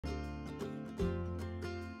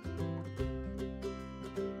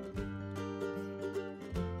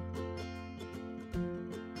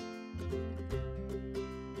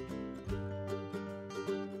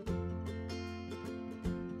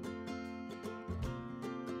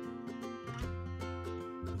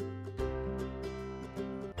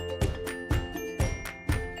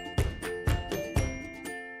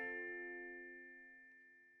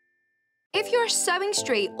If you're a Sewing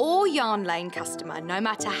Street or Yarn Lane customer, no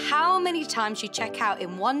matter how many times you check out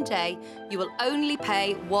in one day, you will only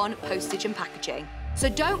pay one postage and packaging. So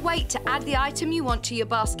don't wait to add the item you want to your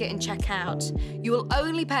basket and check out. You will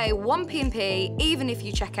only pay one P&P even if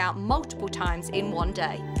you check out multiple times in one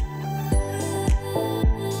day.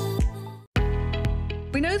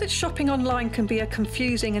 We know that shopping online can be a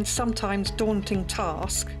confusing and sometimes daunting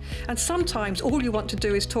task, and sometimes all you want to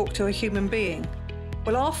do is talk to a human being.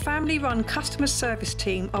 Well, our family-run customer service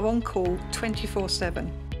team are on call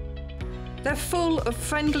 24/7. They're full of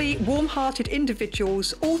friendly, warm-hearted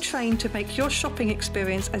individuals, all trained to make your shopping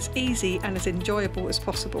experience as easy and as enjoyable as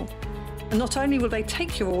possible. And not only will they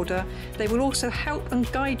take your order, they will also help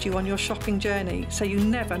and guide you on your shopping journey, so you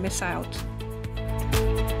never miss out.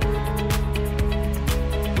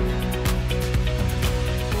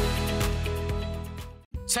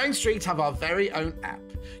 Sewing Street have our very own app.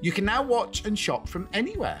 You can now watch and shop from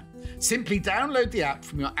anywhere. Simply download the app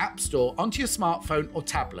from your app store onto your smartphone or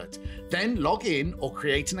tablet, then log in or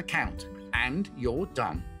create an account, and you're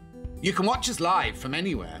done. You can watch us live from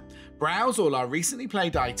anywhere, browse all our recently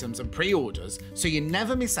played items and pre-orders so you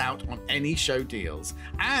never miss out on any show deals,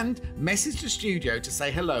 and message the studio to say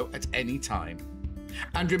hello at any time.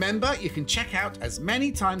 And remember, you can check out as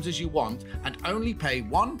many times as you want and only pay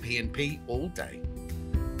one P&P all day.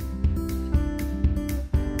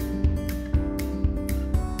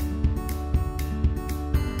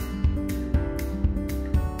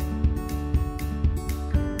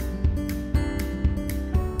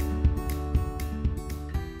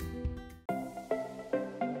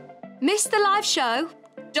 Missed the live show?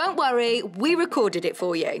 Don't worry, we recorded it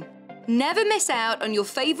for you. Never miss out on your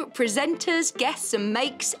favourite presenters, guests and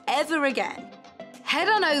makes ever again. Head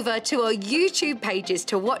on over to our YouTube pages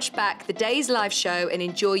to watch back the day's live show and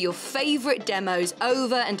enjoy your favourite demos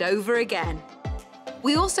over and over again.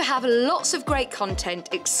 We also have lots of great content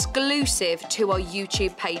exclusive to our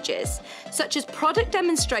YouTube pages, such as product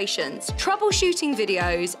demonstrations, troubleshooting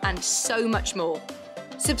videos, and so much more.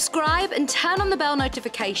 Subscribe and turn on the bell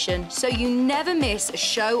notification so you never miss a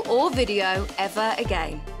show or video ever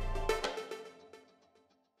again.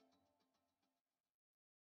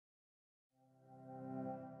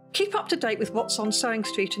 Keep up to date with what's on Sewing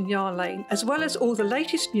Street and Yarn Lane, as well as all the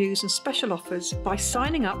latest news and special offers by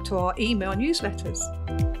signing up to our email newsletters.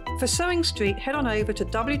 For Sewing Street, head on over to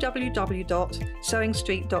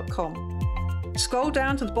www.sewingstreet.com. Scroll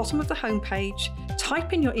down to the bottom of the homepage,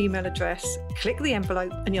 type in your email address, click the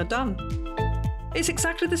envelope, and you're done. It's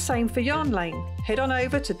exactly the same for Yarn Lane. Head on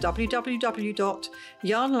over to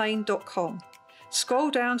www.yarnlane.com.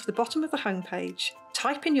 Scroll down to the bottom of the homepage,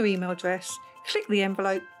 type in your email address, click the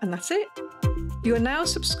envelope, and that's it. You are now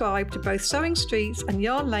subscribed to both Sewing Street's and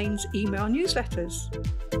Yarn Lane's email newsletters,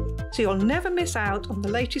 so you'll never miss out on the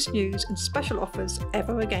latest news and special offers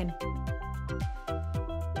ever again.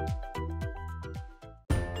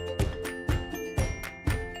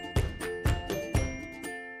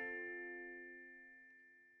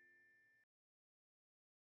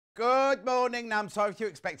 Good morning. Now, I'm sorry if you're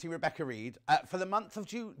expecting Rebecca Reed. For the month of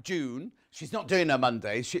June, she's not doing her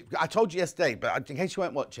Mondays. I told you yesterday, but in case you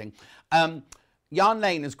weren't watching, Yarn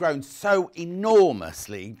Lane has grown so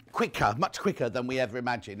enormously quicker, much quicker than we ever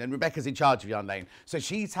imagined. And Rebecca's in charge of Yarn Lane. So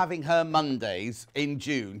she's having her Mondays in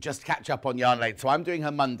June, just to catch up on Yarn Lane. So I'm doing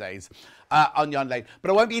her Mondays on Yarn Lane.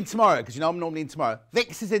 But I won't be in tomorrow, because you know I'm normally in tomorrow.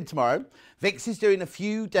 Vix is in tomorrow. Vix is doing a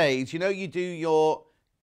few days. You know, you do your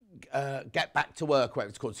get back to work, whatever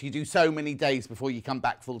it's called. So you do so many days before you come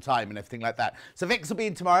back full time and everything like that. So Vix will be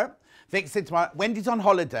in tomorrow. Vix in tomorrow. Wendy's on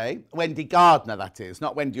holiday. Wendy Gardner, that is,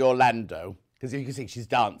 not Wendy Orlando, because you can see she's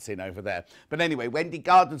dancing over there. But anyway, Wendy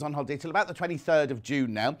Gardner's on holiday till about the 23rd of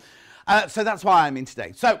June now. So that's why I'm in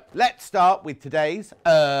today. So let's start with today's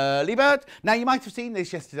early bird. Now, you might have seen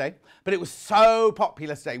this yesterday, but it was so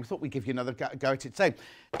popular today, we thought we'd give you another go at it today.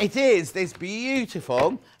 It is this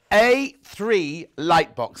beautiful A3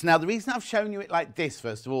 light box. Now, the reason I've shown you it like this,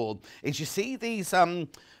 first of all, is you see these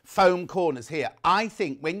foam corners here. I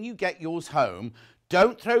think when you get yours home,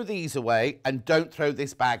 don't throw these away and don't throw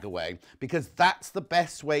this bag away, because that's the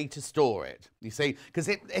best way to store it, you see. Because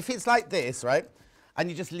if it's like this, right, and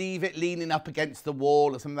you just leave it leaning up against the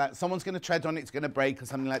wall or something like that, someone's going to tread on it, it's going to break or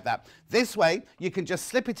something like that. This way, you can just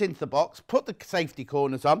slip it into the box, put the safety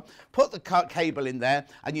corners on, put the cable in there,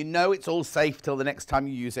 and you know it's all safe till the next time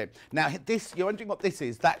you use it. Now, this, you're wondering what this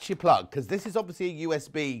is. That's your plug, because this is obviously a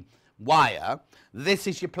USB wire. This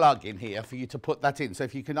is your plug in here for you to put that in. So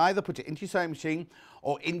if you can either put it into your sewing machine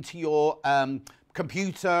or into your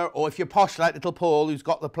computer, or if you're posh like little Paul, who's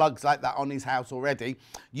got the plugs like that on his house already,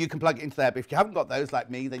 you can plug it into there. But if you haven't got those like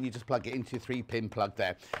me, then you just plug it into your 3-pin plug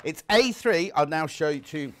there. It's A3. I'll now show you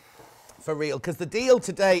to for real, because the deal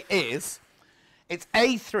today is it's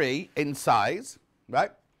A3 in size,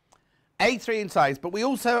 right? A3 in size, but we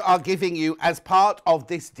also are giving you, as part of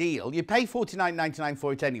this deal, you pay $49.99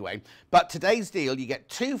 for it anyway, but today's deal, you get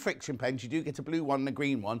 2 friction pens, you do get a blue one and a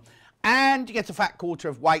green one, and you get a fat quarter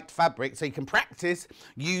of white fabric, so you can practice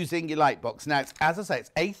using your light box. Now, it's, as I say,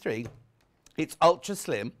 it's A3, it's ultra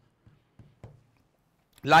slim,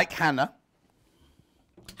 like Hannah.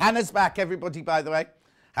 Hannah's back, everybody, by the way.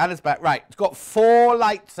 Hannah's back. Right, it's got 4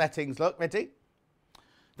 light settings. Look, ready?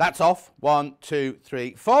 That's off. 1, 2,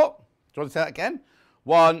 3, 4. Do you want to say that again?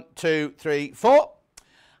 1, 2, 3, 4.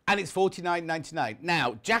 And it's $49.99.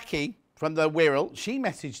 Now, Jackie from the Wirral, she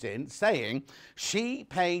messaged in saying she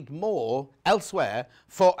paid more elsewhere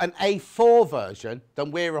for an A4 version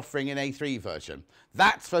than we're offering an A3 version.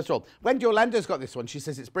 That's first of all. Wendy Orlando's got this one. She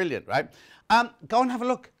says it's brilliant, right? Go and have a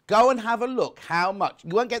look. Go and have a look how much.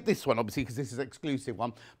 You won't get this one, obviously, because this is an exclusive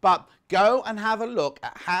one. But go and have a look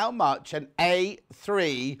at how much an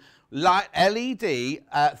A3 LED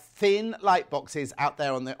thin light box is out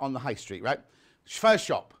there on the high street, right? First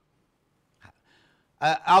shop.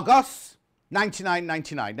 Argos,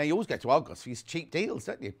 $99.99. Now, you always go to Argos for these cheap deals,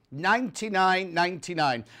 don't you?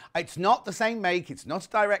 $99.99. It's not the same make. It's not a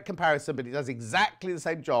direct comparison, but it does exactly the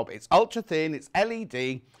same job. It's ultra thin, it's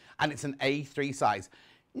LED, and it's an A3 size.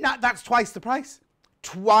 Now, that's twice the price.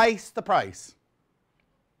 Twice the price.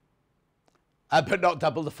 But not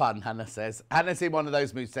double the fun, Hannah says. Hannah's in one of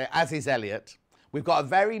those moods today, as is Elliot. We've got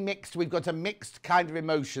a mixed kind of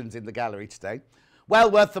emotions in the gallery today. Well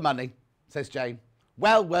worth the money, says Jane.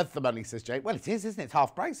 Well worth the money, says Jane. Well, it is, isn't it? It's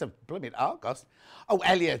half price of blooming Argos. Oh,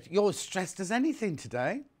 Elliot, you're as stressed as anything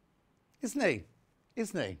today. Isn't he?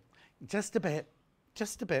 Isn't he? Just a bit.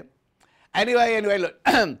 Just a bit. Anyway, look.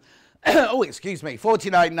 Oh, excuse me.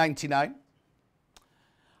 $49.99.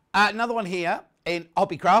 Another one here in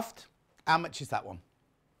Hobbycraft. How much is that one?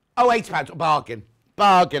 Oh, £80. Bargain.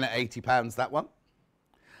 Bargain at £80, that one.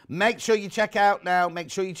 Make sure you check out now.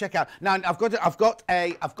 Make sure you check out. Now, I've got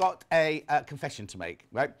a confession to make,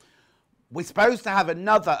 right? We're supposed to have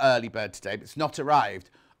another early bird today, but it's not arrived.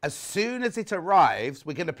 As soon as it arrives,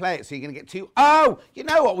 we're going to play it. So you're going to get 2. Oh, you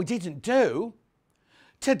know what we didn't do?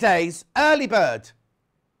 Today's early bird.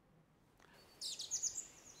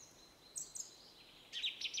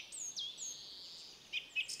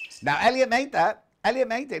 Now, Elliot made that. Elliot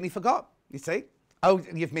made it, and he forgot, you see. Oh,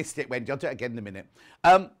 you've missed it, Wendy. I'll do it again in a minute.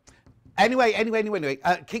 Anyway.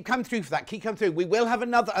 Keep coming through for that. Keep coming through. We will have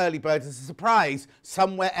another early bird as a surprise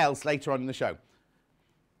somewhere else later on in the show.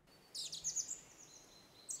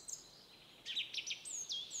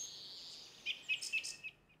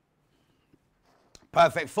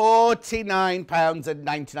 Perfect.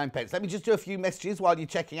 £49.99. Let me just do a few messages while you're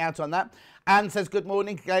checking out on that. Anne says good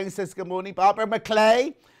morning. Glenn says good morning. Barbara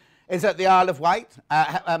McClay is at the Isle of Wight.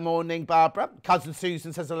 Morning, Barbara. Cousin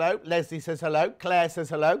Susan says hello. Leslie says hello. Claire says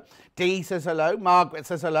hello. Dee says hello. Margaret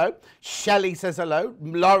says hello. Shelley says hello.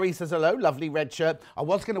 Laurie says hello. Lovely red shirt. I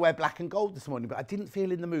was going to wear black and gold this morning, but I didn't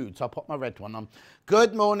feel in the mood, so I popped my red one on.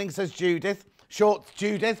 Good morning, says Judith. Shorts,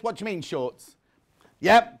 Judith. What do you mean, shorts?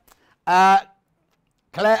 Yep.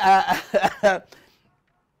 Claire,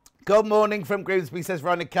 good morning from Grimsby, says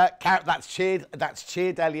Veronica. That's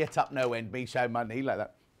cheered Elliot up no end, me show money like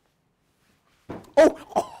that. Oh!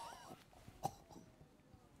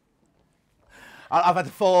 I've had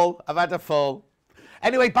a fall.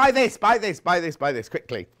 Anyway, buy this,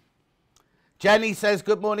 quickly. Jenny says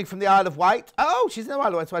good morning from the Isle of Wight. Oh, she's in the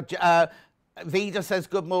Isle of Wight. Vida says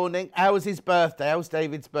good morning. How was his birthday? How was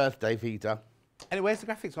David's birthday, Vida? Anyway, where's the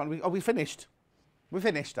graphics one? Are we finished? We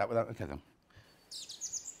finished that without... Okay, then.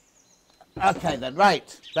 Okay, then.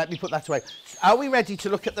 Right. Let me put that away. Are we ready to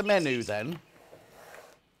look at the menu, then?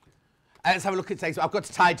 Let's have a look at today's... I've got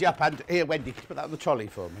to tidy up. And here, Wendy, can you put that on the trolley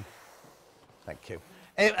for me? Thank you.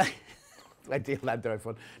 Wendy, Orlando,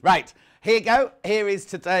 everyone. Right. Here you go. Here is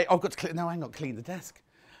today... Oh, I've got to clean... No, hang on. Clean the desk.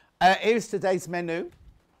 Here's today's menu.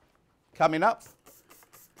 Coming up.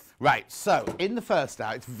 Right. So, in the first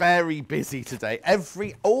hour, it's very busy today.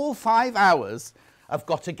 All 5 hours... I've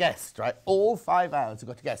got a guest, right? All 5 hours I've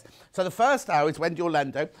got a guest. So the first hour is Wendy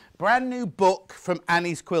Orlando, brand new book from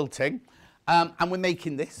Annie's Quilting, and we're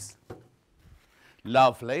making this.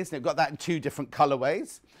 Lovely, isn't it? We've got that in 2 different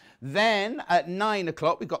colourways. Then at 9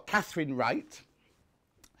 o'clock, we've got Katharine Wright.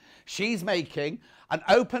 She's making an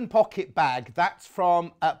open pocket bag. That's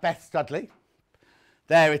from Beth Studley.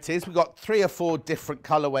 There it is. We've got 3 or 4 different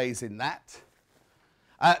colourways in that.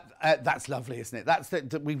 That's lovely, isn't it? That's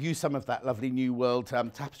we've used some of that lovely New World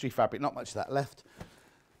tapestry fabric. Not much of that left.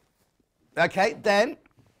 Okay, then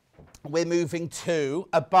we're moving to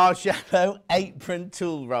a Bargello apron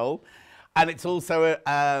tool roll, and it's also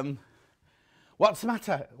a. What's the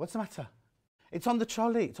matter? What's the matter? It's on the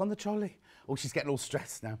trolley. It's on the trolley. Oh, she's getting all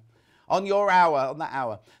stressed now. On your hour, on that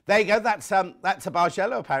hour. There you go. That's a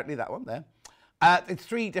Bargello, apparently, that one there. It's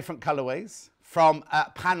 3 different colourways from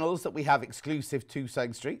panels that we have exclusive to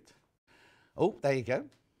Sewing Street. Oh, there you go.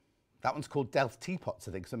 That one's called Delft Teapots,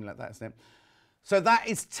 I think, something like that, isn't it? So that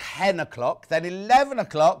is 10 o'clock. Then 11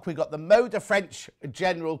 o'clock, we've got the Moda French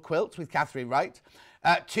General Quilts with Katharine Wright.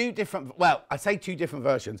 2 different, well, I say 2 different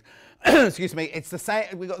versions. Excuse me, it's the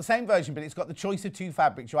same, we've got the same version, but it's got the choice of 2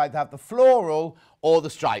 fabrics. You either have the floral or the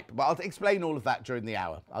stripe. But I'll explain all of that during the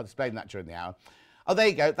hour. I'll explain that during the hour. Oh, there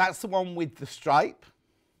you go. That's the one with the stripe.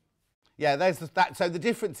 Yeah, there's that. So the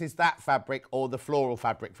difference is that fabric or the floral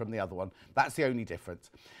fabric from the other one. That's the only difference.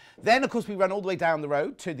 Then, of course, we run all the way down the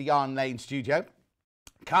road to the Yarn Lane studio.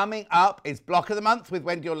 Coming up is Block of the Month with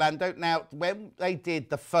Wendy Orlando. Now, when they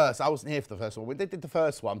did the first, I wasn't here for the first one, when they did the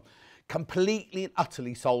first one, completely and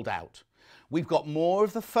utterly sold out. We've got more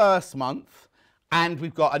of the first month, and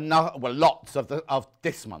we've got another, well, lots of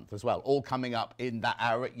this month as well, all coming up in that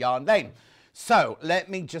hour at Yarn Lane. So let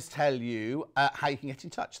me just tell you how you can get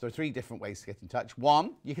in touch. There are 3 different ways to get in touch.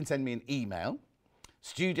 1, you can send me an email,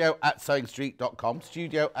 studio@sewingstreet.com,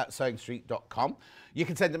 studio@sewingstreet.com. You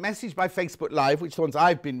can send a message by Facebook Live, which the ones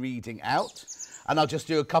I've been reading out, and I'll just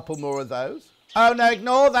do a couple more of those. Oh, no,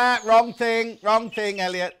 ignore that. Wrong thing,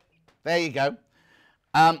 Elliot. There you go.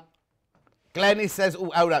 Glennie says,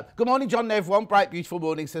 oh, hold up. Good morning, John and everyone. Bright, beautiful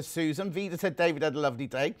morning, says Susan. Vida said David had a lovely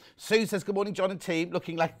day. Sue says, good morning, John and team.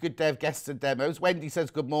 Looking like a good day of guests and demos. Wendy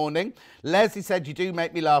says, good morning. Leslie said, you do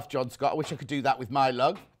make me laugh, John Scott. I wish I could do that with my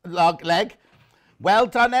leg. Well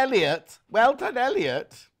done, Elliot. Well done,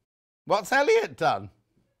 Elliot. What's Elliot done?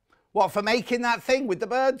 What, for making that thing with the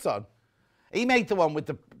birds on? He made the one with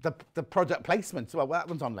the product placement. Well, that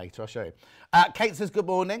one's on later. I'll show you. Kate says, good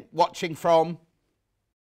morning. Watching from...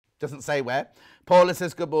 Doesn't say where. Paula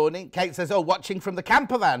says, good morning. Kate says, oh, watching from the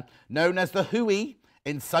camper van, known as the Hooey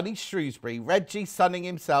in sunny Shrewsbury. Reggie sunning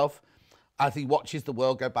himself as he watches the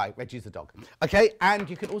world go by. Reggie's the dog. Okay, and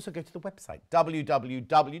you can also go to the website,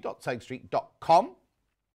 www.sewingstreet.com.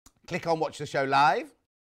 Click on Watch the Show Live.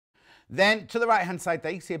 Then to the right-hand side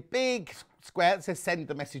there, you see a big square that says send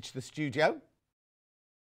the message to the studio.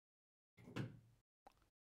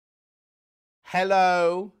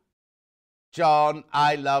 Hello. John,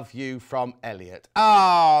 I love you from Elliot.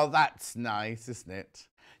 Oh, that's nice, isn't it?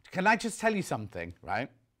 Can I just tell you something, right?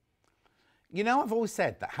 You know, I've always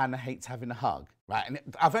said that Hannah hates having a hug, right? And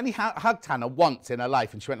I've only hugged Hannah once in her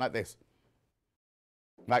life, and she went like this.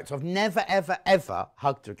 Right, so I've never, ever, ever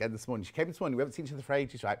hugged her again this morning. She came this morning, we haven't seen each other for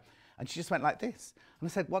ages, right? And she just went like this. And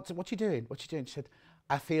I said, what you doing? What you doing? She said,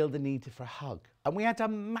 I feel the need for a hug. And we had a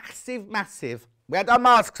massive, we had our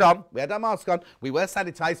masks on. We were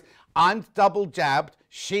sanitized. I'm double jabbed.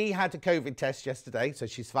 She had a COVID test yesterday, so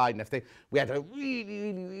she's fine. We had a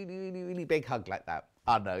really big hug like that.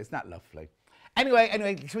 Oh, no, isn't that lovely?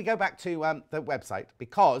 Anyway, should we go back to the website?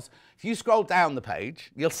 Because if you scroll down the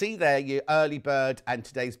page, you'll see there your early bird and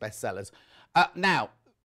today's bestsellers. Now,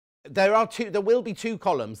 there will be 2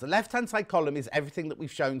 columns. The left-hand side column is everything that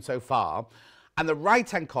we've shown so far. And the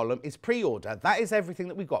right-hand column is pre-order. That is everything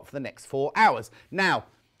that we've got for the next 4 hours. Now,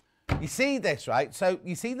 you see this, right? So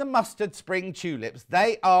you see the mustard spring tulips.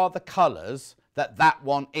 They are the colours that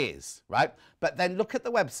one is, right? But then look at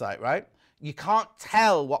the website, right? You can't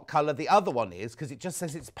tell what colour the other one is because it just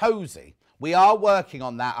says it's posy. We are working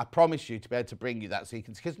on that, I promise you, to be able to bring you that so you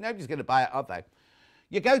can, because nobody's going to buy it, are they?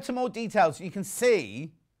 You go to more details, you can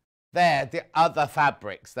see there the other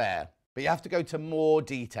fabrics there. But you have to go to more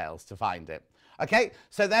details to find it. Okay,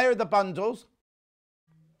 so there are the bundles.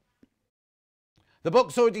 The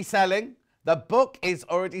book's already selling. The book is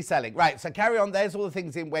already selling. Right, so carry on. There's all the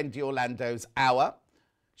things in Wendy Orlando's hour.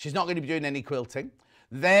 She's not going to be doing any quilting.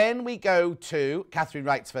 Then we go to Katharine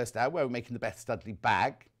Wright's first hour, where we're making the Beth Studley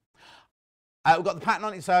bag. We've got the pattern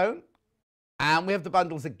on its own. And we have the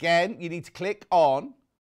bundles again. You need to click on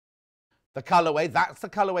the colourway. That's the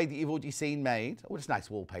colourway that you've already seen made. Oh, it's nice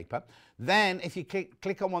wallpaper. Then if you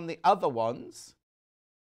click on one of the other ones,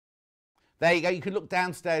 there you go. You can look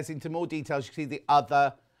downstairs into more details. You can see the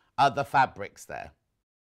other fabrics there.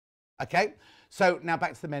 Okay, so now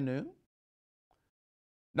back to the menu.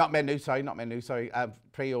 Not menu, sorry,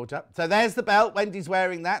 pre-order. So there's the belt. Wendy's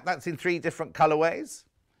wearing that. That's in 3 different colourways.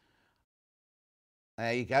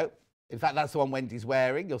 There you go. In fact, that's the one Wendy's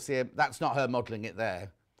wearing. You'll see that's not her modelling it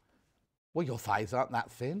there. Well, your thighs aren't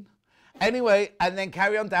that thin. Anyway, and then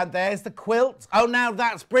carry on down. There's the quilts. Oh, now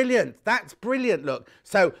that's brilliant. That's brilliant, look.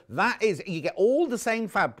 So that is, you get all the same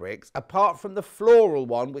fabrics apart from the floral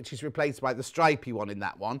one, which is replaced by the stripy one in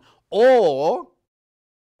that one. Or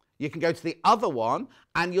you can go to the other one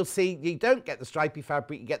and you'll see you don't get the stripy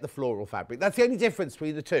fabric, you get the floral fabric. That's the only difference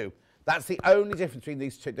between the two. That's the only difference between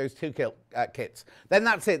those two kits. Then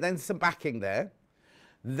that's it. Then some backing there.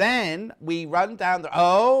 Then we run down the...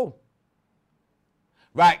 Oh!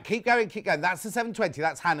 Right, keep going, keep going. That's the 720.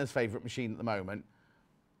 That's Hannah's favourite machine at the moment.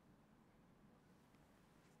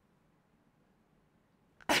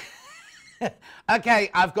 Okay,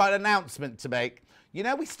 I've got an announcement to make. You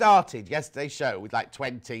know, we started yesterday's show with like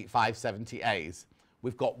 20 570As.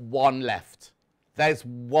 We've got one left. There's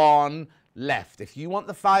one left. If you want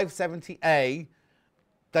the 570A,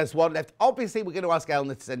 there's one left. Obviously, we're going to ask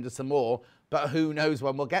Eleanor to send us some more, but who knows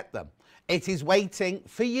when we'll get them. It is waiting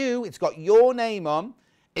for you. It's got your name on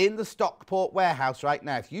in the Stockport warehouse right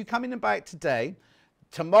now. If you come in and buy it today,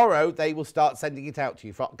 tomorrow they will start sending it out to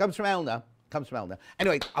you. Comes from Eleanor. Comes from Eleanor.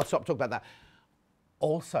 Anyway, I'll stop talking about that.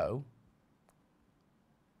 Also,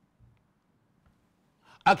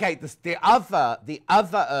 okay, the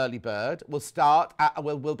other early bird will start.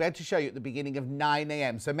 We'll be able to show you at the beginning of 9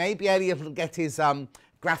 a.m. So maybe Elliot will get his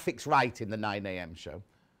graphics right in the 9 a.m. show.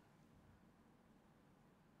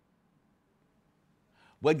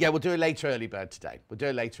 Well, yeah, we'll do a later early bird today. We'll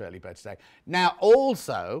do a later early bird today. Now,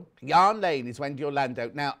 also, Yarn Lane is Wendy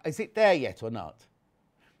Orlando. Now, is it there yet or not?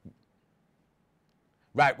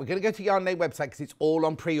 Right, we're going to go to Yarn Lane website because it's all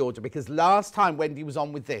on pre-order, because last time Wendy was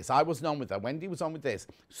on with this, I wasn't on with her, Wendy was on with this,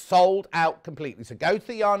 sold out completely. So go to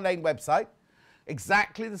the Yarn Lane website,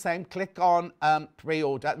 exactly the same, click on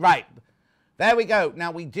pre-order. Right, there we go.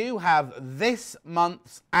 Now, we do have this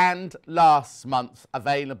month's and last month's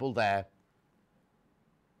available there.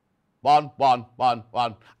 One.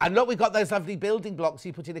 And look, we've got those lovely building blocks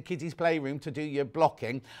you put in a kiddie's playroom to do your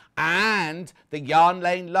blocking. And the Yarn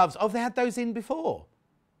Lane Loves. Oh, they had those in before.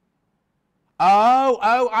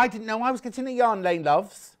 Oh, I didn't know I was getting a Yarn Lane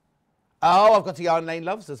Loves. Oh, I've got a Yarn Lane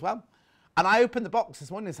Loves as well. And I opened the box this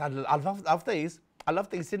morning and said, I love these. I love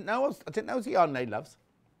these. I didn't know it was a Yarn Lane Loves.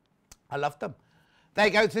 I loved them. There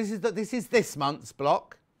you go. So this is this month's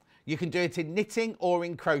block. You can do it in knitting or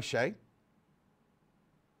in crochet.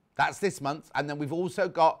 That's this month, and then we've also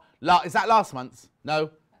got... Is that last month's?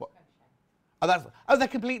 No? Oh, they're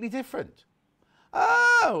completely different.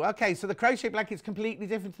 Oh, okay, so the crochet blanket's completely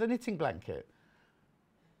different to the knitting blanket.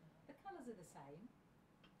 The colours are the same.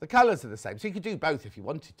 The colours are the same, so you could do both if you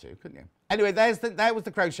wanted to, couldn't you? Anyway, there was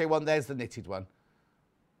the crochet one, there's the knitted one.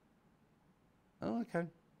 Oh, okay.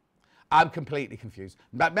 I'm completely confused.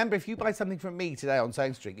 But remember, if you buy something from me today on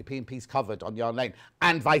Sewing Street, your P&P's covered on Yarn Lane,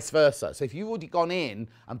 and vice versa. So if you've already gone in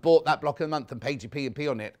and bought that block of the month and paid your P&P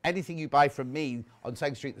on it, anything you buy from me on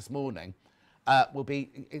Sewing Street this morning will be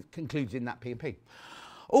concluded in that P&P.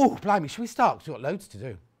 Oh, blimey, should we start? Because we've got loads to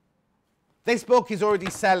do. This book is already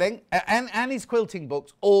selling, and his quilting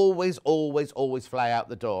books always fly out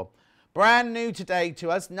the door. Brand new today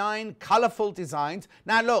to us, 9 colourful designs.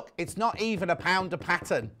 Now look, it's not even £1 a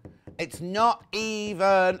pattern. It's not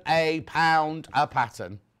even £1 a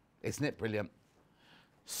pattern. Isn't it brilliant?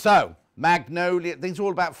 So, Magnolia. These are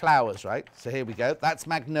all about flowers, right? So here we go. That's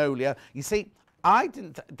Magnolia. You see, no,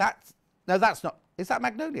 that's not. Is that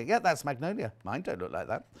Magnolia? Yeah, that's Magnolia. Mine don't look like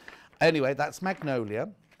that. Anyway, that's Magnolia.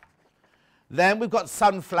 Then we've got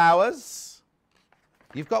sunflowers.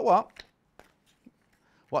 You've got what?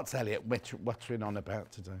 What's Elliot muttering on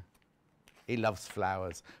about today? He loves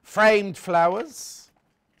flowers. Framed flowers.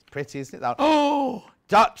 Pretty, isn't it? That? Oh,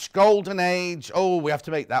 Dutch Golden Age. Oh, we have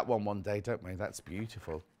to make that one day, don't we? That's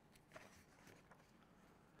beautiful.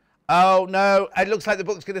 Oh, no. It looks like the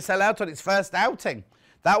book's going to sell out on its first outing.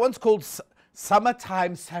 That one's called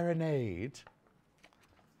Summertime Serenade.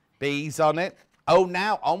 Bees on it. Oh,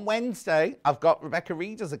 now, on Wednesday, I've got Rebecca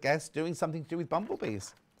Reed as a guest doing something to do with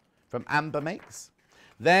bumblebees from Amber Makes.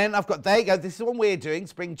 Then I've got, there you go. This is the one we're doing,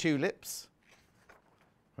 Spring Tulips.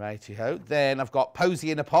 Righty-ho. Then I've got Posy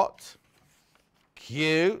in a Pot.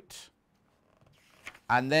 Cute.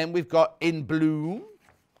 And then we've got In Bloom,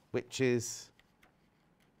 which is...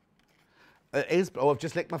 oh, I've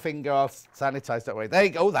just licked my finger. I'll sanitize that way. There you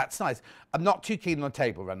go. Oh, that's nice. I'm not too keen on a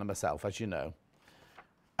table runner myself, as you know.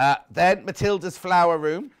 Then Matilda's Flower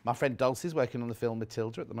Room. My friend Dulcie's working on the film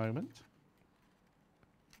Matilda at the moment.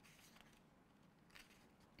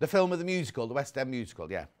 The film of the musical, the West End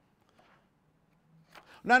musical, yeah.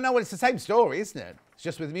 No, well, it's the same story, isn't it? It's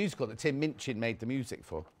just with the musical that Tim Minchin made the music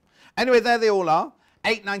for. Anyway, there they all are.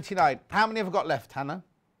 £8.99. How many have I got left, Hannah?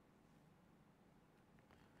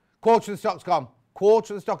 Quarter of the stock's gone.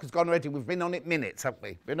 Quarter of the stock has gone already. We've been on it minutes, haven't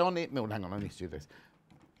we? Been on it. Oh, hang on, I need to do this.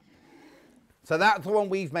 So that's the one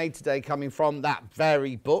we've made today, coming from that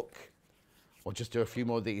very book. We'll just do a few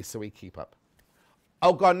more of these so we keep up.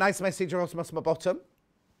 Oh, got a nice message across my bottom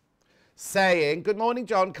saying, good morning,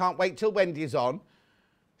 John. Can't wait till Wendy's on.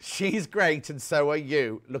 She's great and so are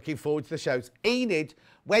you. Looking forward to the shows. Enid,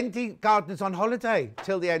 Wendy Gardner's on holiday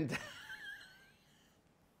till the end.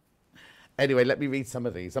 Anyway, let me read some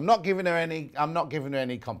of these. I'm not giving her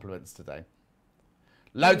any compliments today.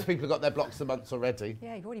 Loads of people have got their blocks of months already.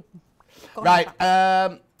 Yeah, you've already gone.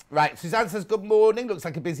 Right, right. Suzanne says, good morning. Looks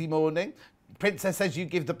like a busy morning. Princess says, you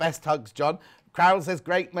give the best hugs, John. Carol says,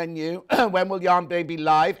 great menu. When will Yarn Baby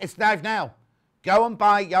live? It's live now. Go and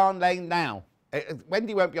buy Yarn Lane now.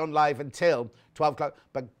 Wendy won't be on live until 12 o'clock,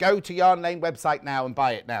 but go to Yarn Lane website now and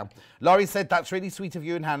buy it now. Laurie said, that's really sweet of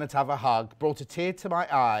you and Hannah to have a hug. Brought a tear to my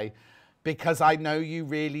eye because I know you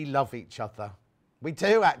really love each other. We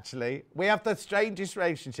do, actually. We have the strangest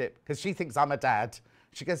relationship because she thinks I'm a dad.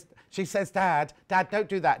 She says, Dad, don't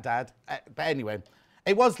do that, Dad. But anyway,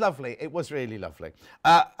 it was lovely. It was really lovely.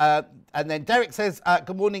 And then Derek says,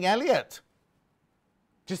 good morning, Elliot.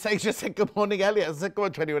 Just said good morning, Elliot. I said good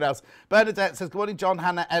morning to anyone else. Bernadette says, good morning, John,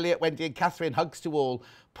 Hannah, Elliot, Wendy and Katharine. Hugs to all.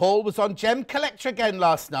 Paul was on Gem Collector again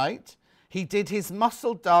last night. He did his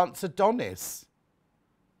muscle dance Adonis.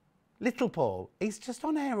 Little Paul, he's just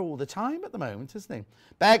on air all the time at the moment, isn't he?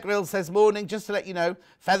 Bear Grylls says, morning, just to let you know,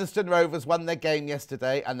 Featherstone Rovers won their game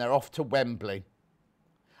yesterday and they're off to Wembley.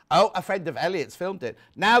 Oh, a friend of Elliot's filmed it.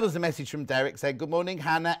 Now there's a message from Derek saying, good morning,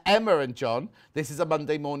 Hannah, Emma and John. This is a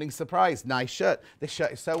Monday morning surprise. Nice shirt. This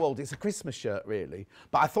shirt is so old. It's a Christmas shirt, really.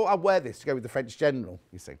 But I thought I'd wear this to go with the French General,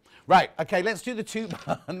 you see. Right, OK, let's do the two.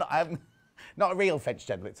 Not a real French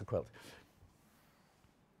General, it's a quilt.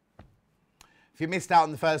 If you missed out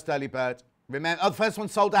on the first early bird, remember, the first one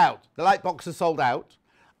sold out. The light box is sold out.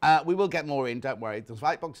 We will get more in, don't worry. The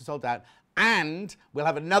light box is sold out. And we'll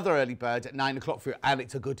have another early bird at 9 o'clock for you, and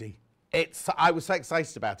it's a goodie. I was so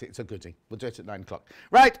excited about it. It's a goodie. We'll do it at 9 o'clock.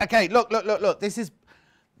 Right, okay, look. This is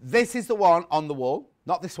the one on the wall.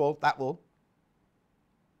 Not this wall, that wall.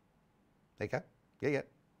 There you go. Yeah.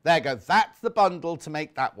 There you go. That's the bundle to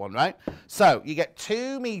make that one, right? So you get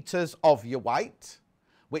 2 meters of your white,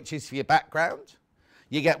 which is for your background.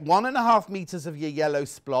 You get 1.5 meters of your yellow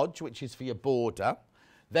splodge, which is for your border.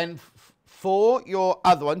 Then for your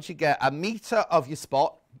other ones, you get 1 meter of your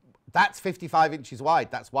spot. That's 55 inches wide.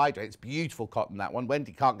 That's wider. It's beautiful cotton, that one.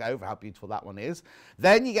 Wendy can't get over how beautiful that one is.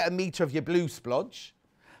 Then you get 1 meter of your blue splodge.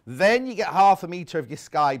 Then you get 1/2 meter of your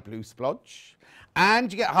sky blue splodge. And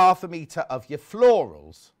you get 1/2 meter of your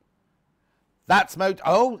florals. That's Moda.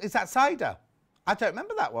 Oh, is that cider? I don't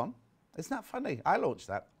remember that one. Isn't that funny? I launched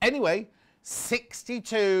that. Anyway,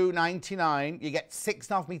 $62.99. You get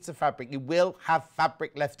 6.5 meters of fabric. You will have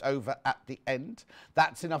fabric left over at the end.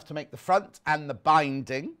 That's enough to make the front and the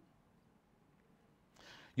binding.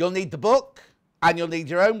 You'll need the book, and you'll need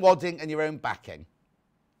your own wadding and your own backing.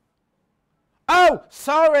 Oh,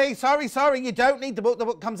 sorry. You don't need the book. The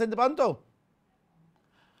book comes in the bundle.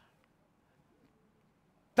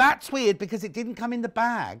 That's weird because it didn't come in the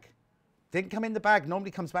bag. Didn't come in the bag, normally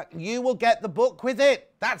comes back. You will get the book with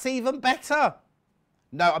it. That's even better.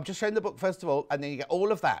 No, I'm just showing the book first of all, and then you get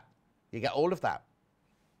all of that. You get all of that.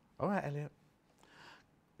 All right, Elliot.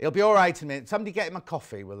 It'll be all right in a minute. Somebody get him a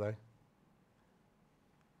coffee, will they?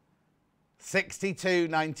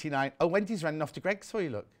 $62.99. Oh, Wendy's running off to Greg's for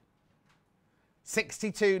you, look.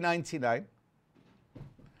 $62.99.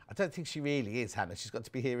 I don't think she really is, Hannah. She's got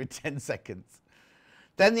to be here in 10 seconds.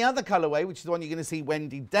 Then the other colourway, which is the one you're going to see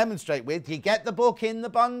Wendy demonstrate with, you get the book in the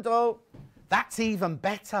bundle. That's even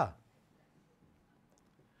better.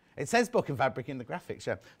 It says book and fabric in the graphics,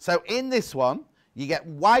 yeah. So in this one, you get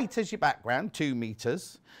white as your background, 2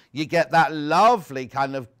 meters. You get that lovely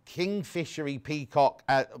kind of kingfishery peacock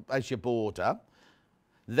as your border.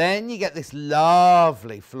 Then you get this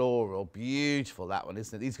lovely floral, beautiful that one,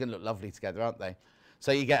 isn't it? These are going to look lovely together, aren't they?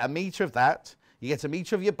 So you get 1 meter of that. You get 1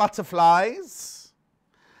 meter of your butterflies.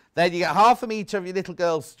 Then you get 1/2 meter of your little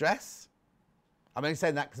girl's dress. I'm only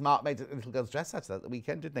saying that because Mark made a little girl's dress out of that the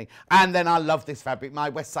weekend, didn't he? And then I love this fabric, my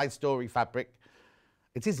West Side Story fabric.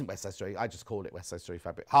 It isn't West Side Story, I just call it West Side Story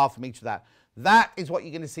fabric. 1/2 meter of that. That is what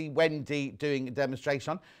you're going to see Wendy doing a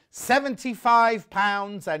demonstration on.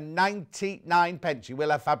 £75.99. You will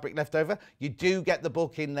have fabric left over. You do get the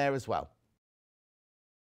book in there as well.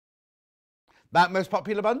 That most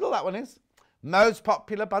popular bundle, that one is. Most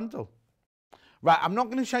popular bundle. Right, I'm not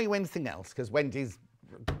going to show you anything else because Wendy's...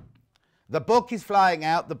 The book is flying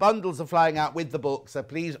out. The bundles are flying out with the book. So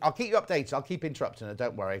please, I'll keep you updated. I'll keep interrupting her,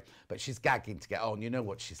 don't worry. But she's gagging to get on. You know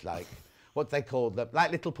what she's like. What they call them.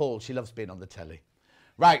 Like little Paul, she loves being on the telly.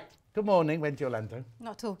 Right. Good morning, Wendy Orlando.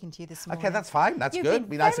 Not talking to you this morning. Okay, that's fine. That's You've good.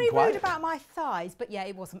 Been Be nice and very quiet. rude about my thighs, but yeah,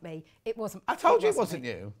 it wasn't me. It wasn't. I told you it wasn't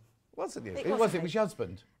wasn't you. Wasn't you? It It wasn't It was your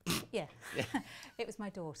husband. Yeah. It was my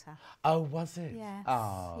daughter. Oh, was it? Yes.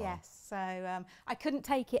 Oh. Yes. So I couldn't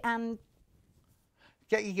take it and.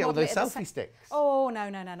 You get all those selfie sticks. Oh no!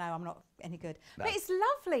 I'm not any good. No. But it's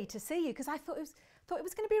lovely to see you because I thought it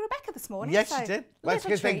was going to be Rebecca this morning. Yes, so you did. Well, it's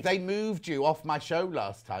little because they moved you off my show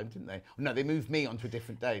last time, didn't they? No, they moved me onto a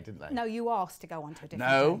different day, didn't they? No, you asked to go on to a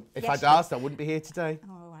different No, day. if Yes, I'd asked, I wouldn't be here today.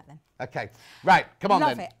 Oh, all right then. Okay, right, come on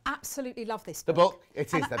Love then. it. Absolutely love this The book. book, it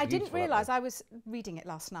is. And They're I didn't beautiful, realise, aren't I was reading it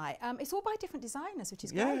last night. It's all by different designers, which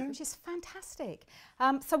is great, Yeah. which is fantastic.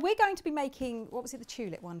 So we're going to be making, what was it, the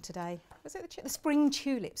tulip one today? Was it the spring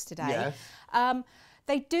tulips today? Yes.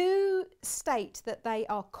 They do state that they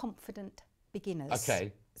are confident beginners.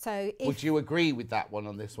 Okay. So Would you agree with that one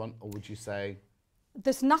on this one, or would you say?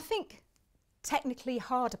 there's nothing technically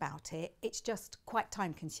hard about it, it's just quite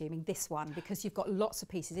time consuming, this one, because you've got lots of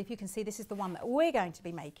pieces. If you can see, this is the one that we're going to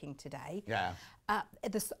be making today. Yeah.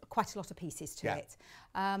 There's quite a lot of pieces to Yeah. it.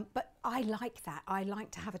 But I like that. I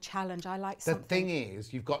like to have a challenge. I like The something. thing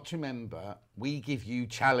is, you've got to remember, we give you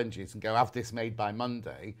challenges and go, have this made by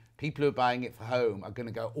Monday. People who are buying it for home are going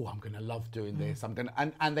to go, oh, I'm going to love doing this. I'm going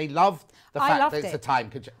to, and they loved the I fact loved that it's it. a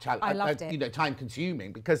time challenge. I loved it. You know, time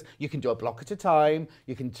consuming, because you can do a block at a time.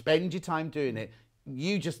 You can spend your time doing it.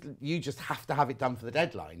 You just have to have it done for the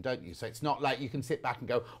deadline, don't you? So it's not like you can sit back and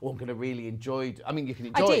go, oh, I'm going to really enjoy. I mean, you can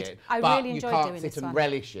enjoy it, I but really you enjoyed can't doing sit this and one.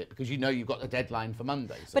 relish it because you know you've got a deadline for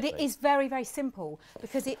Monday. But it is very, very simple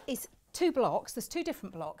because it is 2 blocks. There's 2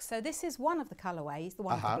 different blocks. So this is one of the colourways, the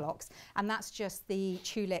one of the blocks, and that's just the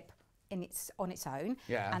tulip on its own.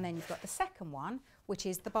 Yeah. And then you've got the second one, which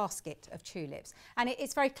is the basket of tulips. And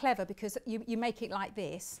it's very clever because you make it like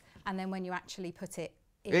this, and then when you actually put it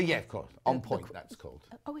in Yeah, of course. On point, that's called.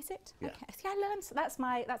 Oh, is it? Yeah. Okay. See, I learned. That's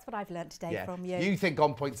what I've learned today from you. You think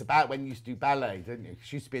On Point's about when you used to do ballet, didn't you?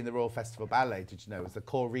 She used to be in the Royal Festival Ballet, did you know? It was the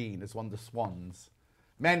Corinne as one of the swans.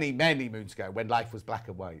 Many, many moons ago when life was black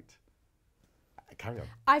and white. Carry on.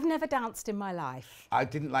 I've never danced in my life. I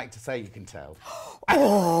didn't like to say, you can tell.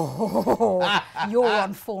 Oh, you're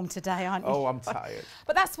on form today, aren't you? Oh, I'm tired.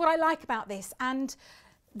 But that's what I like about this. And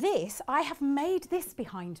this, I have made this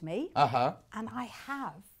behind me. Uh-huh. And I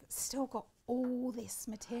have still got all this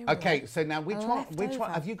material. Okay, so now which one over.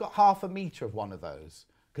 have you got? Half a metre of one of those?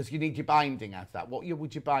 Because you need your binding out of that. What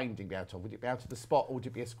would your binding be out of? Would it be out of the spot, or would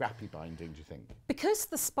it be a scrappy binding, do you think? Because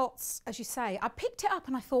the spots, as you say, I picked it up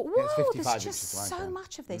and I thought, Yeah, it's whoa, 55 there's inches just wide, so yeah.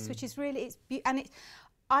 much of this, which is really,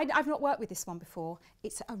 I've not worked with this one before.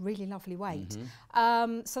 It's a really lovely weight.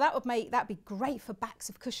 So that'd be great for backs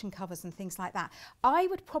of cushion covers and things like that. I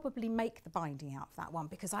would probably make the binding out of that one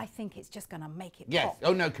because I think it's just going to make it Yes. pop.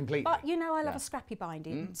 Oh, no, completely. But you know, I love a scrappy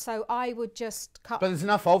binding, so I would just cut. But there's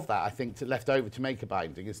enough of that, I think, left over to make a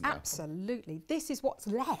binding, isn't there? Absolutely. This is what's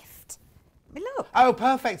left. I mean, look. Oh,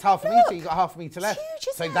 perfect. Half a Look. metre. You've got half a metre left. Huge,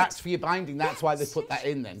 isn't so it? that's for your binding. That's why they Yes, put that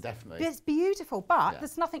in then, definitely. It's beautiful, but Yeah.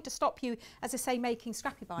 there's nothing to stop you, as I say, making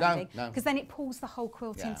scrappy binding, no. because then it pulls the whole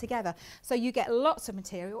quilt in Yeah. together. So you get lots of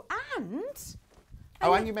material, and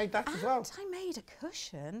Oh, and you made that as well? And I made a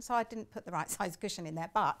cushion, so I didn't put the right size cushion in there,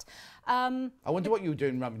 but I wonder what you were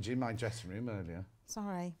doing rummaging in my dressing room earlier.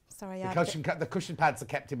 sorry. The cushion pads are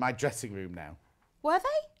kept in my dressing room now. Were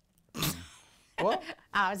they? What?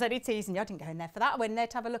 I was only teasing you. I didn't go in there for that. I went in there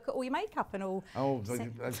to have a look at all your makeup and all. Oh,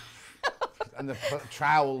 and the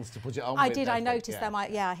trowels to put it on I with did. and I everything, noticed yeah. them.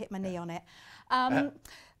 I hit my knee on it.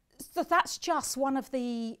 So that's just one of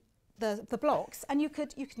the blocks, and you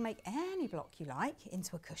could make any block you like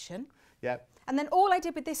into a cushion. Yeah. And then all I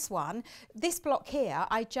did with this one, this block here,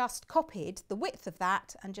 I just copied the width of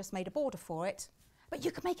that and just made a border for it. But you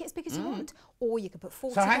can make it as big as you want, or you could put 4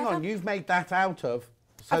 So together. hang on, you've made that out of.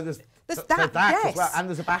 So there's that, as yes. well, and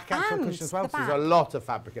there's a back out for a And cushion as well. the So there's a back. lot of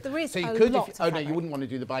fabric. There is so you a could, lot if, of oh no, you fabric. wouldn't want to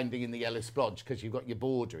do the binding in the yellow splodge because you've got your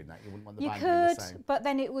border in that. You wouldn't want the You binding in the could, same. but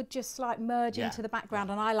then it would just like merge Yeah. into the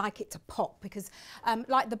background, and I like it to pop because,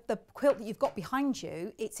 like the quilt that you've got behind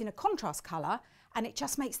you, it's in a contrast colour, and it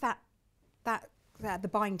just makes that the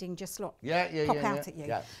binding just pop out at you.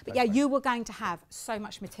 Yeah, but yeah, you were going to have so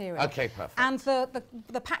much material. Okay, perfect. And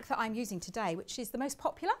the pack that I'm using today, which is the most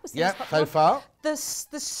popular, was the yeah, most popular, so far.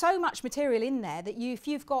 There's so much material in there that if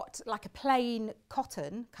you've got like a plain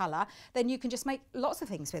cotton colour, then you can just make lots of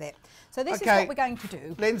things with it. So this is what we're going to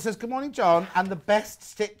do. Lynn says, good morning, John, and the best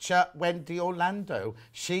stitcher, Wendy Orlando.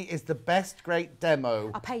 She is the best, great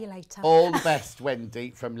demo. I'll pay you later. All the best,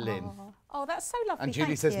 Wendy, from Lynn. Oh, that's so lovely. And Julie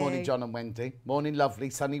Thank says, you. morning, John and Wendy. Morning, lovely,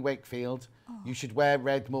 sunny Wakefield. You should wear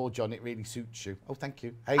red more, John. It really suits you. Oh, thank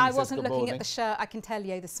you. Hayley I says, wasn't good looking morning. at the shirt, I can tell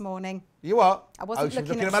you, this morning. You what? I wasn't she was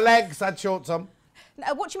looking looking at at my legs. I had shorts on.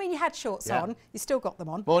 No, what do you mean you had shorts on? You still got them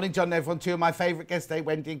on. Morning, John and everyone. Two of my favourite guests today,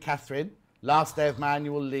 Wendy and Katharine. Last day of my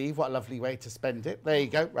annual leave. What a lovely way to spend it. There you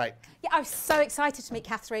go. Right. Yeah, I was so excited to meet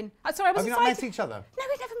Katharine. Sorry, I was Have you excited. not met each other? No,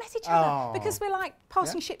 we never met each other because we're like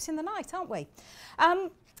passing ships in the night, aren't we?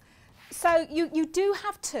 So you do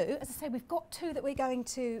have two. As I say, we've got two that we're going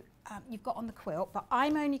to, you've got on the quilt, but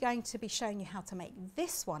I'm only going to be showing you how to make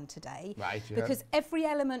this one today. Right, yeah. Because every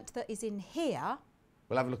element that is in here...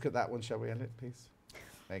 We'll have a look at that one, shall we, Elliot, please?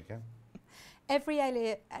 There you go. Every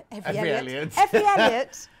Elliot... Every Elliot. Every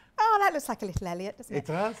Elliot. Oh, that looks like a little Elliot, doesn't it? It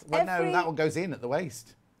does. Well, no, that one goes in at the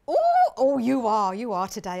waist. Oh, you are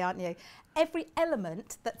today, aren't you? Every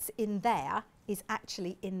element that's in there is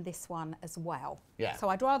actually in this one as well. Yeah. So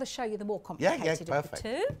I'd rather show you the more complicated of the perfect.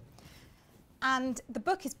 two. And the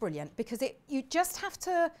book is brilliant because you just have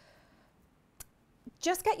to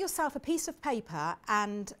just get yourself a piece of paper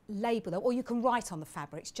and label them, or you can write on the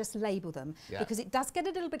fabrics, just label them, because it does get a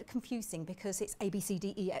little bit confusing because it's A, B, C,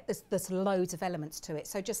 D, E, there's loads of elements to it.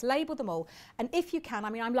 So just label them all. And if you can, I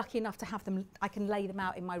mean, I'm lucky enough to have them, I can lay them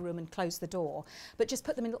out in my room and close the door, but just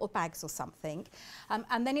put them in little bags or something.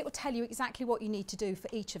 And then it will tell you exactly what you need to do for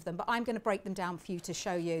each of them, but I'm going to break them down for you to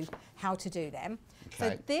show you how to do them.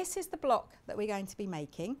 Okay. So this is the block that we're going to be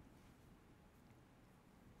making.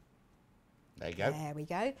 There you go. There we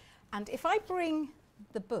go. And if I bring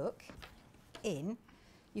the book in,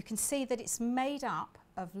 you can see that it's made up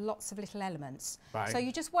of lots of little elements. Right. So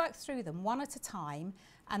you just work through them one at a time,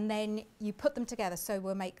 and then you put them together. So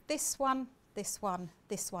we'll make this one, this one,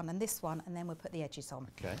 this one, and this one, and then we'll put the edges on.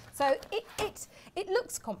 Okay. So it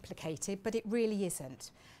looks complicated, but it really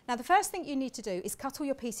isn't. Now, the first thing you need to do is cut all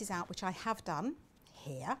your pieces out, which I have done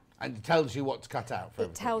here. And it tells you what to cut out for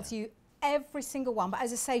It tells you every single one, but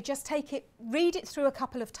as I say, just take it, read it through a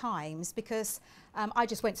couple of times, because I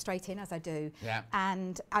just went straight in, as I do,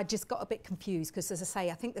 and I just got a bit confused because, as I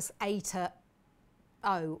say, I think there's A to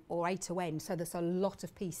O or A to N, so there's a lot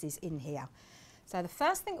of pieces in here. So the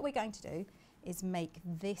first thing that we're going to do is make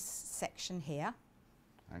this section here.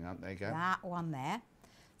 Hang on, there you go. That one there.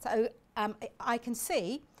 So I can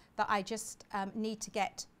see that I just need to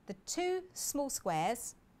get the two small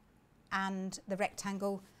squares and the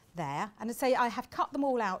rectangle there, and I say I have cut them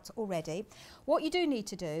all out already. What you do need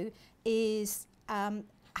to do is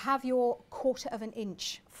have your 1/4 of an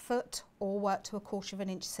inch foot or work to a 1/4 of an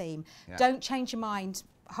inch seam. Don't change your mind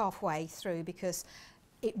halfway through, because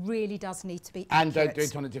it really does need to be accurate. And don't do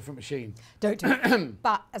it on a different machine. Don't do it.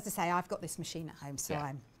 But as I say, I've got this machine at home, so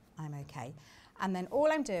I'm okay. And then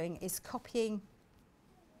all I'm doing is copying,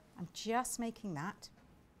 I'm just making that.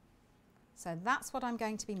 So that's what I'm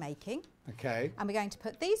going to be making. Okay. And we're going to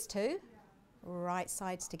put these two right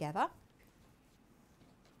sides together.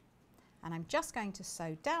 And I'm just going to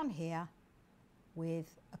sew down here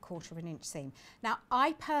with a 1/4 of an inch seam. Now,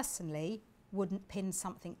 I personally wouldn't pin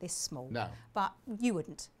something this small. No. But you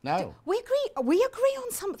wouldn't. No. We agree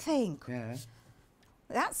on something. Yeah.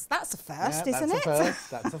 That's a first, yeah, isn't that's it? A first.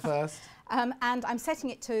 That's a first. And I'm setting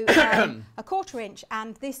it to a 1/4 inch,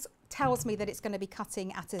 and this tells me that it's going to be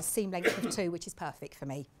cutting at a seam length of 2, which is perfect for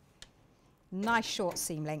me. Nice short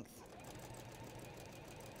seam length.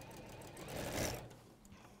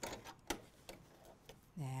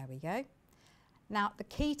 There we go. Now, the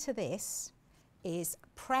key to this is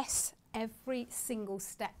press every single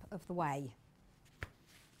step of the way.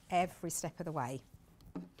 Every step of the way.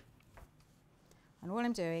 And all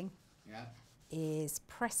I'm doing is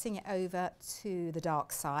pressing it over to the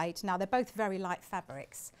dark side. Now, they're both very light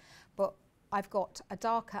fabrics, but I've got a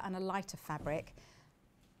darker and a lighter fabric.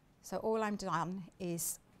 So all I'm done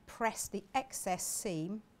is press the excess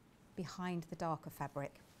seam behind the darker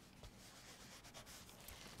fabric.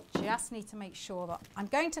 Just need to make sure that I'm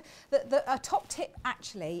going to, a top tip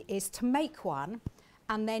actually is to make one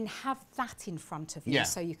and then have that in front of you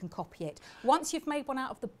so you can copy it. Once you've made one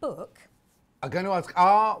out of the book. I'm going to ask,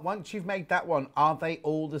 once you've made that one, are they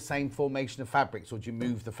all the same formation of fabrics, or do you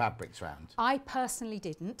move the fabrics around? I personally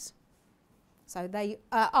didn't. So they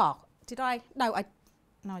did I? No, I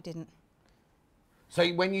didn't. So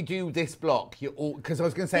when you do this block, you're all, because I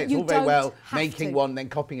was going to say, But it's you all very well don't have making to. one, then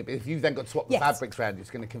copying it, but if you've then got to swap the Yes. fabrics around, it's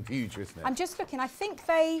going to confuse you, isn't it? I'm just looking. I think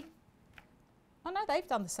they. Oh no, they've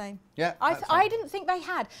done the same. Yeah, I that's fine. didn't think they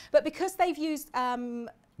had, but because they've used.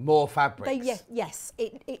 More fabrics. Yes,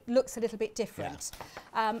 it looks a little bit different.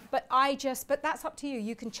 But that's up to you.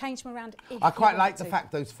 You can change them around if I quite you like want the to.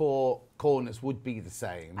 fact those 4 corners would be the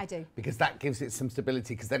same. I do. Because that gives it some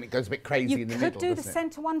stability, because then it goes a bit crazy in the You middle, could do the doesn't it?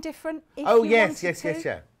 centre one different if Oh, you yes, wanted yes,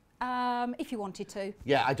 to. yeah. If you wanted to.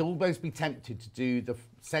 Yeah, I'd almost be tempted to do the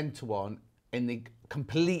centre one in the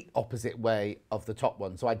complete opposite way of the top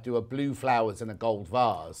one. So I'd do a blue flowers and a gold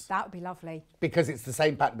vase. That would be lovely. Because it's the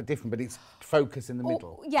same pattern but different, but it's focus in the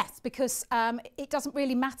middle. Yes, because it doesn't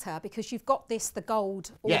really matter because you've got the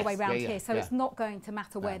gold all the way around here. So it's not going to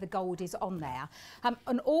matter where the gold is on there.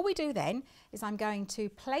 And all we do then is I'm going to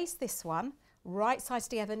place this one right sides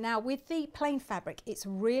together. Now with the plain fabric, it's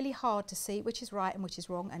really hard to see which is right and which is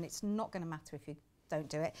wrong, and it's not going to matter if you don't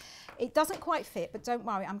do it. It doesn't quite fit, but don't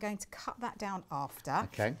worry, I'm going to cut that down after.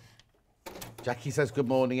 Okay. Jackie says, good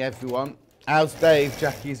morning, everyone. How's Dave?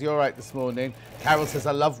 Jackie, is he all right this morning? Carol says,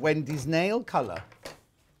 I love Wendy's nail colour.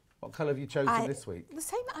 What colour have you chosen this week? The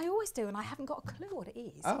same that I always do, and I haven't got a clue what it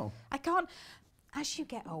is. Oh. I can't, as you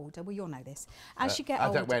get older, well, you'll know this, as you get I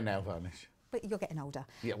older. don't wear nail varnish. But you're getting older.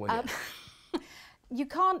 Yeah, well, You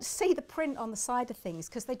can't see the print on the side of things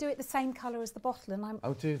because they do it the same colour as the bottle, and I'm...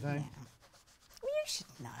 Oh, do they? Yeah. Well, you should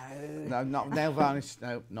know. No, not nail varnish.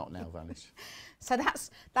 No, not nail varnish. So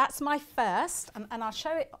that's my first, and I'll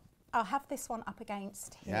show it. I'll have this one up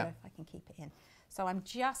against here if I can keep it in. So I'm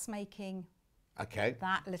just making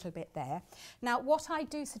that little bit there. Now, what I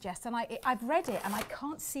do suggest, and I've read it and I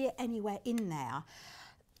can't see it anywhere in there,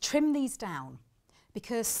 trim these down.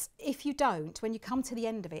 Because if you don't, when you come to the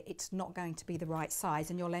end of it, it's not going to be the right size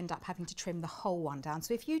and you'll end up having to trim the whole one down.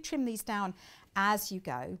 So if you trim these down as you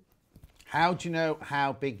go. How do you know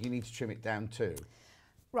how big you need to trim it down to?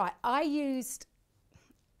 Right, I used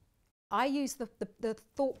the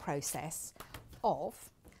thought process of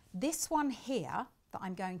this one here that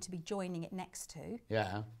I'm going to be joining it next to.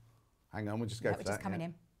 Yeah. Hang on, we'll just go for that. Just coming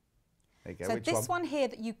in. There you go. So Which this one here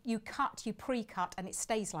that you pre-cut and it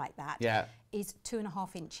stays like that is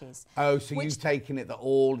 2.5 inches. Oh, so you've taken it that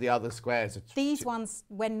all the other squares are... These ones,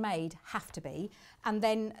 when made, have to be. And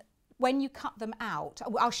then when you cut them out,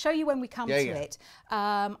 I'll show you when we come to it.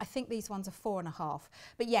 I think these ones are 4.5.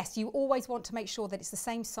 But yes, you always want to make sure that it's the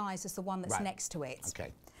same size as the one that's next to it.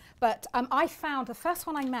 Okay. But I found the first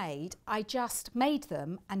one I just made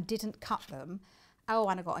them and didn't cut them. Oh,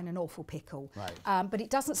 and I got in an awful pickle. Right. But it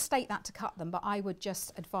doesn't state that to cut them, but I would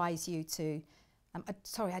just advise you to...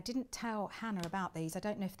 sorry, I didn't tell Hannah about these. I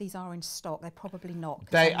don't know if these are in stock. They're probably not.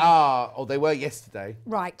 They are, or they were yesterday.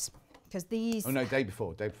 Right, because these... Oh, no, day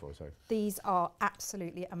before, sorry. These are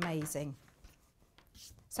absolutely amazing.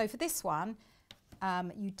 So for this one,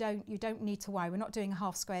 you don't need to worry. We're not doing a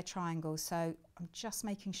half square triangle, so I'm just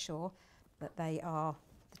making sure that they are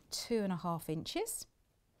the 2.5 inches.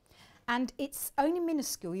 And it's only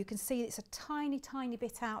minuscule. You can see it's a tiny, tiny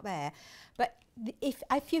bit out there. But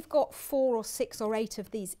if you've got 4 or 6 or 8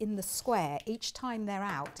 of these in the square, each time they're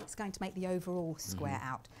out, it's going to make the overall square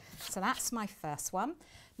out. So that's my first one.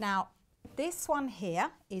 Now, this one here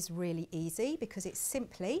is really easy because it's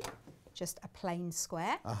simply just a plain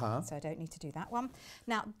square. So I don't need to do that one.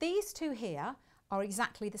 Now, these two here are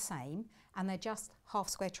exactly the same, and they're just half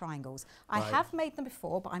square triangles. I have made them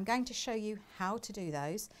before, but I'm going to show you how to do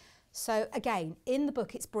those. So again, in the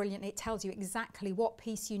book, it's brilliant. It tells you exactly what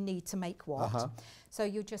piece you need to make what. So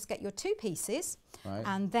you'll just get your 2 pieces,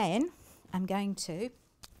 and then I'm going to...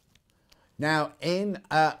 Now, in,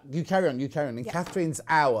 you carry on. In Katharine's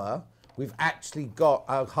hour, we've actually got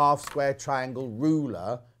a half square triangle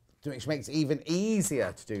ruler, which makes it even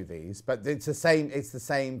easier to do these, but it's the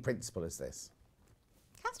same principle as this.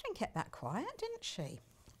 Katharine kept that quiet, didn't she?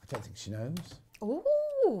 I don't think she knows.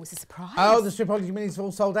 Oh, it's a surprise. Oh, the Stripology Minis are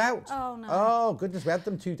all sold out. Oh, no. Oh, goodness, we had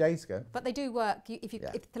them 2 days ago. But they do work.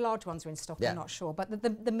 If the large ones are in stock, I'm not sure. But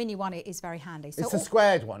the mini one is very handy. So it's the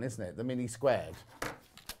squared one, isn't it? The mini squared.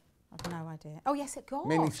 I've no idea. Oh, yes, gosh.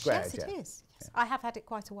 Mini squared, yes, it is. Yes. I have had it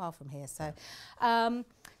quite a while from here. So,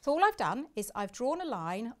 so all I've done is I've drawn a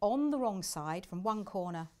line on the wrong side from one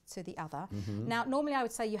corner to the other. Now, normally I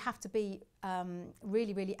would say you have to be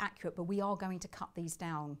really, really accurate, but we are going to cut these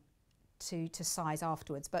down to size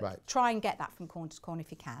afterwards, but try and get that from corner to corner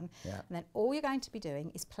if you can. And then all you're going to be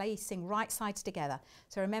doing is placing right sides together.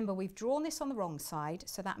 So remember, we've drawn this on the wrong side,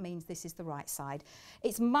 so that means this is the right side.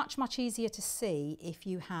 It's much, much easier to see if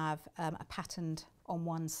you have a patterned on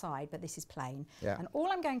one side, but this is plain. And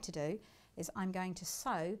all I'm going to do is I'm going to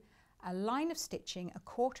sew a line of stitching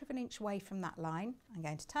 1/4 of an inch away from that line. I'm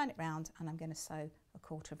going to turn it round and I'm going to sew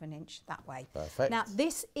 1/4 of an inch that way. Perfect. Now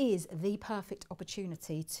this is the perfect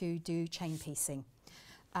opportunity to do chain piecing.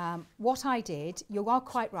 What I did, you are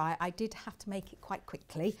quite right, I did have to make it quite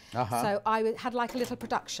quickly. So I had like a little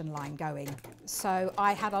production line going. So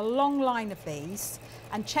I had a long line of these,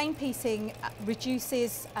 and chain piecing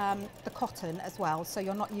reduces the cotton as well, so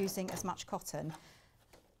you're not using as much cotton.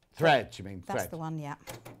 Thread, you mean? That's thread. the one, yeah.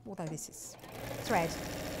 Although this is thread.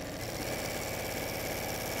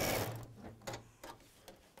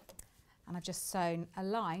 And I've just sewn a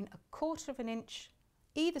line 1/4 of an inch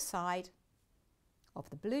either side of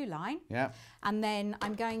the blue line. Yeah. And then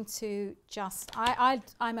I'm going to just,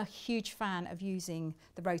 I'm a huge fan of using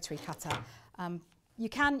the rotary cutter. You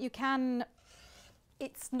can,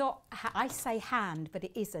 it's not, I say hand, but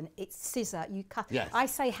it isn't. It's scissor. You cut. Yes. I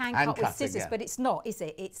say hand cut with scissors, but it's not, is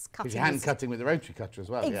it? It's cutting. Because you're hand cutting with the rotary cutter as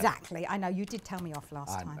well. Exactly. Yeah. I know, you did tell me off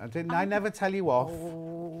last time. I didn't. I never tell you off.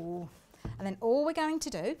 Oh. And then all we're going to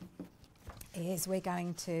do is we're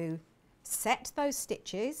going to set those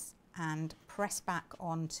stitches and press back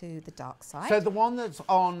onto the dark side. So the one that's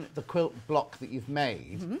on the quilt block that you've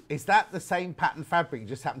made, is that the same pattern fabric? You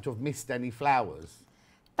just happen to have missed any flowers?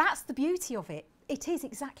 That's the beauty of it. It is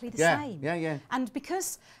exactly the same. Yeah, yeah. And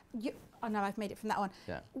because, I know I've made it from that one.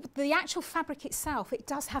 Yeah. The actual fabric itself, it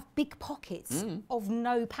does have big pockets of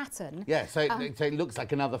no pattern. Yeah, so it looks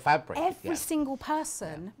like another fabric. Every single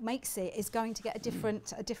person makes it is going to get a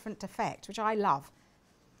different effect, which I love.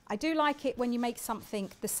 I do like it when you make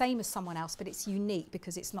something the same as someone else, but it's unique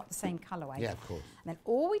because it's not the same colourway. Yeah, of course. And then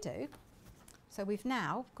all we do, so we've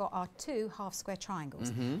now got our 2 half square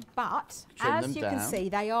triangles, but as you can see,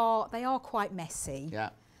 they are quite messy. Yeah.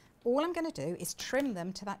 All I'm going to do is trim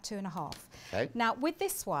them to that 2.5. Okay. Now with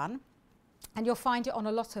this one, and you'll find it on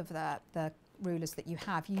a lot of the rulers that you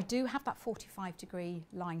have, you do have that 45-degree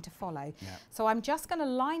line to follow. Yeah. So I'm just going to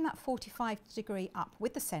line that 45-degree up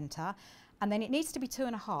with the centre, and then it needs to be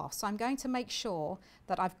 2.5. So I'm going to make sure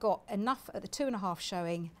that I've got enough at the 2.5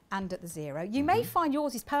 showing and at the 0. You may find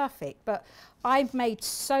yours is perfect, but I've made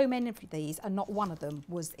so many of these and not one of them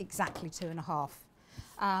was exactly 2.5.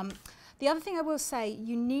 The other thing I will say,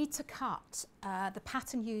 you need to cut, the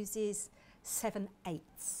pattern uses 7/8.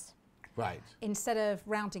 Right. Instead of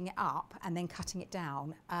rounding it up and then cutting it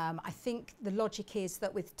down. I think the logic is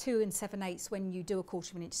that with 2 7/8, when you do a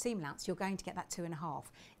 1/4 of an inch seam allowance, you're going to get that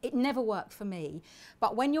 2.5. It never worked for me,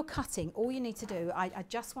 but when you're cutting, all you need to do, I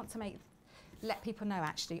just want to let people know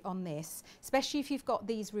actually on this, especially if you've got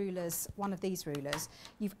these rulers, one of these rulers,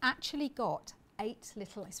 you've actually got 8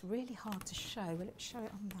 little, it's really hard to show, will it show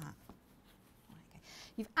it on that?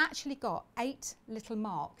 You've actually got 8 little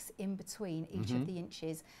marks in between each of the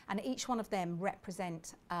inches, and each one of them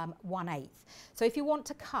represent 1/8. So if you want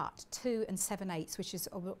to cut 2 7/8, which is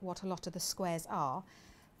what a lot of the squares are,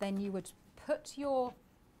 then you would put your,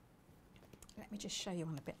 let me just show you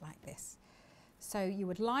on a bit like this. So you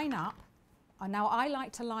would line up, and now I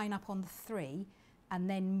like to line up on the 3 and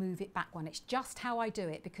then move it back one. It's just how I do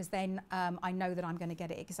it, because then I know that I'm going to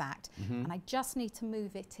get it exact. And I just need to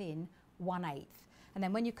move it in 1/8. And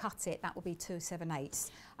then when you cut it, that will be 2 7/8.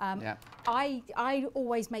 I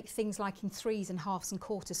always make things like in 3s and halves and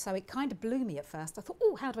quarters, so it kind of blew me at first. I thought,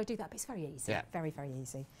 oh, how do I do that? But it's very easy, very, very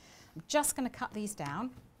easy. I'm just going to cut these down.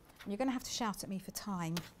 And you're going to have to shout at me for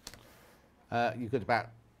time. You've got about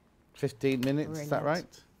 15 minutes, Brilliant. is that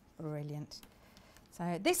right? Brilliant.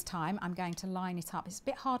 So this time I'm going to line it up. It's a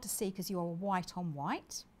bit hard to see because you're white on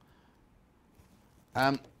white.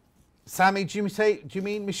 Sammy, do you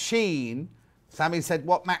mean machine? Sammy said,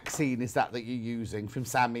 what Maxine is that you're using? From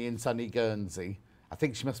Sammy in sunny Guernsey. I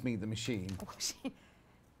think she must mean the machine.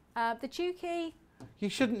 The Dukey. You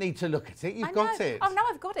shouldn't need to look at it. You've got it. Oh, no,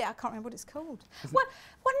 I've got it. I can't remember what it's called. Well,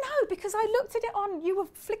 no, because I looked at it on, you were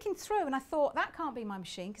flicking through and I thought, that can't be my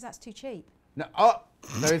machine because that's too cheap. No,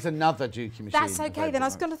 there is another Dukey machine. That's okay then. I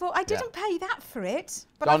was going to thought, I didn't pay that for it.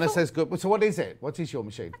 But Donna says good. So what is it? What is your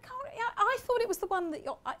machine? I thought it was the one that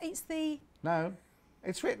it's the... No,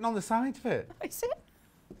 it's written on the side of it. Is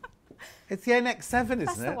it? It's the NX7, isn't it?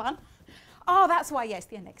 That's the one. Oh, that's why, yes,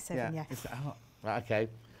 the NX7, yeah. Right, okay.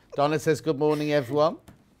 Donna says, good morning, everyone.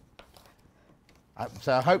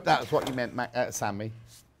 So I hope that's what you meant, Sammy.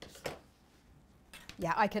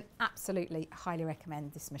 Yeah, I can absolutely highly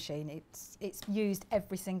recommend this machine. It's used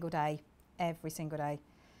every single day,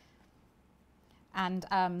 And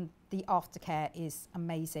the aftercare is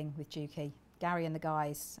amazing with Dukey. Gary and the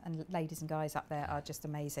guys and ladies and guys up there are just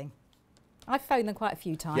amazing. I've phoned them quite a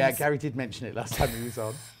few times. Yeah, Gary did mention it last time he was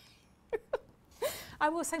on. I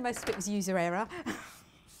will say most of it was user error.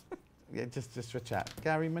 Yeah, just for a chat.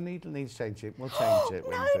 Gary, my needle needs changing. We'll change it.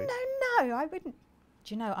 No, Wendy. no, I wouldn't.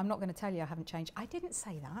 Do you know, I'm not going to tell you I haven't changed. I didn't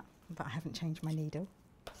say that, but I haven't changed my needle.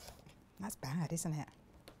 That's bad, isn't it?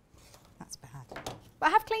 That's bad. But I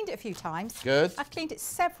have cleaned it a few times. Good. I've cleaned it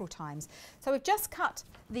several times. So we've just cut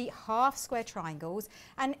the half square triangles,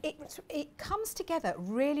 and it comes together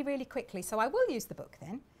really, really quickly. So I will use the book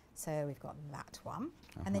then. So we've got that one,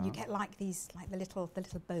 and then you get like these, like the little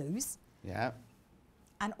bows. Yeah.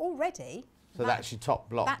 And already. So that's your top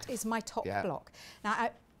block. That is my top block. Now,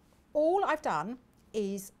 all I've done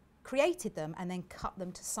is created them and then cut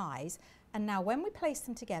them to size. And now when we place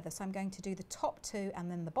them together, so I'm going to do the top two and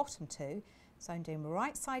then the bottom two. So I'm doing the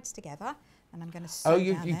right sides together, and I'm going to sew down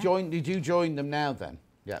there. Did you join them now then?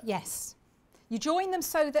 Yeah. Yes. You join them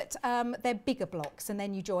so that they're bigger blocks, and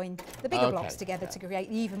then you join the bigger blocks together to create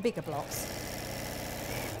even bigger blocks.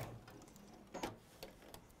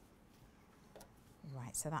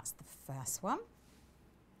 Right, so that's the first one.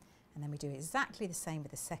 And then we do exactly the same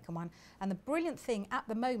with the second one. And the brilliant thing at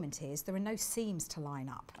the moment is there are no seams to line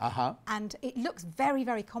up. And it looks very,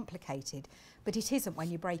 very complicated, but it isn't when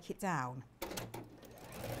you break it down.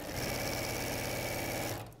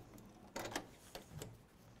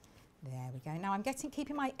 There we go. Now I'm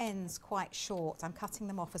keeping my ends quite short. I'm cutting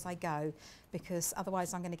them off as I go, because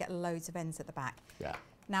otherwise I'm going to get loads of ends at the back. Yeah.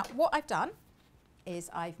 Now what I've done is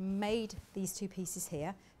I've made these two pieces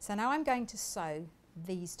here. So now I'm going to sew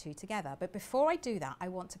these two together, but before I do that I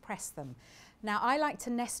want to press them. Now I like to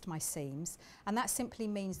nest my seams, and that simply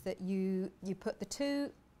means that you put the two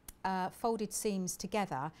folded seams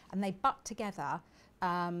together and they butt together,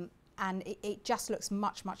 and it just looks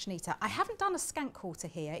much, much neater. I haven't done a scant quarter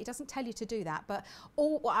here. It doesn't tell you to do that, but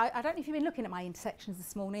I don't know if you've been looking at my intersections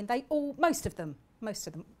this morning. Most of them,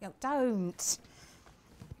 don't.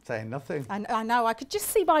 Saying nothing. I know, I could just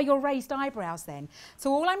see by your raised eyebrows then.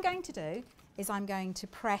 So all I'm going to do is I'm going to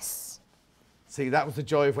press. See, that was the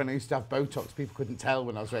joy of when I used to have Botox. People couldn't tell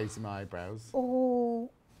when I was raising my eyebrows.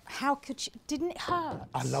 Oh, how could you? Didn't it hurt?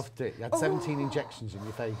 I loved it. You had 17 injections in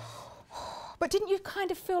your face. But didn't you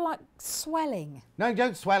kind of feel like swelling? No, you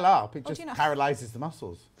don't swell up. It just paralyses the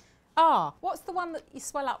muscles. Ah, what's the one that you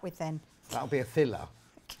swell up with then? That'll be a filler.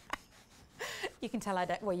 You can tell I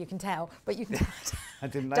don't. Well, you can tell, but you can. I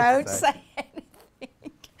didn't know. Don't say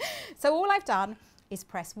anything. So all I've done is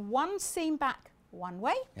press one seam back one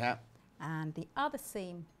way, and the other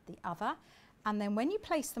seam the other, and then when you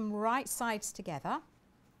place them right sides together,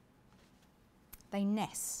 they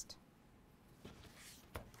nest.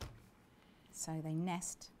 So they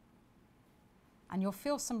nest, and you'll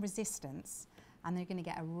feel some resistance, and they're going to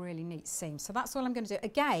get a really neat seam. So that's all I'm going to do.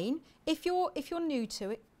 Again, if you're new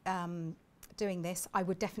to it, doing this, I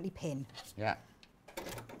would definitely pin. Yeah.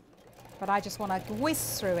 But I just want to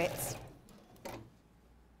whiz through it.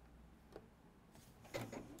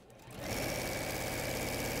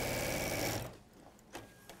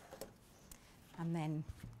 And then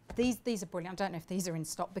these are brilliant. I don't know if these are in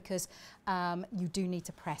stock, because you do need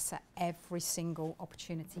to press at every single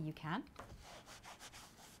opportunity you can.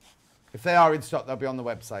 If they are in stock, they'll be on the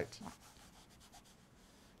website.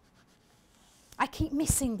 I keep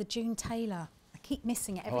missing the June Taylor. I keep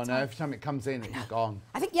missing it every time. Oh, no, every time it comes in, it's gone.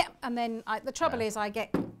 I think, and then the trouble is I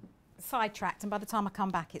get sidetracked, and by the time I come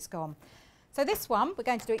back, it's gone. So this one, we're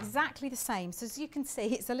going to do exactly the same. So as you can see,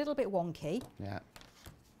 it's a little bit wonky. Yeah.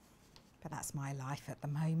 But that's my life at the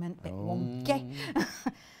moment, bit wonky.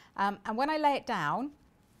 And when I lay it down,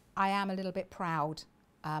 I am a little bit proud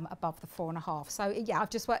above the 4.5. So yeah,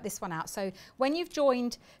 I've just worked this one out. So when you've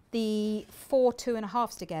joined the 4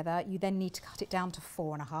 2.5s together, you then need to cut it down to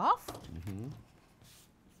 4.5.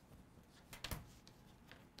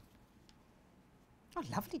 Oh,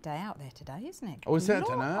 lovely day out there today, isn't it? Oh, is it? I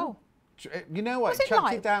don't know. You know what? It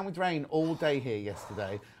chucked it down with rain all day here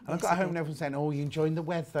yesterday. And I got home and everyone saying, oh, you're enjoying the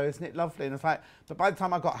weather, isn't it lovely? And I was like, but by the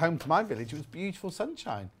time I got home to my village, it was beautiful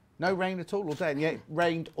sunshine. No rain at all day. And yet it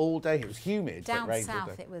rained all day. It was humid. Down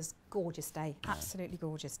south, it was gorgeous day. Absolutely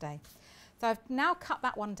gorgeous day. So I've now cut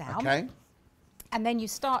that one down. Okay. And then you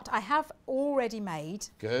start, I have already made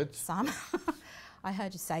some. I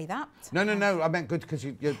heard you say that. No, no, no. I meant good because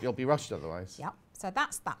you'll be rushed otherwise. Yep. So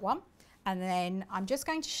that's that one. And then I'm just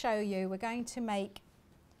going to show you, we're going to make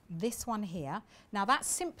this one here. Now that's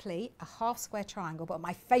simply a half square triangle, but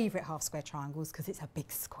my favourite half square triangles because it's a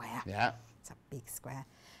big square. Yeah. It's a big square.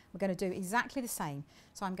 We're going to do exactly the same.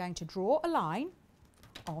 So I'm going to draw a line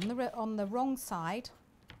on the wrong side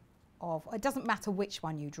of, it doesn't matter which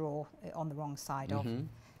one you draw on the wrong side of.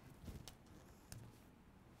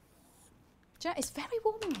 It's very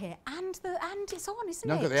warm in here, and it's on, isn't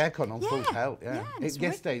it? No, I've got the aircon on full tilt, yeah.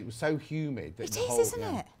 Yesterday it was so humid. That it is, isn't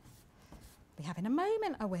it? we have in a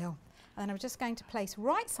moment, I will. And then I'm just going to place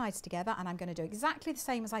right sides together, and I'm going to do exactly the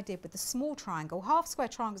same as I did with the small triangle. Half square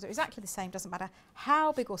triangles are exactly the same, doesn't matter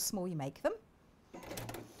how big or small you make them.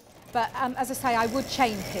 But as I say, I would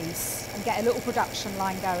chain piece and get a little production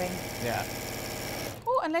line going. Yeah.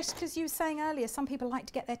 Oh, unless, because you were saying earlier, some people like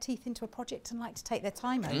to get their teeth into a project and like to take their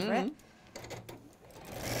time over it.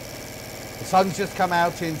 The sun's just come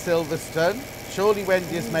out in Silverstone. Surely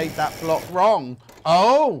Wendy has made that block wrong.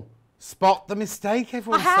 Oh, spot the mistake,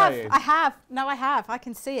 everyone's saying. I have. No, I have. I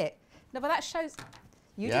can see it. No, but that shows...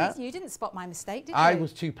 You didn't spot my mistake, did you? I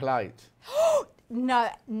was too polite. No,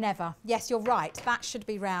 never. Yes, you're right. That should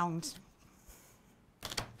be round.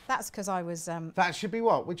 That's because I was... That should be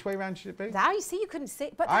what? Which way round should it be? Now, you see, you couldn't see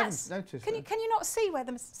it. But I that's... haven't noticed Can you not see where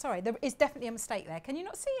the... Sorry, there is definitely a mistake there. Can you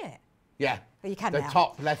not see it? Yeah. Well, you can the now.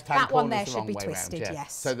 top left-hand that one corner there is the should wrong be way twisted, round, yeah.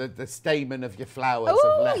 yes. So the stamen of your flowers have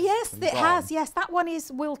Oh, left yes, and it gone. has. Yes, that one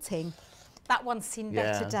is wilting. That one's seen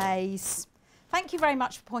better days. Thank you very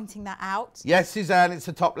much for pointing that out. Yes, Suzanne, it's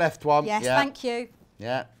the top left one. Yes, thank you.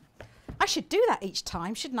 Yeah. I should do that each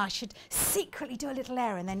time, shouldn't I? I should secretly do a little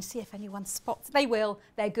error and then see if anyone spots. They will.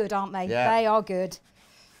 They're good, aren't they? Yeah. They are good.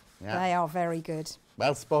 Yeah. They are very good.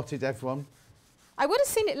 Well spotted, everyone. I would have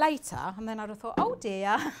seen it later, and then I'd have thought, oh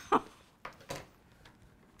dear.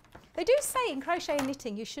 They do say in crochet and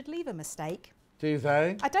knitting you should leave a mistake. Do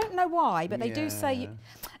they? I don't know why, but they do say you...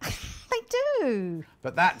 They do.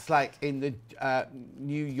 But that's like in the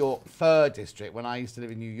New York fur district. When I used to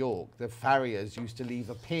live in New York, the farriers used to leave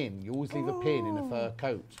a pin. You always leave a pin in a fur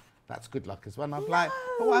coat. That's good luck as well. And I'm like,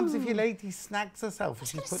 but what happens if your lady snags herself as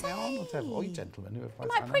she's putting it on or whatever? Or you gentlemen, who You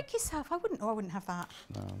might prick yourself. I wouldn't have that.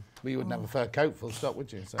 No. Well, you wouldn't have a fur coat full stop,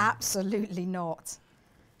 would you? So. Absolutely not.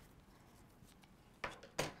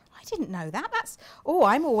 I didn't know that.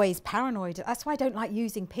 I'm always paranoid. That's why I don't like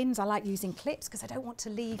using pins. I like using clips because I don't want to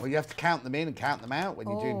leave. Well, you have to count them in and count them out when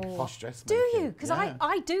you're doing posh dressmaking. Do you? Because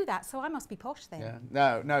I do that, so I must be posh then.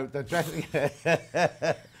 Yeah. No, the dress.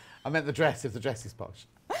 I meant the dress, if the dress is posh.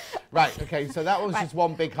 Right, okay, so that was just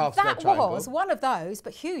one big half square triangle. That was one of those,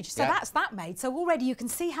 but huge. So that's that made. So already you can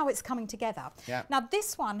see how it's coming together. Yeah. Now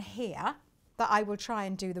this one here, that I will try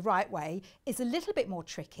and do the right way, is a little bit more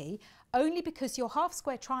tricky, only because your half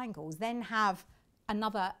square triangles then have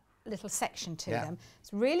another little section to them.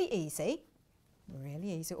 It's really easy,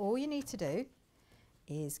 really easy. All you need to do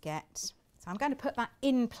is get, so I'm going to put that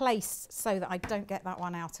in place so that I don't get that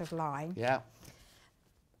one out of line. Yeah.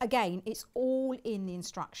 Again, it's all in the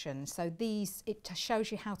instructions, so it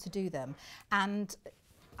shows you how to do them. And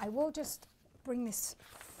I will just bring this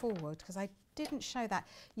forward because I didn't show that.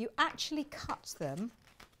 You actually cut them.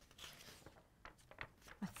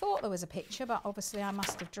 I thought there was a picture, but obviously I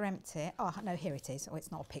must have dreamt it. Oh, no, here it is. Oh,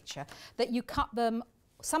 it's not a picture. That you cut them,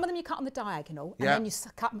 some of them you cut on the diagonal, and then you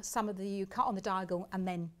cut some of you cut on the diagonal and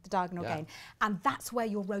then the diagonal again. And that's where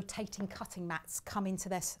your rotating cutting mats come into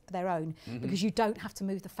their own, because you don't have to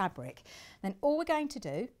move the fabric. Then all we're going to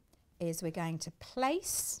do is we're going to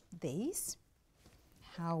place these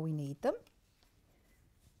how we need them.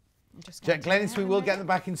 Glennis, we will get them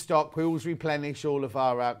back in stock. We always replenish all of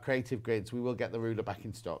our creative grids. We will get the ruler back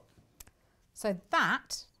in stock. So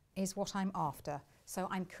that is what I'm after. So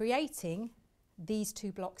I'm creating these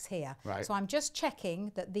two blocks here. Right. So I'm just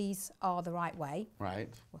checking that these are the right way. Right.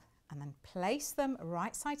 And then place them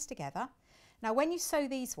right sides together. Now when you sew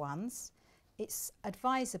these ones, it's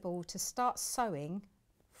advisable to start sewing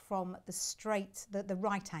from the straight, the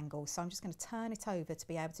right angle. So I'm just going to turn it over to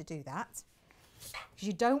be able to do that. Because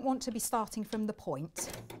you don't want to be starting from the point,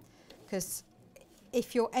 because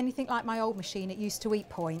if you're anything like my old machine, it used to eat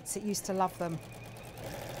points. It used to love them.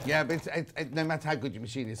 Yeah, but no matter how good your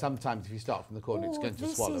machine is, sometimes if you start from the corner, it's going to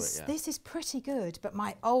swallow it. Yeah. This is pretty good, but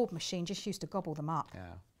my old machine just used to gobble them up. Yeah.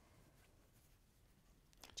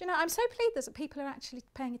 Do you know, I'm so pleased that people are actually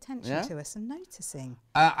paying attention to us and noticing.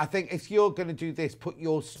 I think if you're going to do this,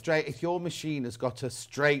 if your machine has got a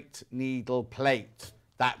straight needle plate,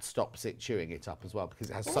 that stops it chewing it up as well,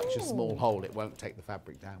 because it has such a small hole, it won't take the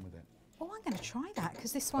fabric down with it. Oh, I'm going to try that,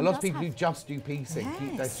 because this one A lot of people who just do piecing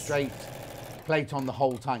keep their straight plate on the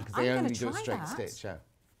whole time, because they only do a straight stitch. Yeah.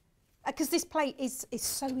 Because this plate is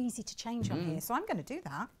so easy to change on here, so I'm going to do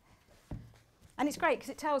that. And it's great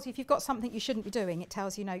because it tells you if you've got something you shouldn't be doing, it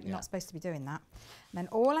tells you no, you're not supposed to be doing that. And then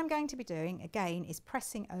all I'm going to be doing, again, is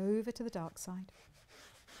pressing over to the dark side.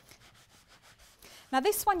 Now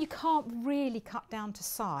this one you can't really cut down to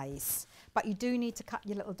size, but you do need to cut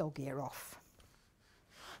your little dog ear off.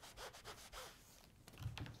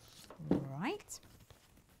 Right.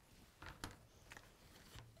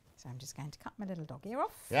 So I'm just going to cut my little dog ear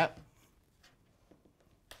off. Yep.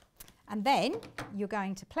 And then you're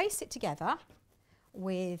going to place it together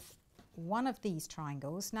with one of these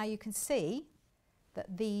triangles. Now you can see that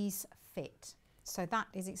these fit. So that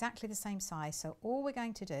is exactly the same size. So all we're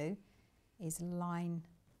going to do is line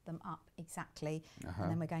them up exactly. And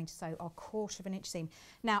then we're going to sew our 1/4 of an inch seam.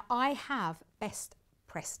 Now I have best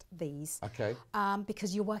pressed these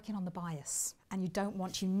because you're working on the bias and you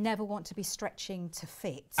never want to be stretching to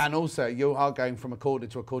fit. And also you are going from a corner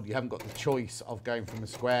to a corner. You haven't got the choice of going from a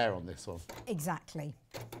square on this one. Exactly.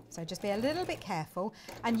 So just be a little bit careful,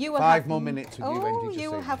 and you will 5 more minutes with you, Wendy. Oh,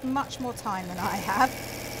 you will have much more time than I have.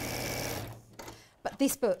 But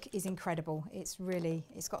this book is incredible. It's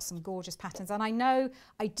got some gorgeous patterns, and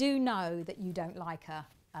I do know that you don't like a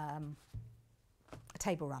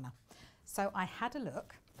table runner. So I had a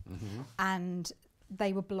look, and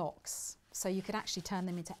they were blocks, so you could actually turn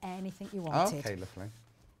them into anything you wanted. Okay, lovely.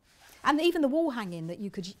 And even the wall hanging that you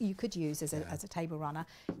could use as a table runner,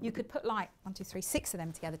 you could put like 1, 2, 3, 6 of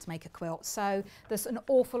them together to make a quilt. So there's an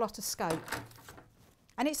awful lot of scope.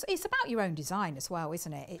 And it's about your own design as well,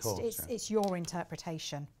 isn't it? It's your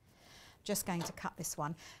interpretation. Just going to cut this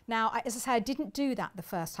one. Now, as I say, I didn't do that the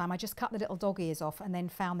first time. I just cut the little dog ears off and then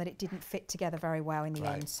found that it didn't fit together very well in the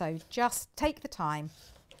end. So just take the time.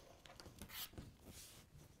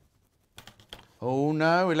 Oh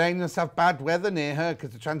no, Elaine must have bad weather near her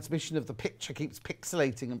because the transmission of the picture keeps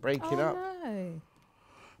pixelating and breaking up. Oh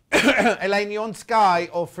no. Elaine, you on Sky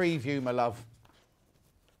or Freeview, my love?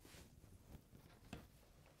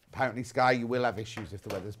 Apparently, Sky, you will have issues if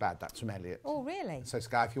the weather's bad. That's from Elliot. Oh, really? So,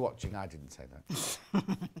 Sky, if you're watching, I didn't say that.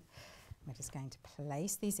 We're just going to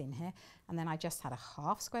place these in here. And then I just had a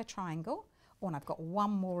 1/2 square triangle. Oh, and I've got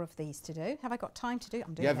one more of these to do. Have I got time to do?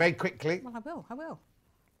 I'm doing that. Very quickly. Well,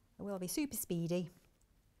 I will be super speedy.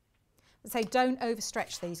 So don't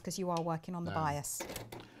overstretch these because you are working on the bias.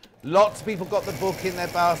 Lots of people got the book in their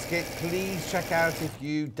basket. Please check out if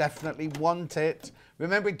you definitely want it.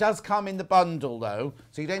 Remember, it does come in the bundle, though,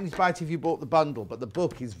 so you don't need to buy it if you bought the bundle, but the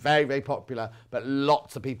book is very, very popular, but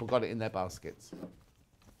lots of people got it in their baskets.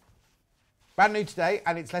 Brand new today,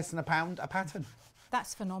 and it's less than £1 a pattern.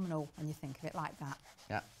 That's phenomenal when you think of it like that.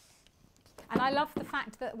 Yeah. And I love the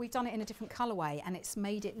fact that we've done it in a different colourway, and it's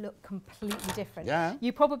made it look completely different. Yeah.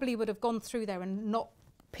 You probably would have gone through there and not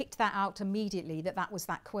picked that out immediately, that was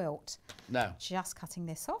that quilt. No. Just cutting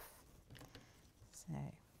this off. So,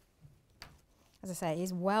 as I say, it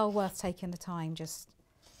is well worth taking the time just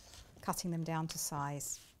cutting them down to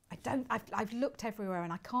size. I've looked everywhere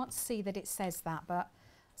and I can't see that it says that, but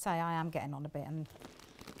say I am getting on a bit. And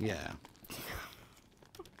yeah.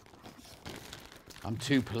 I'm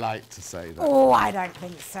too polite to say that. Oh, I don't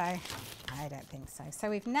think so. I don't think so. So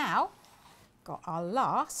we've now got our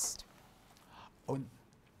last. Oh.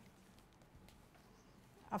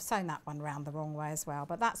 I've sewn that one round the wrong way as well,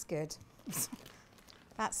 but that's good.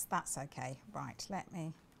 That's okay. Right, let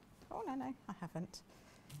me. Oh no, I haven't.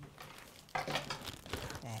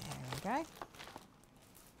 There we go.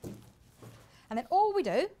 And then all we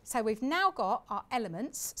do, so we've now got our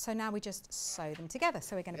elements, so now we just sew them together.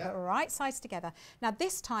 So we're going to put right sides together. Now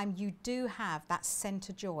this time you do have that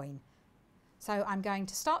centre join. So I'm going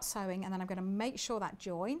to start sewing and then I'm going to make sure that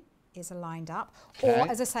join is aligned up. Okay. Or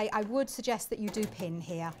as I say, I would suggest that you do pin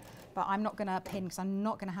here, but I'm not going to pin because I'm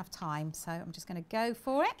not going to have time. So I'm just going to go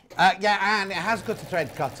for it. Yeah, and it has got a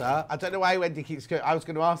thread cutter. I don't know why Wendy keeps going. I was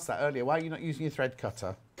going to ask that earlier. Why are you not using your thread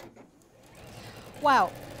cutter?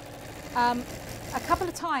 Well, a couple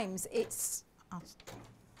of times it's...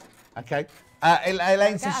 Okay.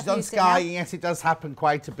 Elaine says she's on Sky, and yes, it does happen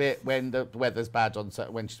quite a bit when the weather's bad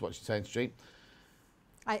when she's watching Sewing Street.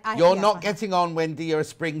 You're not getting on, Wendy. You're a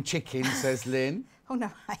spring chicken, says Lynn. Oh, no,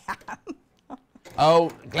 I am.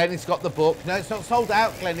 Oh, Glenys got the book. No, it's not sold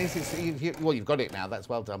out, Glenys. Well, you've got it now. That's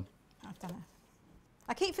well done. I've done it.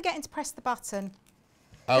 I keep forgetting to press the button.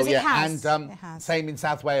 Oh, yeah, and same in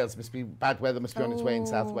South Wales. Bad weather must be on its way in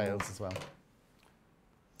South Wales as well.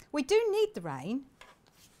 We do need the rain,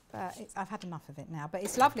 but I've had enough of it now. But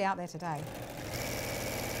it's lovely out there today.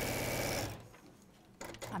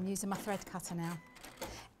 I'm using my thread cutter now.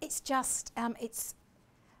 It's just, I'm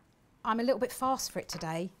a little bit fast for it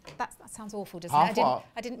today. That sounds awful, doesn't it?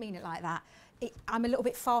 I didn't mean it like that. I'm a little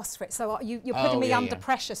bit fast for it, so you're putting me under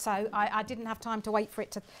pressure, so I didn't have time to wait for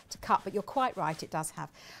it to cut, but you're quite right, it does have.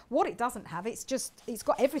 What it doesn't have, it's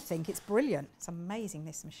got everything, it's brilliant. It's amazing,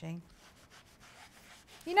 this machine.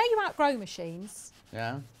 You know you outgrow machines?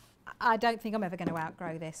 Yeah. I don't think I'm ever going to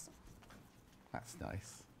outgrow this. That's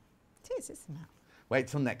nice. It is, isn't it? Wait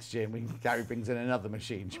till next year when Gary brings in another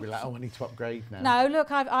machine. She'll be like, oh, I need to upgrade now. No, look,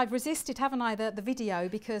 I've resisted, haven't I, the video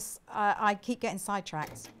because I keep getting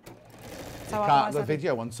sidetracked. So The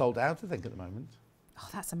video one's sold out, I think, at the moment. Oh,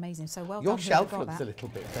 that's amazing. So well Your done. shelf looks a little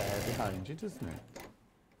bit bare behind you, doesn't it?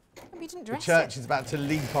 You didn't The dress church it. is about to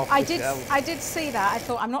leap off I the shelf. I did see that. I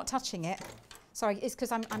thought, I'm not touching it. Sorry, it's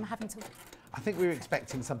because I'm having to... I think we were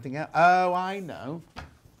expecting something else. Oh, I know.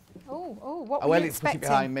 Oh, what were Well, you it's put it expecting?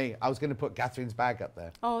 behind me. I was going to put Katharine's bag up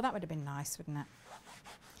there. Oh, that would have been nice, wouldn't it?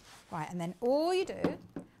 Right, and then all you do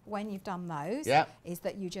when you've done those is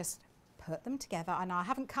that you just put them together. And I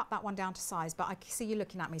haven't cut that one down to size, but I see you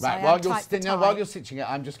looking at me. Right, so while you're stitching it,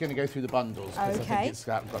 I'm just going to go through the bundles because I think it's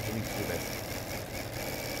got to need to do this.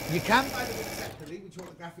 You can buy the book separately, which all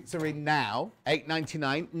the graphics are in now.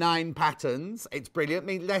 £8.99, 9 patterns. It's brilliant. I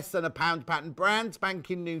mean, less than £1 pattern. Brand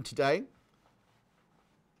spanking new today.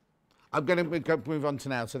 I'm going to move on to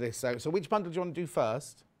now to this. So which bundle do you want to do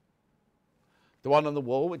first? The one on the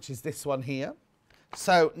wall, which is this one here.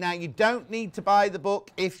 So now you don't need to buy the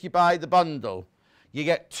book if you buy the bundle. You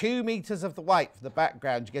get 2 meters of the white for the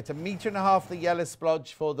background. You get 1.5 meters of the yellow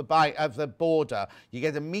splodge for the border. You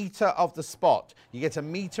get 1 meter of the spot. You get 1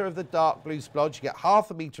 meter of the dark blue splodge. You get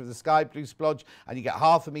 0.5 meter of the sky blue splodge, and you get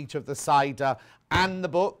 0.5 meter of the cider. And the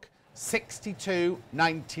book,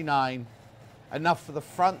 £62.99. Enough for the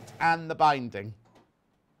front and the binding.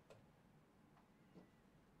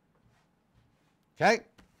 Okay.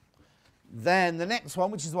 Then the next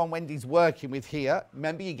one, which is the one Wendy's working with here.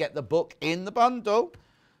 Remember, you get the book in the bundle.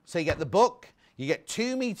 So you get the book, you get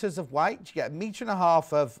 2 meters of white, you get 1.5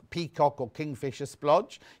 meters of peacock or kingfisher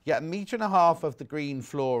splodge, you get 1.5 meters of the green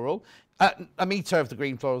floral, 1 meter of the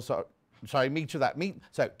green floral, sorry, meter of that.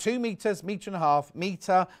 So 2 meters, 1.5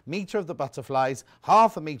 meters, meter of the butterflies,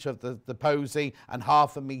 0.5 meter of the posy, and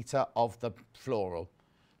 0.5 meter of the floral.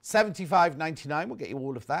 £75.99 will get you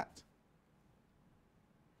all of that.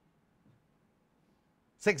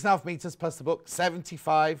 6.5 meters plus the book,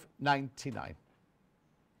 £75.99.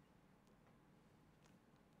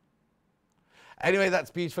 Anyway,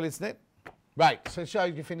 that's beautiful, isn't it? Right, so show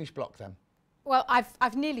your finished block then. Well,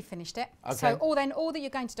 I've nearly finished it. Okay. So all that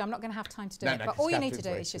you're going to do, I'm not going to have time to do it, but all you need to do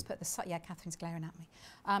Catherine's is just put the side. Yeah, Catherine's glaring at me.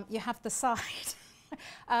 You have the side.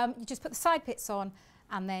 You just put the side bits on,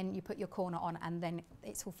 and then you put your corner on, and then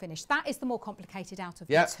it's all finished. That is the more complicated out of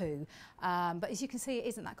the two. But as you can see, it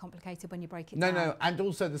isn't that complicated when you break it down. No, and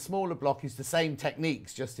also the smaller block is the same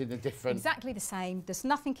techniques, just in a different... Exactly the same. There's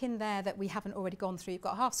nothing in there that we haven't already gone through. You've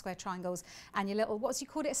got half square triangles and your little, what's you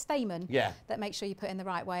called it, a stamen? Yeah. That makes sure you put in the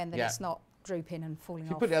right way and then it's not drooping and falling off.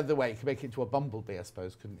 If you put it the other way, you could make it into a bumblebee, I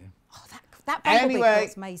suppose, couldn't you? Oh, that bumblebee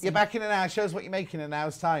anyway, amazing. you're back in an hour. Show us what you're making in an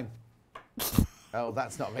hour's time. Oh,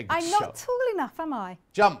 that's not a very good I'm shot. not tall enough, am I?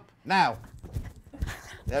 Jump, now.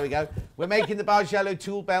 There we go. We're making the Bargello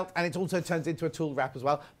tool belt, and it also turns into a tool wrap as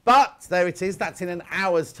well. But there it is. That's in an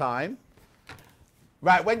hour's time.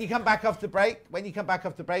 Right, when you come back off the break,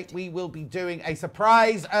 we will be doing a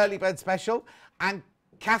surprise early bird special. And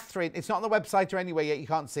Katharine, it's not on the website or anywhere yet, you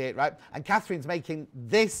can't see it, right? And Katharine's making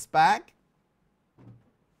this bag.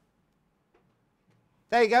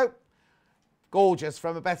 There you go. Gorgeous,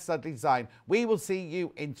 from a Beth Studley design. We will see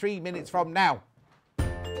you in 3 minutes from now.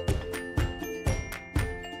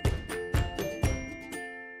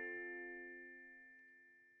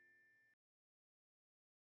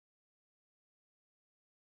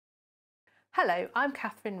 Hello, I'm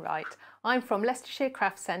Katharine Wright. I'm from Leicestershire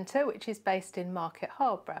Craft Centre, which is based in Market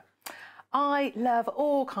Harborough. I love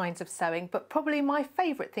all kinds of sewing, but probably my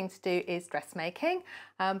favourite thing to do is dressmaking,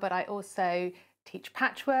 but I also teach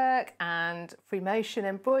patchwork and free motion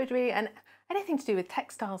embroidery and anything to do with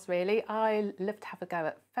textiles really. I love to have a go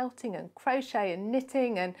at felting and crochet and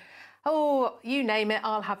knitting and oh, you name it,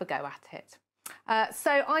 I'll have a go at it.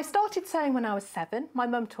 So I started sewing when I was 7. My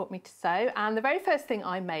mum taught me to sew, and the very first thing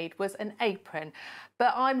I made was an apron.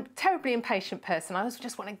 But I'm a terribly impatient person. I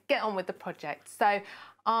just want to get on with the project. So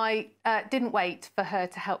I didn't wait for her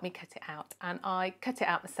to help me cut it out, and I cut it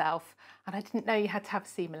out myself, and I didn't know you had to have a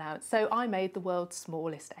seam allowance. So I made the world's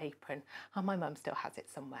smallest apron, and my mum still has it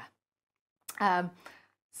somewhere.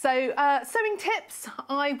 Sewing tips,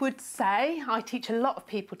 I would say, I teach a lot of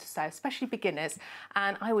people to sew, especially beginners,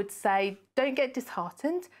 and I would say don't get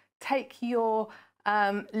disheartened, take your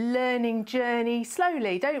learning journey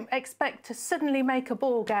slowly. Don't expect to suddenly make a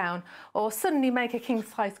ball gown or suddenly make a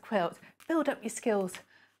king-size quilt. Build up your skills,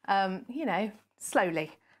 you know,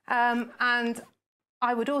 slowly. And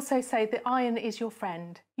I would also say the iron is your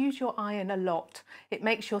friend. Use your iron a lot. It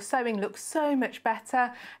makes your sewing look so much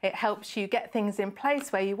better. It helps you get things in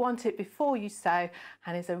place where you want it before you sew,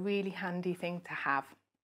 and is a really handy thing to have.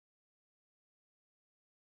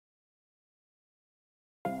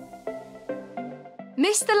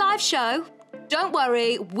 Missed the live show? Don't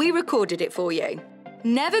worry, we recorded it for you.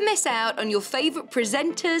 Never miss out on your favourite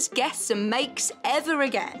presenters, guests and makes ever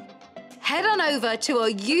again. Head on over to our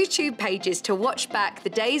YouTube pages to watch back the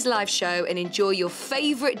day's live show and enjoy your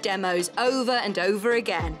favourite demos over and over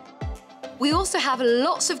again. We also have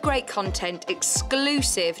lots of great content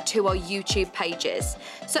exclusive to our YouTube pages,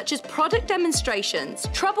 such as product demonstrations,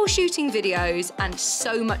 troubleshooting videos, and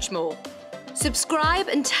so much more. Subscribe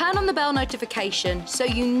and turn on the bell notification so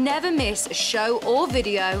you never miss a show or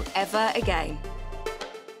video ever again.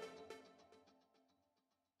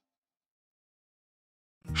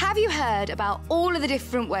 Have you heard about all of the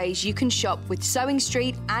different ways you can shop with Sewing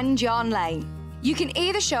Street and Yarn Lane? You can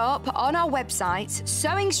either shop on our websites,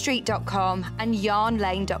 sewingstreet.com and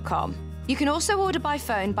yarnlane.com. You can also order by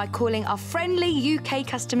phone by calling our friendly UK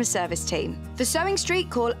customer service team. For Sewing Street,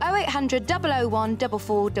 call 0800 001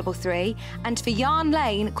 4433, and for Yarn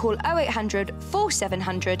Lane, call 0800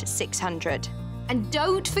 4700 600. And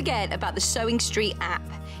don't forget about the Sewing Street app.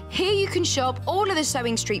 Here you can shop all of the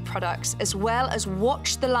Sewing Street products as well as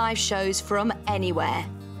watch the live shows from anywhere.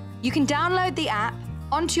 You can download the app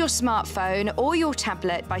onto your smartphone or your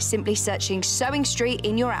tablet by simply searching Sewing Street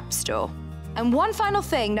in your app store. And one final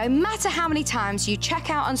thing, no matter how many times you check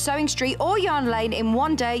out on Sewing Street or Yarn Lane in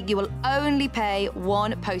one day, you will only pay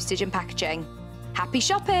one postage and packaging. Happy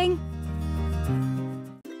shopping!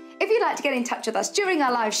 If you'd like to get in touch with us during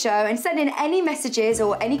our live show and send in any messages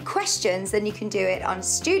or any questions, then you can do it on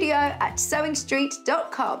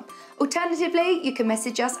studio@sewingstreet.com. Alternatively, you can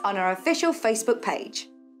message us on our official Facebook page.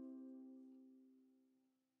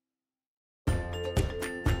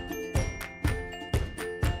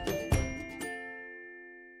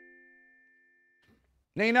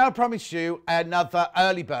 Now, you know, I promised you another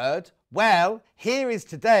early bird. Well, here is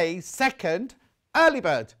today's second early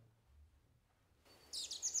bird.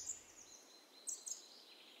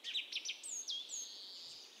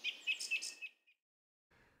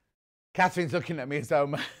 Katharine's looking at me as though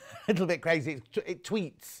I'm a little bit crazy. It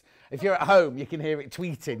tweets. If you're at home, you can hear it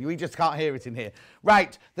tweeting. We just can't hear it in here.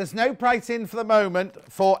 Right, there's no price in for the moment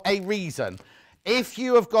for a reason. If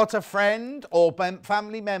you have got a friend or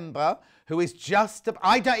family member who is just,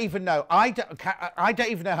 I don't even know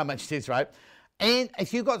how much it is, right? And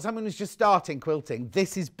if you've got someone who's just starting quilting,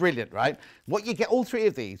 this is brilliant, right? What you get, all three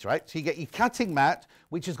of these, right? So you get your cutting mat,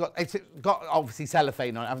 which has got, it's got obviously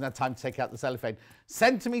cellophane on it. I haven't had time to take out the cellophane.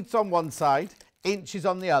 Centimetres on one side, inches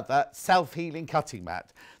on the other, self-healing cutting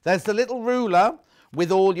mat. There's the little ruler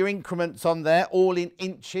with all your increments on there, all in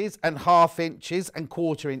inches and half inches and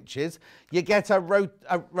quarter inches. You get a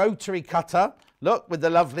rotary cutter, look, with the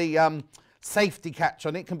lovely safety catch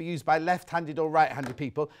on it. Can be used by left-handed or right-handed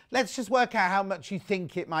people. Let's just work out how much you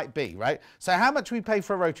think it might be, right? So how much we pay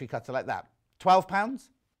for a rotary cutter like that? £12?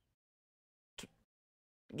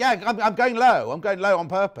 Yeah, I'm going low. I'm going low on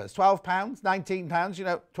purpose. £12, £19, you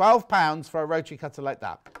know, £12 for a rotary cutter like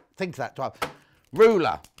that. Think that, 12.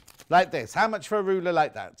 Ruler, like this. How much for a ruler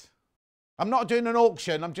like that? I'm not doing an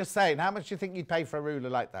auction. I'm just saying, how much do you think you'd pay for a ruler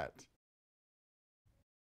like that?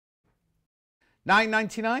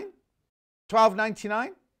 £9.99?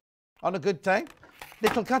 £12.99 on a good day.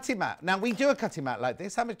 Little cutting mat. Now, we do a cutting mat like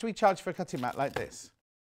this. How much do we charge for a cutting mat like this?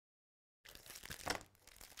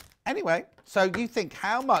 Anyway, so you think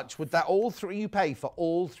how much would that you pay for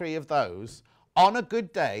all three of those on a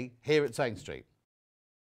good day here at Sewing Street?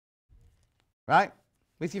 Right?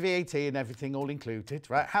 With your VAT and everything all included,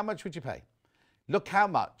 right? How much would you pay? Look how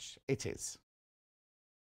much it is.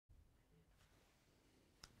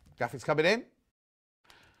 Graphics coming in.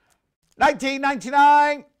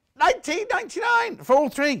 £19.99. £19.99 for all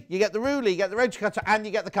three. You get the ruler, you get the rotary cutter, and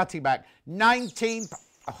you get the cutting mat. £19.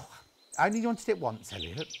 Oh, I only wanted it once,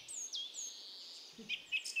 Elliot.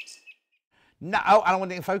 No, I don't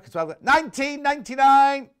want it in focus.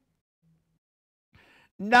 £19.99.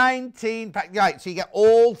 £19. Right, so you get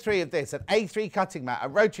all three of this: an A3 cutting mat, a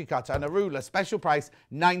rotary cutter, and a ruler. Special price,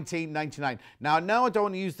 £19.99. Now, no, I don't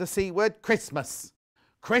want to use the C word. Christmas.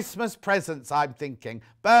 Christmas presents, I'm thinking.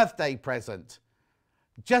 Birthday present.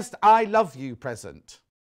 Just I love you present.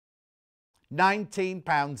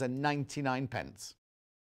 £19.99.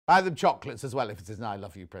 Buy them chocolates as well if it's an I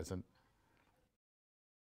love you present.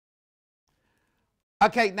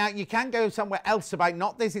 Okay, now you can go somewhere else to buy.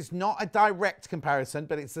 Not this, it's not a direct comparison,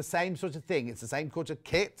 but it's the same sort of thing. It's the same sort of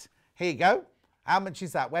kit. Here you go. How much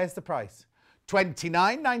is that? Where's the price?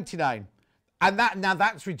 £29.99. And that, now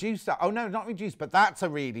that's reduced. Oh no, not reduced, but that's a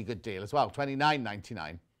really good deal as well.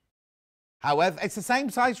 £29.99. However, it's the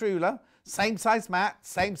same size ruler, same size mat,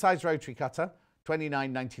 same size rotary cutter,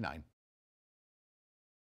 £29.99.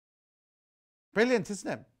 Brilliant,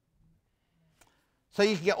 isn't it? So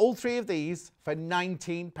you can get all 3 of these for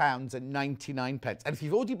 £19.99. And if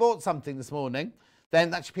you've already bought something this morning, then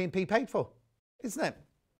that's your P&P paid for, isn't it?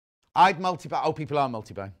 I'd multi-buy. Oh, people are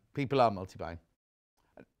multi-buying. People are multi-buying.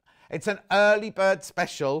 It's an early bird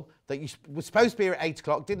special that was supposed to be here at 8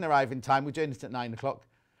 o'clock, didn't arrive in time. We're doing it at 9 o'clock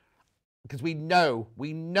because we know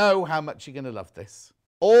how much you're going to love this.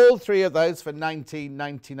 All 3 of those for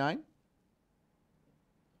 £19.99.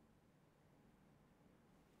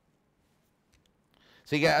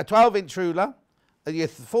 So you get a 12-inch ruler, your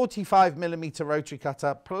 45mm rotary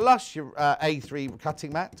cutter, plus your A3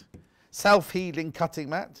 cutting mat, self-healing cutting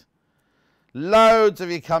mat. Loads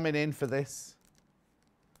of you coming in for this.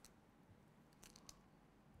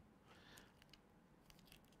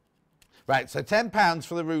 Right, so £10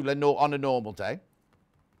 for the ruler on a normal day.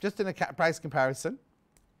 Just in a price comparison.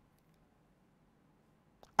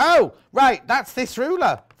 Oh, right, that's this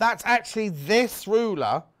ruler. That's actually this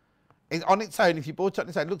ruler. On its own, if you bought it on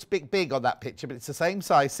its own, it looks big on that picture, but it's the same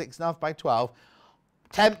size, 6.5 by 12.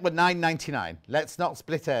 Were £9.99. Let's not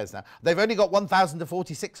split hairs now. They've only got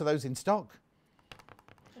 1,046 of those in stock.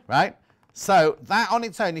 Right? So that on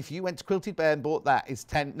its own, if you went to Quilted Bear and bought that, is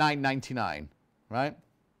 £9.99. Right?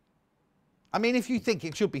 I mean, if you think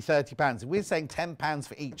it should be £30, if we're saying £10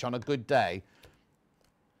 for each on a good day,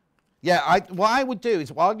 yeah, what I would do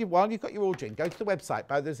is while you've got your order in, go to the website,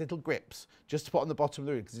 buy those little grips just to put on the bottom of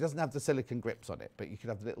the room because it doesn't have the silicone grips on it, but you can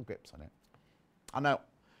have the little grips on it. I know.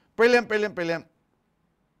 Brilliant, brilliant, brilliant.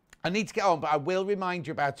 I need to get on, but I will remind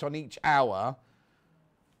you about it on each hour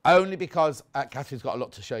only because Katharine's got a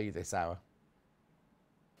lot to show you this hour.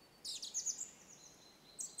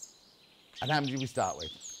 And how many did we start with?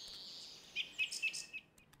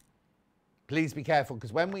 Please be careful,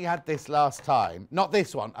 because when we had this last time, not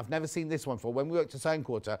this one, I've never seen this one before. When we worked at Sewing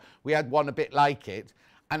Quarter, we had one a bit like it,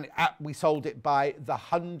 and we sold it by the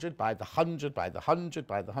 100, by the 100, by the 100,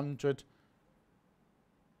 by the 100.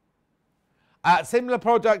 Similar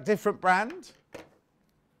product, different brand.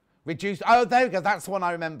 Reduced, oh, there we go, that's the one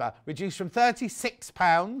I remember. Reduced from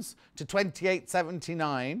 £36 to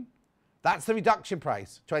 £28.79. That's the reduction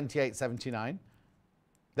price, £28.79.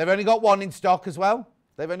 They've only got one in stock as well.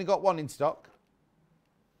 They've only got one in stock.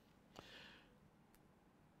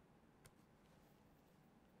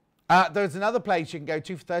 There's another place you can go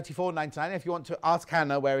to for £34.99 if you want to ask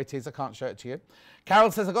Hannah where it is. I can't show it to you.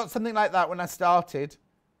 Carol says, I got something like that when I started.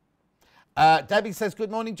 Debbie says,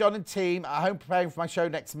 good morning, John and team. At home preparing for my show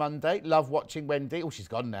next Monday. Love watching Wendy. Oh, she's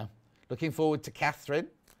gone now. Looking forward to Katharine.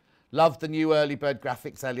 Love the new early bird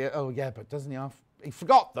graphics, Elliot. Oh, yeah, but doesn't he he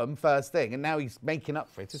forgot them first thing, and now he's making up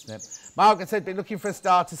for it, isn't it? Margaret said, been looking for a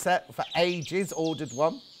starter set for ages, ordered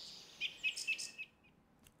one.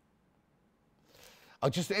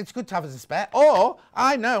 Oh, it's good to have as a spare. Or,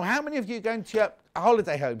 I know, how many of you going to your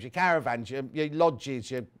holiday homes, your caravans, your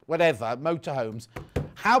lodges, your whatever, motorhomes?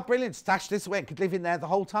 How brilliant to stash this away. It could live in there the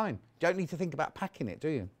whole time. You don't need to think about packing it, do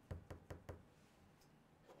you?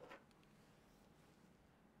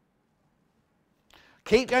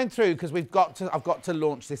 Keep going through because I've got to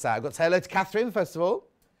launch this out. I've got to say hello to Katharine first of all.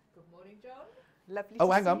 Good morning, John. Lovely to see you.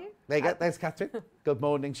 Oh, hang on. There you go. There's Katharine. Good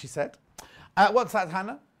morning, she said. What's that,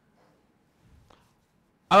 Hannah?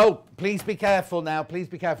 Oh, please be careful now. Please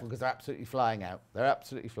be careful because they're absolutely flying out. They're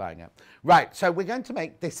absolutely flying out. Right, so we're going to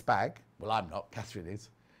make this bag. Well, I'm not. Katharine is.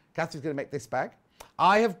 Katharine's going to make this bag.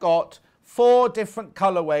 I have got 4 different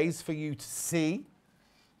colourways for you to see.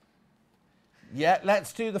 Yeah,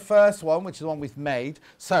 let's do the first one, which is the one we've made.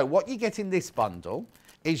 So what you get in this bundle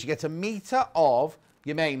is you get 1 metre of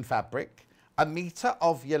your main fabric, 1 metre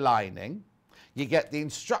of your lining, you get the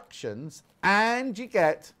instructions, and you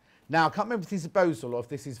get, now I can't remember if this is Bosal or if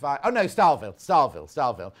this is oh no,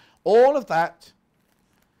 Starville. All of that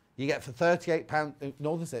you get for £38,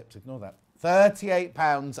 ignore the zips, ignore that,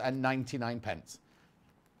 £38.99.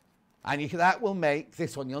 And that will make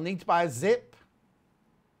this one. You'll need to buy a zip.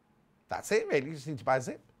 That's it, really. You just need to buy a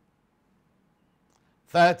zip.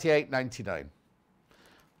 £38.99.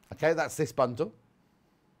 Okay, that's this bundle.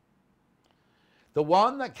 The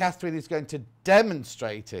one that Katharine is going to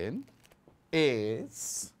demonstrate in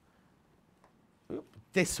is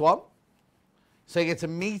this one. So you get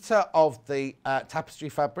 1 metre of the tapestry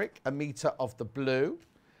fabric, 1 metre of the blue.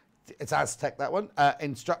 It's Aztec, that one.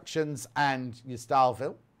 Instructions and your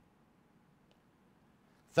Starville.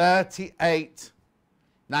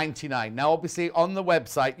 £38.99. Now, obviously, on the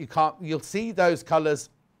website, you'll see those colours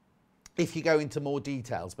if you go into more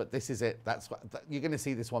details, but this is it. That's what you're going to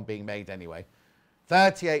see this one being made anyway.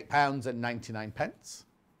 £38.99.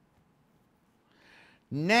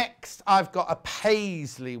 Next, I've got a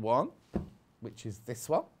paisley one, which is this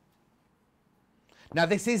one. Now,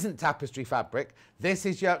 this isn't tapestry fabric. This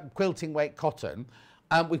is your quilting weight cotton.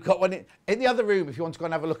 We've got one in the other room if you want to go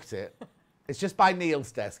and have a look at it. It's just by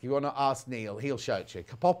Neil's desk. If you want to ask Neil, he'll show it to you.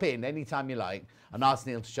 Pop in anytime you like and ask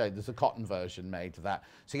Neil to show you. There's a cotton version made of that.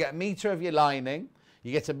 So you get 1 metre of your lining,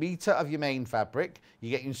 you get 1 metre of your main fabric, you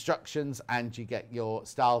get your instructions, and you get your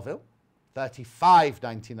Styleville.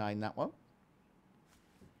 $35.99 that one.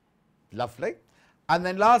 Lovely. And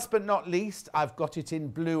then last but not least, I've got it in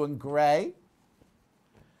blue and grey,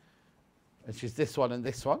 which is this one and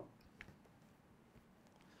this one.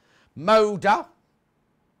 Moda,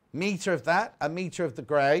 metre of that, 1 metre of the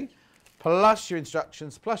grey, plus your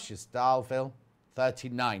instructions, plus your Styleville,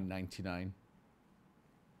 $39.99.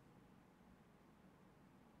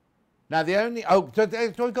 Now the only, we've got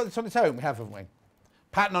this on its own, haven't we?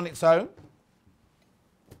 Pattern on its own.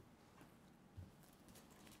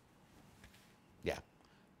 Yeah.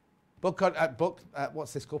 Book on,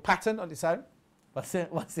 what's this called? Pattern on its own. What's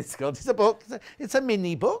this called? It's a book. It's a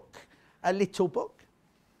mini book, a little book.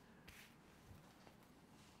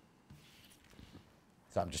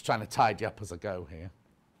 So I'm just trying to tidy up as I go here.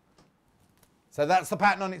 So that's the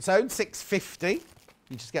pattern on its own, $6.50.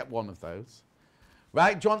 You just get one of those.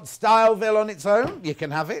 Right, do you want Styleville on its own? You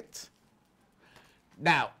can have it.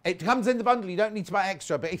 Now, it comes in the bundle. You don't need to buy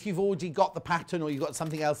extra, but if you've already got the pattern or you've got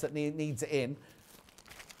something else that needs it in.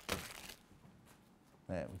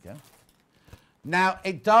 There we go. Now,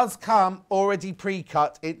 it does come already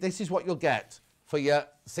pre-cut. This is what you'll get for your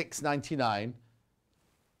 $6.99.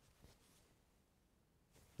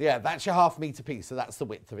 Yeah, that's your ½ metre piece, so that's the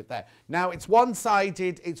width of it there. Now, it's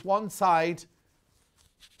one-sided, it's one side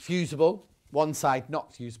fusible, one side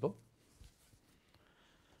not fusible.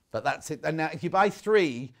 But that's it. And now, if you buy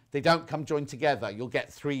 3, they don't come joined together. You'll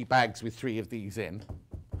get 3 bags with 3 of these in.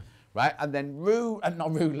 Right? And then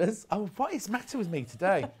not rulers. Oh, what is the matter with me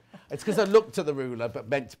today? It's because I looked at the ruler, but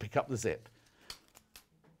meant to pick up the zip.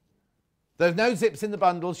 There's no zips in the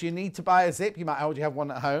bundles. You need to buy a zip. You might already have one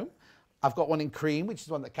at home. I've got one in cream, which is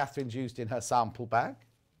one that Katharine's used in her sample bag.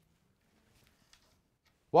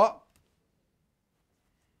 What?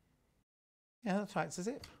 Yeah, that's right, it's a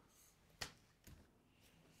zip.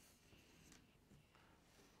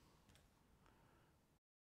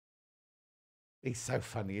 He's so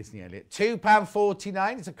funny, isn't he, Elliot?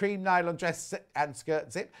 £2.49. It's a cream nylon dress and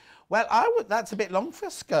skirt zip. Well, that's a bit long for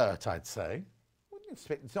a skirt, I'd say.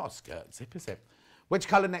 It's not a skirt zip, is it? Which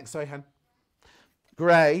colour next, sorry, Hen?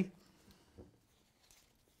 Grey.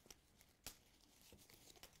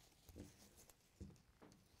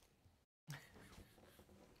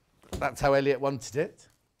 That's how Elliot wanted it.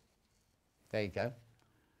 There you go.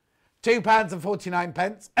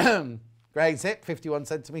 £2.49. Grey zip, 51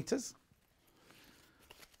 centimetres.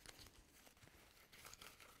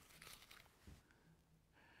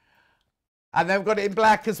 And then we've got it in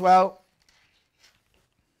black as well.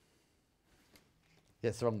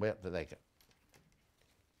 Yes, the wrong way up. There you go.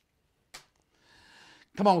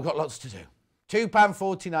 Come on, we've got lots to do.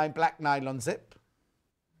 £2.49 black nylon zip.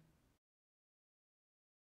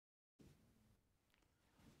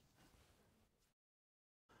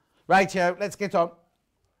 Rightio, let's get on.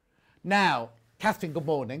 Now, Katharine, good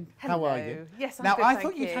morning. Hello. How are you? Yes, I'm now, good, I thank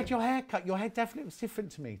thought you'd you. had your hair cut. Your hair definitely was different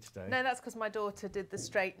to me today. No, that's because my daughter did the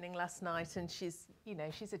straightening last night, and she's, you know,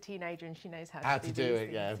 she's a teenager and she knows how to do it.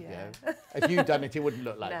 these Yeah, things, yeah. If you'd done it, it wouldn't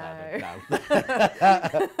look like that.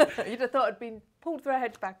 No. You'd have thought it'd been pulled through a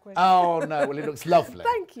hedge backwards. Oh no! Well, it looks lovely.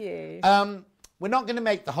 Thank you. We're not going to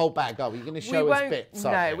make the whole bag, are we? You're going to show us bits.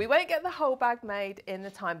 No, we won't get the whole bag made in the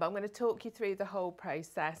time, but I'm going to talk you through the whole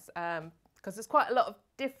process because there's quite a lot of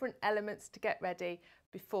different elements to get ready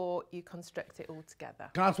before you construct it all together.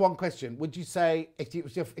 Can I ask one question? Would you say if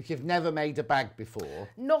you've never made a bag before?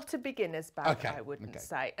 Not a beginner's bag, Okay, I wouldn't okay.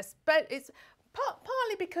 say. It's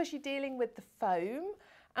partly because you're dealing with the foam,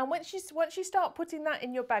 and once you start putting that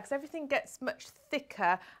in your bags, everything gets much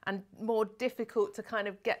thicker and more difficult to kind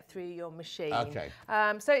of get through your machine. Okay.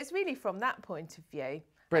 So it's really from that point of view.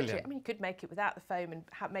 Brilliant. Actually, I mean, you could make it without the foam and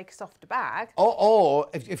make a softer bag. Or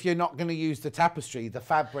if you're not going to use the tapestry, the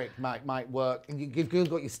fabric might work. And you've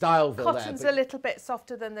got your Styleville there. Cotton's a little bit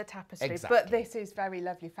softer than the tapestry, Exactly. but this is very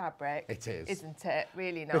lovely fabric. It is. Isn't it?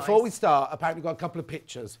 Really nice. Before we start, apparently we've got a couple of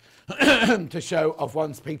pictures to show of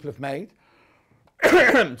ones people have made.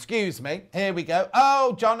 Excuse me. Here we go.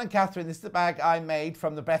 Oh, John and Katharine, this is the bag I made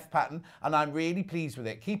from the Breath pattern, and I'm really pleased with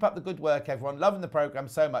it. Keep up the good work, everyone. Loving the programme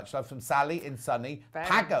so much. Love from Sally in sunny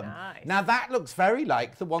Pagham. Nice. Now, that looks very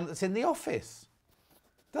like the one that's in the office,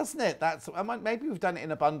 doesn't it? Maybe we've done it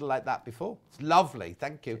in a bundle like that before. It's lovely.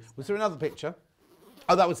 Thank you. Was there another picture?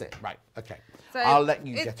 Oh, that was it. Right. Okay. So I'll let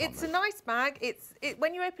you get on. It's a nice bag.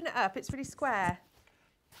 When you open it up, it's really square.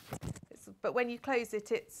 But when you close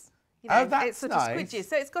it, it's, you know, that's it's sort nice. of squidgy.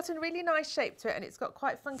 So it's got a really nice shape to it, and it's got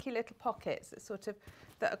quite funky little pockets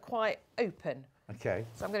that are quite open. Okay.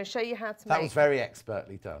 So I'm going to show you how to That was very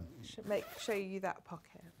expertly done. show you that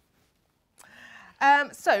pocket.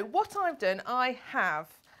 So what I've done, I have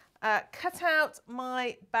cut out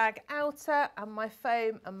my bag outer and my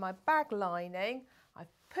foam and my bag lining.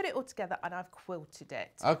 I've put it all together and I've quilted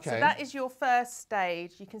it. Okay. So that is your first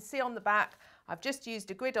stage. You can see on the back, I've just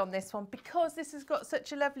used a grid on this one because this has got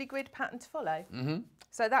such a lovely grid pattern to follow.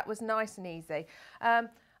 So that was nice and easy.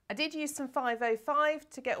 I did use some 505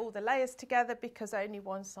 to get all the layers together because only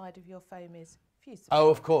one side of your foam is fusible. Oh,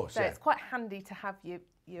 of course, So yeah. it's quite handy to have your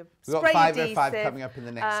We've spray got adhesive. 505 coming up in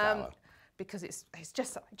the next hour. Because it's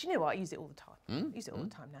just, do you know what, I use it all the time. Use it all the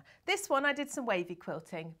time now. This one I did some wavy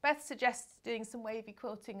quilting. Beth suggests doing some wavy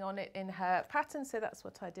quilting on it in her pattern, so that's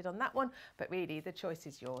what I did on that one. But really, the choice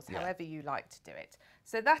is yours, however you like to do it.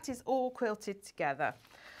 So that is all quilted together.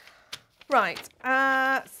 Right,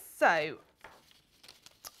 so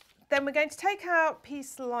then we're going to take our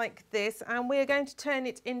piece like this and we're going to turn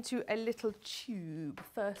it into a little tube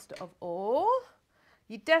first of all.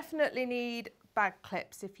 You definitely need bag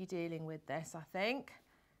clips if you're dealing with this, I think,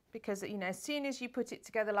 because, you know, as soon as you put it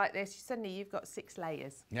together like this, suddenly you've got 6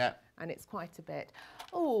 layers. Yeah. And it's quite a bit.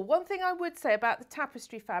 Oh, one thing I would say about the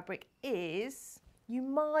tapestry fabric is you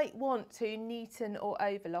might want to neaten or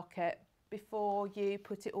overlock it before you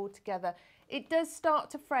put it all together. It does start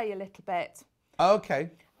to fray a little bit.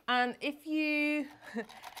 Okay. And if you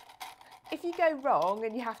go wrong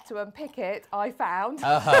and you have to unpick it, I found,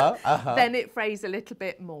 then it frays a little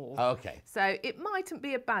bit more. Okay. So it mightn't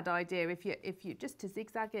be a bad idea if you just to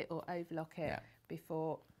zigzag it or overlock it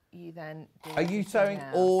before you then do Are you everything sewing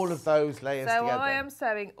else. all of those layers So together? I am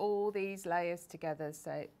sewing all these layers together,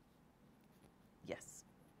 so yes.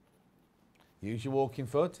 Use your walking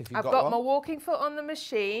foot if you've I've got got one. my walking foot on the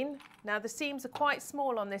machine. Now the seams are quite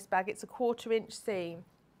small on this bag, it's a 1/4 inch seam.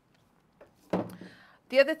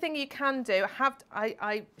 The other thing you can do,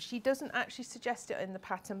 she doesn't actually suggest it in the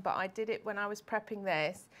pattern, but I did it when I was prepping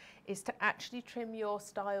this, is to actually trim your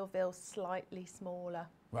style veil slightly smaller.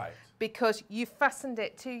 Right. Because you fastened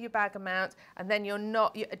it to your bag amount and then you're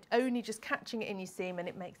only just catching it in your seam and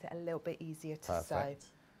it makes it a little bit easier to sew.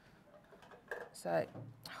 So,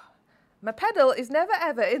 my pedal is never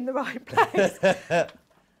ever in the right place.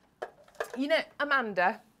 You know,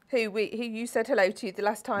 Amanda, who you said hello to the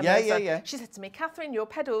last time. Yeah. She said to me, Catherine, your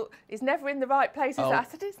pedal is never in the right place. Oh. I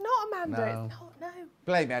said, it's not, Amanda. No. It's not, no.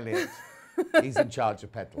 Blame Elliot. He's in charge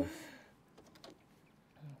of pedals.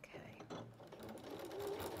 Okay.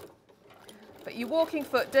 But your walking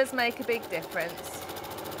foot does make a big difference.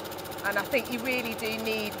 And I think you really do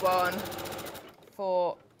need one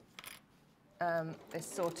for this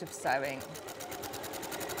sort of sewing.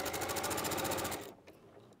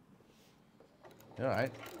 All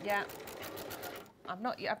right. Yeah. I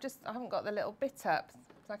haven't got the little bit up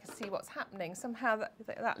so I can see what's happening. Somehow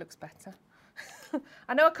that looks better.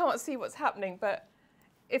 I know I can't see what's happening, but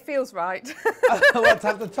it feels right. Let's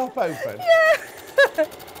have the top open. Yeah.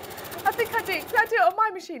 I think I do. I do it on my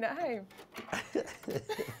machine at home.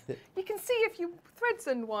 You can see if your thread's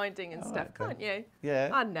unwinding and stuff, can't you? Yeah.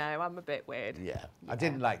 I know, I'm a bit weird. Yeah. I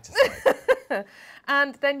didn't like to say.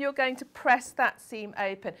 And then you're going to press that seam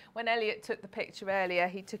open. When Elliot took the picture earlier,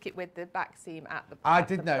 he took it with the back seam at the I at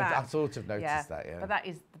did the notice. back. I sort of noticed that. Yeah. But that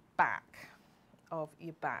is the back of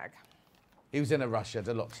your bag. He was in a rush. He had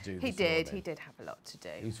a lot to do. He this did. morning. He did have a lot to do.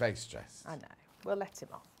 He was very stressed. I know. We'll let him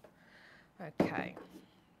off. Okay.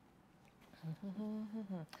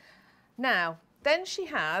 Now, then she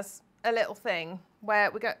has a little thing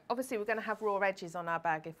where obviously we're going to have raw edges on our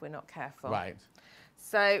bag if we're not careful. Right.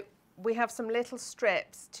 So we have some little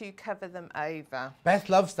strips to cover them over. Beth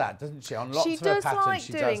loves that, doesn't she? On lots She of her does patterns, like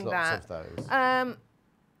she does doing lots that. of those.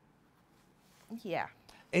 Yeah.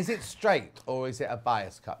 Is it straight or is it a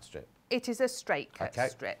bias cut strip? It is a straight cut Okay.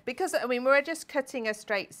 strip because, I mean, we're just cutting a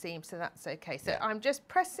straight seam, so that's okay. So Yeah. I'm just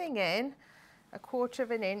pressing in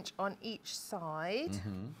 1/4 inch on each side.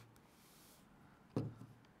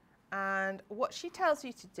 And what she tells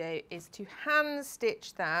you to do is to hand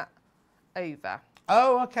stitch that over.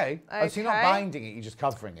 Oh, okay. Oh, so you're not Okay. binding it, you're just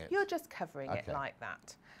covering it. You're just covering it Okay. like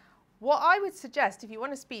that. What I would suggest, if you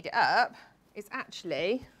want to speed it up, is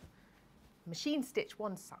actually machine stitch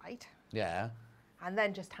one side Yeah. and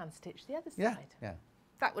then just hand stitch the other Yeah. side. Yeah.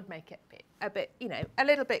 That would make it a bit, you know, a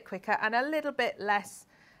little bit quicker and a little bit less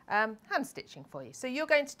hand stitching for you. So you're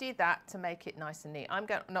going to do that to make it nice and neat. I'm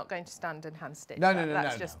not going to stand and hand stitch No, that. no,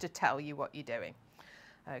 That's no, just to tell you what you're doing.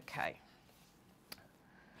 Okay.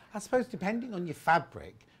 I suppose depending on your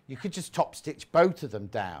fabric, you could just top stitch both of them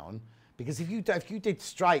down, because if you did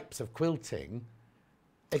stripes of quilting,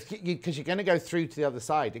 because you're going to go through to the other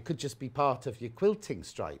side, it could just be part of your quilting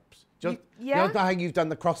stripes. You know how you've done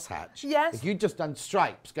the crosshatch? Yes. If you'd just done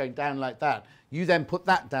stripes going down like that, you then put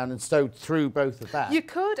that down and sewed through both of that. You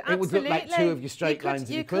could, absolutely. It would look like two of your straight lines of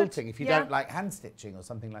your quilting if you yeah. don't like hand stitching or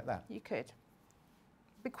something like that. You could.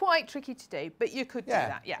 Be quite tricky to do, but you could do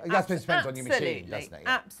that. Yeah, that depends on your machine, doesn't it?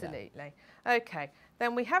 Yeah. Absolutely. Okay,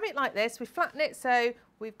 then we have it like this. We flatten it so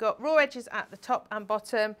we've got raw edges at the top and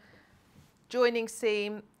bottom, joining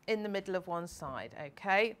seam in the middle of one side,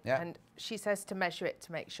 okay? Yeah. And she says to measure it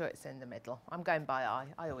to make sure it's in the middle. I'm going by eye.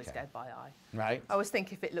 I always go by eye. Right. I always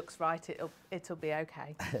think if it looks right, it'll be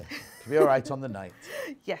okay. It'll be all right on the night.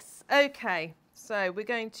 Yes. Okay. So we're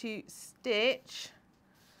going to stitch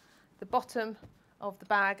the bottom of the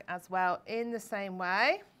bag as well in the same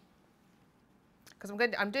way, because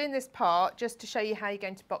I'm doing this part just to show you how you're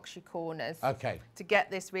going to box your corners. Okay. To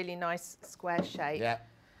get this really nice square shape. Yeah.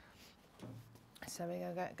 So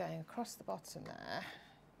we're going across the bottom there.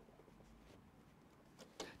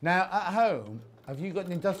 Now, at home, have you got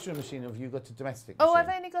an industrial machine or have you got a domestic Oh, machine?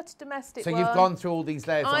 I've only got a domestic one. one. So you've gone through all these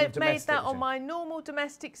layers on a domestic I've made that machine. on my normal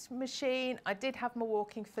domestic machine. I did have my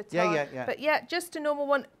walking foot on. Yeah. But yeah, just a normal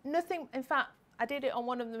one. Nothing, in fact, I did it on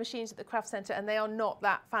one of the machines at the craft centre and they are not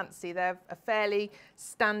that fancy. They're a fairly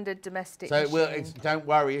standard domestic machine. So don't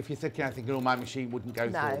worry if you're thinking, oh, my machine wouldn't go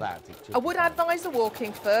through all that. I would advise a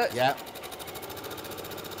walking foot. Yeah.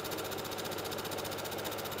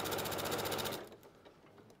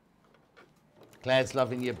 Claire's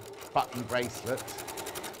loving your button bracelet.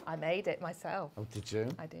 I made it myself. Oh, did you?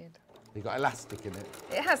 I did. You got elastic in it.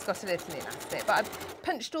 It has got a little elastic, but I've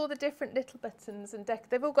punched all the different little buttons and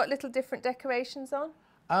they've all got little different decorations on.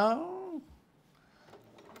 Oh.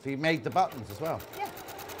 So you made the buttons as well? Yeah.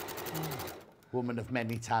 Woman of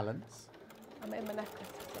many talents. I made my necklace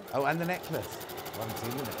as well. Oh, and the necklace. I haven't seen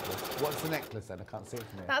the necklace. What's the necklace then? I can't see it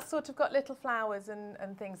from here. That's sort of got little flowers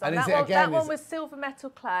and things on. And That one was silver metal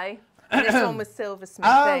clay. And this one was silver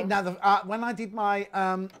smithing. Oh, now when I did my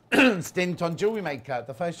stint on Jewellery Maker,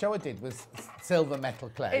 the first show I did was silver metal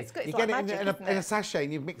clay. It's you like get magic, it in a sachet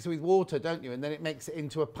and you mix it with water, don't you? And then it makes it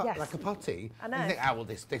into a like a putty. I know. And you think, oh, well,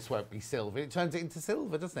 this won't be silver. It turns it into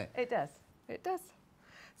silver, doesn't it? It does. It does.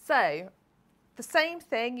 So, the same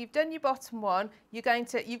thing, you've done your bottom one, you've got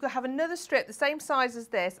to have another strip the same size as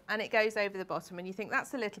this and it goes over the bottom and you think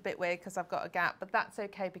that's a little bit weird because I've got a gap, but that's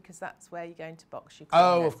okay because that's where you're going to box your corners.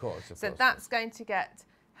 Oh, of course. So that's going to get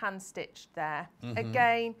hand stitched there.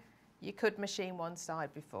 Again, you could machine one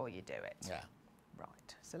side before you do it. Yeah.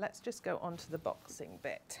 Right, so let's just go on to the boxing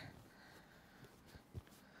bit.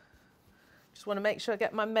 Just want to make sure I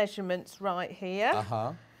get my measurements right here.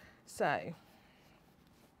 Uh-huh. So,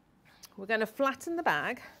 we're going to flatten the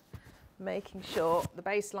bag, making sure the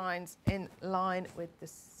baseline's in line with the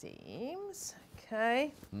seams.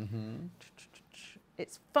 Okay.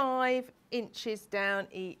 It's 5 inches down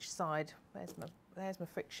each side. There's my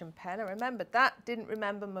friction pen. I remembered that. Didn't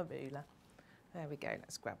remember my ruler. There we go.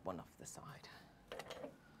 Let's grab one off the side.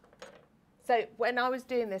 So when I was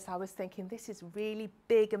doing this, I was thinking this is a really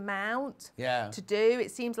big amount to do.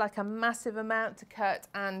 It seems like a massive amount to cut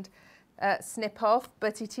and snip off,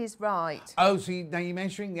 but it is right. Oh, so now you're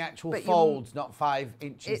measuring the actual folds, not 5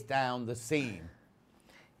 inches down the seam.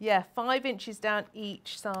 Yeah, 5 inches down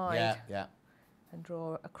each side. Yeah. And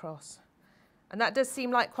draw across. And that does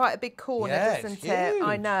seem like quite a big corner, doesn't it? Huge.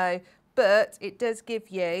 I know, but it does give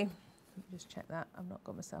you, let me just check that, I've not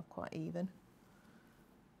got myself quite even.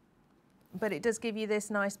 But it does give you this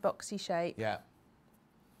nice boxy shape. Yeah.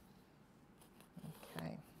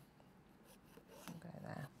 Okay. I'll go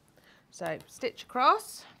there. So stitch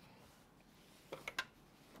across.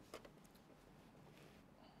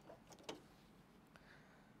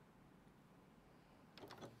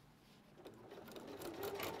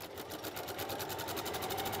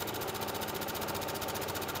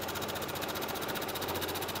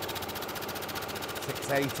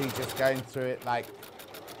 .680, just going through it like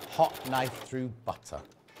hot knife through butter.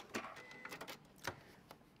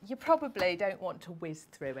 You probably don't want to whiz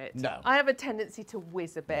through it. No. I have a tendency to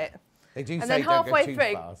whiz a bit. They do And say then don't go halfway too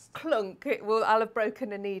through, fast. clunk, I'll have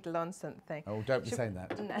broken a needle on something. Oh, don't be saying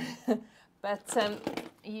that. No. But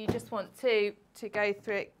you just want to go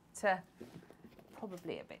through it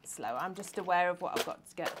probably a bit slower. I'm just aware of what I've got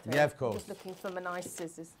to get through. Yeah, of course. I'm just looking for my nice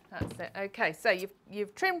scissors. That's it. Okay, so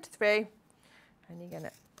you've trimmed through and you're going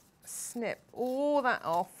to snip all that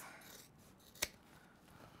off.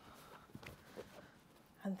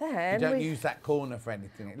 And then you don't use that corner for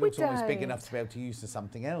anything. It looks almost big don't. enough to be able to use for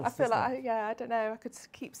something else. I feel doesn't like, it? yeah, I don't know, I could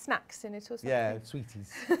keep snacks in it or something. Yeah,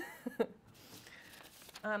 sweeties.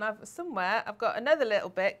 And I've got another little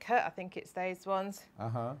bit cut. I think it's those ones.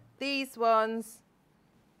 These ones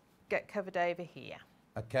get covered over here.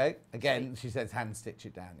 Okay. Again, she says hand stitch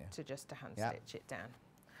it down, yeah. To just hand stitch it down.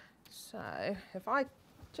 So if I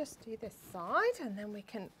just do this side and then we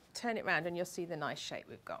can turn it round and you'll see the nice shape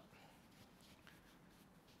we've got.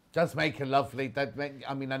 Does make a lovely,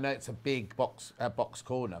 I mean, I know it's a big box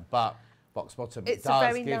corner, but box bottom, it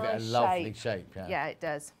does give it a lovely shape. Yeah, it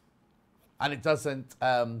does. And it doesn't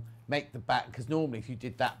make the back, because normally if you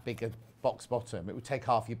did that bigger box bottom, it would take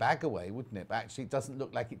half your bag away, wouldn't it? But actually it doesn't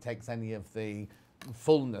look like it takes any of the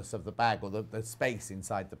fullness of the bag or the space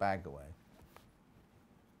inside the bag away.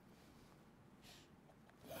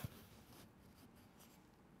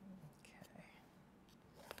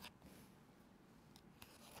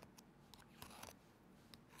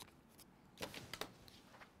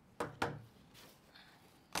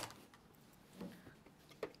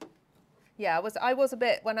 Yeah, I was a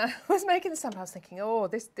bit, when I was making the stamp, I was thinking, oh,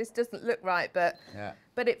 this doesn't look right, but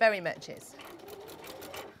it very much is.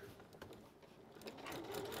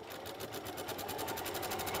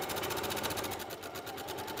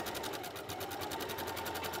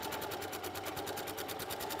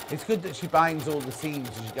 It's good that she binds all the seams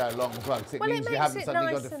as you go along as well, because it means you haven't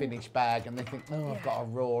suddenly got a finished bag and they think, oh, I've got a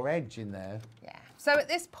raw edge in there. Yeah. So at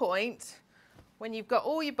this point, when you've got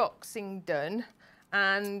all your boxing done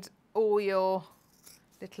and all your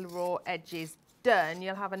little raw edges done,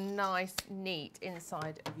 you'll have a nice, neat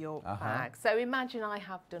inside of your bag. So imagine I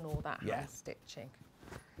have done all that hand stitching.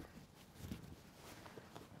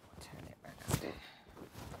 Turn it around.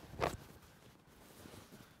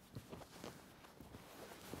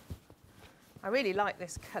 I really like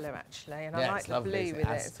this colour actually, and I like the blue with it.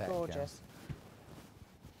 It's gorgeous.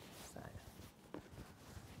 So,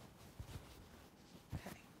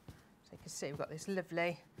 okay, so you can see we've got this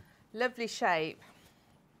lovely shape.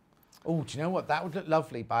 Oh, do you know what? That would look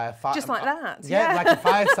lovely by a fire. Just like that. Yeah, like a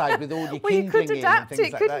fireside with all your kindling you could adapt in and things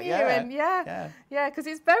it, like couldn't that. you? Yeah. And yeah, because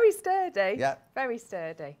it's very sturdy. Yeah. Very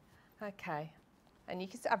sturdy. Okay. And you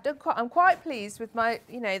can see I'm quite pleased with my,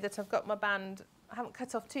 that I've got my band. I haven't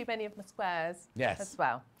cut off too many of my squares as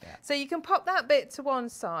well. Yeah. So you can pop that bit to one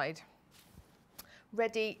side,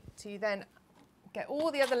 ready to then get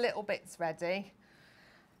all the other little bits ready.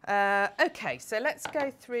 Okay, so let's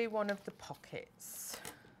go through one of the pockets.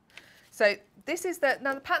 So this is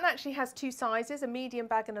now the pattern actually has two sizes, a medium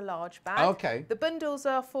bag and a large bag. Okay. The bundles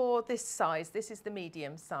are for this size. This is the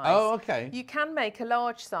medium size. Oh, okay. You can make a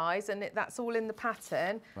large size and that's all in the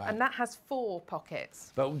pattern. Right. And that has 4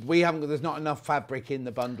 pockets. But there's not enough fabric in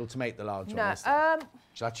the bundle to make the large one, is there?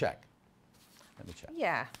 Shall I check? Let me check.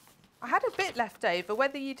 Yeah. I had a bit left over.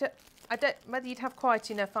 Whether you'd have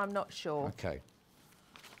quite enough, I'm not sure. Okay.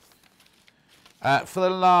 For the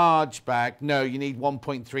large bag, no, you need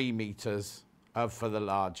 1.3 metres for the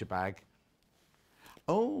larger bag.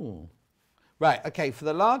 Oh, right, okay, for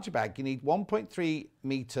the larger bag, you need 1.3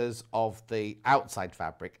 metres of the outside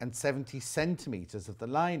fabric and 70 centimetres of the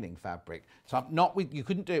lining fabric. So I'm not with, you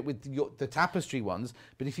couldn't do it with the tapestry ones,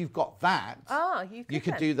 but if you've got that, you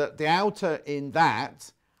could do the outer in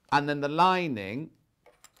that and then the lining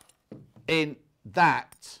in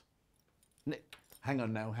that. Hang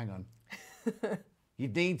on.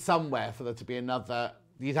 You'd need somewhere for there to be another.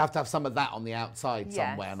 You'd have to have some of that on the outside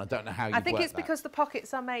somewhere, and I don't know how you. I think it's because the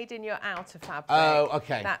pockets are made in your outer fabric. Oh,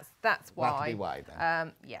 okay. That's why. That'd be why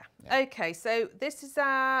then. Yeah. Okay, so this is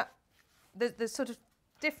the sort of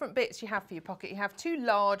different bits you have for your pocket. You have 2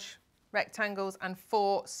 large rectangles and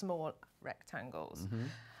 4 small rectangles.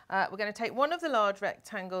 We're going to take one of the large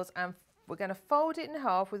rectangles and we're going to fold it in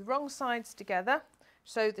half with wrong sides together,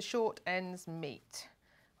 so the short ends meet.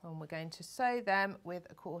 And we're going to sew them with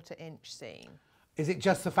a 1/4 inch seam. Is it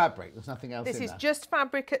just the fabric? There's nothing else in there? This is just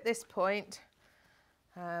fabric at this point,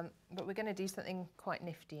 but we're going to do something quite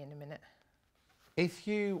nifty in a minute. If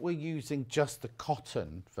you were using just the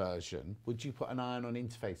cotton version, would you put an iron-on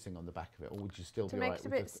interfacing on the back of it, or would you still be to right make it a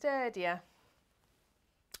bit sturdier?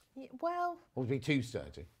 Yeah, well, or would it be too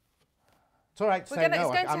sturdy? It's all right. It's going to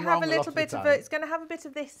have a little bit of it's going to have a bit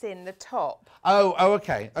of this in the top. Oh,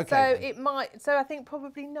 okay. So it might. So I think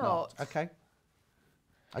probably not. Okay.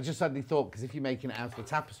 I just suddenly thought, because if you're making it out of the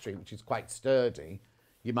tapestry, which is quite sturdy,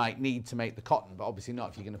 you might need to make the cotton, but obviously not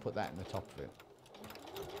if you're going to put that in the top of it.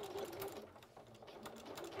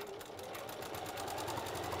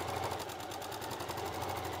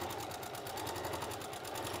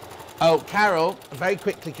 Oh, Carol, very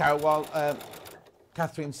quickly, Carol, while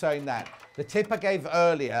Katharine's sewing that. The tip I gave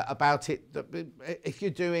earlier about it, if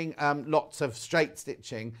you're doing lots of straight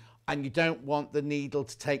stitching and you don't want the needle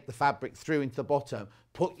to take the fabric through into the bottom,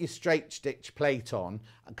 put your straight stitch plate on,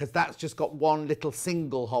 because that's just got one little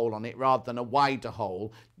single hole on it rather than a wider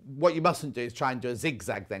hole. What you mustn't do is try and do a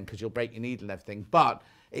zigzag then, because you'll break your needle and everything, but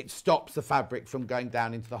it stops the fabric from going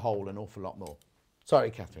down into the hole an awful lot more.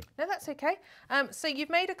 Sorry, Katharine. No, that's okay. So you've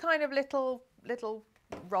made a kind of little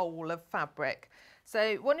roll of fabric.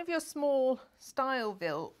 So one of your small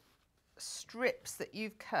Styleville strips that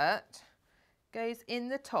you've cut goes in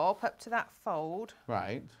the top up to that fold.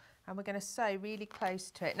 Right. And we're going to sew really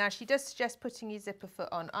close to it. Now, she does suggest putting your zipper foot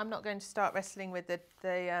on. I'm not going to start wrestling with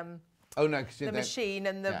the machine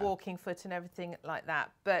and the walking foot and everything like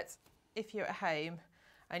that. But if you're at home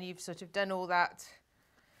and you've sort of done all that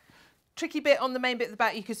tricky bit on the main bit of the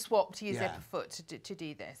back, you could swap to your zipper foot to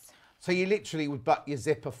do this. So you literally would butt your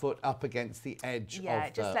zipper foot up against the edge of the... Yeah,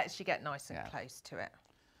 it just lets you get nice and close to it.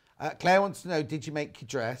 Claire wants to know, did you make your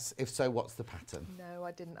dress? If so, what's the pattern? No,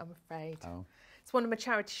 I didn't, I'm afraid. Oh. It's one of my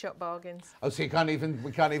charity shop bargains. Oh, so we can't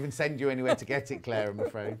even send you anywhere to get it, Claire, I'm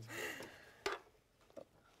afraid.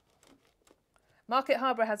 Market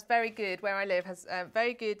Harbour has very good, where I live, has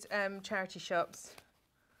very good charity shops.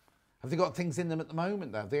 Have they got things in them at the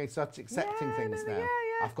moment, though? Have they started accepting things now? Yeah,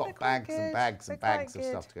 I've got bags and bags and bags of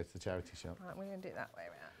stuff to go to the charity shop. Right, we're going to do it that way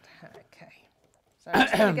around. Okay. So I'm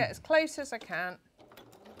just going to get as close as I can.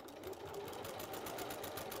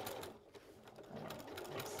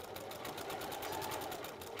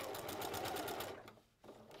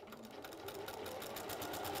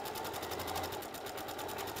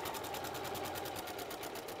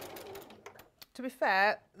 To be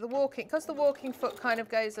fair, because the walking foot kind of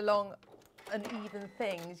goes along uneven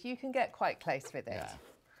things, you can get quite close with it. Yeah.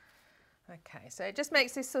 Okay, so it just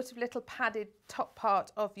makes this sort of little padded top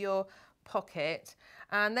part of your pocket.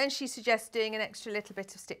 And then she suggests doing an extra little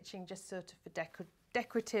bit of stitching just sort of for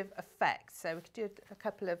decorative effect. So we could do a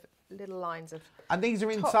couple of little lines of And these are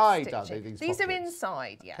inside, stitching. are they, These pockets? are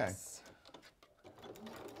inside, yes.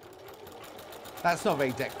 Okay. That's not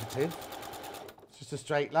very decorative. It's just a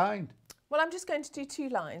straight line. Well, I'm just going to do 2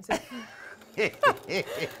 lines. 2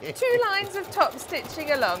 lines of top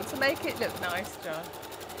stitching along to make it look nice, John.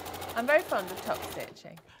 I'm very fond of top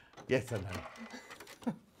stitching. Yes, I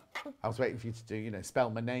know. I was waiting for you to do, you know, spell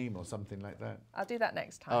my name or something like that. I'll do that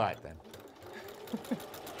next time. All right, then.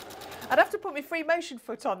 I'd have to put my free motion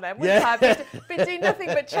foot on then, wouldn't I? I've been doing nothing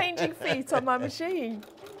but changing feet on my machine.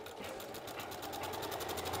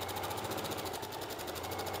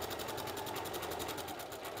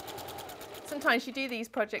 Sometimes you do these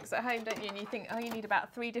projects at home, don't you? And you think, oh, you need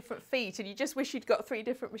about 3 different feet, and you just wish you'd got 3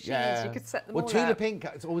 different machines. Yeah. You could set them well, all Tula up. Pink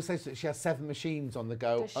always says that she has 7 machines on the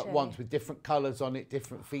go Does at she? once with different colours on it,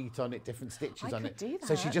 different feet on it, different stitches I on could it. do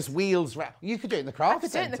So she that. just wheels round. You could do it in the craft I could do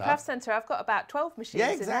centre. it in the craft centre. I've got about 12 machines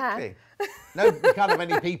Yeah, in exactly. there. No, you can't have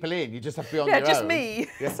any people in. You just have to be on your own. Yeah, just me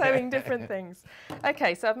sewing different things.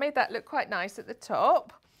 Okay, so I've made that look quite nice at the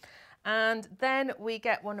top. And then we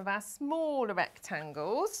get one of our smaller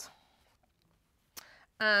rectangles.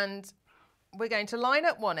 And we're going to line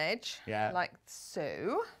up one edge, like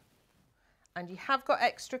so. And you have got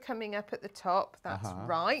extra coming up at the top, that's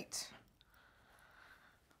right.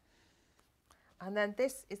 And then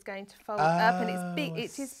this is going to fold up, and it's big.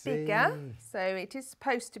 It is bigger, so it is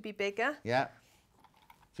supposed to be bigger. Yeah.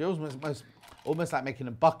 Feels almost like making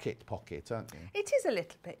a bucket pocket, aren't you? It is a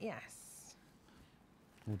little bit, yes.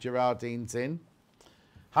 Well, Gerardine's in.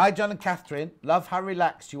 Hi, John and Katharine. Love how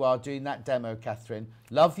relaxed you are doing that demo, Katharine.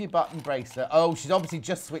 Love your button bracelet. Oh, she's obviously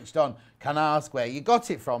just switched on. Can I ask where you got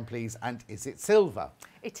it from, please? And is it silver?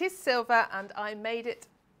 It is silver, and I made it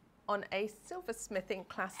on a silversmithing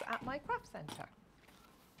class at my craft centre.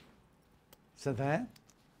 So there.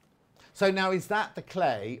 So now, is that the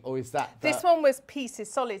clay, or is that the... This one was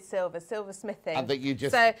pieces, solid silversmithing. And that you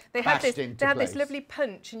just so they had bashed this, into they had this place. lovely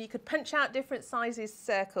punch, and you could punch out different sizes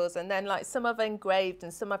circles, and then like some I've engraved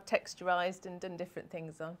and some I've texturised and done different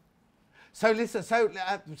things on. So listen, so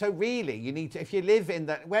really, you need to, if you live in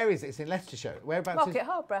that, where is it? It's in Leicestershire. Whereabouts? Market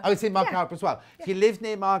Harbour. Oh, it's in Market Harbour as well. Yeah. If you live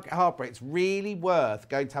near Market Harbour, it's really worth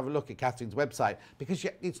going to have a look at Katharine's website, because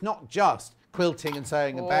it's not just quilting and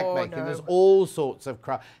sewing and bag making. No. There's all sorts of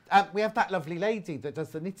craft. We have that lovely lady that does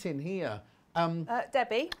the knitting here.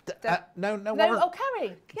 Debbie. No,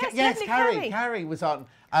 Carrie. Yes, Carrie. Carrie was on,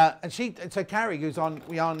 so Carrie, who's on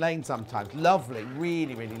Yarn Lane sometimes, lovely,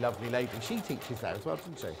 really, really lovely lady. She teaches there as well,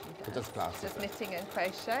 doesn't she? She does classes. Just knitting and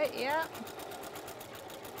crochet, yeah.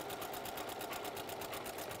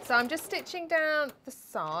 So I'm just stitching down the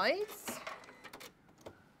sides.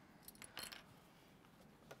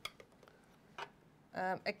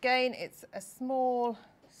 Again, it's a small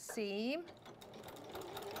seam.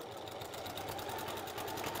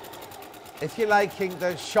 If you're liking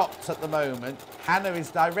the shots at the moment, Hannah is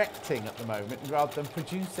directing at the moment rather than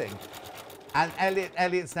producing. And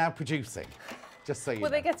Elliot's now producing, just so you know. Were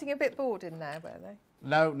they getting a bit bored in there, were they?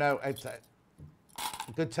 No, it's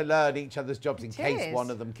good to learn each other's jobs in case is. one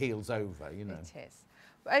of them keels over, you know. It is.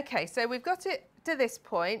 Okay, so we've got it to this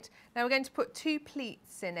point. Now we're going to put 2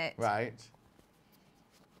 pleats in it. Right.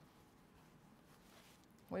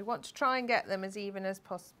 We want to try and get them as even as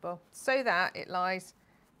possible so that it lies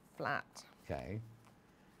flat. Okay.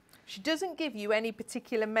 She doesn't give you any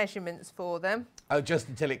particular measurements for them. Oh, just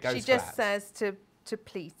until it goes flat. She just says to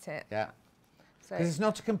pleat it. Yeah. So Because it's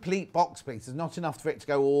not a complete box pleat. There's not enough for it to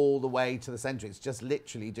go all the way to the centre. It's just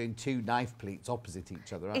literally doing 2 knife pleats opposite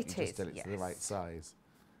each other, aren't you? Just till it's the right size.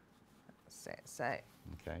 That's it. So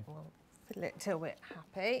Okay. we'll fiddle it till we're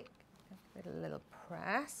happy. Give it a little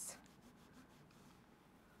press.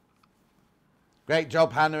 Great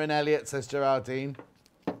job, Hannah and Elliot, says Gerardine.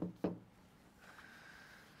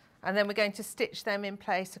 And then we're going to stitch them in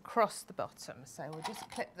place across the bottom. So we'll just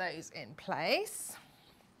clip those in place.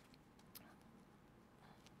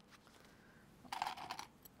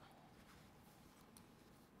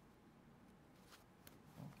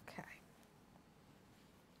 Okay.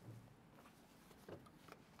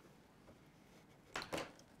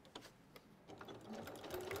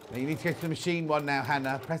 Now you need to go to the machine one now,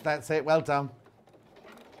 Hannah. Press that, say it, well done.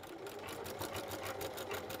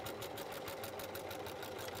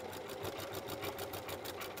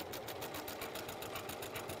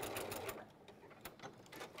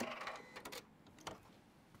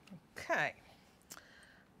 Okay.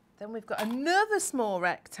 Then we've got another small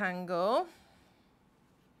rectangle.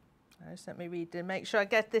 Just let me read and make sure I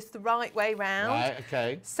get this the right way round. Right,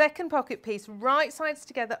 okay. Second pocket piece, right sides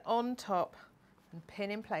together on top and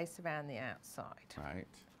pin in place around the outside. Right.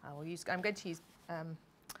 I'm going to use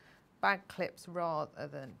bag clips rather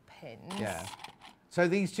than pins. Yeah. So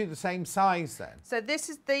these two the same size then? So this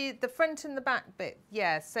is the front and the back bit.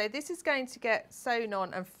 Yeah, so this is going to get sewn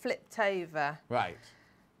on and flipped over. Right.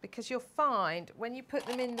 Because you'll find when you put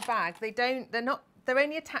them in the bag, they're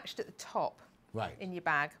only attached at the top. Right. In your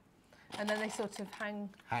bag. And then they sort of hang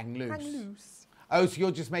loose. Oh, so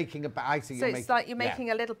you're just making a I see. So it's like you're making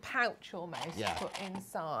a little pouch almost to put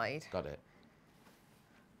inside. Got it.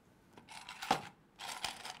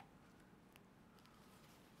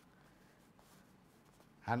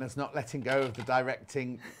 Hannah's not letting go of the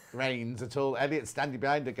directing reins at all. Elliot's standing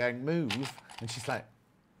behind her going, move. And she's like,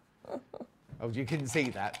 oh, you couldn't see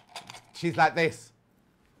that. She's like this.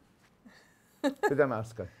 With her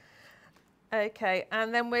mouse go. Okay,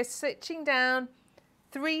 and then we're stitching down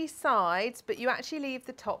 3 sides, but you actually leave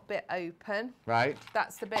the top bit open. Right.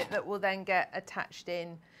 That's the bit that will then get attached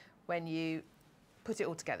in when you put it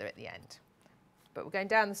all together at the end. But we're going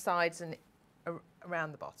down the sides and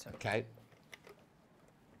around the bottom. Okay.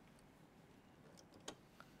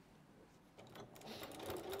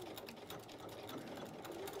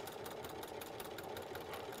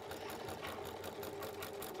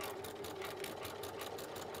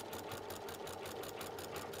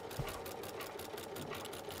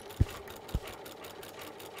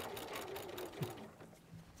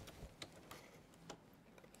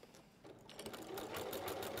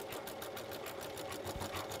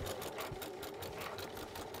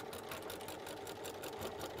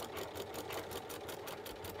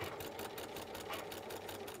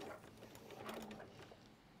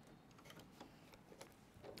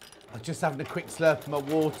 I was just having a quick slurp of my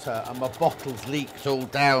water and my bottles leaked all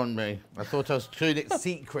down me. I thought I was doing it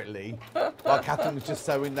secretly while Katharine was just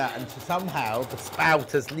sewing that, and somehow the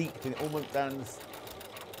spout has leaked and it all went down the...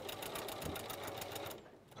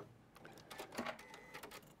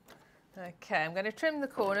 Okay, I'm going to trim the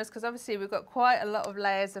corners because obviously we've got quite a lot of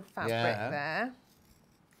layers of fabric there.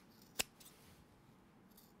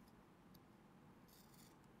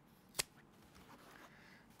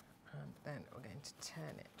 And then we're going to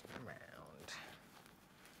turn it around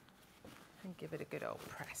and give it a good old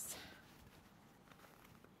press.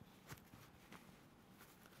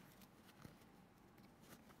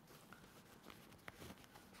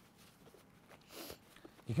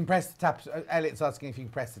 You can press the tapestry. Elliot's asking if you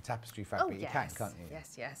can press the tapestry fabric. Oh, You yes. can, can't you?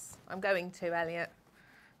 Yes, yes. I'm going to, Elliot.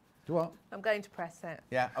 Do what? I'm going to press it.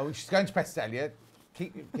 Yeah. Oh, she's going to press it, Elliot.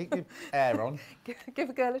 Keep your air on. Give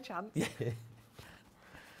a girl a chance. Yeah.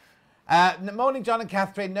 Morning, John and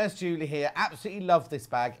Katharine. Nurse Julie here. Absolutely love this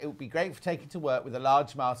bag. It would be great for taking to work with a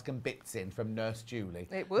large mask and bits in, from Nurse Julie.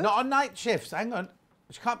 It would. Not on night shifts. Hang on.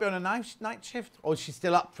 She can't be on a night shift. Or is she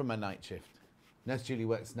still up from a night shift? Nurse Julie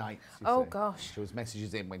works nights. You Oh, see. gosh. She always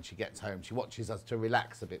messages in when she gets home. She watches us to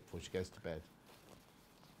relax a bit before she goes to bed.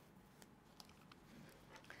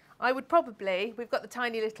 I would probably, we've got the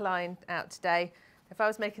tiny little iron out today. If I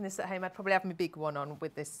was making this at home, I'd probably have my big one on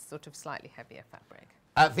with this sort of slightly heavier fabric.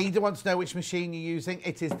 Vida wants to know which machine you're using.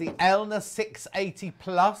 It is the Elna 680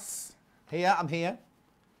 Plus. Here, I'm here.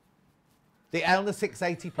 The Elna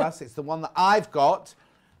 680 Plus. It's the one that I've got.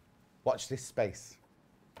 Watch this space.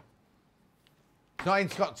 It's not in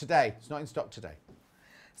stock today. It's not in stock today.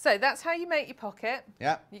 So that's how you make your pocket.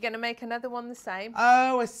 Yeah. You're going to make another one the same.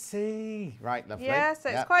 Oh, I see. Right, lovely. Yeah, so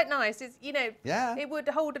it's quite nice. It's, you know, Yeah. it would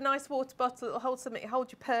hold a nice water bottle. It'll hold something. It'll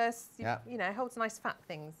hold your purse. Yeah. You know, it holds nice fat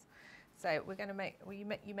things. So we're going to make,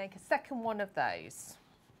 you make a second one of those.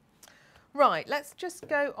 Right, let's just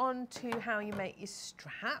go on to how you make your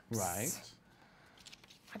straps. Right.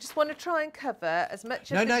 I just want to try and cover as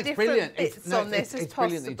much of the it's different brilliant. bits on this as it's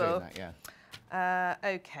brilliant that possible. you're doing that, yeah.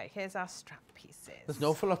 Okay, here's our strap pieces. There's an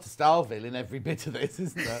awful lot of Styleville in every bit of this,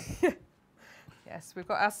 isn't there? Yes, we've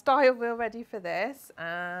got our style wheel ready for this,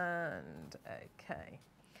 and okay.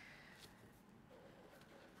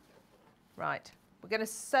 Right, we're going to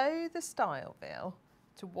sew the style wheel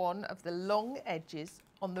to one of the long edges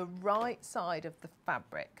on the right side of the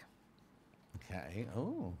fabric. Okay.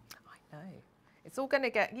 Oh. I know. It's all going to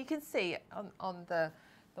get, you can see on the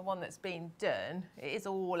one that's been done, it is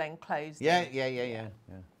all enclosed. Yeah, in. yeah.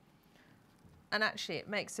 And actually it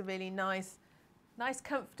makes a really nice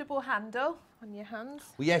comfortable handle on your hands.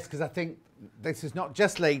 Well, yes, because I think this is not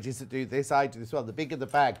just ladies that do this. I do this as well. The bigger the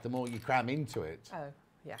bag, the more you cram into it. Oh,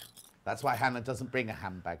 yeah. That's why Hannah doesn't bring a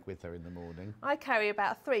handbag with her in the morning. I carry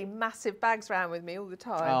about 3 massive bags around with me all the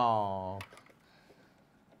time. Oh.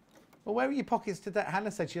 Well, where are your pockets today? Hannah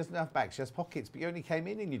said she doesn't have bags. She has pockets, but you only came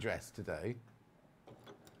in your dress today.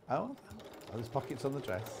 Oh, there's pockets on the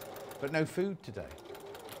dress. But no food today.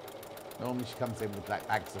 Normally she comes in with like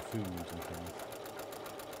bags of food and things.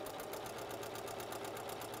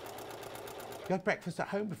 You had breakfast at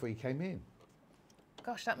home before you came in?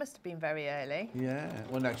 Gosh, that must have been very early. Yeah.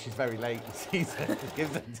 Well, no, she's very late, you see. So it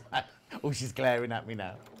gives her time. Oh, she's glaring at me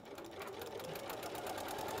now.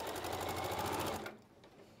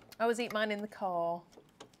 I always eat mine in the car.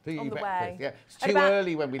 Do you On eat the breakfast? way. Yeah. It's At too about-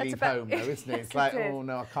 early when we at leave about- home, though, isn't it? Yes, It's like, it is. oh,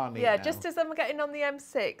 no, I can't eat Yeah, now. just as I'm getting on the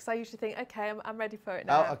M6, I usually think, okay, I'm ready for it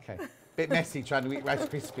now. Oh, okay. Bit messy trying to eat Rice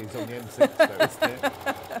Krispies on the M6, though, isn't it?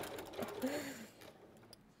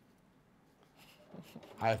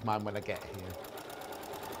 I have mine when I get here.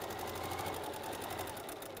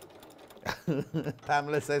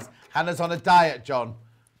 Pamela says, Hannah's on a diet, John.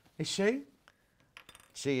 Is she?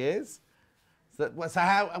 She is. So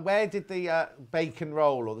where did the bacon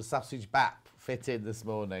roll or the sausage bap fit in this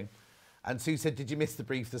morning? And Sue said, did you miss the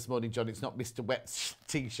brief this morning, John? It's not Mr. Wet's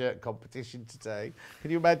T-shirt competition today.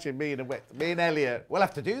 Can you imagine me and Elliot? We'll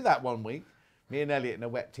have to do that one week. Me and Elliot in a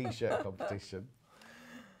wet T-shirt competition.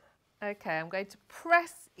 Okay, I'm going to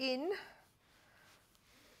press in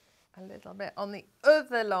a little bit on the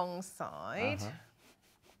other long side.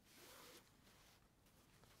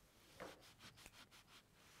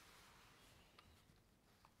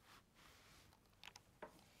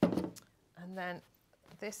 And then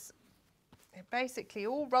this, it basically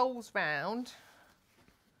all rolls round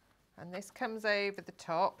and this comes over the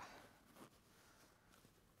top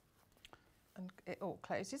and it all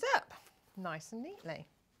closes up nice and neatly.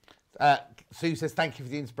 Sue says, thank you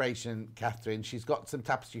for the inspiration, Katharine. She's got some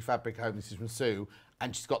tapestry fabric home. This is from Sue.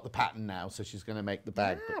 And she's got the pattern now, so she's going to make the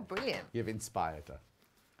bag. Ah, brilliant. You've inspired her.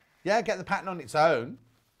 Yeah, get the pattern on its own.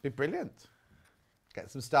 Be brilliant. Get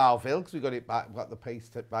some Styleville, because we got it got the piece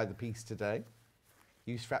by the piece today.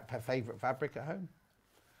 Use favourite fabric at home.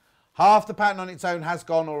 Half the pattern on its own has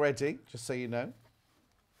gone already, just so you know.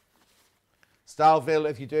 Styleville,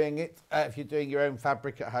 if you're doing it, if you're doing your own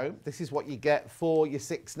fabric at home, this is what you get for your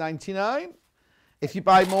 $6.99. If you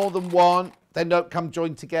buy more than one, then don't come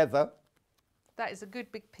join together. That is a good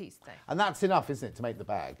big piece though. And that's enough, isn't it, to make the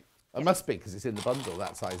bag? It must be, because it's in the bundle.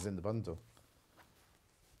 That size is in the bundle.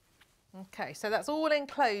 Okay, so that's all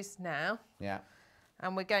enclosed now. Yeah.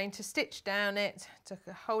 And we're going to stitch down it to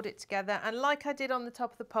hold it together. And like I did on the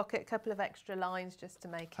top of the pocket, a couple of extra lines just to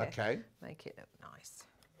make it look nice.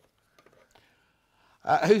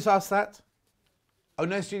 Who's asked that? Oh,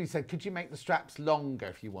 Nurse Julie said, could you make the straps longer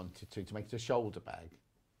if you wanted to make it a shoulder bag?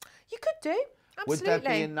 You could do, absolutely. Would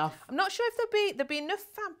there be enough? I'm not sure if there'll be enough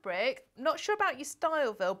fabric. Not sure about your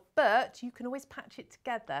Styleville, but you can always patch it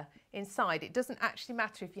together inside. It doesn't actually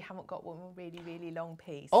matter if you haven't got one really, really long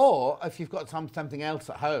piece. Or if you've got something else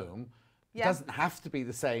at home, It doesn't have to be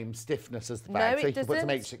the same stiffness as the bag. No, so it you can put some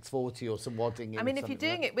doesn't. H640 or some wadding in. I mean, if you're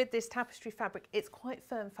doing it with this tapestry fabric, it's quite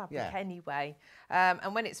firm fabric Yeah. anyway.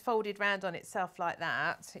 And when it's folded round on itself like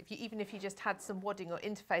that, even if you just had some wadding or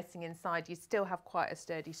interfacing inside, you still have quite a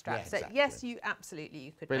sturdy strap. Yeah, So exactly. yes, you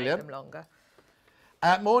could Brilliant. make them longer.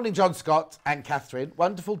 Morning, John Scott and Katharine.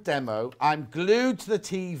 Wonderful demo. I'm glued to the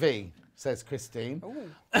TV, says Christine.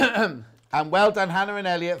 And well done, Hannah and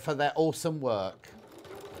Elliot, for their awesome work.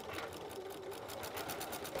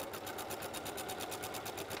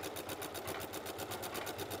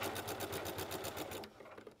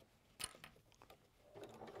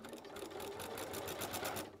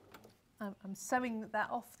 I'm sewing that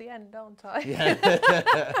off the end, aren't I?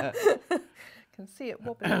 Yeah. Can see it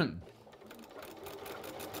wobbling.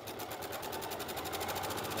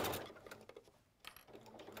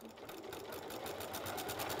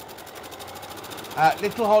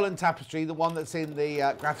 Little Holland tapestry, the one that's in the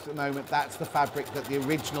graphics at the moment, that's the fabric that the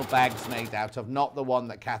original bag's made out of, not the one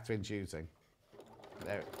that Katharine's using.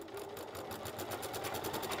 There.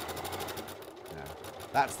 No.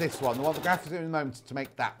 That's this one. The one the graphics are in the moment is to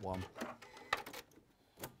make that one.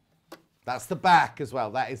 That's the back as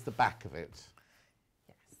well. That is the back of it.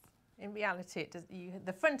 Yes. In reality, it does.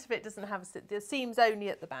 The front of it doesn't have the seams only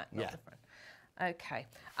at the back, not the front. Okay,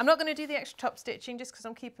 I'm not going to do the extra top stitching just because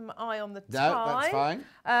I'm keeping my eye on the tie. No, that's fine.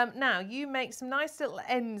 Now, you make some nice little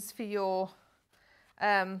ends for your,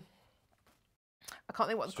 I can't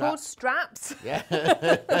think what they're called, straps. Yeah.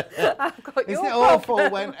 I've got Isn't your it awful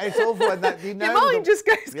problem. when, it's awful when that, you know. Your mind just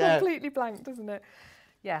goes completely blank, doesn't it?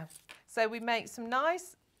 Yeah, so we make some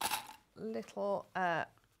nice little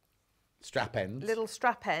strap ends. Little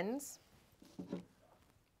strap ends,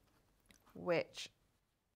 which...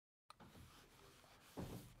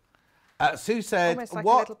 Sue said, like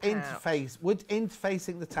what interface, would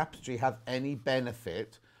interfacing the tapestry have any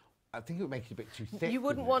benefit? I think it would make it a bit too thick. You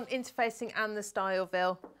wouldn't want interfacing and the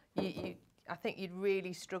Styleville. I think you'd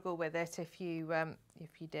really struggle with it if you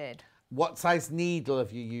did. What size needle are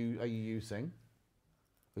you using?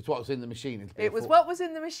 It's what was in the machine. It was what was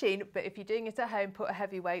in the machine, but if you're doing it at home, put a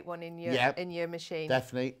heavyweight one in your machine.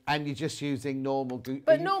 Definitely. And you're just using normal glue.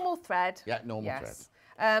 But normal thread. Yeah, normal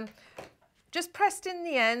thread. Just pressed in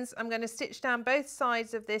the ends, I'm going to stitch down both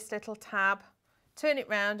sides of this little tab, turn it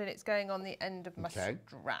round, and it's going on the end of my strap.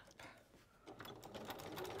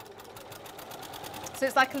 So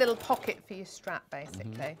it's like a little pocket for your strap,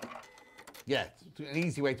 basically. Yeah, an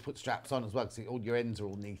easy way to put straps on as well, because all your ends are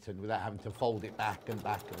all neatened without having to fold it back and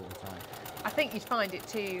back all the time. I think you'd find it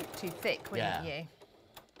too thick, wouldn't you?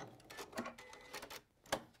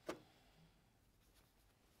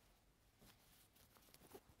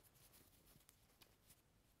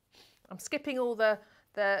 I'm skipping all the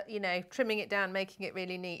trimming it down, making it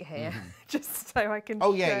really neat here, just so I can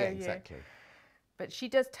show you. Exactly. But she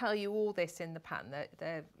does tell you all this in the pattern.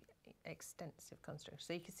 They're extensive construction.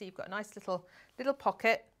 So you can see you've got a nice little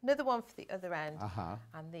pocket, another one for the other end,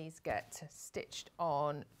 and these get stitched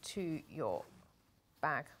on to your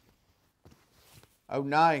bag. Oh,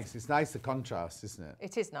 nice. It's nice, the contrast, isn't it?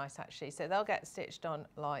 It is nice, actually. So they'll get stitched on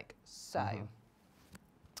like so.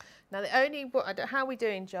 Now, how are we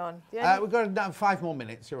doing, John? We've got 5 more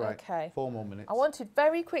minutes, you're right. Okay. 4 more minutes. I wanted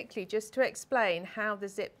very quickly just to explain how the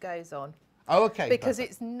zip goes on. Oh, okay. Because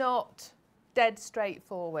it's not dead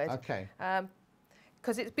straightforward. Okay.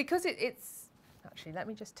 Because it's... Actually, let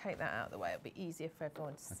me just take that out of the way. It'll be easier for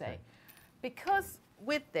everyone to see. Because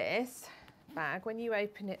with this bag, when you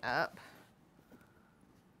open it up...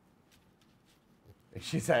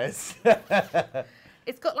 She says.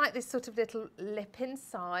 It's got like this sort of little lip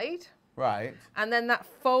inside. Right. And then that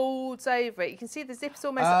folds over it. You can see the zip's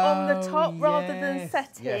almost on the top rather than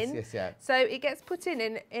set in. Yes. So it gets put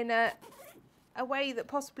in a way that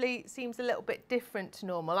possibly seems a little bit different to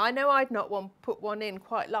normal. I know I'd not put one in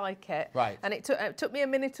quite like it. Right. And it took me a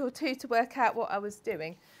minute or two to work out what I was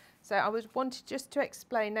doing. So I wanted just to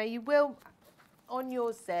explain. Now you will, on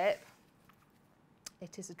your zip,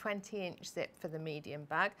 it is a 20-inch zip for the medium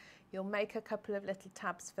bag. You'll make a couple of little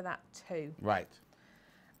tabs for that too. Right.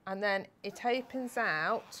 And then it opens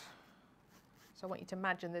out. So I want you to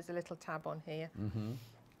imagine there's a little tab on here.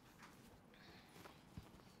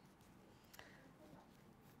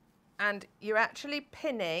 And you're actually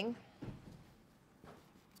pinning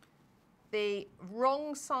the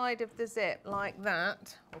wrong side of the zip like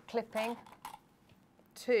that, or clipping,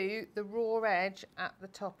 to the raw edge at the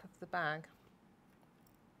top of the bag.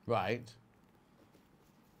 Right.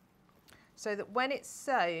 So that when it's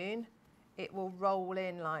sewn, it will roll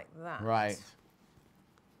in like that. Right.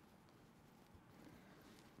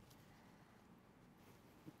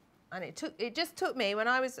 And it just took me when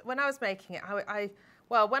I was making it.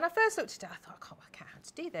 Well, when I first looked at it, I thought, I can't work out how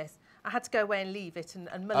to do this. I had to go away and leave it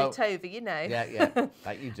and mull it over, you know. Yeah,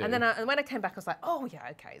 like you do. And then when I came back, I was like, oh yeah,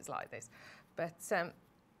 okay, it's like this. But so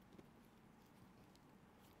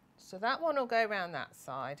that one will go around that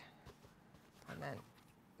side, and then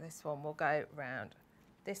this one will go round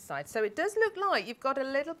this side. So it does look like you've got a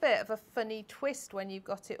little bit of a funny twist when you've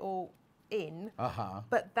got it all in.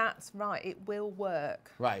 But that's right, it will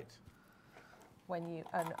work. Right. When you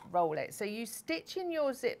unroll it. So you stitch in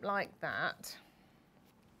your zip like that.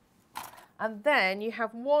 And then you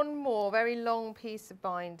have one more very long piece of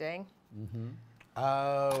binding.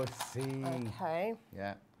 Oh, I see. Okay.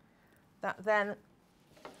 Yeah. That then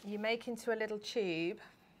you make into a little tube,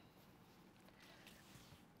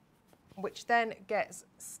 which then gets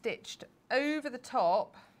stitched over the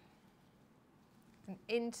top and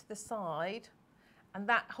into the side, and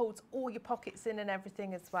that holds all your pockets in and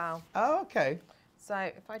everything as well. Oh, okay. So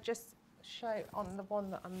if I just show on the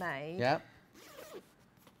one that I made. Yeah.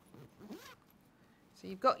 So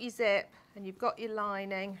you've got your zip and you've got your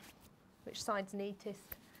lining. Which side's neatest?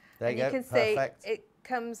 There you go. You can see it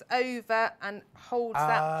comes over and holds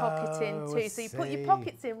that pocket in too. So you put your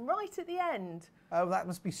pockets in right at the end. Oh, that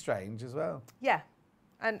must be strange as well. Yeah.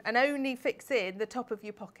 And only fix in the top of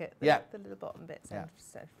your pocket, the little bottom bits,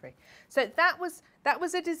 so free. So that was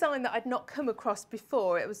a design that I'd not come across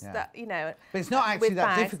before. It was that, you know. But it's not actually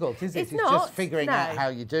that difficult, is it? It's not, just figuring out how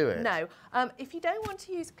you do it. No. If you don't want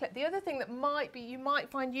to use clip, the other thing that you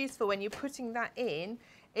might find useful when you're putting that in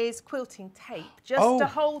is quilting tape, just to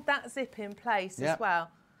hold that zip in place as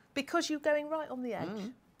well, because you're going right on the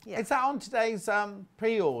edge. Yeah. Is that on today's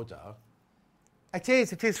pre-order? It is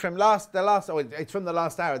from it's from the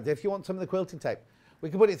last hour. If you want some of the quilting tape, we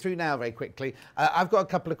can put it through now very quickly. I've got a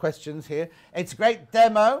couple of questions here. It's a great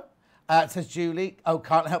demo, says Julie. Oh,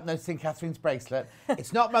 can't help noticing Katharine's bracelet.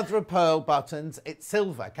 It's not mother of pearl buttons, it's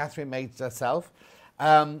silver. Katharine made it herself.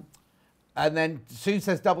 And then Sue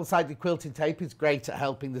says double-sided quilting tape is great at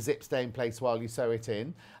helping the zip stay in place while you sew it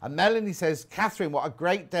in. And Melanie says, Katharine, what a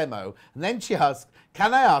great demo. And then she asks,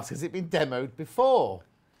 can I ask, has it been demoed before?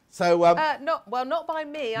 So not by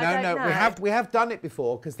me. I don't know. we have done it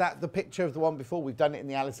before, because the picture of the one before, we've done it in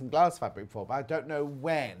the Alison Glass fabric before, but I don't know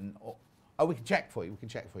when. We can check for you. We can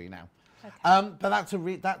check for you now. Okay. But that's a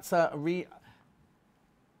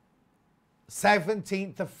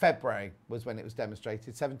 17th of February was when it was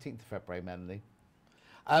demonstrated. 17th of February, Melanie.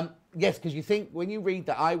 Yes, because you think, when you read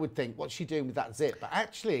that, I would think, what's she doing with that zip? But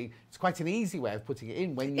actually, it's quite an easy way of putting it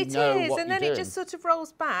in when you know what you're doing. It is, and then it just sort of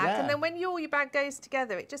rolls back, and then when all your bag goes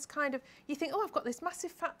together, it just kind of, you think, oh, I've got this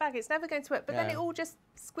massive fat bag, it's never going to work, but then it all just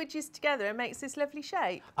squidges together and makes this lovely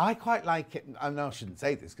shape. I quite like it, I know I shouldn't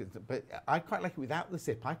say this, but I quite like it without the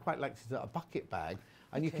zip. I quite like to do a bucket bag,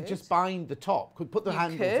 and you could just bind the top, put the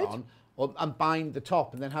handles on, and bind the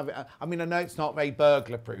top and then have it. I mean, I know it's not very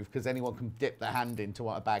burglar proof because anyone can dip their hand into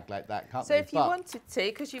a bag like that, can't they? So if you wanted to,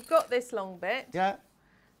 because you've got this long bit, that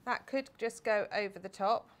could just go over the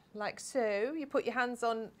top like so. You put your hands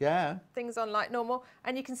on things on like normal,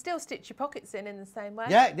 and you can still stitch your pockets in the same way.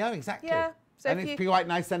 Yeah, no, exactly. Yeah. So and it'd be quite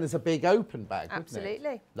nice then as a big open bag, absolutely,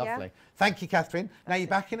 wouldn't it? Lovely. Yeah. Thank you, Katharine. Now you're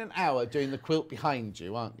back in an hour doing the quilt behind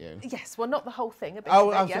you, aren't you? Yes, well, not the whole thing. A bit I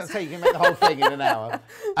was going to say, you can make the whole thing in an hour.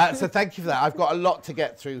 So thank you for that. I've got a lot to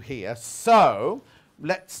get through here. So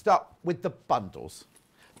let's start with the bundles.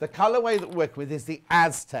 The colourway that we're working with is the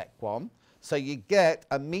Aztec one. So you get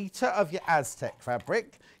a metre of your Aztec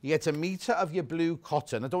fabric, you get a metre of your blue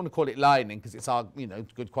cotton. I don't want to call it lining because it's our, you know,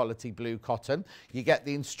 good quality blue cotton. You get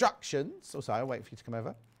the instructions. Oh, sorry, I'll wait for you to come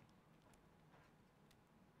over.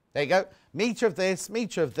 There you go. Metre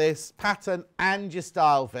of this, pattern and your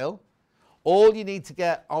Styleville. All you need to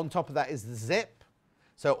get on top of that is the zip.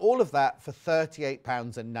 So all of that for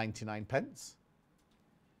 £38.99.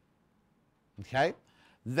 Okay.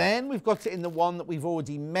 Then we've got it in the one that we've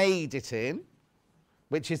already made it in,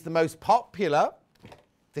 which is the most popular,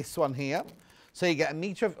 this one here. So you get a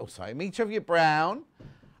metre of your brown,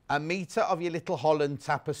 a metre of your little Holland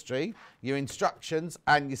tapestry, your instructions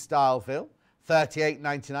and your Styleville,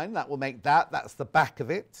 £38.99. That will make that. That's the back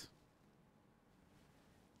of it.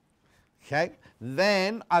 Okay.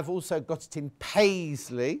 Then I've also got it in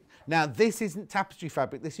paisley. Now this isn't tapestry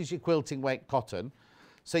fabric. This is your quilting weight cotton.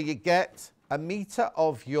 So you get a metre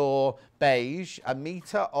of your beige, a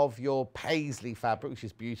metre of your paisley fabric, which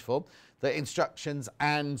is beautiful, the instructions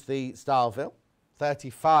and the Styleville,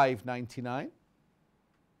 £35.99.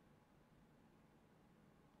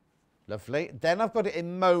 Lovely. Then I've got it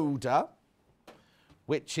in Moda,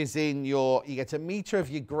 which is in your, you get a metre of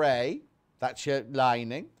your grey, that's your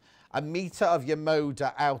lining, a metre of your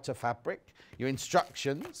Moda outer fabric, your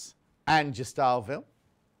instructions and your Styleville.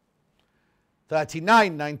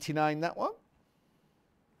 $39.99 that one.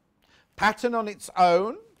 Pattern on its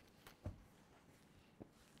own.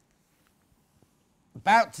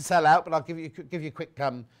 About to sell out, but I'll give you a quick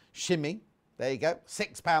shimmy. There you go,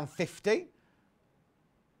 £6.50.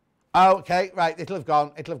 Oh, okay, right, it'll have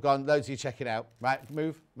gone. Loads of you check it out. Right,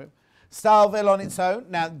 move. Styleville on its own.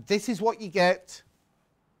 Now, this is what you get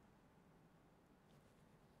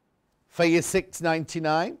for your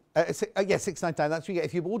 £6.99. Yeah, £6.99, that's what you get.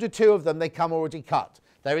 If you order 2 of them, they come already cut.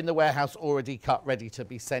 They're in the warehouse already cut, ready to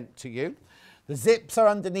be sent to you. The zips are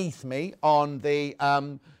underneath me on the,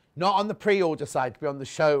 not on the pre-order side, but on the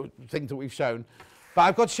show, things that we've shown. But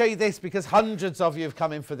I've got to show you this because hundreds of you have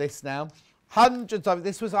come in for this now. Hundreds of you.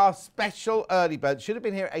 This was our special early bird. Should have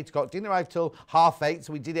been here at 8 o'clock. Didn't arrive till 8:30,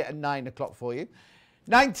 so we did it at 9 o'clock for you.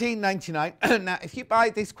 $19.99. Now, if you buy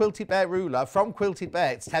this Quilted Bear ruler from Quilted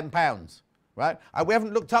Bear, it's £10, right? We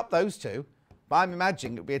haven't looked up those two, but I'm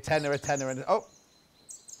imagining it'll be a tenner, and a... Oh.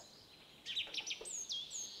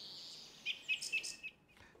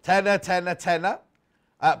 Tenner.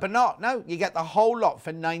 But no, you get the whole lot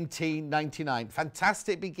for $19.99.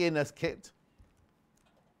 Fantastic beginner's kit.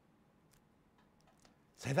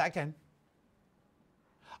 Say that again.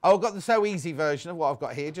 Oh, I've got the So Easy version of what I've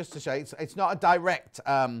got here, just to show you. It's not a direct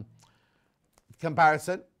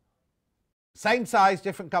comparison. Same size,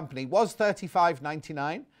 different company. Was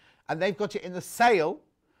 $35.99, and they've got it in the sale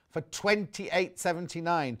for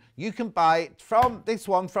 $28.79. You can buy it from this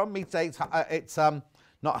one, from me today. It's not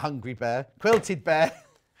Hungry Bear, Quilted Bear.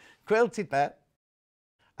 Quilted Bear.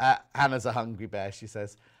 Hannah's a hungry bear, she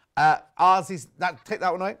says. Ours is, take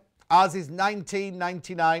that one away. Ours is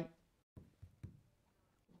 $19.99.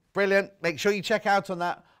 Brilliant. Make sure you check out on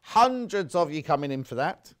that. Hundreds of you coming in for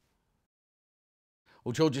that.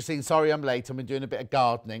 Well, Georgia's sorry I'm late. I've been doing a bit of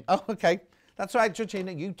gardening. Oh, okay. That's right,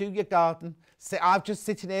 Georgina. You do your garden. I'm just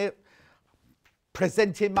sitting here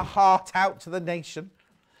presenting my heart out to the nation.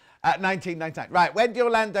 At $19.99. Right, Wendy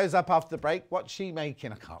Orlando's up after the break. What's she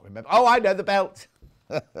making? I can't remember. Oh, I know, the belt.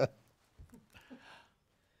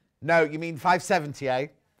 No, you mean 570, eh?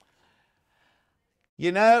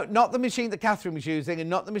 You know, not the machine that Katharine was using and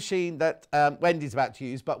not the machine that Wendy's about to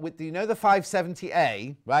use, but with the, you know, the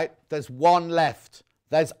 570A, right? There's one left.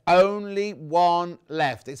 There's only one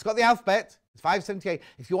left. It's got the alphabet. It's 578.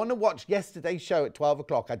 If you want to watch yesterday's show at 12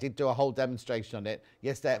 o'clock, I did do a whole demonstration on it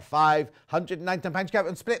yesterday at £599. You get it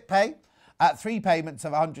on split pay at 3 payments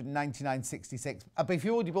of £199.66. But if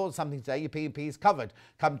you already bought something today, your P&P is covered.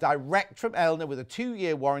 Come direct from Elna with a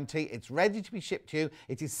 2-year warranty. It's ready to be shipped to you.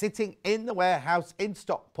 It is sitting in the warehouse in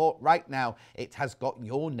Stockport right now. It has got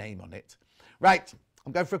your name on it. Right,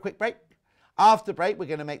 I'm going for a quick break. After break, we're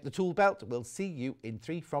going to make the tool belt. We'll see you in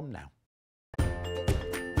 3 from now.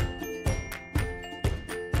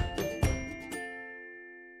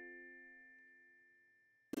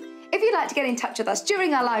 If you'd like to get in touch with us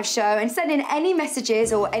during our live show and send in any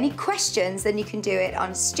messages or any questions, then you can do it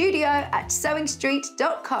on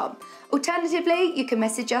studio@sewingstreet.com. Alternatively, you can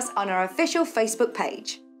message us on our official Facebook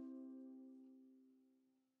page.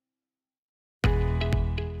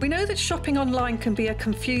 We know that shopping online can be a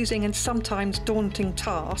confusing and sometimes daunting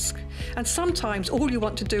task, and sometimes all you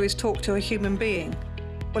want to do is talk to a human being.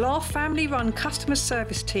 Well, our family-run customer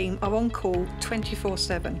service team are on call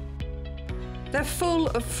 24/7. They're full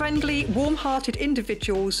of friendly, warm-hearted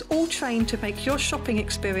individuals, all trained to make your shopping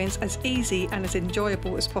experience as easy and as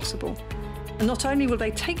enjoyable as possible. And not only will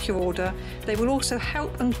they take your order, they will also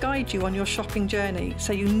help and guide you on your shopping journey,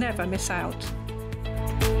 so you never miss out.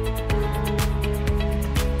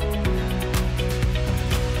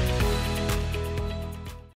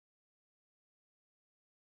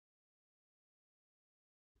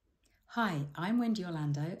 Hi, I'm Wendy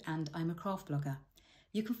Orlando and I'm a craft blogger.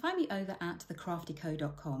 You can find me over at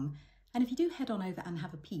thecraftyco.com, and if you do head on over and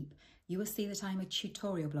have a peep, you will see that I'm a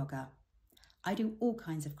tutorial blogger. I do all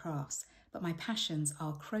kinds of crafts, but my passions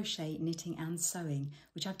are crochet, knitting and sewing,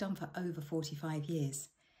 which I've done for over 45 years.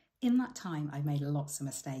 In that time, I've made lots of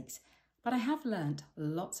mistakes, but I have learnt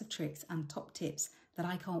lots of tricks and top tips that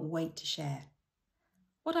I can't wait to share.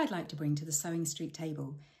 What I'd like to bring to the Sewing Street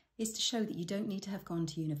table is to show that you don't need to have gone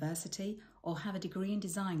to university or have a degree in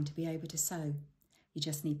design to be able to sew. You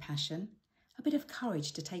just need passion, a bit of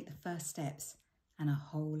courage to take the first steps, and a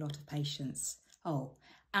whole lot of patience. Oh,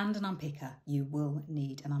 and an unpicker. You will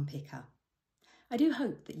need an unpicker. I do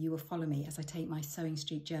hope that you will follow me as I take my Sewing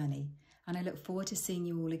Street journey, and I look forward to seeing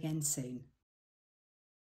you all again soon.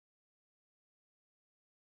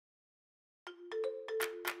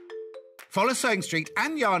 Follow Sewing Street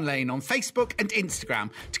and Yarn Lane on Facebook and Instagram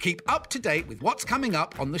to keep up to date with what's coming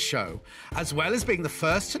up on the show, as well as being the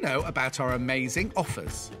first to know about our amazing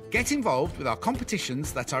offers. Get involved with our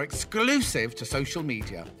competitions that are exclusive to social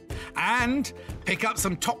media. And pick up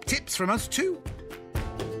some top tips from us too.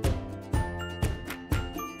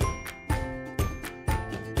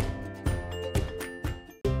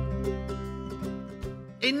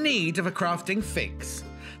 In need of a crafting fix?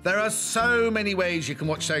 There are so many ways you can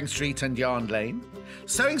watch Sewing Street and Yarn Lane.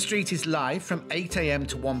 Sewing Street is live from 8 AM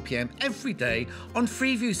to 1 PM every day on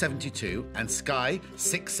Freeview 72 and Sky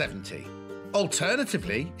 670.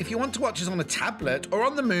 Alternatively, if you want to watch us on a tablet or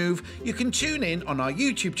on the move, you can tune in on our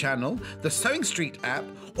YouTube channel, the Sewing Street app,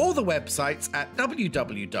 or the websites at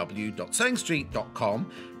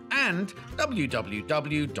www.sewingstreet.com and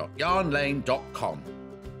www.yarnlane.com.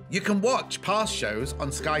 You can watch past shows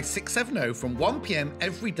on Sky 670 from 1 PM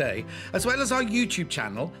every day, as well as our YouTube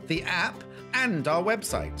channel, the app, and our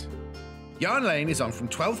website. Yarn Lane is on from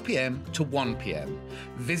 12 PM to 1 PM.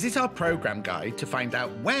 Visit our programme guide to find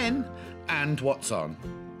out when and what's on.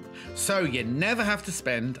 So you never have to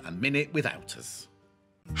spend a minute without us.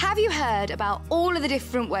 Have you heard about all of the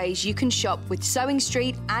different ways you can shop with Sewing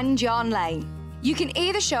Street and Yarn Lane? You can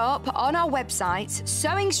either shop on our websites,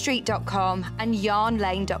 sewingstreet.com and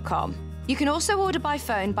yarnlane.com. You can also order by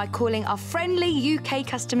phone by calling our friendly UK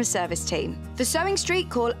customer service team. For Sewing Street,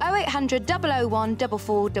 call 0800 001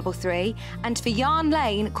 4433, and for Yarn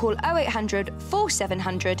Lane, call 0800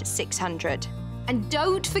 4700 600. And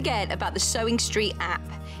don't forget about the Sewing Street app.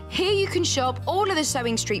 Here you can shop all of the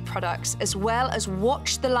Sewing Street products as well as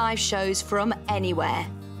watch the live shows from anywhere.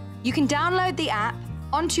 You can download the app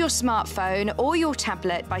onto your smartphone or your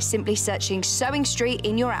tablet by simply searching Sewing Street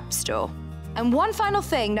in your app store. And one final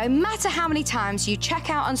thing, no matter how many times you check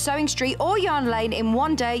out on Sewing Street or Yarn Lane in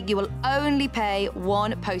one day, you will only pay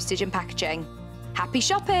one postage and packaging. Happy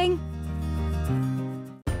shopping!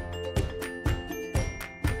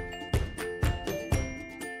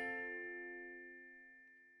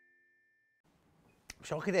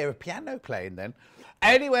 I could hear a piano playing then.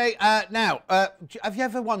 Anyway, now, have you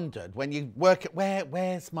ever wondered when you work at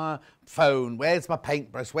where's my phone, where's my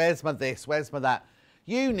paintbrush, where's my this, where's my that?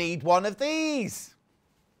 You need one of these.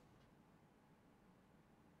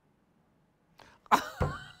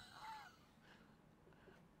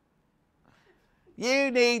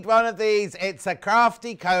 You need one of these. It's a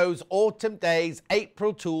Crafty Co's Autumn Days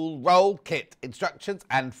April Tool Roll Kit. Instructions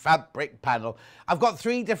and fabric panel. I've got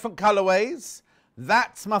 3 different colourways.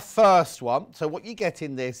 That's my first one. So what you get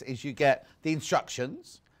in this is you get the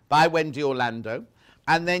instructions by Wendy Orlando,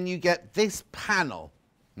 and then you get this panel,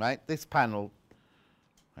 right? This panel.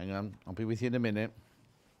 Hang on, I'll be with you in a minute.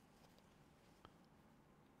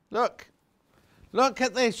 Look. Look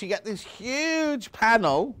at this. You get this huge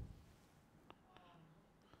panel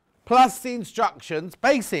plus the instructions.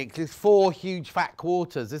 Basically, it's 4 huge fat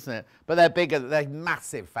quarters, isn't it? But they're bigger. They're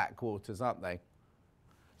massive fat quarters, aren't they?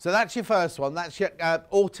 So that's your first one. That's your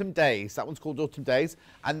Autumn Days. That one's called Autumn Days.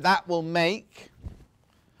 And that will make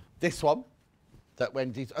this one that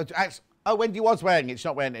Wendy's... Oh, Wendy was wearing it. She's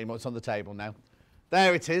not wearing it anymore. It's on the table now.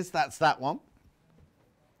 There it is. That's that one.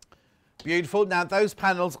 Beautiful. Now, those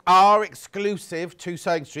panels are exclusive to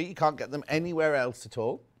Sewing Street. You can't get them anywhere else at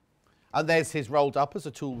all. And there's his rolled up as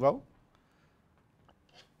a tool roll.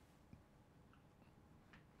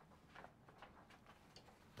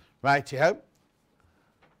 Righty-ho.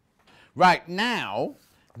 Right, now,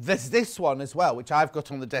 there's this one as well, which I've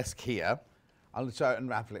got on the desk here. I'll try and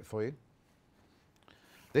unravel it for you.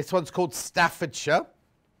 This one's called Staffordshire.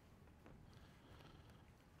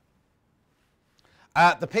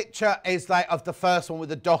 The picture is like of the first one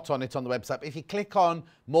with a dot on it on the website. But if you click on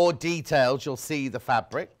more details, you'll see the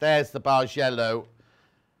fabric. There's the Bargello.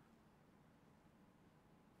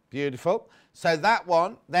 Beautiful. So that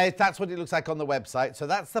one, that's what it looks like on the website. So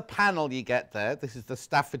that's the panel you get there. This is the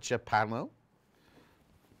Staffordshire panel.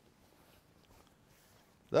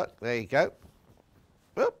 Look, there you go.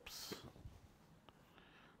 Oops.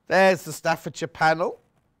 There's the Staffordshire panel.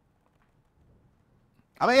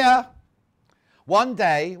 I'm here. One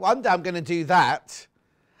day I'm going to do that,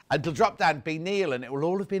 and it'll drop down, be Neil, and it will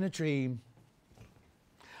all have been a dream.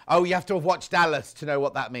 Oh, you have to have watched Alice to know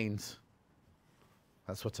what that means.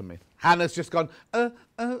 That's what I mean. Hannah's just gone, like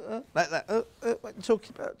that. What are you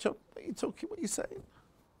talking about, John? What are you talking, what are you saying?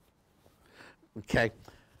 Okay,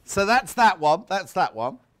 so that's that one. That's that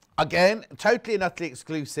one. Again, totally and utterly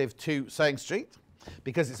exclusive to Sewing Street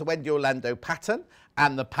because it's a Wendy Orlando pattern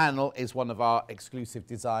and the panel is one of our exclusive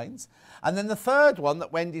designs. And then the third one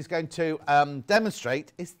that Wendy's going to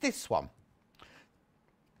demonstrate is this one.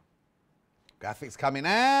 Graphics coming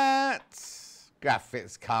out.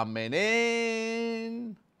 Graphics coming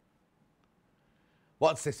in.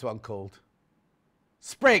 What's this one called?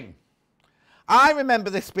 Spring. I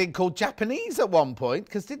remember this being called Japanese at one point,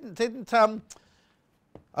 because didn't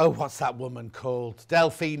oh, what's that woman called?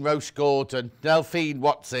 Delphine Roche Gordon. Delphine,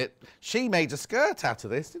 what's it? She made a skirt out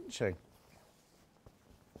of this, didn't she?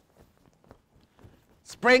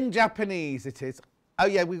 Spring Japanese it is. Oh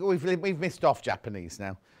yeah, we've missed off Japanese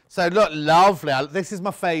now. So look, lovely. This is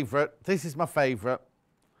my favourite. This is my favourite.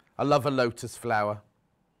 I love a lotus flower.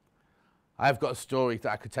 I've got a story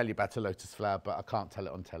that I could tell you about a lotus flower, but I can't tell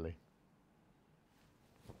it on telly.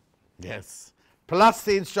 Yes. Plus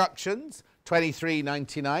the instructions,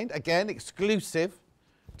 $23.99. Again, exclusive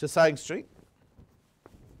to Sewing Street.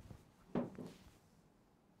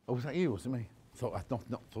 Oh, was that you? Was it me? Thought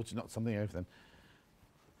you'd knocked something over then.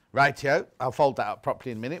 Rightio, I'll fold that up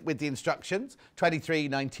properly in a minute with the instructions,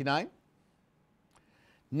 $23.99.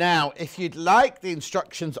 Now, if you'd like the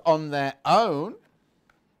instructions on their own,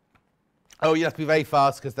 oh, you have to be very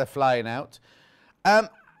fast because they're flying out. Do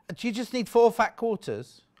you just need 4 fat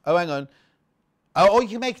quarters? Oh, hang on. Oh, or you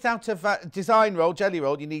can make it out of design roll, jelly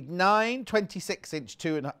roll. You need 9 26-inch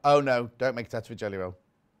 2.5. Oh, no, don't make it out of a jelly roll.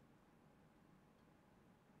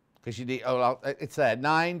 Because you need, oh, it's there,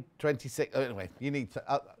 9 26. Oh, anyway, you need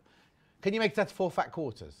to, can you make that 4 fat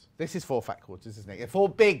quarters? This is 4 fat quarters, isn't it? 4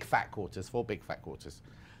 big fat quarters, 4 big fat quarters.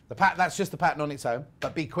 That's just the pattern on its own,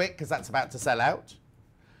 but be quick because that's about to sell out.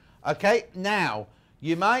 Okay, now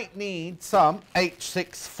you might need some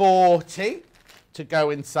H640 to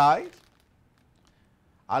go inside.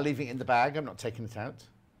 I'll leave it in the bag, I'm not taking it out.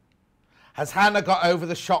 Has Hannah got over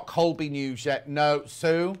the shock Holby news yet? No,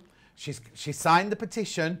 Sue. She signed the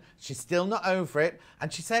petition, she's still not over it,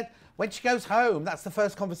 and she said when she goes home, that's the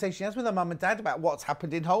first conversation she has with her mum and dad about what's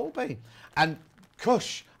happened in Holby. And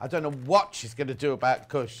Cush, I don't know what she's going to do about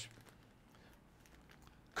Cush.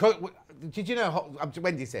 Did you know,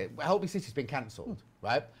 Wendy said, Holby City's been cancelled,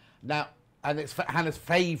 right? Now, and it's Hannah's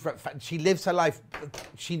favourite, she lives her life,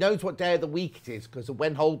 she knows what day of the week it is, because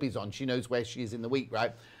when Holby's on, she knows where she is in the week,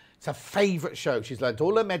 right? It's her favourite show, she's learned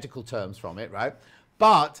all her medical terms from it, right?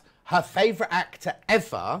 But her favourite actor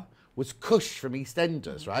ever was Cush from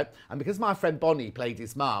EastEnders, right? And because my friend Bonnie played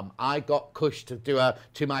his mum, I got Cush to do a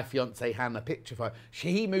To My Fiancée Hannah picture for her.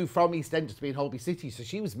 He moved from EastEnders to be in Holby City, so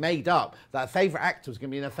she was made up that her favourite actor was going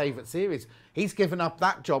to be in her favourite series. He's given up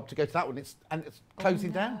that job to go to that one, and it's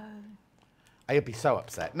closing down. I'd be so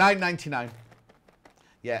upset. $9.99.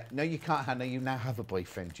 Yeah, no, you can't, Hannah. You now have a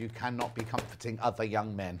boyfriend. You cannot be comforting other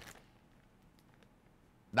young men.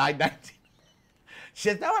 $9.99. She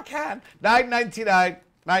says, no, I can. $9.99.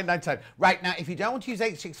 $9.99. Right, now, if you don't want to use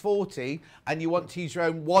H640 and you want to use your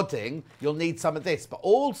own wadding, you'll need some of this. But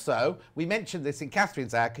also, we mentioned this in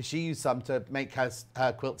Katharine's ad because she used some to make her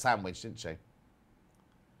quilt sandwich, didn't she?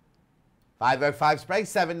 505 spray,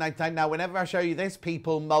 $7.99. Now, whenever I show you this,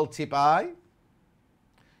 people multi-buy.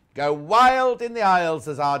 Go wild in the aisles,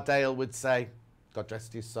 as our Dale would say. God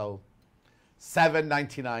rest his soul.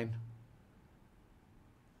 $7.99.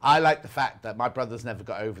 I like the fact that my brothers never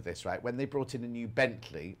got over this, right? When they brought in a new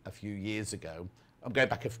Bentley a few years ago, I'm going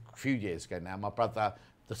back a few years ago now, my brother,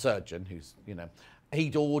 the surgeon, who's, you know, he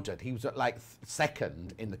was at like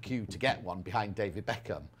second in the queue to get one behind David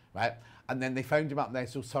Beckham, right? And then they phoned him up and they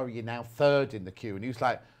said, oh, sorry, you're now third in the queue. And he was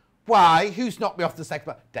like, why? Who's knocked me off the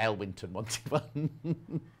second? Dale Winton wanted one.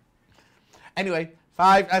 Anyway,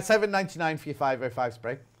 $7.99 for your 505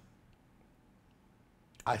 spray.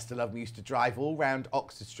 I still love them. We used to drive all round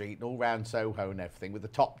Oxford Street and all round Soho and everything with the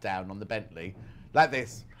top down on the Bentley, like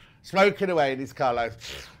this, smoking away in his car like,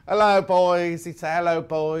 hello, boys. He'd say, hello,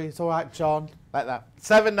 boys. All right, John. Like that.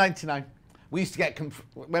 $7.99. We used to get,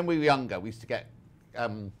 when we were younger, we used to get,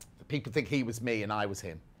 people think he was me and I was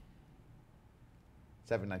him.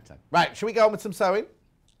 $7.99. Right, shall we go on with some sewing?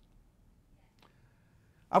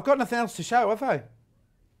 I've got nothing else to show, have I?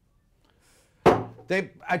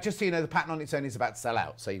 Just so you know, the pattern on its own is about to sell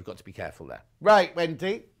out, so you've got to be careful there. Right,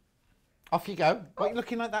 Wendy, off you go. What are you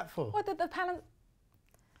looking like that for? Well,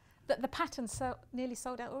 the pattern's nearly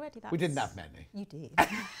sold out already. We didn't have many. You did.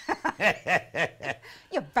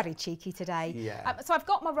 You're very cheeky today. Yeah. So I've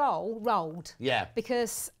got my rolled. Yeah.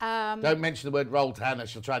 Because... don't mention the word rolled, Hannah.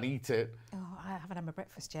 She'll try and eat it. Oh, I haven't had my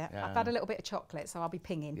breakfast yet. Yeah. I've had a little bit of chocolate, so I'll be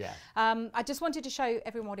pinging. Yeah. I just wanted to show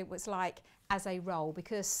everyone what it was like as a roll,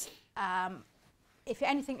 because... if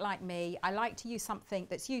you're anything like me, I like to use something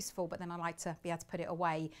that's useful, but then I like to be able to put it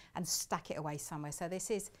away and stack it away somewhere. So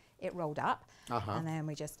this is it rolled up, and then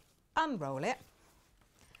we just unroll it.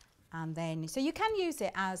 And then, so you can use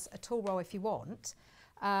it as a tool roll if you want.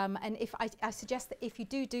 And if I suggest that if you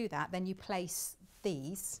do that, then you place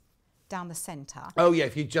these down the centre. Oh yeah,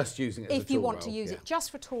 if you're just using it as a if you tool want roll, to use it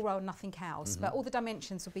just for tool roll, nothing else. But all the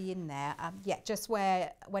dimensions will be in there. Yeah, just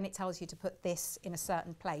where when it tells you to put this in a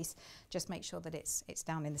certain place, just make sure that it's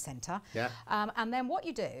down in the centre. Yeah. And then what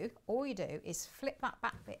you do, all you do is flip that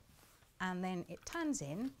back bit, and then it turns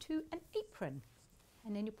into an apron,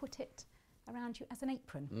 and then you put it around you as an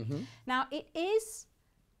apron. Now it is.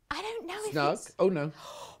 I don't know Snug. if it's. Oh no.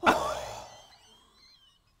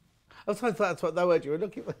 I thought that's what the word you were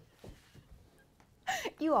looking for.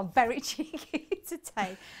 You are very cheeky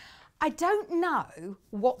today. I don't know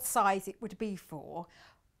what size it would be for,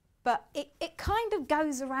 but it kind of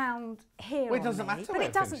goes around here. Well, it doesn't matter. But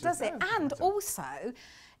it doesn't, does it? And also,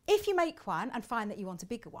 if you make one and find that you want a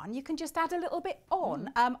bigger one, you can just add a little bit on.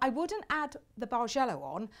 I wouldn't add the Bargello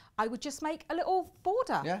on. I would just make a little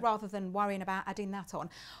border rather than worrying about adding that on.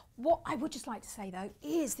 What I would just like to say, though,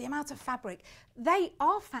 is the amount of fabric. They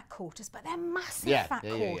are fat quarters, but they're massive fat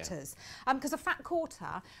quarters. Because a fat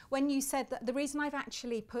quarter, when you said that, the reason I've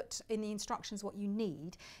actually put in the instructions what you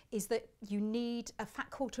need is that you need a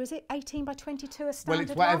fat quarter. Is it 18 by 22 a standard Well,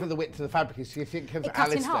 it's whatever one? the width of the fabric is. If you think of cut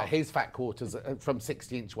in Alistair, half. his fat quarters are from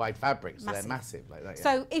 60-inch wide fabric, so they're massive like that.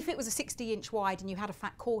 So if it was a 60-inch wide and you had a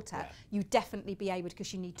fat quarter, you'd definitely be able,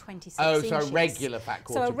 because you need 26 inches. So a regular fat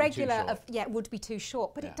quarter So a would be too regular, short. would be too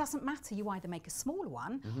short. But it doesn't matter. You either make a smaller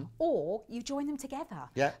one or you join them together.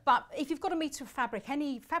 Yeah. But if you've got a metre of fabric,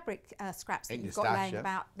 any fabric scraps that you've got laying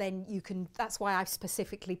about, then you can. That's why I've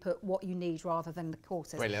specifically put what you need rather than the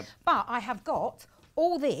quarters. Brilliant. But I have got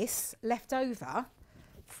all this left over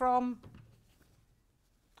from.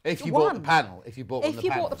 If you bought the panel, if you bought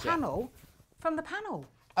the panel from the panel.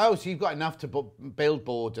 Oh, so you've got enough to build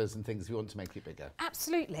borders and things if you want to make it bigger.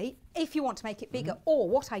 Absolutely, if you want to make it bigger. Or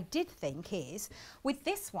what I did think is, with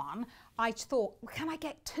this one, I thought, can I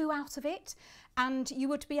get 2 out of it? And you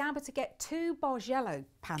would be able to get 2 Bargello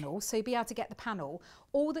panels, so you'd be able to get the panel.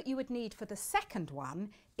 All that you would need for the second one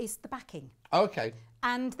is the backing. Okay.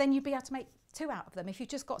 And then you'd be able to make 2 out of them. If you've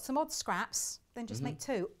just got some odd scraps, then just make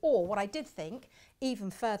 2. Or what I did think, even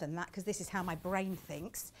further than that, because this is how my brain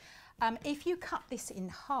thinks, if you cut this in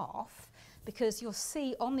half, because you'll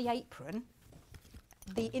see on the apron,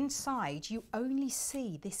 the inside, you only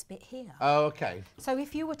see this bit here. Oh, okay. So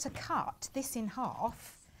if you were to cut this in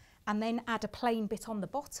half and then add a plain bit on the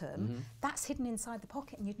bottom, that's hidden inside the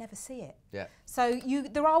pocket and you'd never see it. Yeah. So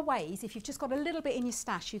there are ways, if you've just got a little bit in your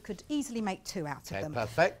stash, you could easily make 2 out of them.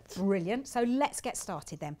 Perfect. Brilliant. So let's get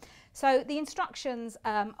started then. So the instructions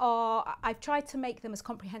are, I've tried to make them as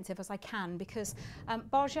comprehensive as I can, because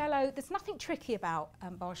Bargello, there's nothing tricky about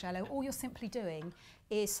Bargello. All you're simply doing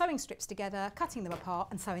is sewing strips together, cutting them apart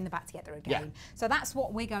and sewing them back together again. Yeah. So that's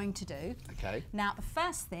what we're going to do. Okay. Now the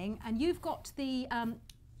first thing, and you've got the,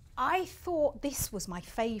 I thought this was my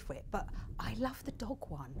favourite, but I love the dog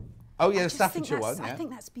one. Oh yeah, the Staffordshire one, I think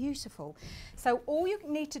that's beautiful. So all you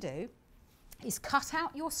need to do is cut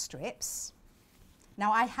out your strips.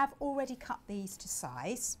 Now I have already cut these to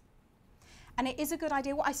size, and it is a good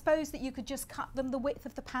idea. Well, I suppose that you could just cut them the width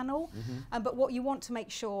of the panel, but what you want to make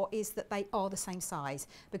sure is that they are the same size,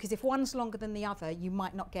 because if one's longer than the other, you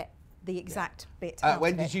might not get the exact bit out of it.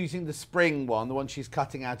 Wendy's using the spring one, the one she's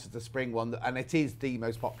cutting out of the spring one, and it is the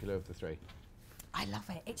most popular of the 3. I love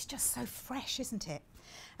it. It's just so fresh, isn't it?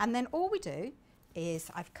 And then all we do is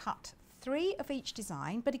I've cut 3 of each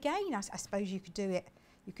design, but again, I suppose you could do it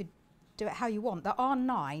how you want. There are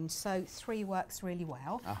 9, so 3 works really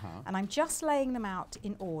well. And I'm just laying them out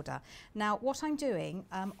in order. Now, what I'm doing,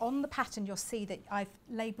 on the pattern, you'll see that I've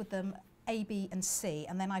labelled them A, B and C,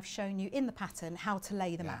 and then I've shown you in the pattern how to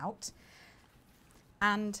lay them out.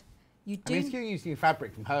 And you do... I mean, if you're using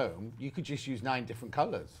fabric from home, you could just use 9 different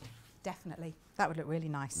colours. Definitely. That would look really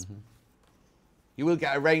nice. You will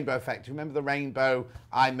get a rainbow effect. Remember the rainbow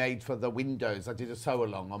I made for the windows? I did a sew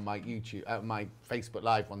along on my YouTube, my Facebook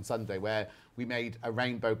Live on Sunday, where we made a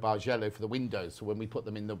rainbow Bargello for the windows. So when we put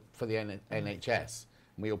them in for the NHS,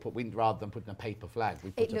 we all put rather than putting a paper flag,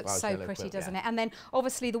 we put it looks so pretty, quilt, doesn't it? And then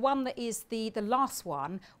obviously the one that is the last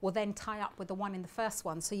one will then tie up with the one in the first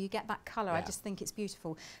one, so you get that colour. I just think it's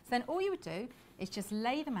beautiful. So then all you would do is just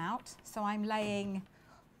lay them out. So I'm laying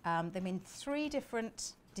them in 3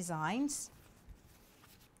 different designs.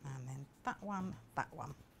 And then that one,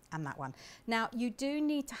 and that one. Now, you do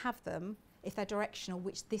need to have them, if they're directional,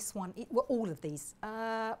 which this one, well, all of these.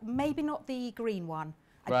 Maybe not the green one.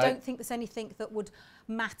 I don't think there's anything that would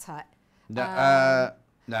matter. No,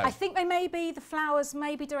 No. I think they may be, the flowers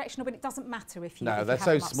may be directional, but it doesn't matter if you No, if they're you have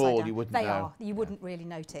so them upside small down. you wouldn't They know. are. You wouldn't really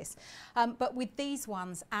notice. But with these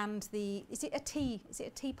ones and the, is it a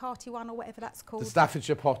tea party one or whatever that's called? The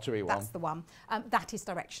Staffordshire pottery one. That's the one. That is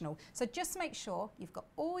directional. So just make sure you've got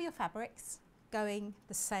all your fabrics going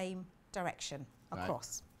the same direction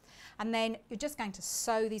across. And then you're just going to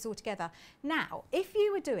sew these all together. Now, if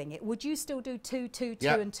you were doing it, would you still do 2, 2, 2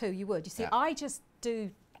 and 2? You would. You see, I just do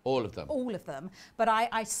all of them. All of them. But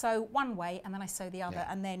I sew one way and then I sew the other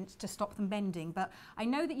and then to stop them bending. But I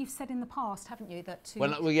know that you've said in the past, haven't you, that 2...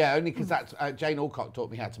 Well, yeah, only because that's Jane Alcott taught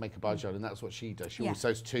me how to make a bargello, and that's what she does. She always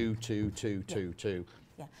sews 2, 2, 2, 2, 2.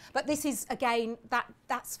 Yeah, but this is again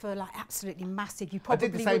that's for like absolutely massive. You probably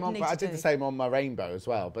I did the same would need I to did do. the same on my rainbow as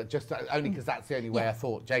well, but just only because that's the only way I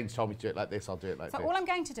thought. Jane's told me to do it like this. I'll do it like this. So all I'm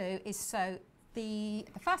going to do is sew the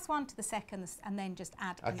first one to the second, and then just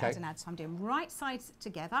add and add and add. So I'm doing right sides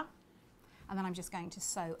together, and then I'm just going to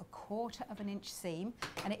sew a 1/4 of an inch seam,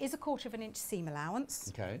 and it is a 1/4 of an inch seam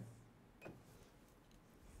allowance. Okay.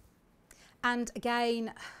 And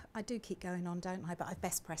again, I do keep going on, don't I? But I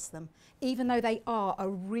best press them, even though they are a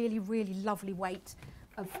really, really lovely weight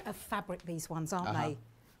of fabric, these ones, aren't they?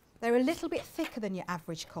 They're a little bit thicker than your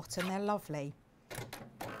average cotton. They're lovely.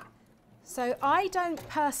 So I don't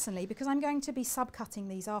personally, because I'm going to be subcutting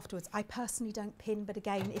these afterwards, I personally don't pin, but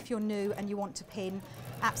again, if you're new and you want to pin,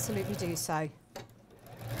 absolutely do so.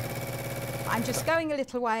 I'm just going a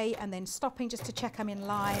little way and then stopping just to check I'm in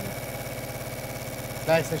line.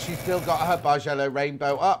 There, so she's still got her Bargello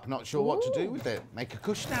rainbow up, not sure what to do with it. Make a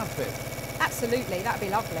cushion outfit. Absolutely, that'd be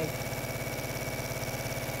lovely.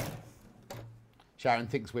 Sharon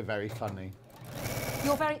thinks we're very funny.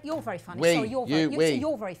 You're very funny. We, Sorry,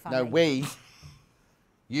 you're very funny. No,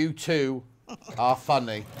 you two are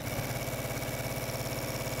funny.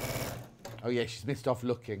 Oh yeah, she's missed off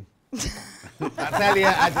looking. That's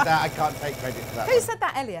Elliot, I did that, I can't take credit for that. Who said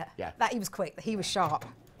that, Elliot? Yeah. That he was quick, that he was sharp.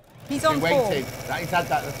 He's on waiting. form. He's had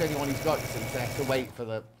that, that's the only one he's got, you see, so he has to wait for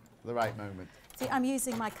the right moment. See, I'm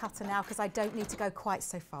using my cutter now because I don't need to go quite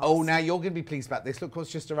so fast. Oh, now you're going to be pleased about this. Look what's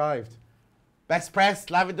just arrived. Best press,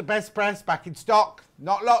 lavender best press, back in stock.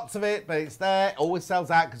 Not lots of it, but it's there. Always sells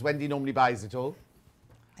out because Wendy normally buys it all.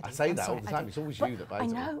 I say that all the time. It's always you that buys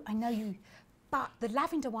it all. I know you. But the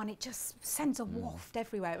lavender one, it just sends a waft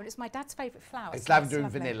everywhere. And it's my dad's favourite flower. It's lavender and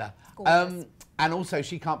vanilla. And also,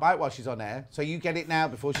 she can't buy it while she's on air. So you get it now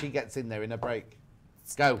before she gets in there in a break.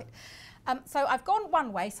 Go. So I've gone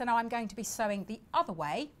one way, so now I'm going to be sewing the other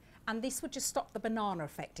way. And this would just stop the banana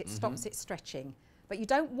effect. It stops it stretching. But you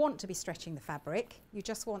don't want to be stretching the fabric. You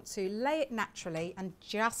just want to lay it naturally and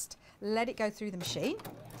just let it go through the machine.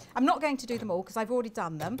 I'm not going to do them all because I've already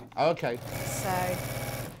done them. Oh, okay. So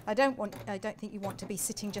I don't think you want to be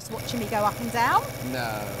sitting just watching me go up and down.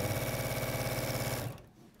 No.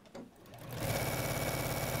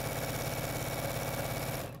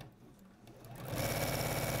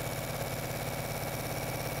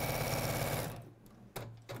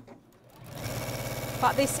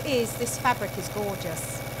 But this fabric is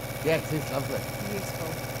gorgeous. Yeah, it is lovely. Beautiful.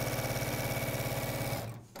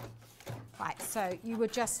 Right, so you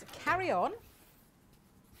would just carry on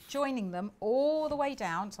joining them all the way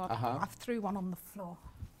down. So I've threw one on the floor.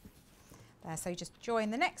 There, so you just join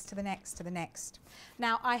the next to the next to the next.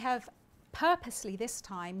 Now I have purposely this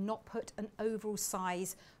time not put an overall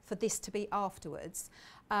size for this to be afterwards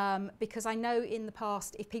because I know in the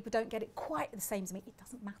past if people don't get it quite the same as me, it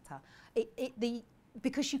doesn't matter.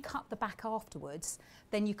 Because you cut the back afterwards,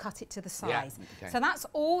 then you cut it to the size. Yeah, okay. So that's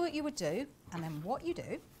all that you would do. And then what you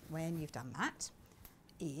do when you've done that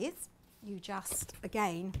is you just,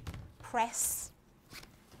 again, press.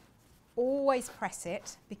 Always press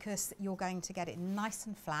it because you're going to get it nice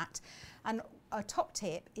and flat. And a top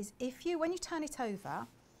tip is when you turn it over,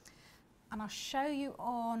 and I'll show you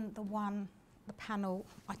on the panel,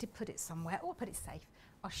 I did put it somewhere, I'll put it safe.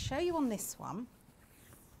 I'll show you on this one.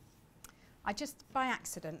 I just by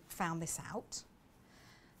accident found this out,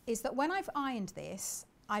 is that when I've ironed this,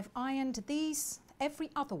 I've ironed these, every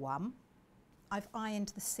other one, I've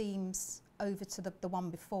ironed the seams over to the one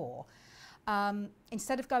before,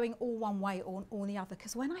 instead of going all one way or all the other,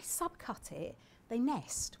 because when I subcut it, they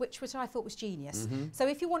nest, which I thought was genius. So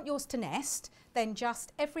if you want yours to nest, then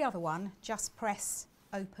just every other one, just press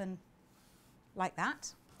open like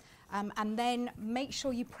that. And then make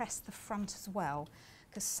sure you press the front as well.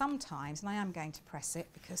 Because sometimes, and I am going to press it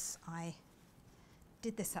because I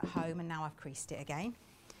did this at home and now I've creased it again,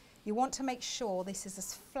 you want to make sure this is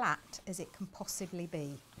as flat as it can possibly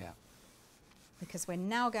be. Yeah. Because we're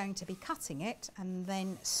now going to be cutting it and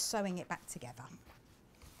then sewing it back together.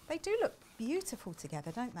 They do look beautiful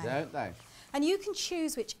together, don't they? Don't they? And you can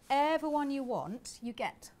choose whichever one you want. You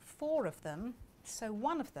get 4 of them, so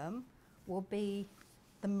one of them will be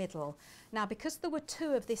the middle. Now, because there were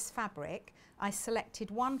 2 of this fabric, I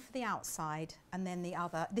selected one for the outside and then the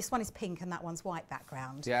other. This one is pink and that one's white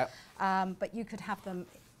background. Yeah. But you could have them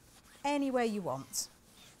anywhere you want.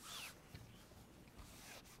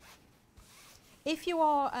 If you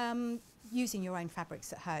are using your own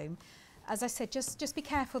fabrics at home, as I said, just be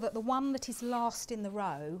careful that the one that is last in the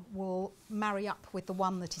row will marry up with the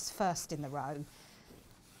one that is first in the row.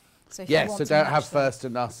 So if you Yes, want so to don't match have them- first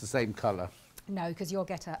and last the same colour. No, because you'll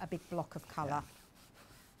get a big block of colour.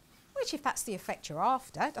 Which, if that's the effect you're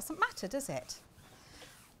after, it doesn't matter, does it?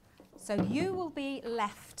 So you will be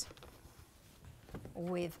left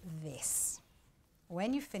with this.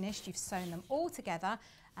 When you've finished, you've sewn them all together,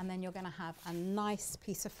 and then you're going to have a nice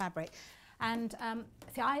piece of fabric. And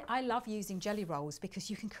see, I love using jelly rolls because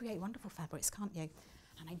you can create wonderful fabrics, can't you?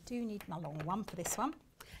 And I do need my long one for this one.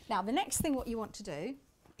 Now, the next thing what you want to do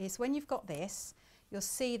is when you've got this, you'll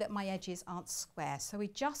see that my edges aren't square. So we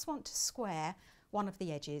just want to square one of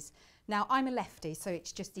the edges. Now, I'm a lefty, so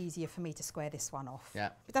it's just easier for me to square this one off. Yeah.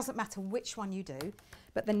 It doesn't matter which one you do,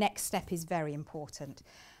 but the next step is very important.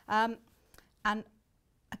 And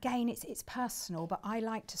again, it's personal, but I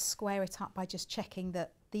like to square it up by just checking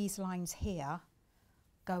that these lines here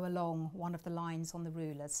go along one of the lines on the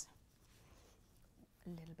rulers. A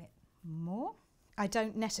little bit more. I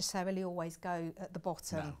don't necessarily always go at the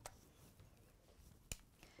bottom. No.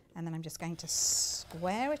 And then I'm just going to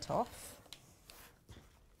square it off.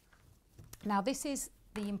 Now, this is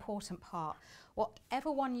the important part.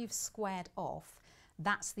 Whatever one you've squared off,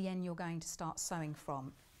 that's the end you're going to start sewing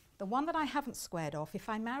from. The one that I haven't squared off, if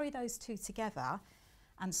I marry those 2 together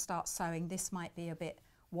and start sewing, this might be a bit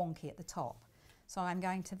wonky at the top. So I'm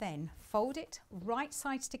going to then fold it right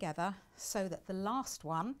sides together so that the last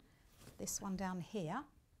one, this one down here,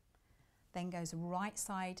 then goes right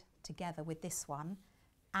side together with this one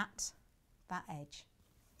at that edge.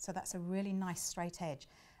 So that's a really nice straight edge.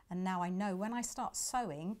 And now I know when I start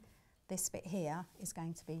sewing, this bit here is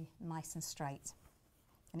going to be nice and straight.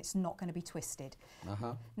 And it's not going to be twisted.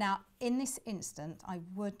 Now, in this instant, I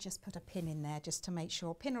would just put a pin in there just to make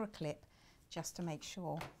sure, pin or a clip, just to make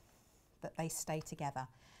sure that they stay together.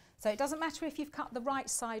 So it doesn't matter if you've cut the right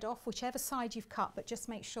side off, whichever side you've cut, but just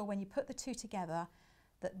make sure when you put the 2 together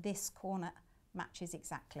that this corner matches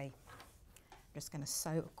exactly. I'm just going to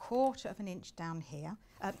sew 1/4 inch down here,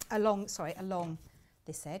 along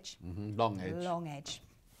this edge. Long edge. Long edge.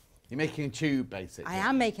 You're making a tube, basically. I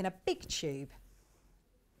am making a big tube.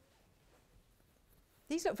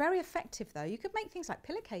 These look very effective, though. You could make things like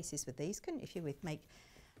pillowcases with these, couldn't you, if you would make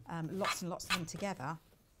lots and lots of them together.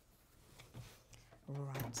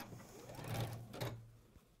 Right.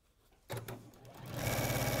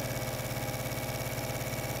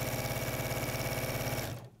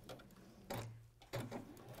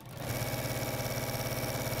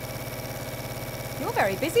 You're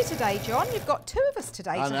very busy today, John. You've got 2 of us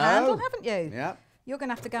today to handle, haven't you? Yeah. You're going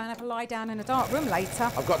to have to go and have a lie down in a dark room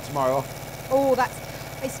later. I've got tomorrow off. Oh,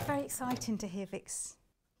 it's very exciting to hear Vic's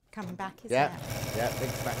coming back, isn't it? Yeah,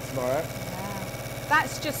 Vic's back tomorrow. Yeah.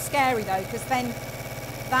 That's just scary, though, because then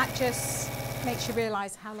that just makes you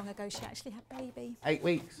realise how long ago she actually had baby. 8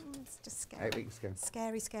 weeks. It's just scary. 8 weeks ago.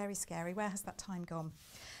 Scary, scary, scary. Where has that time gone?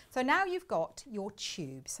 So now you've got your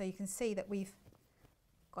tube. So you can see that we've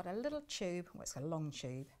got a little tube. Well, it's a long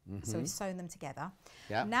tube. So we've sewn them together.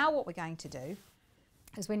 Yeah. Now what we're going to do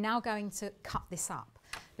is we're now going to cut this up.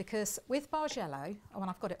 Because with Bargello, oh, and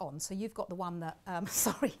I've got it on, so you've got the one that,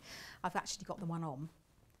 sorry, I've actually got the one on.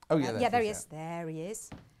 Oh, yeah, yeah, there he is. There he is.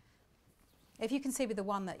 If you can see with the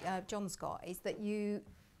one that John's got, is that we're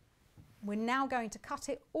now going to cut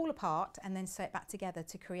it all apart and then sew it back together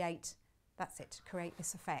to create, that's it, to create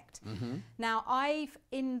this effect. Now, I've,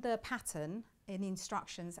 in the pattern, in the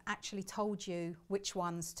instructions, actually told you which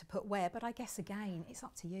ones to put where, but I guess, again, it's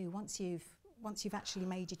up to you. Once you've actually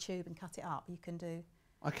made your tube and cut it up, you can do...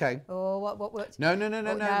 Okay. Oh, what? No,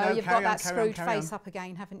 you've got that screwed face up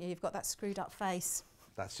again, haven't you? You've got that screwed up face.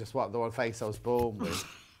 That's just what the one face I was born with.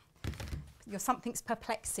 Something's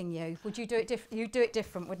perplexing you. Would you do it different? You'd do it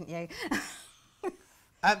different, wouldn't you?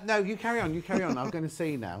 No, you carry on. I'm going to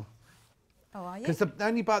see now. Oh, are you? Because the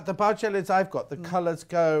Bargellos I've got, the colours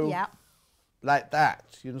go like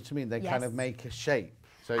that. You know what I mean? They kind of make a shape.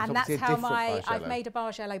 So it's and obviously that's a how different Bargello. I've made a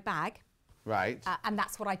Bargello bag. Right. And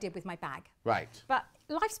that's what I did with my bag. Right. But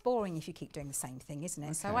life's boring if you keep doing the same thing, isn't it?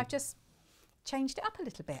 Okay. So I've just changed it up a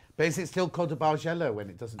little bit. But is it still called a Bargello when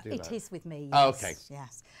it doesn't do that? It is with me, yes. Oh, okay.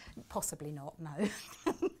 Yes. Possibly not, no.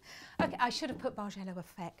 Okay, I should have put Bargello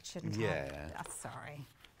effect, shouldn't I? Yeah. Oh, sorry.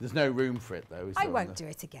 There's no room for it though, is I there? won't do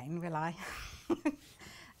it again, will I?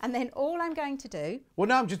 And then all I'm going to do... Well,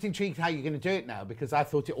 no, I'm just intrigued how you're going to do it now, because I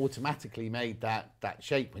thought it automatically made that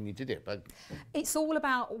shape when you did it. But it's all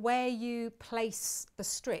about where you place the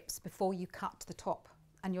strips before you cut the top,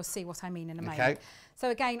 and you'll see what I mean in a moment. So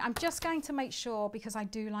again, I'm just going to make sure, because I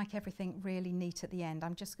do like everything really neat at the end,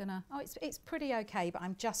 I'm just going to... Oh, it's pretty okay, but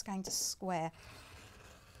I'm just going to square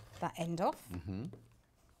that end off.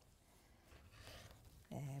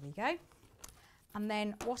 There we go. And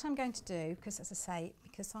then what I'm going to do, because as I say,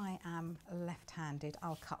 because I am left-handed,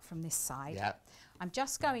 I'll cut from this side. Yeah. I'm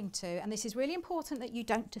just going to, and this is really important that you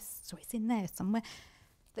don't just, so it's in there somewhere,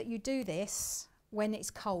 that you do this when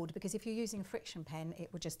it's cold, because if you're using a friction pen,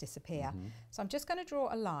 it will just disappear. So I'm just going to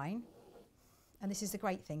draw a line. And this is the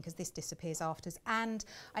great thing, because this disappears afterwards. And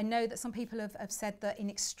I know that some people have said that in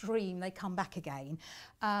extreme, they come back again.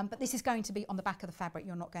 But this is going to be on the back of the fabric.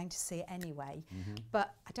 You're not going to see it anyway.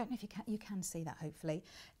 But I don't know if you can see that, hopefully.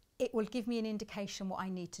 It will give me an indication what I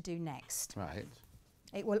need to do next. right.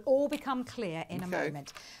 It will all become clear in a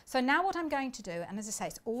moment. So now what I'm going to do, and as I say,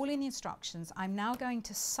 it's all in the instructions, I'm now going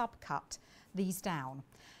to subcut these down.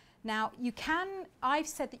 Now you can, I've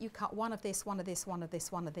said that you cut one of this, one of this, one of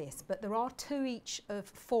this, one of this, but there are 2 each of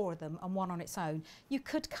 4 of them and 1 on its own. You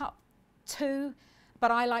could cut 2,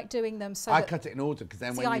 but I like doing them so I cut it in order, because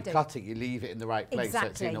then when you cut it, you leave it in the right place, exactly.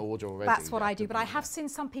 so it's in order already. That's what I do, but I have seen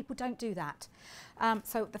some people don't do that.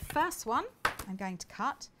 So the first one I'm going to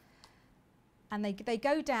cut, and they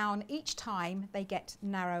go down each time, they get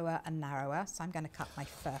narrower and narrower. So I'm going to cut my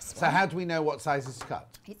first one. So how do we know what size is cut?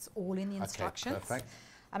 It's all in the instructions. Okay, perfect.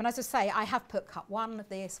 I mean, as I say, I have cut one of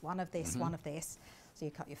this, one of this, one of this. So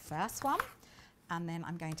you cut your first one, and then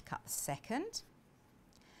I'm going to cut the second.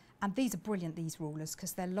 And these are brilliant, these rulers,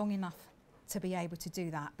 because they're long enough to be able to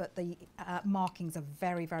do that, but the markings are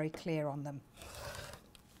very, very clear on them.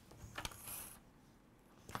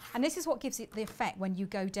 And this is what gives it the effect when you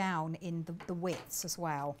go down in the widths as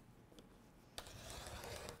well.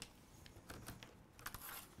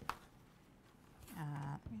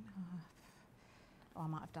 Oh, I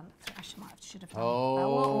might have done it. I should have done.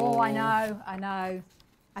 Oh, I know.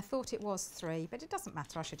 I thought it was 3, but it doesn't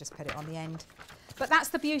matter. I should just put it on the end. But that's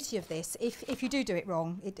the beauty of this. If you do it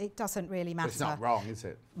wrong, it doesn't really matter. But it's not wrong, is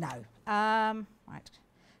it? No. Right.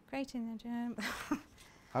 Creating the jump.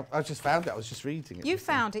 I just found it. I was just reading it. You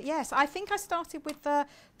found it, yes. I think I started with the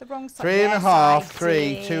wrong side. 3.5,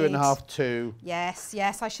 3, 2.5, 2.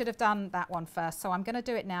 Yes, I should have done that one first. So I'm going to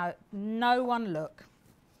do it now. No one look.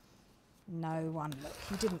 No one look.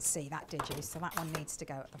 You didn't see that, did you? So that one needs to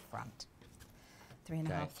go at the front.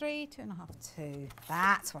 3.5, 3, 2.5, 2.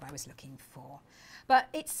 That's what I was looking for. But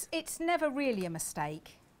it's never really a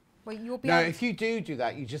mistake. Well, you'll be if you do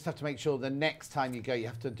that, you just have to make sure the next time you go, you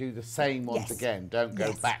have to do the same ones again. Don't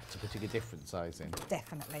go back to putting a different size in.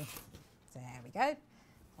 Definitely. There we go.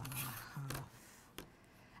 1.5.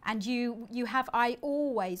 And you have, I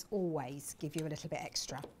always give you a little bit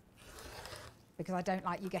extra, because I don't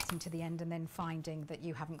like you getting to the end and then finding that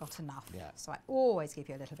you haven't got enough. Yeah. So I always give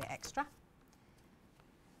you a little bit extra.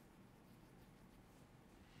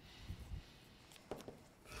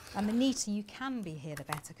 And the neater you can be here, the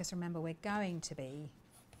better, because remember, we're going to be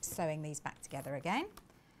sewing these back together again.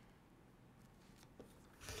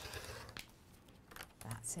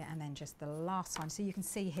 That's it, and then just the last one. So you can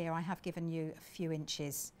see here, I have given you a few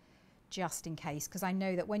inches just in case, because I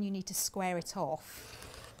know that when you need to square it off,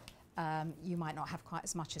 you might not have quite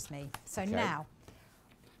as much as me. So now,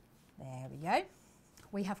 there we go.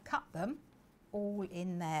 We have cut them all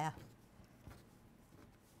in their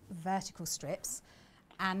vertical strips,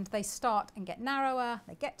 and they start and get narrower,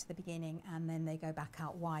 they get to the beginning, and then they go back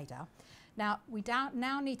out wider. Now, we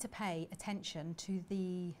now need to pay attention to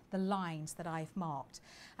the lines that I've marked.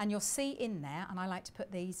 And you'll see in there, and I like to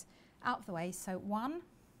put these out of the way, so 1,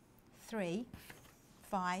 3,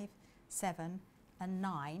 5, 7, and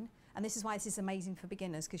 9. And this is why this is amazing for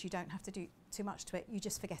beginners, because you don't have to do too much to it, you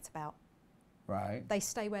just forget about. Right. They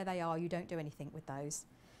stay where they are, you don't do anything with those.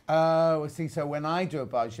 Oh, I see. So when I do a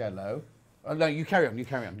Bargello, oh, no, you carry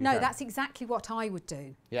on. No, that's exactly what I would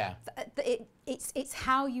do. Yeah. It's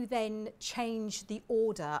how you then change the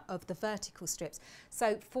order of the vertical strips.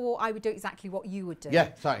 So I would do exactly what you would do.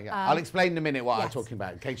 Yeah, sorry. Yeah. I'll explain in a minute what I'm yes. talking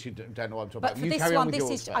about, in case you don't know what I'm talking but about. For You this carry one, on with this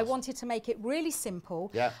yours is, first. I wanted to make it really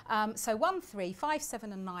simple. Yeah. So 1, 3, 5,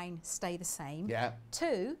 7, and 9 stay the same. Yeah.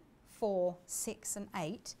 2, 4, 6, and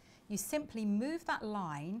 8, you simply move that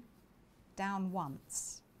line down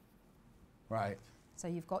once. Right. So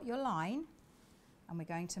you've got your line, and we're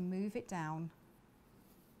going to move it down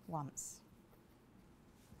once.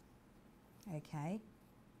 Okay.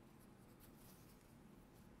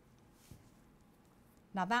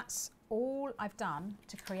 Now that's all I've done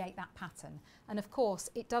to create that pattern. And of course,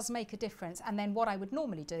 it does make a difference. And then what I would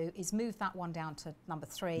normally do is move that one down to number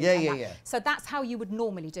 3. Yeah. So that's how you would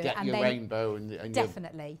normally do it. Get And your then rainbow and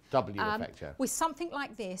definitely. Your W effect, yeah. With something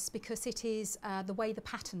like this, because it is the way the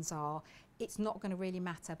patterns are, it's not going to really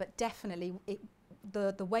matter. But definitely,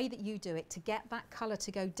 the way that you do it, to get that colour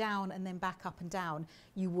to go down and then back up and down,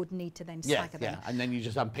 you would need to then stagger them. Yeah, and then you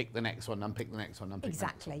just unpick the next one, unpick the next one, unpick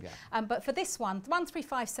exactly. the next one. Yeah. But for this one, 1, 3,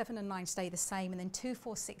 5, 7 and 9 stay the same, and then 2,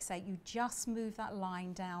 4, 6, 8, you just move that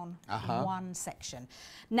line down one section.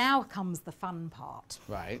 Now comes the fun part.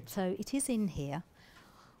 Right. So it is in here.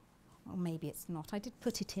 Or maybe it's not. I did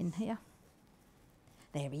put it in here.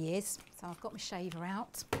 There he is. So I've got my shaver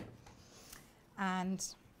out. And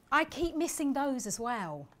I keep missing those as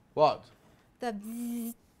well. What? The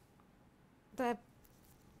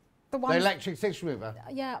ones. The electric stitch remover?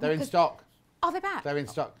 Yeah. They're in stock. Are they back? They're in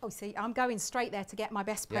stock. Oh, see, I'm going straight there to get my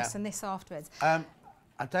best press and this afterwards. I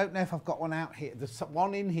don't know if I've got one out here. There's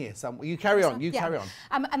one in here somewhere. You carry on, carry on.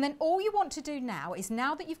 And then all you want to do now is,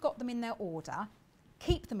 now that you've got them in their order,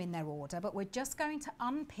 keep them in their order, but we're just going to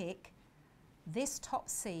unpick this top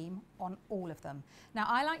seam on all of them. Now,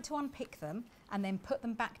 I like to unpick them and then put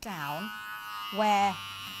them back down where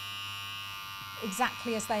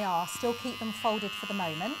exactly as they are, still keep them folded for the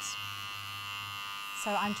moment.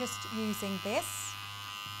 So I'm just using this,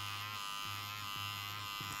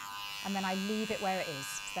 and then I leave it where it is.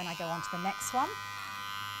 Then I go on to the next one.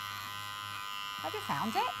 Have you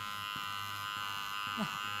found it?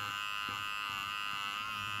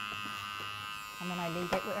 And then I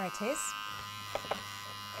leave it where it is.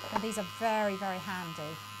 And these are very, very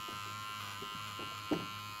handy.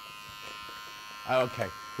 Okay,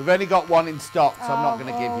 we've only got one in stock, so I'm not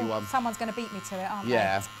going to give you one. Someone's going to beat me to it, aren't they?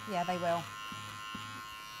 Yeah, they will.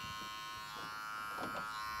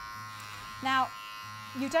 Now,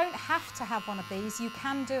 you don't have to have one of these. You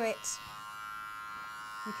can do it.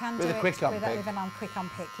 You can do it with a quick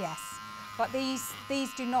unpick, yes. But these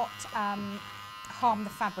do not harm the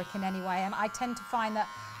fabric in any way. And I tend to find that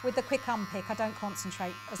with the quick unpick, I don't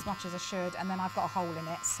concentrate as much as I should, and then I've got a hole in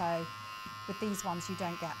it. So with these ones, you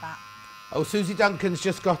don't get that. Oh, Susie Duncan's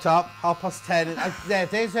just got up, 10:30.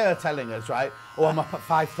 There's her telling us, right? Oh, I'm up at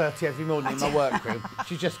 5:30 every morning in my workroom.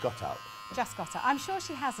 She's just got up. Just got up. I'm sure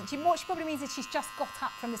she hasn't. What she probably means is she's just got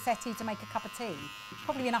up from the settee to make a cup of tea. She's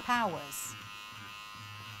probably been up hours.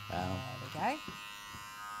 Oh. There we go.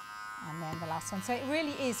 And then the last one. So it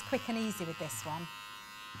really is quick and easy with this one.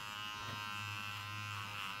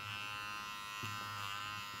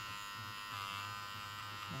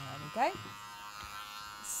 There we go.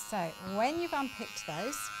 So when you've unpicked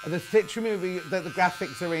those... The stitch remover that the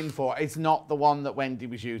graphics are in for is not the one that Wendy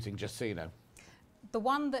was using, just so you know. The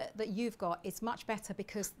one that you've got is much better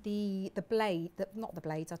because the blade, not the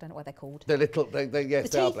blades, I don't know what they're called. The little, yes,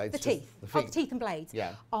 they are blades. The teeth and blades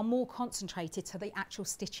are more concentrated to the actual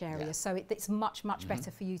stitch area. Yeah. So it's much, much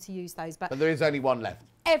better for you to use those. But there is only one left.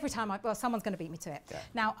 Every time, well, someone's going to beat me to it. Yeah.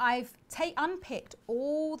 Now, I've unpicked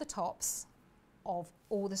all the tops of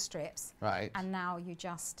all the strips. Right. And now you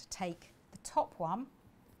just take the top one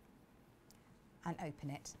and open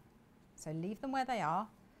it. So leave them where they are,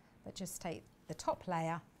 but just take the top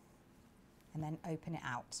layer and then open it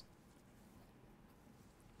out.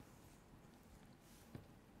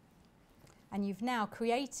 And you've now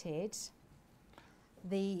created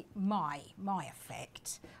the my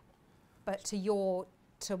effect, but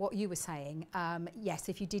to what you were saying, yes,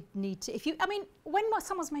 if you did need to, I mean, when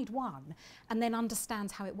someone's made one and then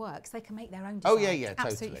understands how it works, they can make their own design. Oh, yeah,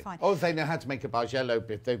 absolutely totally. fine. Or if they know how to make a Bargello,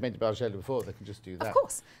 if they've made a Bargello before, they can just do that. Of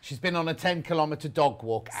course. She's been on a 10-kilometre dog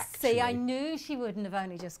walk, actually. See, I knew she wouldn't have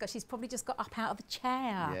only just got, she's probably just got up out of the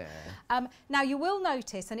chair. Yeah. Now, you will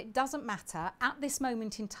notice, and it doesn't matter, at this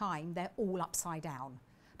moment in time, they're all upside down.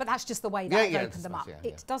 But that's just the way that I've opened them up.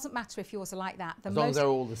 It doesn't matter if yours are like that. As long as they're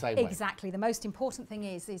all the same way. Exactly. The most important thing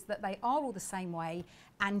is that they are all the same way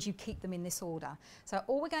and you keep them in this order. So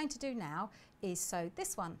all we're going to do now is sew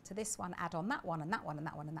this one to this one, add on that one and that one and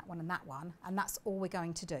that one and that one and that one, and that's all we're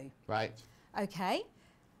going to do. Right. Okay.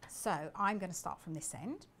 So I'm going to start from this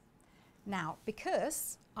end. Now,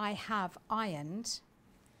 because I have ironed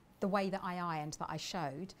the way that I ironed that I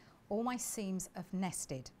showed, all my seams have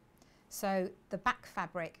nested. So the back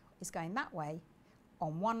fabric is going that way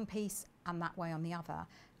on one piece and that way on the other,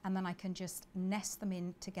 and then I can just nest them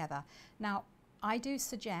in together. Now, I do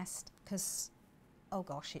suggest, because, oh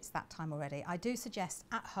gosh, it's that time already, I do suggest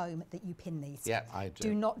at home that you pin these. Yeah, I do.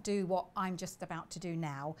 Do not do what I'm just about to do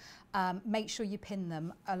now. Make sure you pin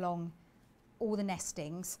them along all the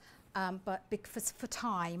nestings. but for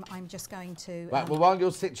time, I'm just going to... Right, well, while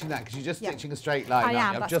you're stitching that, because you're just stitching a straight line, I am, aren't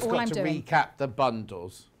you? I've that's just all got I'm to doing. recap the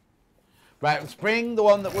bundles. Right, let's bring the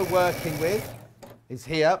one that we're working with is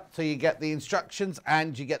here. So you get the instructions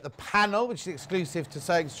and you get the panel, which is exclusive to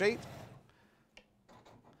Sewing Street.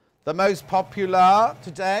 The most popular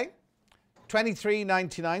today,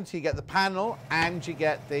 $23.99. So you get the panel and you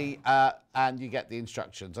get the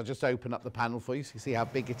instructions. I'll just open up the panel for you so you see how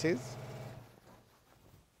big it is.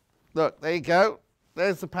 Look, there you go.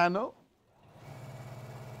 There's the panel.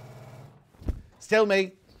 Still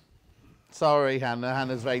me. Sorry, Hannah.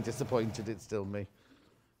 Hannah's very disappointed. It's still me.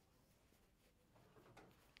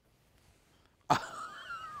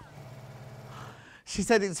 She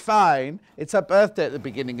said it's fine. It's her birthday at the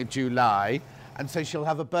beginning of July, and so she'll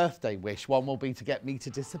have a birthday wish. One will be to get me to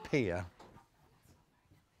disappear.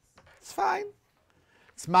 It's fine.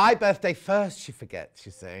 It's my birthday first, she forgets,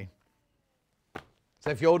 you see.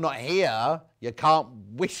 So if you're not here, you can't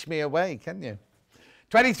wish me away, can you?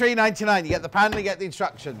 $23.99. You get the panel, you get the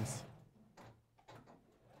instructions.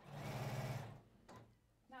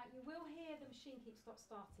 Now, you will hear the machine keep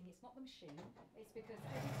starting. It's not the machine. It's because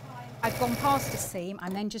every time I've gone past a seam,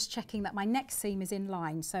 I'm then just checking that my next seam is in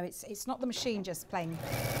line. So it's not the machine just playing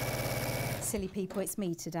silly people. It's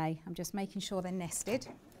me today. I'm just making sure they're nested.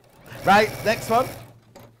 Right, next one.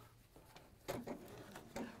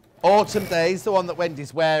 Autumn Days, the one that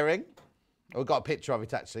Wendy's wearing. Oh, we've got a picture of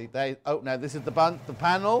it actually. Oh no, this is the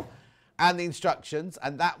panel and the instructions,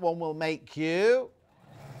 and that one will make you...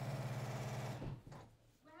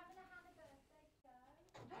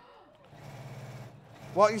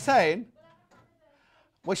 What are you saying?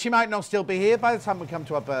 Well, she might not still be here by the time we come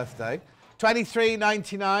to her birthday.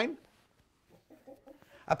 $23.99.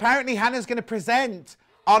 Apparently Hannah's going to present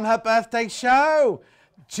on her birthday show.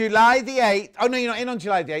 July the 8th. Oh, no, you're not in on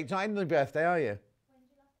July the 8th. You're not in on the birthday, are you?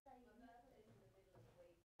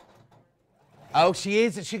 Oh, she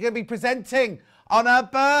is. She's going to be presenting on her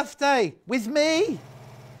birthday with me.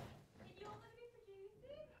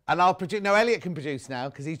 And I'll produce. No, Elliot can produce now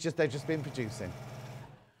because they've just been producing.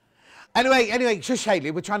 Anyway, shush,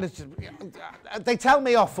 Hayley. We're trying to. They tell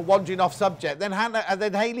me off for wandering off subject. Then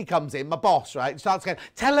then Hayley comes in, my boss, right, and starts going,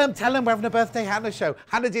 tell them, we're having a birthday Hannah show.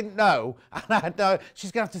 Hannah didn't know, and I had no.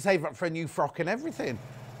 She's going to have to save up for a new frock and everything.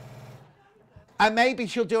 And maybe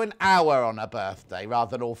she'll do an hour on her birthday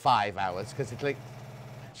rather than all 5 hours, because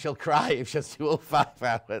she'll cry if she has to do all 5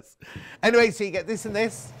 hours. Anyway, so you get this and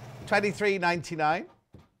this, $23.99.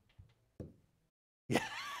 Yeah.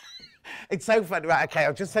 It's so funny. Right, okay,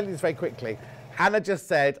 I'll just tell you this very quickly. Hannah just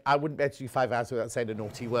said, I wouldn't be able to do 5 hours without saying a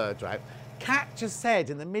naughty word, right? Kat just said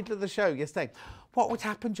in the middle of the show yesterday, what would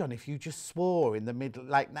happen, John, if you just swore in the middle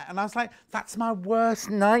like that? And I was like, that's my worst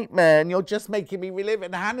nightmare, and you're just making me relive it.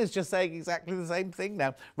 And Hannah's just saying exactly the same thing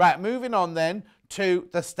now. Right, moving on then to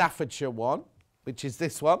the Staffordshire one, which is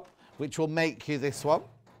this one, which will make you this one.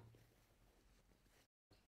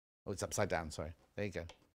 Oh, it's upside down, sorry. There you go.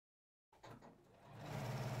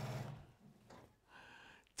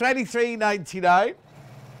 $23.99.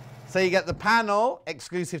 So you get the panel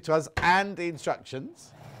exclusive to us and the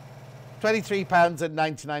instructions.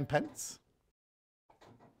 £23.99.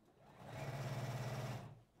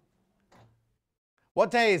 What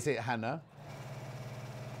day is it, Hannah?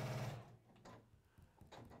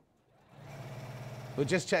 We'll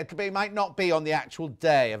just check. It might not be on the actual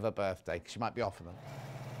day of her birthday because she might be off of them.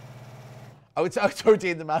 Oh, it's already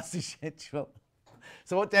in the master schedule.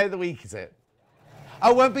 So what day of the week is it?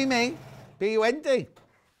 Oh, it won't be me. Be Wendy.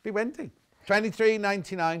 Be Wendy.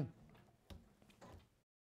 £23.99.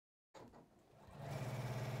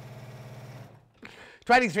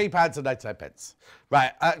 £23.99.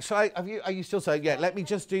 Right. Are you still saying? Yeah. Let me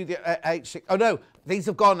just do the H6. Oh no, these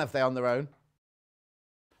have gone. Have they on their own?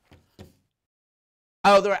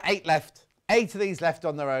 Oh, there are 8 left. 8 of these left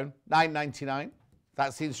on their own. $9.99.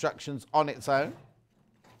 That's the instructions on its own.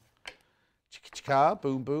 Chicka-chicka,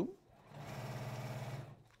 boom, boom.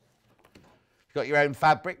 You've got your own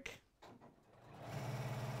fabric.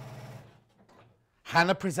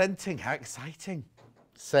 Hannah presenting. How exciting,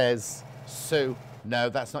 says Sue. No,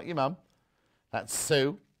 that's not your mum. That's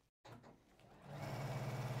Sue.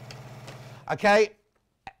 Okay,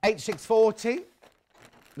 H640,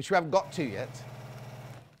 which we haven't got to yet.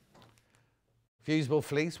 Fusible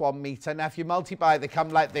fleece, 1 metre. Now, if you multi-buy, they come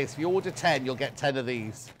like this. If you order 10, you'll get 10 of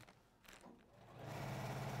these.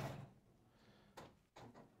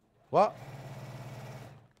 What?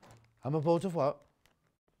 I'm aboard of what?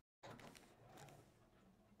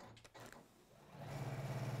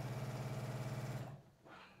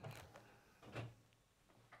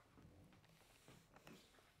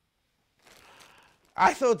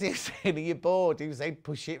 I thought he was saying, are you bored? He was saying,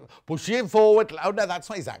 push it forward. Oh, no, that's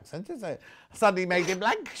not his accent, is it? Suddenly made him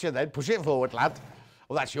Lancashire then. Push it forward, lad.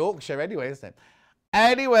 Well, that's Yorkshire anyway, isn't it?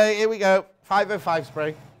 Anyway, here we go. 505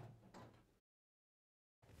 spray.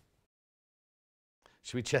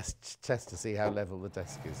 Should we test to see how level the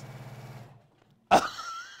desk is?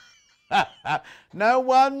 No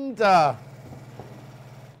wonder.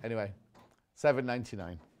 Anyway,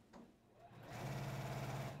 $7.99.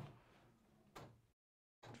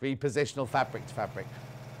 Repositional fabric to fabric.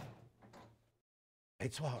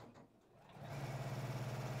 It's what?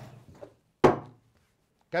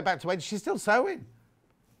 Go back to Wendy. She's still sewing.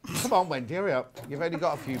 Come on, Wendy, hurry up. You've only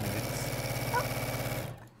got a few minutes.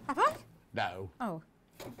 Have I? No. Oh.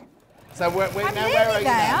 So we're I'm now, nearly where are you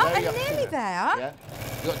there. now? Where are I'm you up to nearly now? there. Yeah.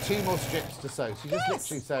 You've got 2 more strips to sew. So you're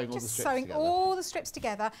just literally sewing all the just strips sewing together. all the strips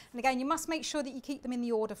together. And again, you must make sure that you keep them in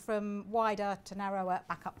the order from wider to narrower,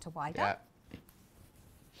 back up to wider. Yeah.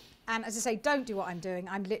 And as I say, don't do what I'm doing.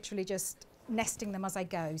 I'm literally just nesting them as I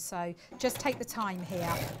go. So just take the time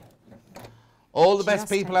here. All the best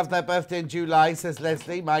Just people take have their birthday in July, says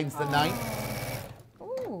Leslie. Mine's the 9th.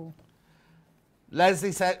 Ooh.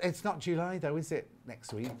 Leslie said, it's not July though, is it?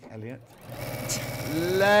 Next week, Elliot.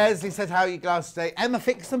 Leslie said, how are your glasses today? Emma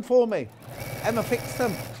fixed them for me. Emma fixed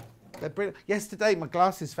them. They're brilliant. Yesterday, my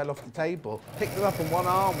glasses fell off the table. Picked them up and one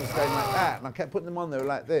arm was going like that. And I kept putting them on, they were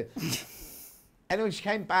like this. Anyway, she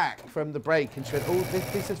came back from the break and she went, oh,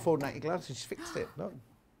 this is $4.90 glasses. She fixed it. Look.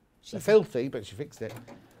 They're filthy, but she fixed it.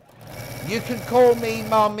 You can call me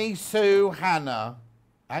Mummy Sue Hannah.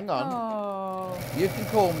 Hang on. Oh. You can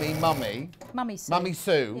call me Mummy. Mummy Sue. Mummy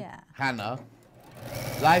Sue Yeah. Hannah.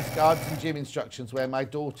 Lifeguards and gym instructions where my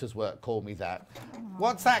daughters work call me that.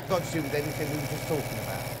 What's that got to do with anything we were just talking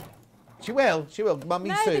about? She will. Mummy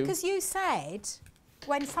No, Sue. because you said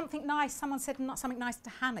when something nice, someone said not something nice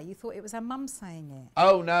to Hannah, you thought it was her mum saying it.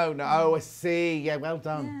 Oh, no. Oh, I see. Yeah, well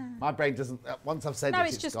done. Yeah. My brain doesn't... once I've said No, it,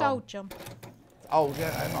 it's just gone. old, John. Old,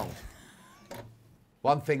 yeah, I'm old.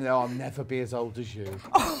 One thing, though, I'll never be as old as you.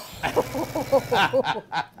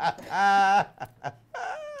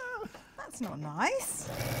 That's not nice.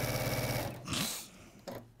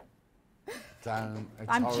 It's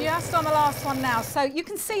I'm horrible. just on the last one now. So you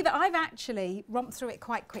can see that I've actually romped through it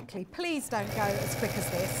quite quickly. Please don't go as quick as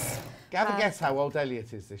this. Have a guess how old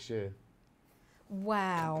Elliot is this year.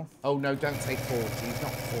 Wow. Oh, no, don't say 40. He's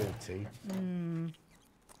not 40.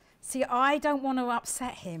 See, I don't want to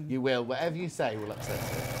upset him. You will. Whatever you say will upset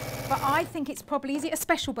him. But I think it's probably, is it a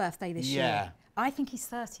special birthday this year? Yeah. I think he's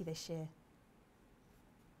 30 this year.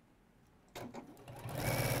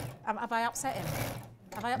 Have I upset him?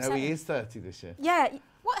 Have I upset No, him? he is 30 this year. Yeah.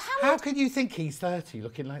 What? How can you think he's 30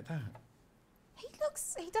 looking like that? He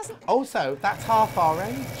doesn't. Also, that's half our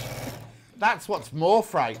age. That's what's more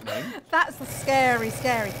frightening. That's the scary,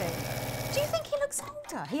 scary thing. Do you think he looks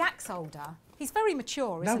older? He acts older. He's very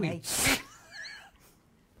mature, isn't he?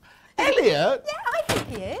 Elliot! Yeah, I think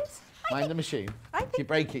he is. Mind the machine. If you think-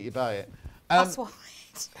 break it, you buy it. That's why.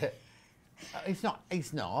 He's not.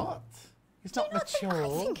 He's not. He's not you not think- mature.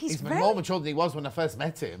 I think he's more very- mature than he was when I first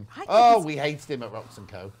met him. I think Oh, he's- we hated him at Rocks &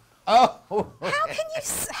 Co. Oh. How can you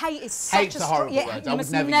hate is such Hate's a a strong... horrible Yeah, word. you I must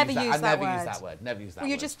would never never use that Never word. use that word. Never use that Well,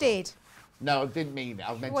 you word. just Stop. did. No, I didn't mean it.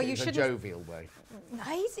 I meant Well, it you in a shouldn't- jovial way. No,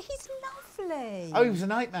 he's lovely. Oh, he was a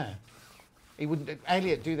nightmare. He wouldn't...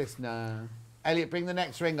 Elliot, do this. No. Elliot, bring the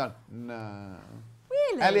next ring on. No.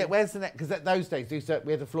 Really? Elliot, where's the next... Because those days,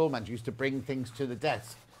 we had a floor manager who used to bring things to the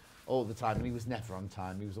desk all the time, and he was never on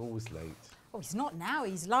time. He was always late. Oh, he's not now.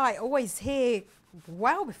 He's like always here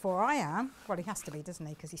well before I am. Well, he has to be, doesn't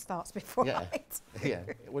he? Because he starts before Yeah. I do. Yeah.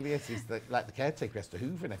 Well, yes, he's like the caretaker. He has to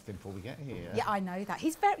hoover and everything before we get here. Yeah, I know that.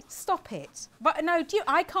 He's very... Stop it. But no,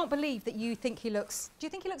 I can't believe that you think he looks... Do you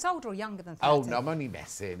think he looks older or younger than 30? Oh, no, I'm only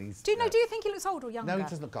messing. He's... Do you think he looks older or younger? No, he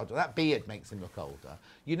doesn't look older. That beard makes him look older.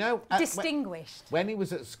 You know... Distinguished. When he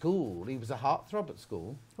was at school, he was a heartthrob at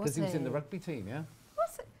school. Because Was he was in he? the rugby team, yeah?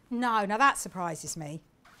 Was it? No, that surprises me.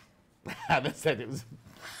 Hannah said it was...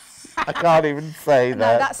 I can't even say No,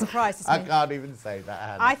 that. that surprises me. I can't even say that,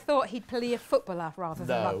 Hannah. I thought he'd play a footballer rather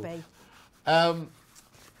than rugby.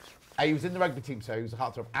 He was in the rugby team, so he was a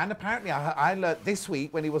heartthrob. And apparently, I learnt this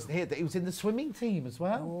week when he wasn't here that he was in the swimming team as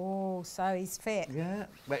well. Oh, so he's fit. Yeah.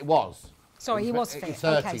 Well, it was. Sorry, he was He's fit.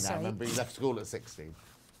 30 Okay, now, sorry. remember, he left school at 16.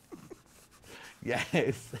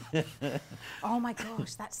 Yes. Oh my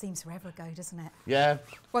gosh, that seems forever ago, doesn't it? Yeah.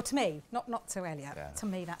 Well, to me, not to Elliot. Yeah. To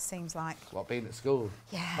me, that seems like... What, being at school?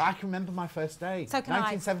 Yeah. But I can remember my first day. So can I.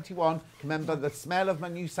 1971. I can remember the smell of my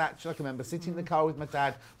new satchel. I can remember sitting in the car with my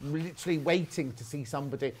dad, literally waiting to see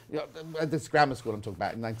somebody. You know, at this grammar school I'm talking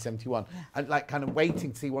about in 1971. Yeah. And like kind of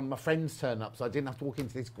waiting to see one of my friends turn up so I didn't have to walk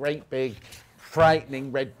into this great big,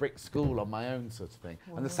 frightening red brick school on my own sort of thing.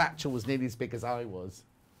 Whoa. And the satchel was nearly as big as I was.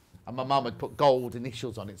 And my mum had put gold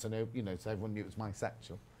initials on it, so no, you know, so everyone knew it was my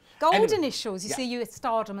satchel. Gold Anyway, initials. You see, you at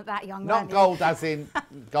stardom at that young. Not gold, as in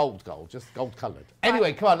gold, just gold coloured.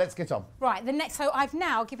 Anyway, come on, let's get on. Right. The next. So I've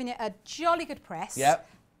now given it a jolly good press. Yep.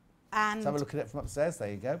 And Let's have a look at it from upstairs.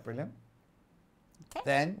 There you go. Brilliant. Okay.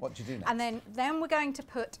 Then what do you do next? And then we're going to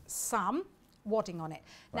put some wadding on it.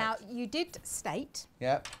 Right. Now you did state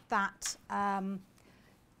Yep. that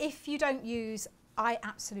if you don't use. I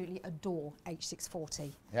absolutely adore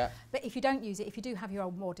H640. Yeah. But if you don't use it, if you do have your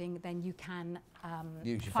own wadding, then you can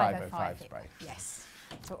Use your 505 505 it. spray. Yes.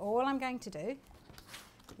 So all I'm going to do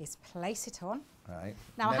is place it on. Right.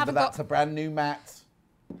 Now I Remember, haven't that's got. a brand new mat.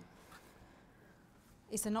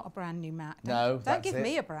 Is there not a brand new mat? No, Don't that's give it.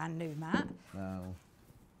 me a brand new mat. No.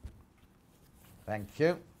 Thank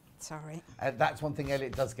you. Sorry. That's one thing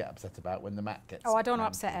Elliot does get upset about when the mat gets. Oh, I don't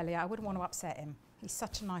want to manky. upset Elliot. I wouldn't want to upset him. He's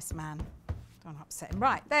such a nice man. Don't want to upset him.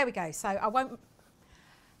 Right, there we go. So I won't.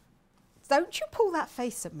 Don't you pull that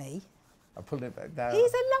face at me. I pulled it back down.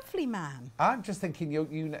 He's a lovely man. I'm just thinking,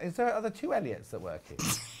 is there other two Elliots that work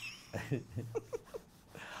here?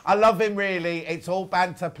 I love him, really. It's all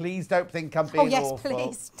banter. Please don't think I'm being Oh yes, awful.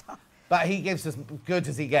 please. But he gives as good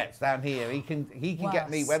as he gets down here. He can get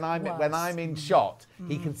me when I'm in shot.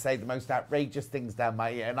 He can say the most outrageous things down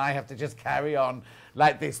my ear, and I have to just carry on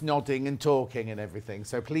like this, nodding and talking and everything.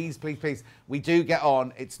 So please, please, please, we do get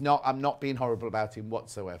on. I'm not being horrible about him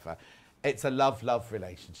whatsoever. It's a love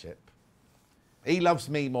relationship. He loves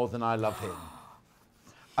me more than I love him.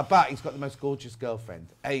 But he's got the most gorgeous girlfriend,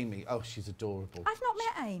 Amy. Oh, she's adorable. I've not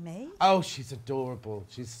met Amy. Oh, she's adorable.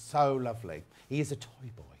 She's so lovely. He is a toy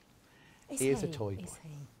boy. He is a toy boy. Is he?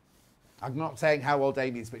 I'm not saying how old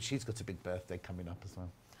Amy is, but she's got a big birthday coming up as well.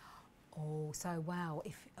 Oh, so wow.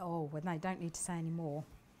 Well, no, don't need to say any more.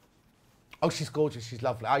 Oh, she's gorgeous. She's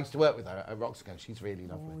lovely. I used to work with her at Roxco. She's really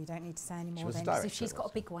lovely. Oh, you don't need to say any more was a then. 'Cause director if she's at got a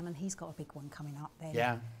Roxco. big one and he's got a big one coming up then.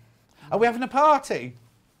 Yeah. Are we having a party?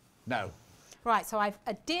 No. Right, so I've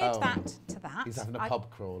adhered Oh. that to that. He's having a pub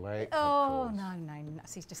crawl, eh? Oh, no.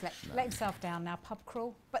 So he's just let himself down now, pub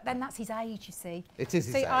crawl. But then that's his age, you see. It is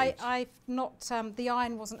his age. I've not, the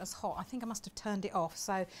iron wasn't as hot. I think I must have turned it off.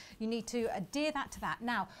 So you need to adhere that to that.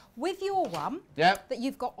 Now, with your one Yep. that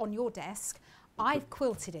you've got on your desk, I've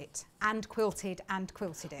quilted it and quilted and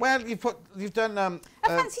quilted it. Well, you've done a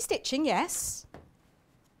fancy stitching, yes.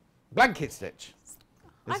 blanket stitch.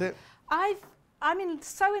 Is it? I'm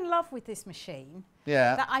so in love with this machine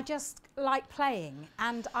Yeah. that I just like playing,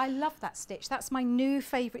 and I love that stitch. That's my new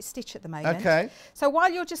favourite stitch at the moment. Okay. So while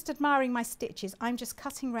you're just admiring my stitches, I'm just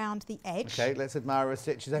cutting round the edge. Okay, let's admire her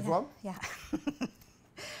stitches, everyone. Yeah.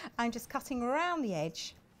 I'm just cutting around the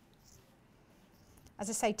edge. As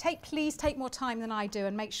I say, please take more time than I do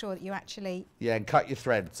and make sure that you actually... Yeah, and cut your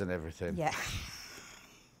threads and everything. Yeah.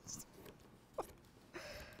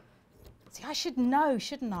 See, I should know,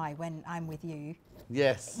 shouldn't I, when I'm with you?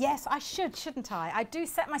 Yes. Yes, I should, shouldn't I? I do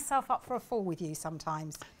set myself up for a fall with you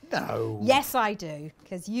sometimes. No. Yes, I do,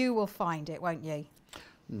 because you will find it, won't you?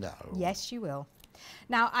 No. Yes, you will.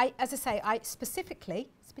 Now, as I say, I specifically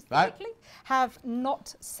Right. have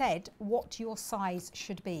not said what your size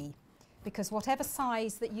should be, because whatever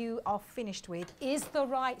size that you are finished with is the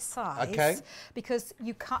right size. Okay. Because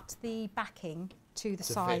you cut the backing to the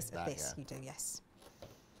To size fit of that, this. yeah. You do, yes.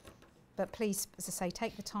 But please, as I say,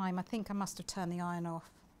 take the time. I think I must have turned the iron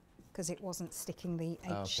off because it wasn't sticking the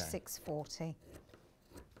H640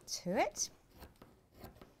 to it.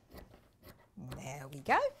 There we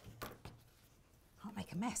go. Can't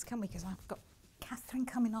make a mess, can we? Because I've got Katharine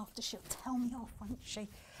coming after. She'll tell me off, won't she?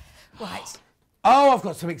 Right. Oh, I've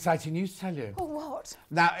got some exciting news to tell you. Oh, what?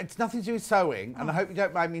 Now, it's nothing to do with sewing, and I hope you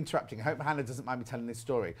don't mind me interrupting. I hope Hannah doesn't mind me telling this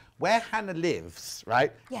story. Where Hannah lives,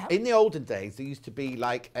 right? Yeah. In the olden days, there used to be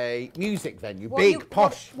like a music venue, What big,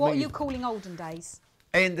 posh. What are you calling olden days?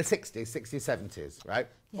 In the 60s, 70s, right?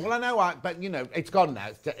 Yeah. Well, I know, but you know, it's gone now.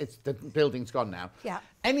 The building's gone now. Yeah.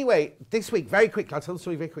 Anyway, this week, very quickly, I'll tell the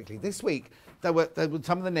story very quickly. This week, there were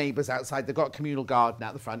some of the neighbours outside. They've got a communal garden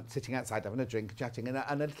out the front, sitting outside having a drink, chatting, and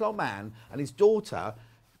a little old man and his daughter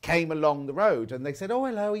came along the road, and they said, "Oh,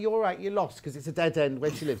 hello, are you all right? You're lost," because it's a dead end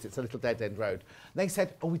where she lives. It's a little dead end road. And they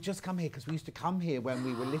said, "Oh, we just come here because we used to come here when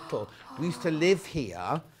we were little. We used to live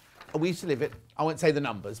here." we used to live at, I won't say the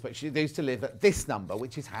numbers, but they used to live at this number,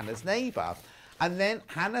 which is Hannah's neighbour. And then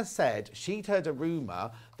Hannah said she'd heard a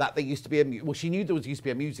rumour that there used to be well, she knew there used to be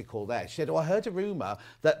a music hall there. She said, oh, I heard a rumour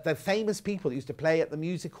that the famous people who used to play at the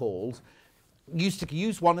music halls used to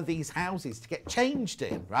use one of these houses to get changed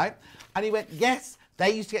in, right? And he went, yes,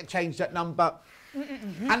 they used to get changed at number...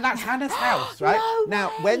 And that's Hannah's house, right?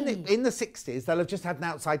 Now, when in the 60s, they'll have just had an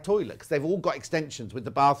outside toilet because they've all got extensions with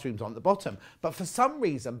the bathrooms on the bottom. But for some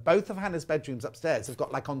reason, both of Hannah's bedrooms upstairs have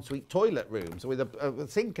got like ensuite toilet rooms with a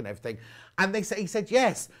sink and everything. And he said,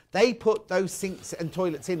 yes, they put those sinks and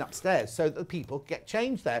toilets in upstairs so that the people get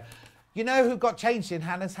changed there. You know who got changed in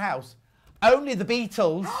Hannah's house? Only the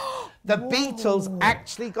Beatles. The Beatles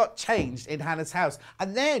actually got changed in Hannah's house.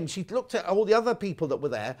 And then she looked at all the other people that were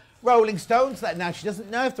there. Rolling Stones there. Now, she doesn't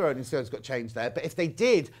know if the Rolling Stones got changed there, but if they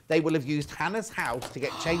did, they will have used Hannah's house to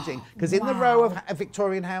get changed in. Because in the row of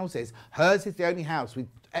Victorian houses, hers is the only house with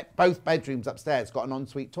both bedrooms upstairs got an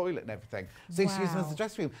ensuite toilet and everything. So she used it as a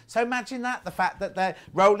dressing room. So imagine that, the fact that the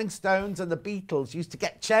Rolling Stones and the Beatles used to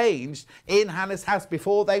get changed in Hannah's house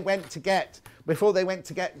before they went to get,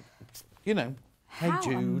 you know, Hey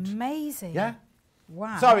Jude. How amazing. Yeah.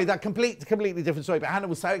 Wow. Sorry, that completely different story, but Hannah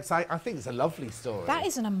was so excited. I think it's a lovely story. That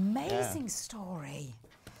is an amazing story.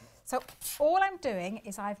 So all I'm doing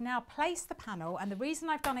is I've now placed the panel, and the reason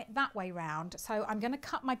I've done it that way round, so I'm going to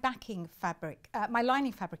cut my backing fabric, my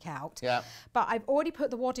lining fabric out, but I've already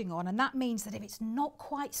put the wadding on, and that means that if it's not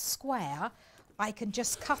quite square, I can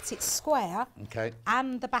just cut it square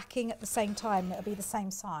and the backing at the same time. It'll be the same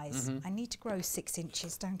size. I need to grow 6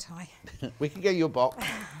 inches, don't I? We can get you a box.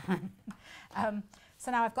 So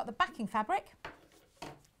now I've got the backing fabric,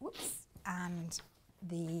 whoops, and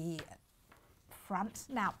the front.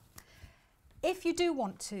 Now, if you do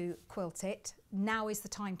want to quilt it, now is the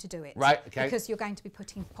time to do it. Right, okay. Because you're going to be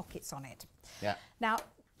putting pockets on it. Yeah. Now,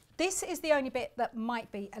 this is the only bit that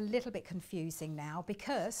might be a little bit confusing now,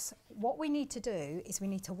 because what we need to do is we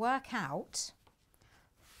need to work out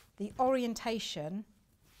the orientation,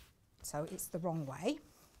 so it's the wrong way,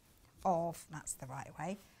 that's the right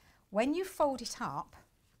way. When you fold it up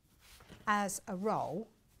as a roll,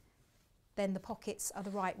 then the pockets are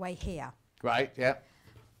the right way here. Right, yeah.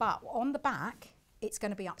 But on the back, it's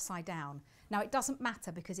going to be upside down. Now, it doesn't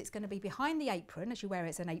matter because it's going to be behind the apron, as you wear it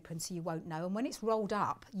as an apron, so you won't know. And when it's rolled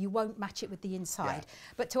up, you won't match it with the inside.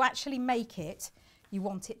 But to actually make it, you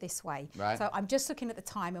want it this way. Right. So I'm just looking at the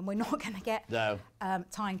time, and we're not going to get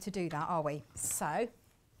time to do that, are we? So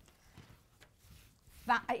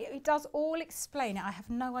that it does all explain it. I have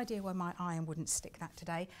no idea why my iron wouldn't stick that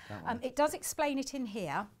today. It does explain it in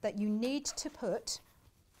here that you need to put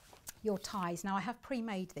your ties. Now I have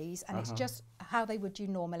pre-made these, and it's just how they would do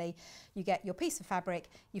normally. You get your piece of fabric,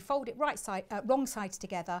 you fold it wrong sides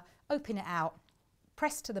together, open it out,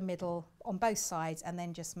 press to the middle on both sides, and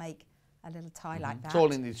then just make a little tie like that. It's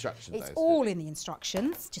all in the instructions. It's all in the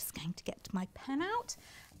instructions. Just going to get my pen out,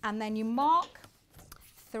 and then you mark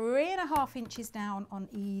 3.5 inches down on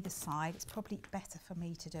either side. It's probably better for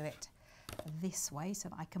me to do it this way so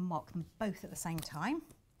that I can mark them both at the same time.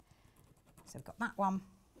 So we've got that one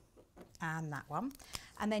and that one,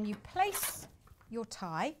 and then you place your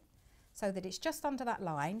tie so that it's just under that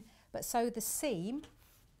line, but so the seam,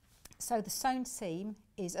 so the sewn seam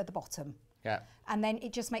is at the bottom. Yeah. And then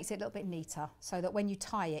it just makes it a little bit neater so that when you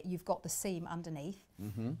tie it, you've got the seam underneath.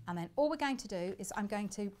 And then all we're going to do is I'm going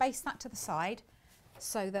to base that to the side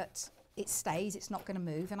so that it stays, it's not going to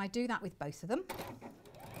move, and I do that with both of them.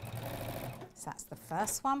 So that's the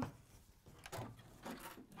first one.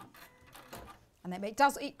 And then it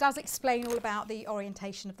does explain all about the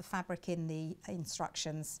orientation of the fabric in the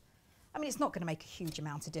instructions. I mean, it's not going to make a huge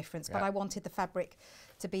amount of difference, but I wanted the fabric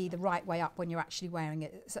to be the right way up when you're actually wearing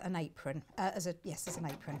it as an apron, as an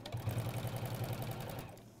apron.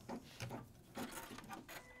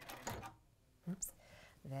 Oops.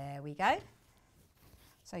 There we go.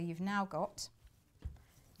 So you've now got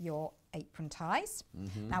your apron ties.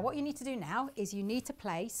 Now what you need to do now is you need to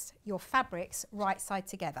place your fabrics right side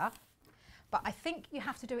together. But I think you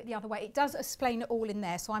have to do it the other way. It does explain it all in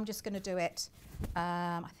there, so I'm just going to do it.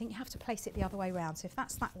 I think you have to place it the other way around. So if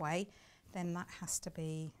that's that way, then that has to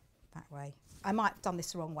be that way. I might have done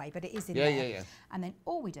this the wrong way, but it is in there. Yeah. And then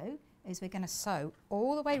all we do is we're going to sew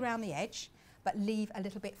all the way around the edge, but leave a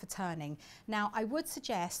little bit for turning. Now, I would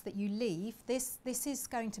suggest that you leave, this is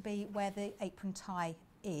going to be where the apron tie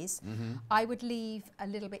is. I would leave a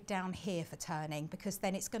little bit down here for turning, because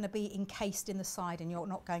then it's going to be encased in the side and you're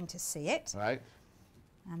not going to see it. Right.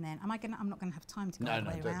 And then, I'm not going to have time to go all the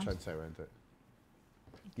way don't around. try and sew around it.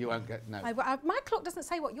 You won't get, no. My clock doesn't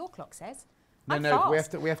say what your clock says. No, I'm no,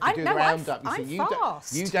 fast. we have to do the roundup. I'm you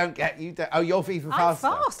fast. You don't get. Oh, you're even faster.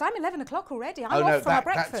 I'm fast. I'm 11 o'clock already. I'm oh no, off for my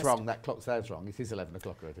breakfast. that's wrong. That clock says wrong. It is 11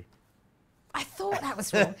 o'clock already. I thought that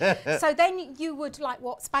was wrong. So then you would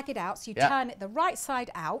spag it out. So you turn it the right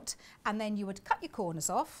side out, and then you would cut your corners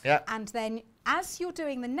off. Yeah. And then as you're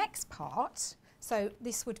doing the next part, so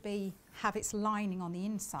this would have its lining on the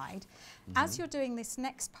inside. As you're doing this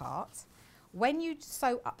next part, when you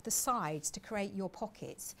sew up the sides to create your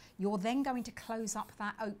pockets, you're then going to close up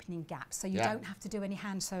that opening gap, so you don't have to do any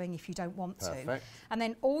hand sewing if you don't want to. And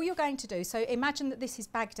then all you're going to do, so imagine that this is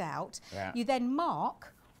bagged out, you then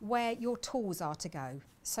mark where your tools are to go.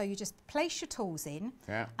 So you just place your tools in,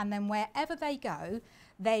 and then wherever they go,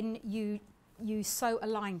 then you sew a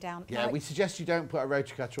line down. Yeah, we suggest you don't put a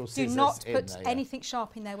rotary cutter or scissors do not in put there, anything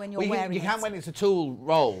sharp in there when you're wearing it. You can when it's a tool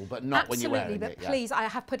roll, but not when you're wearing it. Absolutely, but please, I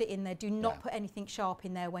have put it in there. Do not put anything sharp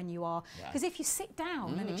in there when you are, because if you sit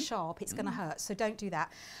down and it's sharp, it's going to hurt. So don't do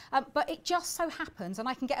that. But it just so happens, and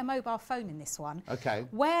I can get a mobile phone in this one. Okay.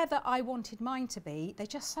 Where that I wanted mine to be, they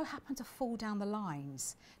just so happen to fall down the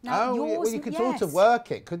lines. Now, well, you could sort of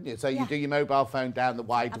work it, couldn't you? So you do your mobile phone down the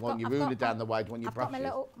wide one, your ruler down the wide one, your brushes. I've got my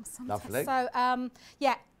little. Lovely. So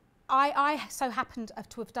yeah. I so happened to have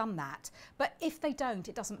done that, but if they don't,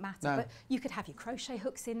 it doesn't matter. No. But you could have your crochet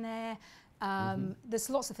hooks in there. There's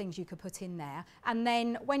lots of things you could put in there, and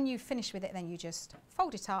then when you finish with it, then you just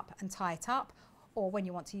fold it up and tie it up. Or when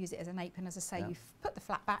you want to use it as an apron, as I say, you put the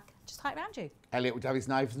flap back, just tie it around you. Elliot would have his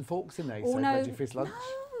knives and forks in there, Oh, no, ready for his lunch.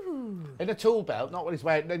 No. In a tool belt, not what he's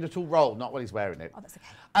wearing, in a tool roll, not what he's wearing it. Oh, that's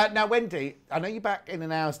okay. Now, Wendy, I know you're back in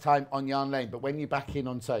an hour's time on Yarn Lane, but when you're back in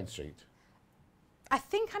on Sewing Street? I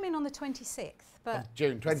think I'm in on the 26th, but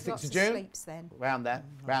June, 26th of June? Sleeps then. Round there,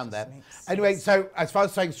 round there. Sleeps. Anyway, so as far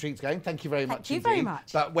as Sewing Street's going, thank you very much Thank you indeed. very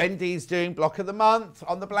much. But Wendy's doing Block of the Month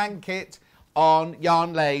on the blanket on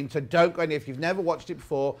Yarn Lane, so don't go in. If you've never watched it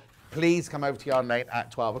before, please come over to Yarn Lane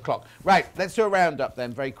at 12 o'clock. Right, let's do a roundup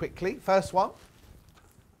then very quickly. First one.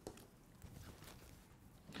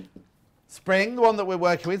 Spring, the one that we're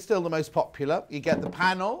working with, still the most popular. You get the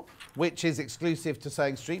panel, which is exclusive to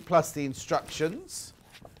Sewing Street, plus the instructions.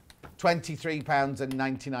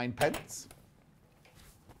 £23.99.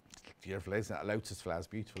 Beautiful, isn't it? A lotus flower is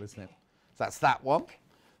beautiful, isn't it? So that's that one.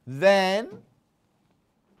 Then,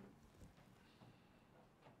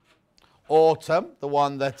 Autumn, the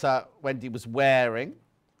one that Wendy was wearing.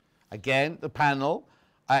 Again, the panel,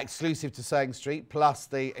 exclusive to Sewing Street, plus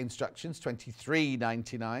the instructions,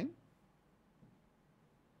 £23.99.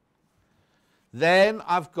 Then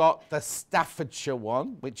I've got the Staffordshire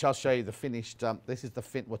one, which I'll show you the finished. This is the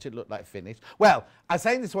what it looked like finished. Well, I'm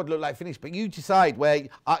saying this is what it looked like finished, but you decide where. You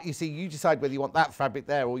decide whether you want that fabric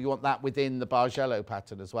there or you want that within the Bargello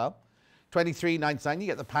pattern as well. £23.99. You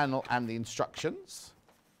get the panel and the instructions.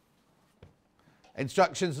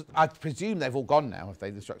 Instructions. I presume they've all gone now. If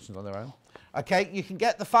they the instructions on their own. Okay, you can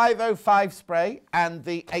get the 505 spray and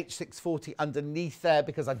the H640 underneath there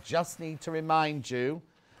because I just need to remind you.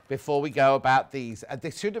 Before we go about these.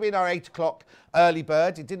 This should have been our 8 o'clock early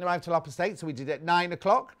bird. It didn't arrive till Upper State, so we did it at 9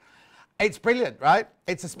 o'clock. It's brilliant, right?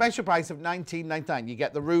 It's a special price of £19.99. You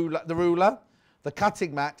get the ruler, the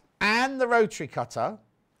cutting mat, and the rotary cutter.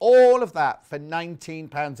 All of that for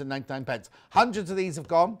 £19.99. Hundreds of these have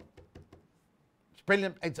gone. It's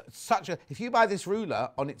brilliant. It's such a... If you buy this ruler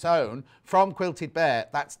on its own from Quilted Bear,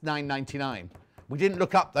 that's £9.99. We didn't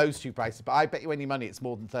look up those two prices, but I bet you any money it's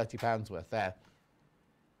more than £30 worth there.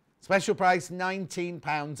 Special price,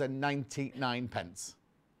 £19.99.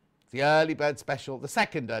 The early bird special, the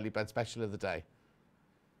second early bird special of the day.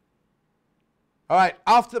 All right,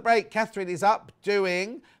 after the break, Katharine is up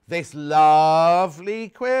doing this lovely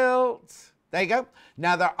quilt. There you go.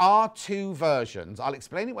 Now, there are two versions. I'll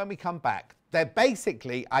explain it when we come back. They're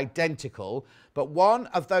basically identical, but one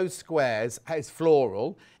of those squares is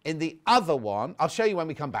floral. In the other one, I'll show you when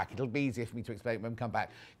we come back. It'll be easier for me to explain it when we come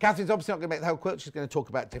back. Katharine's obviously not going to make the whole quilt. She's going to talk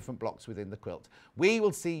about different blocks within the quilt. We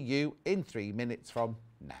will see you in 3 minutes from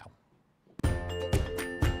now.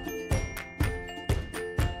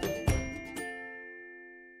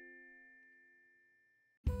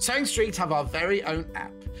 Sewing Street have our very own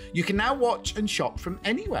app. You can now watch and shop from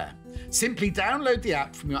anywhere. Simply download the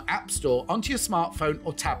app from your app store onto your smartphone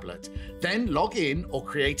or tablet, then log in or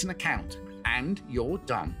create an account, and you're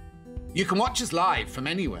done. You can watch us live from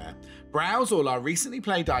anywhere, browse all our recently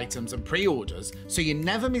played items and pre-orders so you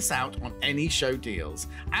never miss out on any show deals,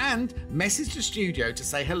 and message the studio to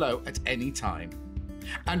say hello at any time.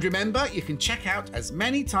 And remember, you can check out as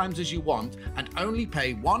many times as you want and only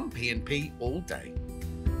pay 1 P&P all day.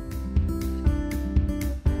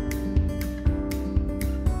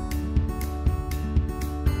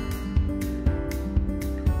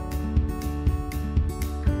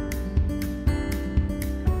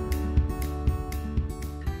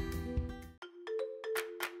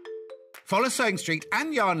 Follow Sewing Street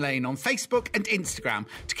and Yarn Lane on Facebook and Instagram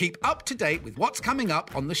to keep up to date with what's coming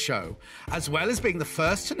up on the show, as well as being the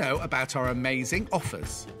first to know about our amazing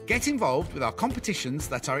offers. Get involved with our competitions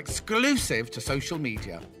that are exclusive to social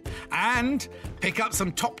media. And pick up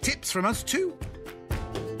some top tips from us too.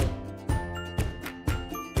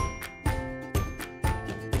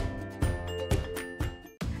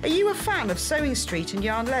 Are you a fan of Sewing Street and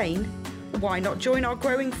Yarn Lane? Why not join our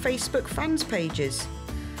growing Facebook fans pages?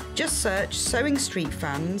 Just search Sewing Street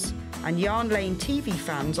Fans and Yarn Lane TV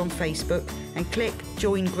Fans on Facebook and click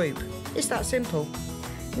Join Group. It's that simple.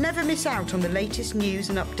 Never miss out on the latest news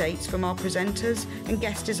and updates from our presenters and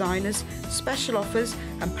guest designers, special offers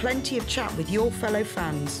and plenty of chat with your fellow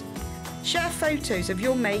fans. Share photos of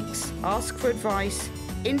your makes, ask for advice,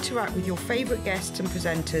 interact with your favourite guests and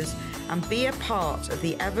presenters and be a part of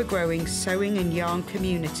the ever-growing sewing and yarn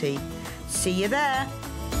community. See you there!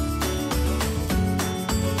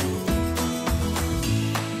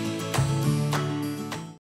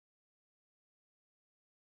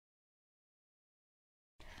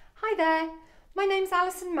 Hi there, my name's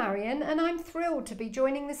Alison Marion and I'm thrilled to be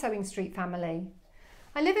joining the Sewing Street family.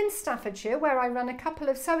 I live in Staffordshire where I run a couple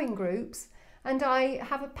of sewing groups and I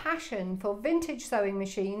have a passion for vintage sewing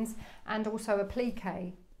machines and also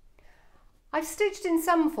applique. I've stitched in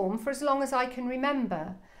some form for as long as I can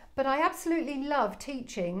remember, but I absolutely love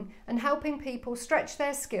teaching and helping people stretch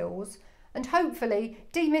their skills and hopefully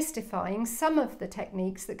demystifying some of the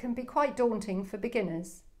techniques that can be quite daunting for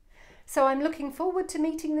beginners. So I'm looking forward to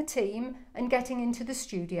meeting the team and getting into the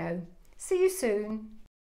studio. See you soon.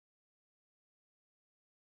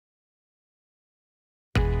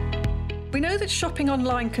 We know that shopping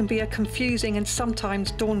online can be a confusing and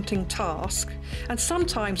sometimes daunting task, and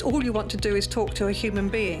sometimes all you want to do is talk to a human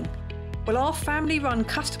being. Well, our family-run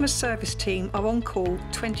customer service team are on call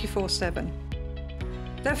 24/7.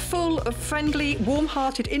 They're full of friendly,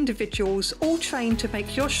 warm-hearted individuals, all trained to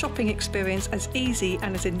make your shopping experience as easy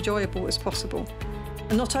and as enjoyable as possible.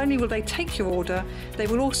 And not only will they take your order, they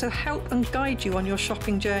will also help and guide you on your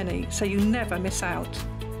shopping journey, so you never miss out.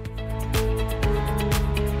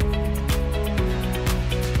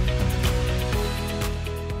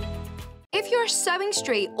 If you're a Sewing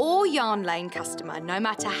Street or Yarn Lane customer, no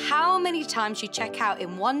matter how many times you check out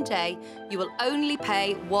in one day, you will only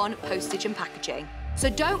pay one postage and packaging. So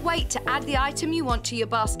don't wait to add the item you want to your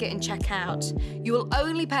basket and check out. You will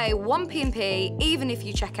only pay one P&P even if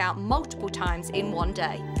you check out multiple times in one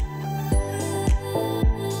day.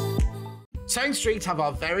 Sewing Street have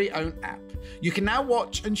our very own app. You can now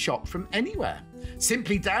watch and shop from anywhere.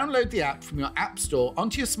 Simply download the app from your app store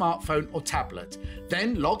onto your smartphone or tablet,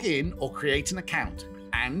 then log in or create an account,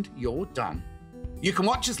 and you're done. You can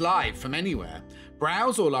watch us live from anywhere,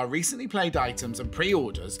 browse all our recently played items and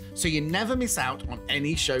pre-orders so you never miss out on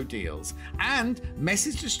any show deals, and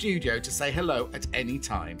message the studio to say hello at any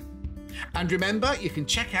time. And remember, you can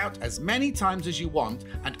check out as many times as you want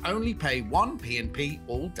and only pay one P&P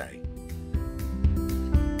all day.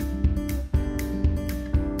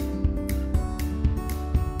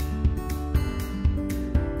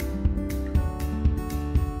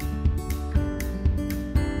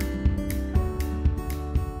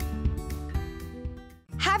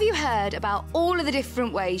 Have you heard about all of the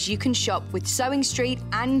different ways you can shop with Sewing Street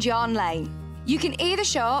and Yarn Lane? You can either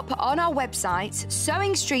shop on our websites,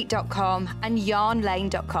 sewingstreet.com and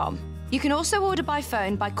yarnlane.com. You can also order by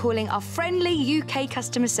phone by calling our friendly UK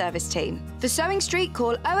customer service team. For Sewing Street,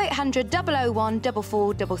 call 0800 001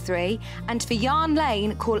 4433, and for Yarn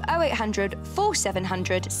Lane, call 0800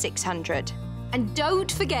 4700 600. And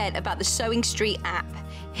don't forget about the Sewing Street app.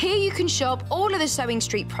 Here you can shop all of the Sewing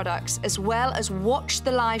Street products as well as watch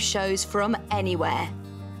the live shows from anywhere.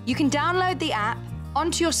 You can download the app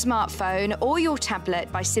onto your smartphone or your tablet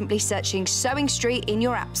by simply searching Sewing Street in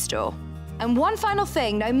your app store. And one final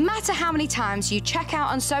thing, no matter how many times you check out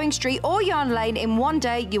on Sewing Street or Yarn Lane in one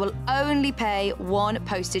day, you will only pay one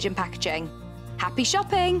postage and packaging. Happy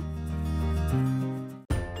shopping!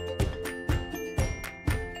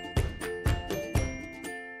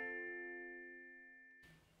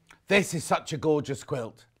 This is such a gorgeous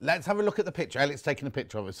quilt. Let's have a look at the picture. Elliot's taking a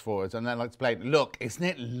picture of us for us and then I'll explain. Look, isn't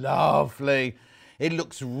it lovely? It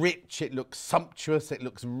looks rich, it looks sumptuous, it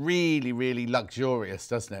looks really, really luxurious,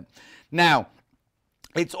 doesn't it? Now,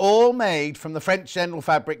 it's all made from the French general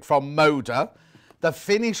fabric from Moda. The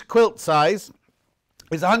finished quilt size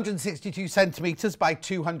is 162 centimetres by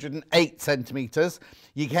 208 centimetres.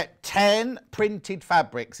 You get 10 printed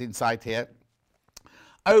fabrics inside here,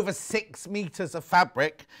 over 6 metres of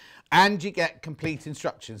fabric, and you get complete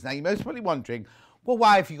instructions. Now, you're most probably wondering, Well,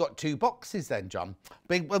 why have you got 2 boxes then, John?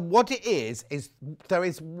 But what it is there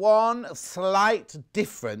is one slight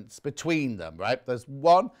difference between them, right? There's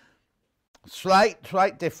one slight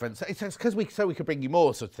difference. It's because we could bring you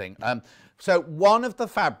more sort of thing. So one of the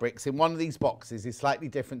fabrics in one of these boxes is slightly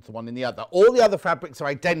different to one in the other. All the other fabrics are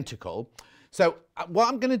identical. So what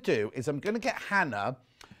I'm going to do is I'm going to get Hannah.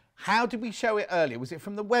 How did we show it earlier? Was it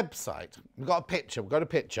from the website? We've got a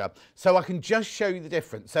picture. So I can just show you the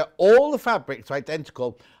difference. So all the fabrics are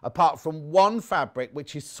identical apart from one fabric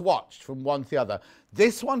which is swatched from one to the other.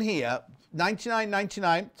 This one here,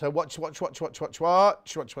 $99.99. So watch.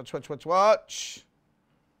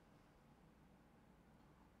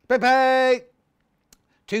 Pay.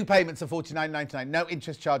 2 payments of $49.99. No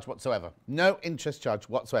interest charge whatsoever. No interest charge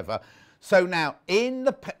whatsoever. So now in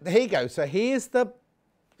the, here you go. So here's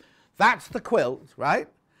that's the quilt, right?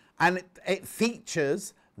 And it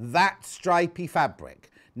features that stripy fabric.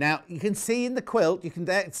 Now you can see in the quilt, you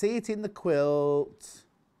can see it in the quilt.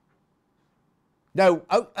 No,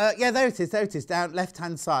 yeah, there it is, down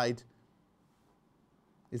left-hand side.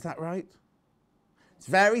 Is that right? It's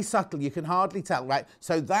very subtle, you can hardly tell, right?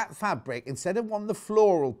 So that fabric, instead of the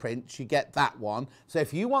floral print, you get that one. So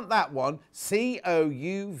if you want that one,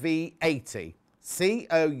 COUV80.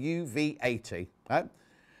 COUV80, right?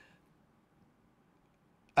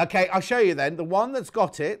 Okay, I'll show you then. The one that's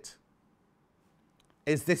got it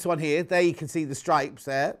is this one here. There you can see the stripes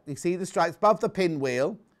there. You see the stripes above the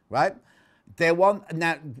pinwheel, right?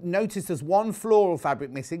 Now, notice there's one floral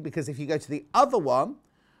fabric missing because if you go to the other one,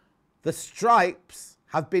 the stripes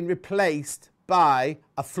have been replaced by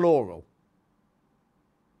a floral.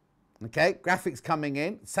 Okay, graphics coming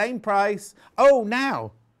in, same price. Oh,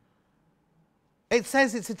 now it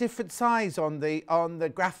says it's a different size on the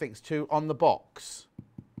graphics on the box.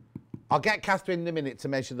 I'll get Katharine in a minute to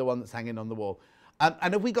measure the one that's hanging on the wall. And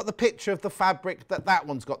have we got the picture of the fabric that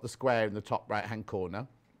one's got the square in the top right-hand corner?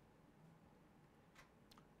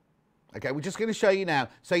 Okay, we're just going to show you now.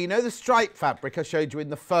 So you know the stripe fabric I showed you in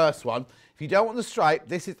the first one. If you don't want the stripe,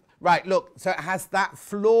 this is... Right, look, so it has that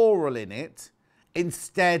floral in it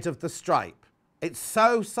instead of the stripe. It's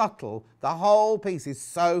so subtle. The whole piece is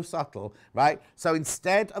so subtle, right? So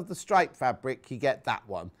instead of the stripe fabric, you get that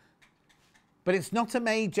one. But it's not a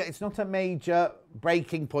major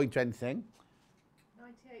breaking point or anything.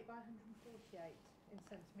 98 by 148 in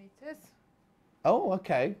centimetres. Oh,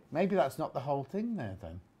 okay. Maybe that's not the whole thing there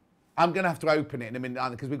then. I'm going to have to open it in a minute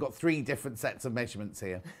because we've got 3 different sets of measurements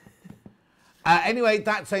here. Anyway,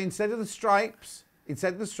 so instead of the stripes,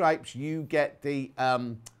 you get the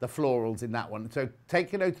florals in that one. So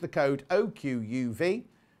take a note of the code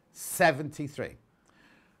OQUV73.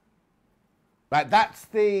 Right, that's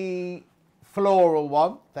the floral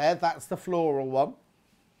one there. That's the floral one.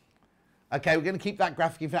 Okay, we're going to keep that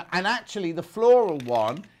graphic. And actually, the floral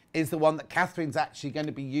one is the one that Katharine's actually going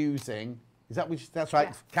to be using. Is that which? That's right.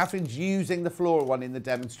 Yeah. Katharine's using the floral one in the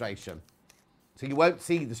demonstration. So you won't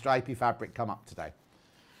see the stripy fabric come up today.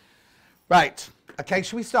 Right. Okay,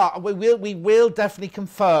 shall we start? We will definitely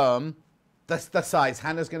confirm the size.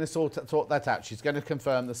 Hannah's going to sort that out. She's going to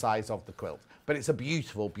confirm the size of the quilt. But it's a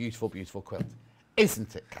beautiful, beautiful, beautiful quilt.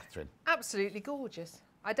 Isn't it, Katharine? Absolutely gorgeous.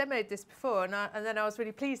 I demoed this before and then I was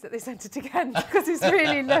really pleased that they sent it again because it's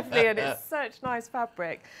really lovely and it's such nice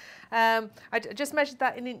fabric. I just measured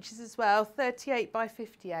that in inches as well, 38 by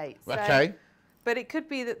 58. So, okay. But it could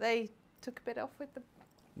be that they took a bit off with the...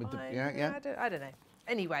 yeah. I don't know.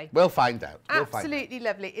 Anyway. We'll find out. Absolutely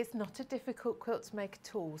lovely. It's not a difficult quilt to make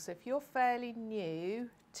at all. So if you're fairly new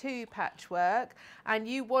to patchwork and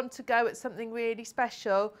you want to go at something really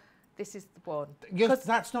special, this is the one. Yes,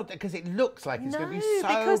 that's not because it looks like it's going to be so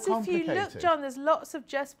because complicated. if you look, John, there's lots of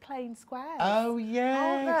just plain squares. Oh,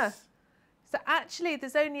 yes. So actually,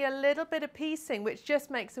 there's only a little bit of piecing, which just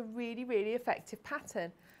makes a really, really effective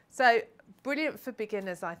pattern. So brilliant for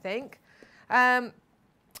beginners, I think. I've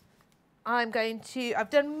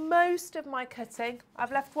done most of my cutting.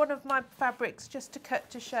 I've left one of my fabrics just to cut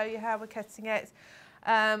to show you how we're cutting it.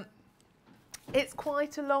 It's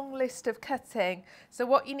quite a long list of cutting. So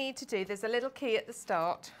what you need to do, there's a little key at the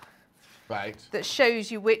start. Right. That shows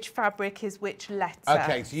you which fabric is which letter.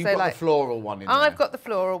 Okay, so you've got the floral one in there. I've got the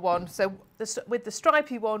floral one. So with the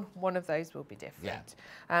stripy one of those will be different.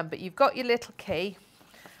 Yeah. But you've got your little key.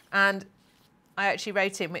 And I actually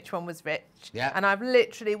wrote in which one was which. Yeah. And I've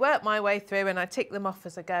literally worked my way through and I tick them off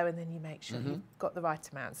as I go and then you make sure you've got the right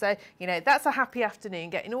amount. So, you know, that's a happy afternoon,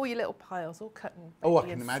 getting all your little piles all cut and I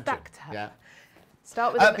can imagine. Stacked up. Yeah.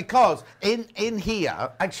 Start with because in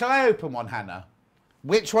here, and shall I open one, Hannah?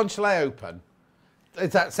 Which one shall I open?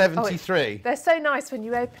 Is that 73? They're so nice when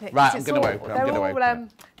you open it. Right, I'm going to open it.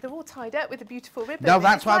 They're all tied up with a beautiful ribbon. No,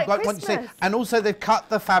 that's why like I want you to see. And also they've cut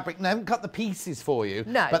the fabric. They haven't cut the pieces for you.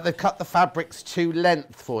 No. But they've cut the fabrics to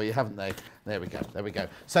length for you, haven't they? There we go. There we go.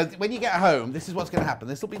 So when you get home, this is what's going to happen.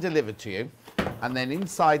 This will be delivered to you. And then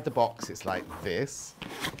inside the box, it's like this.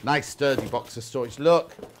 Nice sturdy box of storage.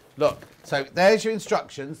 Look, look. So there's your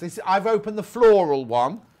instructions. I've opened the floral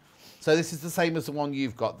one. So this is the same as the one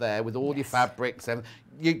you've got there with all your fabrics. And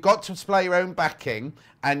you've got to supply your own backing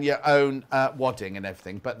and your own wadding and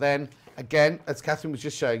everything. But then, again, as Katharine was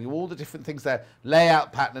just showing you, all the different things there,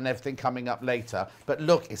 layout pattern and everything coming up later. But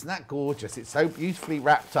look, isn't that gorgeous? It's so beautifully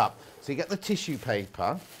wrapped up. So you get the tissue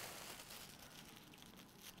paper.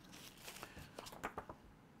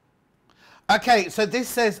 Okay, so this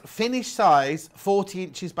says finished size 40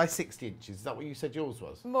 inches by 60 inches. Is that what you said yours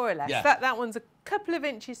was? More or less. Yeah. That one's a couple of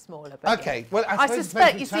inches smaller. But okay, well, I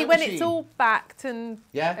suspect, you see, when it's all backed and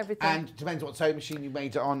everything. And it depends what sewing machine you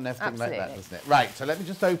made it on and everything Absolutely. like that, doesn't it? Right, so let me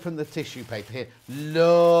just open the tissue paper here.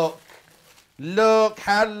 Look, look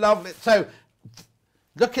how lovely. So,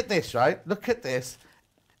 look at this, right? Look at this.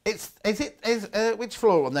 Which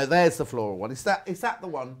floral one? No, there's the floral one. Is that the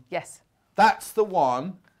one? Yes. That's the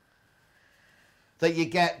one that you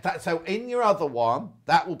get. So in your other one,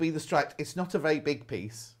 that will be the striped. It's not a very big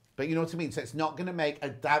piece, but you know what I mean? So it's not going to make a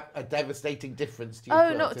devastating difference to your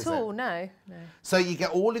quilt, not at all, no. So you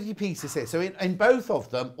get all of your pieces here. So in both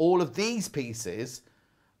of them, all of these pieces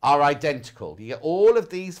are identical. You get all of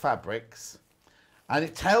these fabrics, and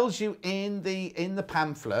it tells you in the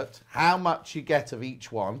pamphlet how much you get of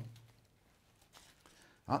each one.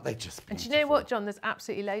 Aren't they just beautiful? And do you know what, John? There's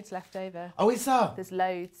absolutely loads left over. Oh, is there? There's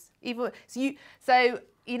loads. Even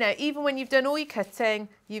when you've done all your cutting,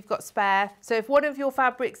 you've got spare. So if one of your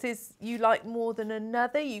fabrics is you like more than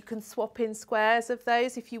another, you can swap in squares of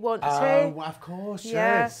those if you want to. Oh, of course,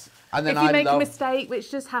 yes. And then if you make a mistake,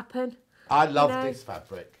 which does happen. I love this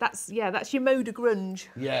fabric. That's your Moda grunge.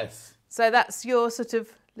 Yes. So that's your sort of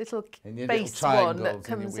little base one that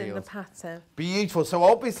comes in the pattern. Beautiful. So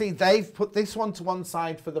obviously they've put this one to one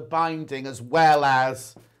side for the binding as well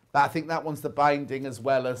as, I think that one's the binding as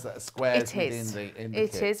well as squares within the kit.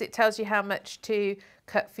 It is. It tells you how much to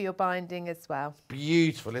cut for your binding as well.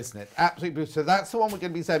 Beautiful, isn't it? Absolutely beautiful. So that's the one we're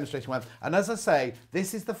going to be demonstrating with. And as I say,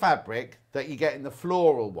 this is the fabric that you get in the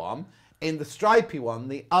floral one. In the stripy one,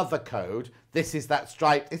 the other code, this is that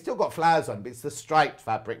striped. It's still got flowers on, but it's the striped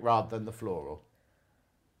fabric rather than the floral.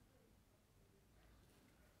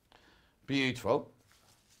 Beautiful.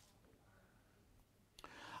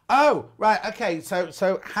 Oh, right, okay,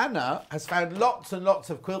 so Hannah has found lots and lots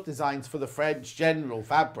of quilt designs for the French general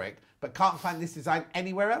fabric, but can't find this design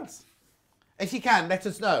anywhere else. If you can, let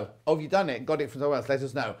us know. Oh, have you done it and got it from somewhere else? Let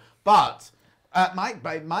us know. But it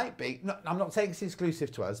might be, no, I'm not saying it's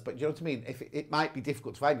exclusive to us, but you know what I mean? If it might be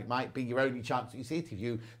difficult to find, it might be your only chance that you see it if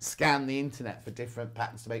you scan the internet for different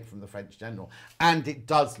patterns to make from the French general. And it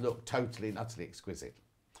does look totally and utterly exquisite.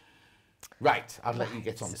 Right, I'll let you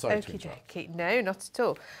get on. Sorry to interrupt. No, not at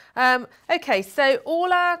all. Okay, so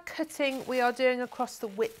all our cutting we are doing across the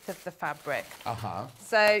width of the fabric.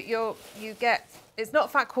 So you get, it's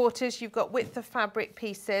not fat quarters, you've got width of fabric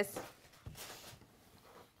pieces.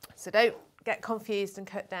 So don't get confused and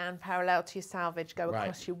cut down parallel to your selvage, go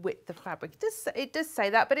across your width of fabric. It does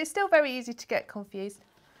say that, but it's still very easy to get confused.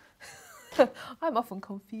 I'm often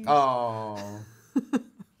confused. Oh.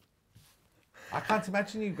 I can't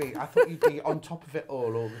imagine you be. I thought you'd be on top of it all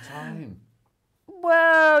the time.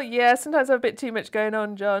 Well, yeah, sometimes I have a bit too much going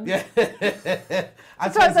on, John. Yeah.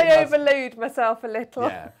 Sometimes I overload myself a little.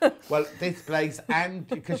 Yeah. Well, this place, and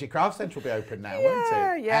because your craft centre will be open now,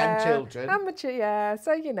 won't it? Yeah. And children. Amateur, yeah.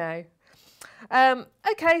 So you know.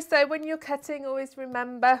 Okay, so when you're cutting, always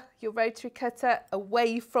remember your rotary cutter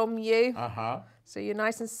away from you. So you're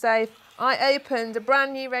nice and safe. I opened a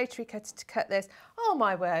brand new rotary cutter to cut this. Oh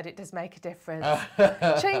my word, it does make a difference.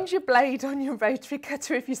 Change your blade on your rotary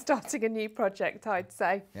cutter if you're starting a new project, I'd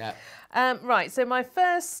say. Yeah. Right, so my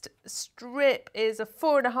first strip is a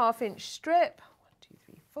 4.5-inch strip. 1, 2,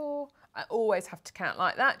 3, 4. I always have to count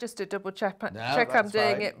like that, just to double check I'm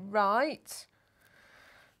doing it right.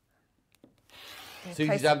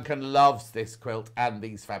 Susie Duncan loves this quilt and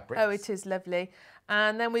these fabrics. Oh, it is lovely.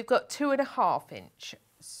 And then we've got 2.5-inch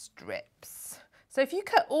strips. So if you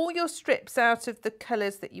cut all your strips out of the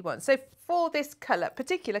colours that you want, so for this colour,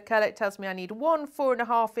 particular colour, it tells me I need one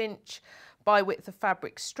 4.5-inch by width of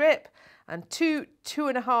fabric strip and two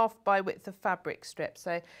 2.5 by width of fabric strip.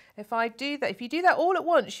 So if I do that, if you do that all at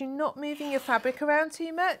once, you're not moving your fabric around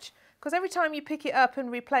too much, because every time you pick it up and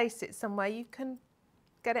replace it somewhere, you can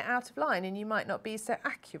get it out of line and you might not be so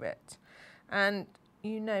accurate. And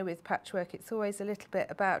you know with patchwork, it's always a little bit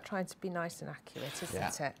about trying to be nice and accurate,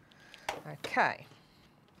 isn't it? Okay.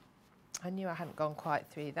 I knew I hadn't gone quite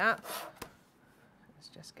through that. Let's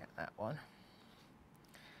just get that one.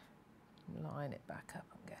 Line it back up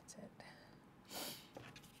and get it.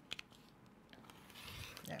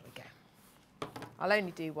 There we go. I'll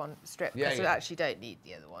only do one strip because I actually don't need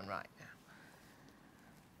the other one right now.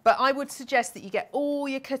 But I would suggest that you get all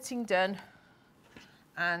your cutting done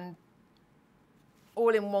and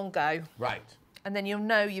all in one go. Right. And then you'll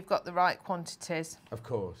know you've got the right quantities. Of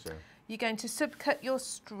course, yeah. You're going to subcut your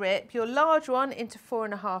strip, your large one into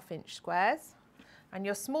 4.5-inch squares, and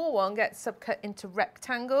your small one gets subcut into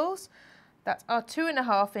rectangles. That's our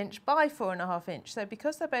 2.5-inch by 4.5-inch. So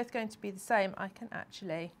because they're both going to be the same, I can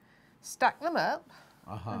actually stack them up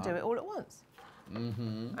and do it all at once.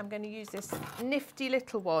 I'm going to use this nifty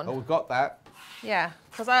little one. Oh, we've got that. Yeah,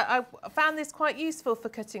 because I found this quite useful for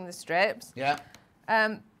cutting the strips. Yeah.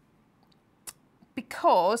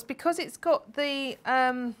 Because it's got the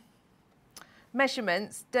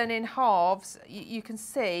measurements done in halves, you can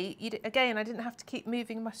see, again, I didn't have to keep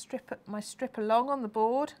moving my strip along on the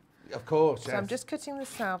board. Of course, so I'm just cutting the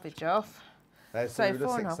selvage off. There's so the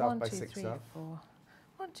 6.5 by 6.5. 1,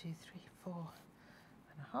 2, 3,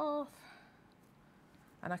 4.5.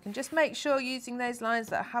 And I can just make sure using those lines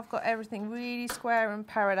that I have got everything really square and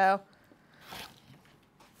parallel.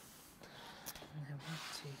 And then 1,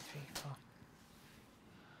 2,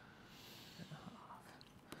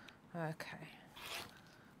 3, 4.5. Okay.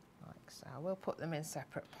 Like so. We'll put them in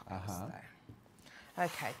separate parts there.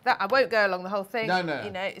 Okay, that I won't go along the whole thing. No, no.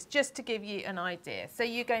 You know, it's just to give you an idea. So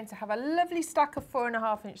you're going to have a lovely stack of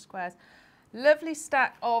 4.5-inch squares, lovely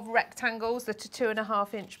stack of rectangles that are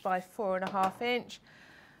 2.5-inch by 4.5-inch.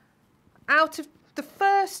 Out of the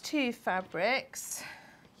first two fabrics,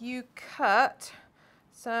 you cut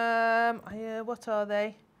some, what are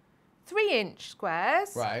they? 3-inch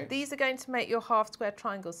squares. Right. These are going to make your half square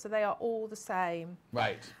triangles, so they are all the same.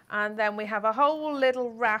 Right. And then we have a whole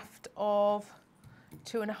little raft of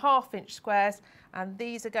 2.5-inch squares, and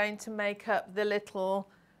these are going to make up the little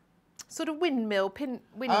sort of windmill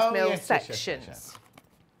sections. Yes.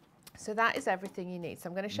 So that is everything you need. So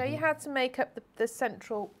I'm going to show you how to make up the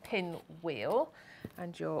central pin wheel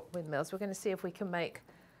and your windmills. We're going to see if we can make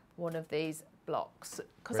one of these blocks,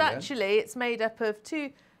 because actually it's made up of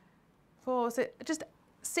just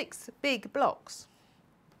 6 big blocks.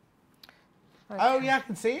 Okay. Oh yeah, I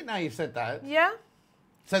can see it now. You've said that. Yeah.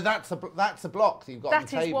 So that's a block that you've got on the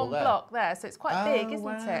table there. That is one block there, so it's quite big, isn't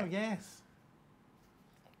it? Oh, yes.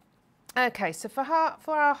 Okay, so for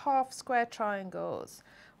our half square triangles,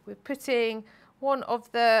 we're putting one of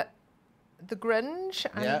the grunge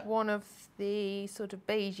and one of the sort of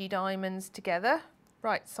beigey diamonds together,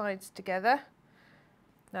 right sides together.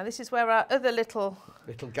 Now this is where our other little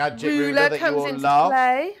gadget ruler that comes you all into love.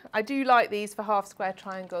 play. I do like these for half square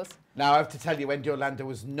triangles. Now I have to tell you, Wendy Orlando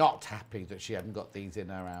was not happy that she hadn't got these in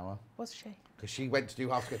her hour. Was she? Because she went to do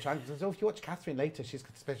half square triangles. I said, oh, if you watch Katharine later, she's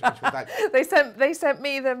got a special picture with that. They sent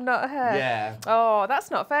me them, not her. Yeah. Oh,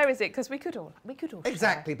 that's not fair, is it? Because we could all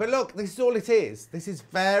exactly. share. But look, this is all it is. This is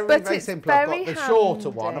very simple. I've got the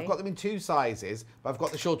shorter one. I've got them in 2 sizes, but I've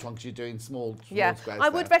got the shorter one because you're doing small squares. I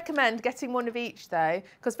would recommend getting one of each though,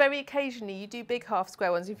 because very occasionally you do big half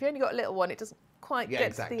square ones. If you only got a little one, it doesn't quite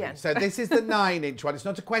get to the end. So this is the 9-inch one. It's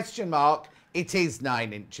not a question mark. It is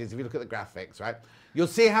 9 inches if you look at the graphics, right? You'll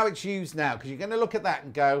see how it's used now, because you're going to look at that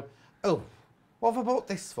and go, oh, what have I bought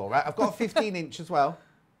this for, right? I've got a 15-inch as well.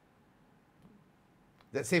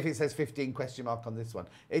 Let's see if it says 15 question mark on this one.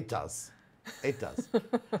 It does. It does.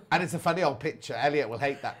 And it's a funny old picture. Elliot will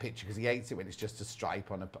hate that picture because he hates it when it's just a stripe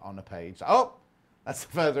on a page. Oh, that's a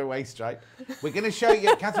further away stripe. We're going to show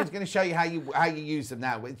you, Katharine's going to show you how you use them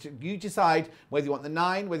now. You decide whether you want the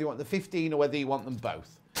 9, whether you want the 15, or whether you want them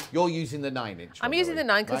both. You're using the 9-inch. I'm using the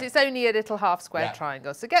 9 because it's only a little half square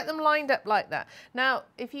triangle. So get them lined up like that. Now,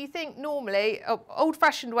 if you think normally,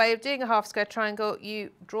 old-fashioned way of doing a half square triangle, you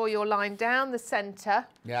draw your line down the centre,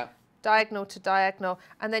 diagonal to diagonal,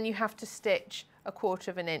 and then you have to stitch a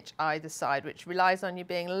 1/4 inch either side, which relies on you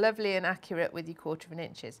being lovely and accurate with your 1/4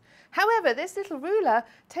 inches. However, this little ruler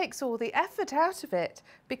takes all the effort out of it,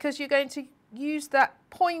 because you're going to use that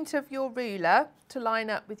point of your ruler to line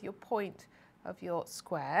up with your point of your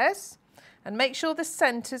squares, and make sure the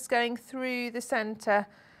centre's going through the centre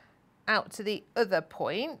out to the other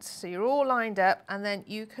point, so you're all lined up, and then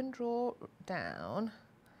you can draw down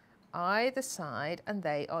either side, and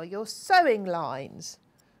they are your sewing lines.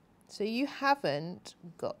 So you haven't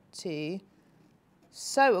got to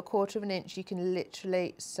sew a 1/4 inch, you can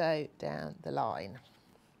literally sew down the line.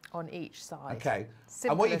 on each side. Okay.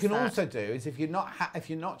 Simple and what you as can that. also do is if you're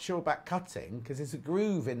not sure about cutting, because there's a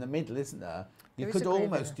groove in the middle, isn't there? You There is could a groove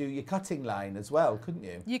in almost do your cutting line as well, couldn't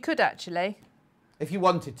you? You could actually. If you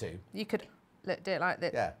wanted to. You could do it like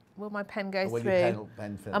this. Yeah. Will my pen go Or will through? your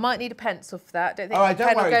pen fill? I might need a pencil for that. Don't think All the right, pen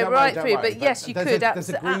don't will worry, go don't right worry, through. don't worry. But yes, you there's could. There's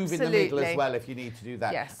a groove in the middle as absolutely. well if you need to do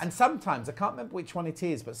that. Yes. And sometimes, I can't remember which one it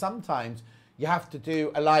is, but sometimes you have to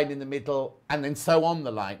do a line in the middle and then sew on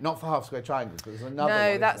the line. Not for half square triangles, but there's another one. No,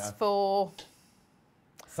 isn't that's there? for...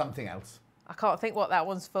 Something else. I can't think what that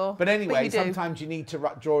one's for. But anyway, you do. sometimes you need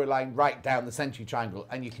to draw a line right down the century triangle,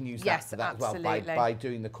 and you can use that for that as well by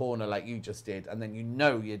doing the corner like you just did, and then you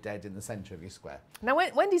know you're dead in the centre of your square. Now,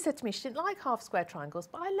 Wendy said to me she didn't like half square triangles,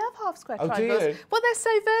 but I love half square Oh, do triangles. you? Well, they're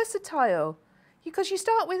so versatile because you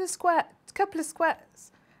start with a couple of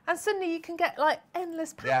squares, and suddenly you can get like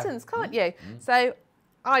endless patterns, can't you? So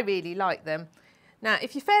I really like them. Now,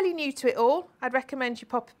 if you're fairly new to it all, I'd recommend you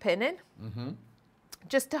pop a pin in,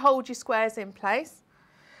 just to hold your squares in place.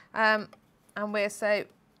 And we're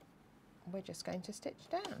just going to stitch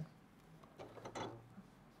down.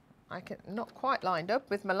 Not quite lined up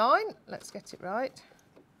with my line. Let's get it right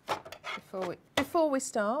before we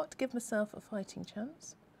start. Give myself a fighting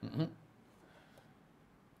chance.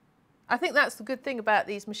 I think that's the good thing about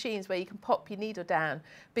these machines where you can pop your needle down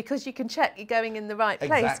because you can check you're going in the right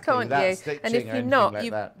place, can't you? And if you're not,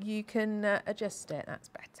 you can adjust it. That's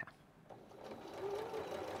better.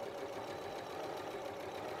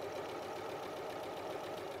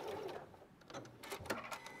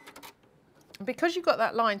 Because you've got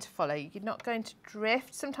that line to follow, you're not going to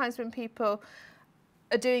drift. Sometimes when people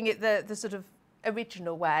are doing it the sort of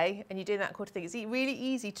original way and you're doing that quarter thing, it's really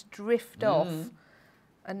easy to drift off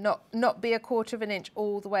and not be a quarter of an inch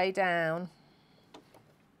all the way down.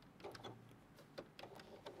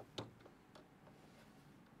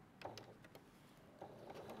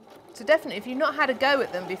 So definitely, if you've not had a go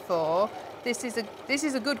at them before, this is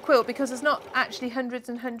a good quilt because there's not actually hundreds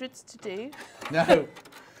and hundreds to do. No.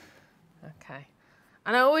 Okay.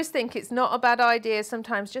 And I always think it's not a bad idea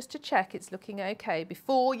sometimes just to check it's looking okay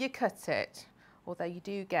before you cut it. Although you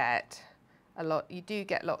do get a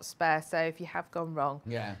lot spare, so if you have gone wrong,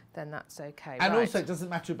 then that's okay. And also it doesn't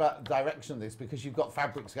matter about the direction of this because you've got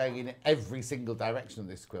fabrics going in every single direction of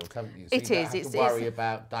this quilt, haven't you? So you don't have to worry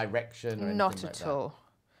about direction or anything not like at that. all.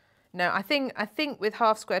 No, I think with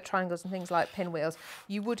half square triangles and things like pinwheels,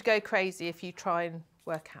 you would go crazy if you try and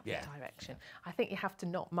work out the direction. I think you have to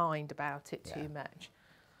not mind about it too much.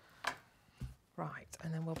 Right,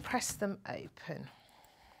 and then we'll press them open.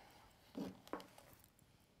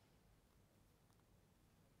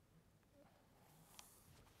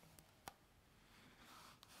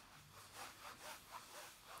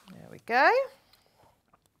 There we go.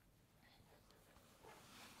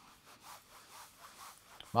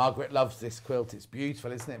 Margaret loves this quilt. It's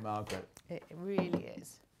beautiful, isn't it, Margaret? It really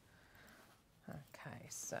is. Okay,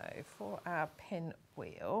 so for our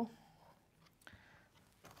pinwheel,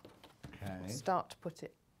 we'll start to put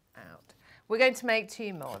it out. We're going to make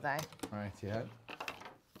 2 more though. Right, yeah.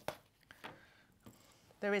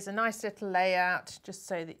 There is a nice little layout just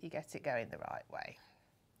so that you get it going the right way.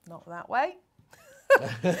 Not that way.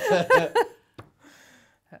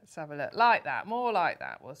 Let's have a look. Like that, more like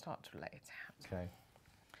that. We'll start to lay it out. Okay.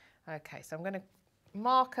 Okay, so I'm going to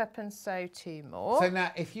mark up and sew 2 more. So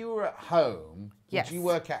now, if you were at home, would you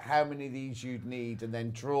work out how many of these you'd need and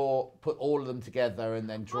then put all of them together and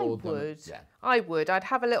then draw them? I would. Yeah. I would. I'd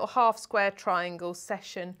have a little half square triangle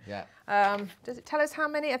session. Yeah. Does it tell us how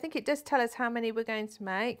many? I think it does tell us how many we're going to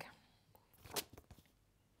make.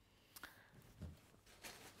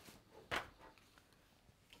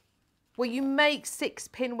 Well, you make 6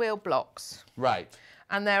 pinwheel blocks. Right.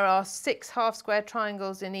 And there are 6 half square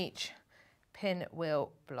triangles in each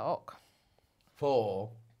pinwheel block.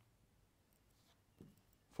 4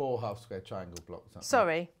 half square triangle blocks.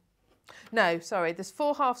 Sorry. No, sorry. There's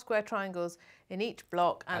 4 half square triangles in each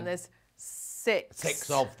block and there's 6. 6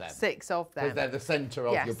 of them. 6 of them. Because they're the centre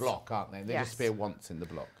of your block, aren't they? They just appear once in the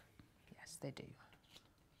block. Yes, they do.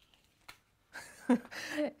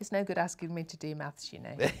 It's no good asking me to do maths, you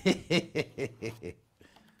know.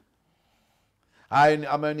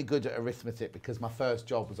 I'm only good at arithmetic because my first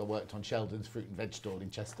job was I worked on Sheldon's fruit and veg stall in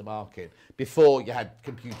Chester Market before you had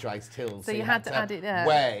computerised tills. So you had to add it there.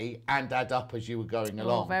 Weigh and add up as you were going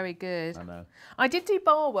along. Oh, very good. I know. I did do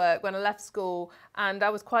bar work when I left school and I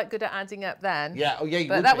was quite good at adding up then. Yeah, oh yeah, you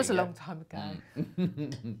But that was a long time ago.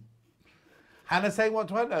 Hannah saying, what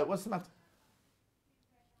do I know? What's the matter?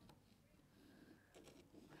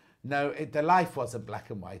 No, the life wasn't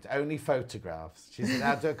black and white, only photographs. She said,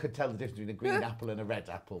 I could tell the difference between a green apple and a red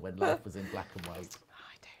apple when life was in black and white.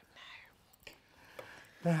 I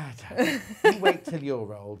You wait till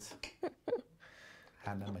you're old.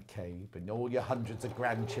 Hannah McCabe and all your hundreds of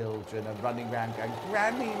grandchildren are running around going,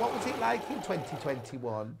 Granny, what was it like in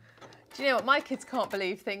 2021? Do you know what? My kids can't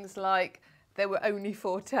believe things like there were only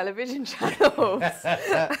 4 television channels,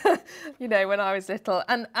 you know, when I was little.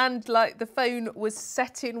 And like the phone was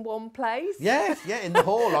set in one place. Yes, yeah, in the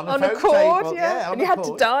hall on a on phone a cord, table. yeah. On And a you had to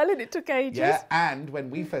cord. dial and it took ages. Yeah, and when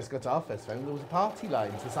we first got our first phone, there was a party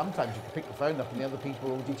line. So sometimes you could pick the phone up and the other people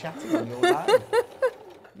were already chatting on your line.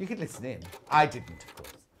 You could listen in. I didn't, of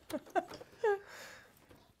course.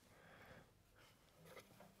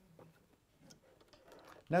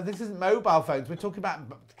 No, this isn't mobile phones. We're talking about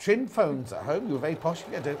trim phones at home. You were very posh.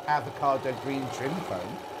 You had an avocado green trim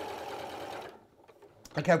phone.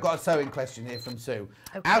 Okay, I've got a sewing question here from Sue.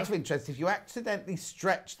 Okay. Out of interest, if you accidentally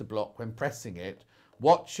stretch the block when pressing it,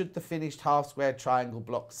 what should the finished half square triangle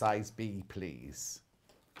block size be, please?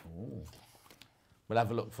 Ooh. We'll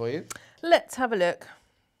have a look for you. Let's have a look.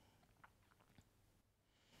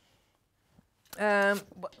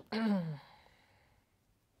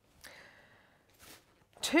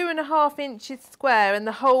 2.5 inches square, and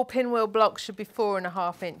the whole pinwheel block should be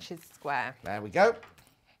 4.5 inches square. There we go.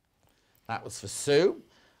 That was for Sue.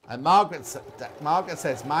 And Margaret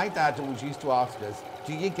says, my dad always used to ask us,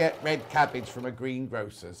 do you get red cabbage from a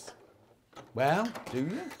greengrocer's? Well, do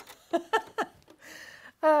you?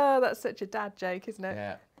 Oh, that's such a dad joke, isn't it?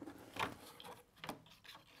 Yeah.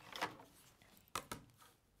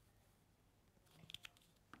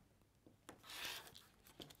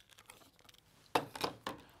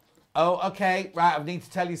 Oh, okay, right, I need to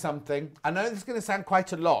tell you something. I know this is going to sound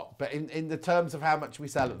quite a lot, but in the terms of how much we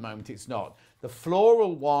sell at the moment, it's not. The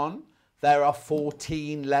floral one, there are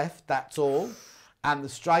 14 left, that's all. And the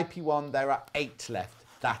stripy one, there are 8 left,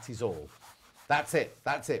 that is all. That's it,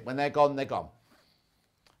 that's it. When they're gone, they're gone.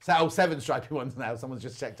 So, oh, 7 stripy ones now, someone's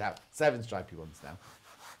just checked out. 7 stripy ones now.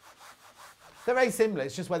 They're very similar,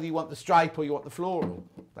 it's just whether you want the stripe or you want the floral,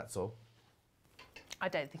 that's all. I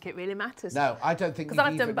don't think it really matters. No, I don't think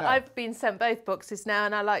because you I've been sent both boxes now,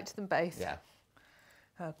 and I liked them both. Yeah.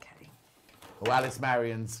 Okay. Oh, Alice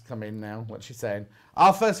Marion's come in now. What's she saying?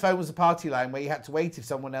 Our first phone was a party line where you had to wait if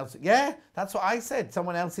someone else... Yeah, that's what I said.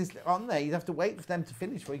 Someone else is on there. You'd have to wait for them to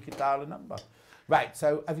finish before you could dial a number. Right,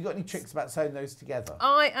 so have you got any tricks about sewing those together?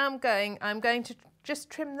 I'm going to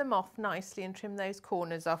just trim them off nicely and trim those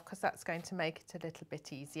corners off, because that's going to make it a little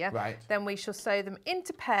bit easier. Right. Then we shall sew them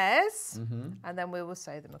into pairs, and then we will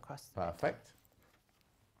sew them across. Perfect.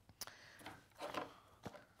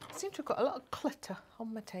 I seem to have got a lot of clutter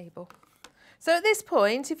on my table. So at this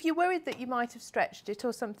point, if you're worried that you might have stretched it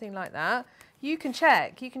or something like that, you can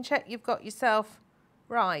check. You can check you've got yourself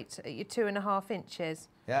right at your 2.5 inches.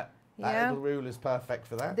 Yeah, that little ruler is perfect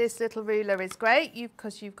for that. This little ruler is great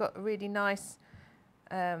because you've got a really nice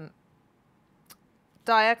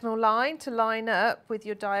diagonal line to line up with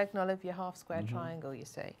your diagonal of your half square triangle, you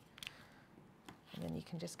see. And then you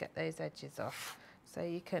can just get those edges off. So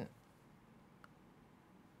you can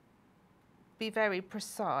be very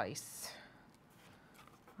precise.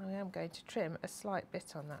 I am going to trim a slight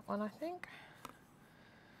bit on that one, I think.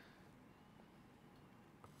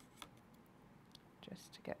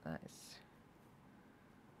 Just to get that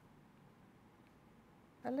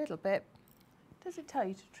a little bit. Does it tell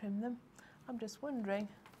you to trim them? I'm just wondering.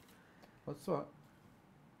 What's what?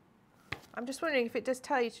 I'm just wondering if it does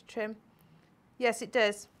tell you to trim. Yes, it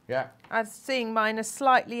does. Yeah. I'm seeing mine are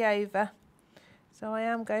slightly over. So I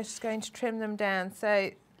am just going to trim them down. So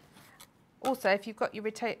also, if you've got your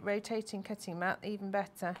rotating cutting mat, even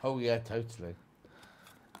better. Oh, yeah, totally.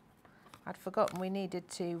 I'd forgotten we needed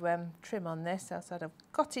to trim on this, else I'd have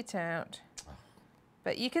got it out.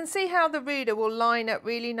 But you can see how the ruler will line up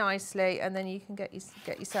really nicely, and then you can get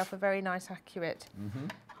yourself a very nice, accurate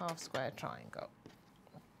half square triangle.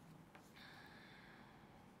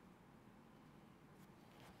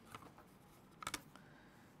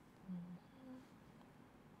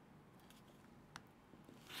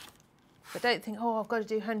 But don't think, oh, I've got to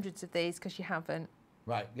do hundreds of these, because you haven't.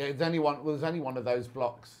 Right, yeah, there's only one of those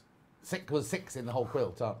blocks. There's 6 in the whole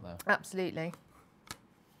quilt, aren't there? Absolutely.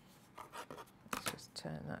 Let's just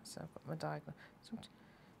turn that so I've got my diagonal.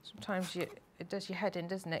 Sometimes it does your head in,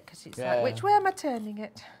 doesn't it? Because it's like, which way am I turning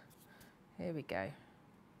it? Here we go.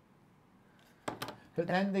 But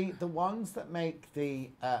then the ones that make the,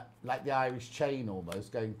 like the Irish chain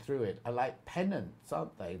almost going through it are like pennants,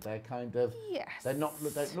 aren't they? They're kind of... Yes. They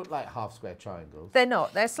don't look like half square triangles. They're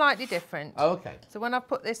not. They're slightly different. Oh, okay. So when I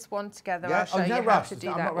put this one together, Yeah. I'll show you how to do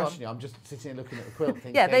that one. I'm not rushing you. I'm just sitting here looking at the quilt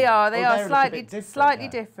thinking... Yeah, they are. They are slightly different, slightly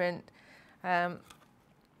different.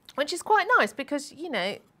 Which is quite nice because, you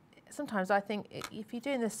know, sometimes I think if you're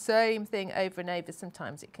doing the same thing over and over,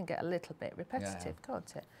 sometimes it can get a little bit repetitive,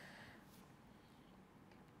 can't it?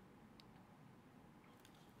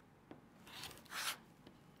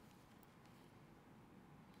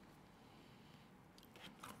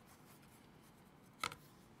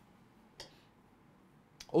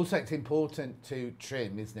 Also, it's important to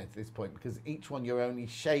trim, isn't it, at this point, because each one you're only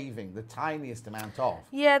shaving the tiniest amount off.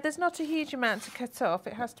 Yeah, there's not a huge amount to cut off,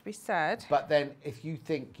 it has to be said. But then if you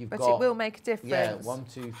think you've got... But it will make a difference. Yeah, 1,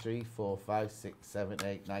 2, 3, 4, 5, 6, 7,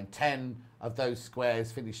 8, 9, 10 of those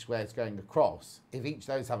squares, finished squares going across. If each of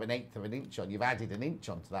those have 1/8 of an inch on, you've added an inch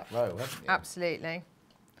onto that row, haven't you? Absolutely.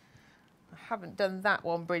 I haven't done that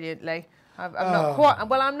one brilliantly. I'm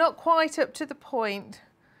not quite up to the point.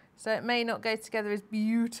 So it may not go together as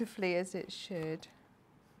beautifully as it should.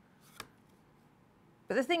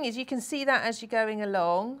 But the thing is, you can see that as you're going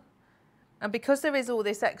along. And because there is all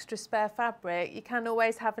this extra spare fabric, you can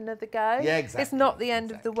always have another go. Yeah, exactly. It's not the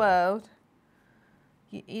end of the world.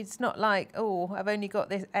 It's not like, oh, I've only got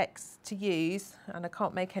this X to use and I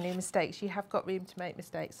can't make any mistakes. You have got room to make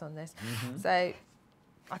mistakes on this. So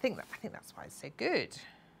I think that's why it's so good.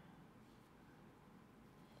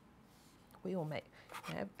 We all make...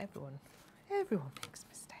 Everyone makes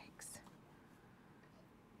mistakes.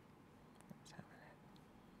 Let's have a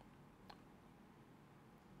look.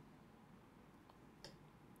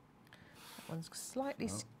 That one's slightly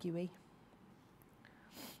skewy.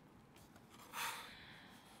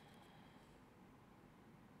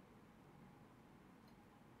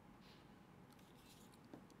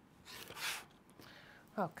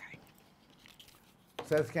 Okay.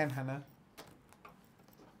 Say this again, Hannah.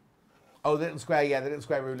 Oh, the little square, yeah, the little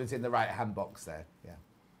square ruler's in the right-hand box there, yeah.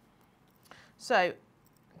 So,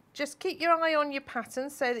 just keep your eye on your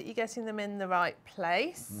patterns so that you're getting them in the right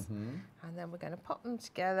place. And then we're going to pop them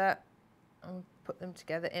together and put them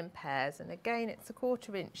together in pairs. And again, it's a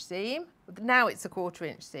 1/4 inch seam. Now it's a 1/4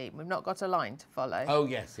 inch seam. We've not got a line to follow. Oh,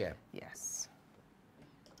 yes, yeah. Yes.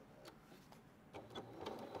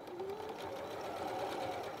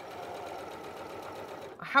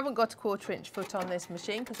 I haven't got a 1/4 inch foot on this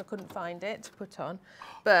machine because I couldn't find it to put on.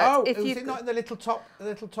 But if was it not in the little top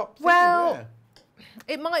thing? Well, there?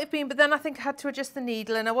 It might have been, but then I think I had to adjust the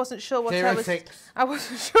needle and I wasn't sure what I was... 0.6. I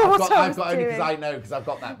wasn't sure what I was doing. I've got only because I know, because I've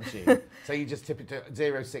got that machine. So you just tip it to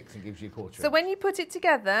 0.6 and gives you a 1/4 inch. So when you put it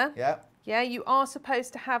together, yeah, you are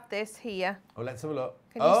supposed to have this here. Oh, let's have a look.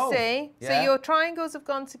 Can you see? Yeah. So your triangles have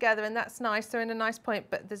gone together and that's nice. They're in a nice point,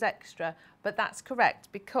 but there's extra. But that's correct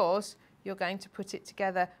because you're going to put it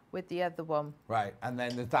together with the other one. Right, and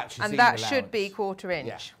then that's your seam that allowance. should be 1/4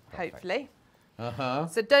 inch, hopefully. Uh-huh.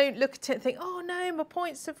 So don't look at it and think, oh no, my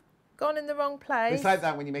points have gone in the wrong place. It's like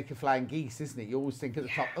that when you make a flying geese, isn't it? You always think at the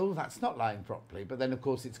top, oh, that's not lying properly. But then, of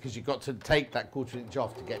course, it's because you've got to take that 1/4 inch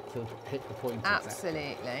off to get to hit the point.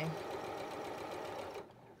 Absolutely. Exactly.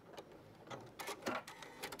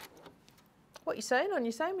 What are you sewing on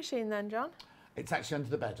your sewing machine then, John? It's actually under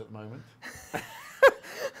the bed at the moment.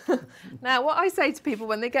 Now, what I say to people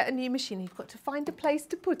when they get a new machine, you've got to find a place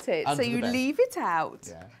to put it. Under so you the bed. leave it out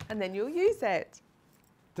Yeah. and then you'll use it.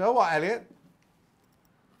 Do you know what, Elliot?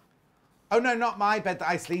 Oh, no, not my bed that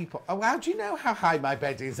I sleep on. Oh, how do you know how high my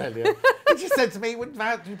bed is, Elliot? You just said to me,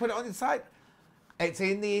 how do you put it on your side? It's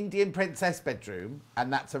in the Indian princess bedroom,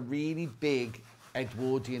 and that's a really big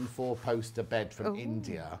Edwardian 4-poster bed from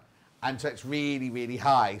India. And so it's really, really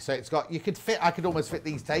high. So it's got, I could almost fit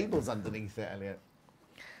these tables underneath it, Elliot.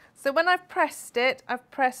 So when I've pressed it,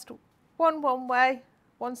 I've pressed one way,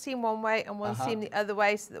 one seam one way and one seam the other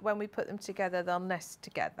way so that when we put them together, they'll nest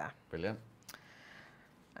together. Brilliant.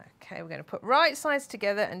 Okay, we're going to put right sides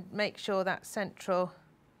together and make sure that central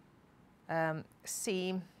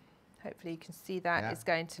seam, hopefully you can see that, is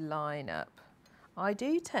going to line up. I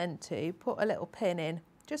do tend to put a little pin in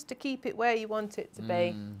just to keep it where you want it to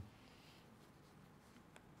be.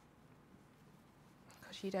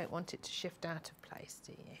 Because you don't want it to shift out of place,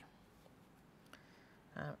 do you?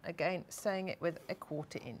 Again, sewing it with a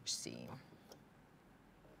 1/4 inch seam.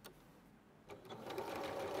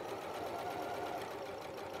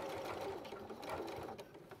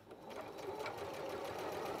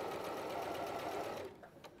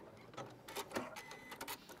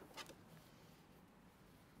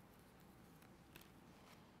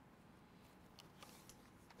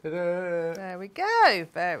 Ta-da. There we go,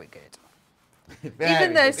 very good.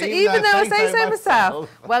 Even though I say so myself.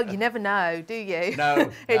 Well, you never know, do you?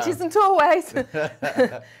 No. It isn't always.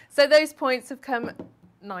 So those points have come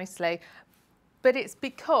nicely. But it's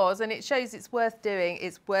because, and it shows it's worth doing,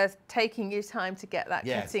 it's worth taking your time to get that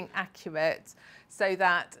cutting accurate so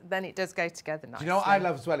that then it does go together nicely. Do you know what I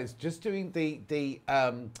love as well is just doing the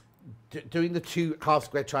doing the 2 half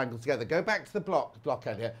square triangles together. Go back to the block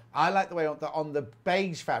earlier. I like the way on the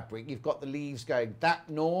beige fabric, you've got the leaves going that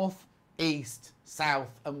north, east, south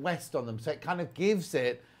and west on them. So it kind of gives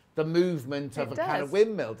it the movement of a kind of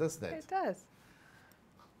windmill, doesn't it? It does.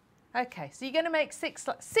 Okay, so you're going to make 6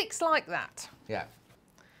 like that. Yeah.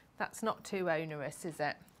 That's not too onerous, is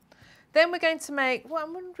it? Then we're going to make, well,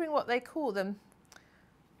 I'm wondering what they call them.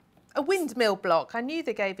 A windmill block. I knew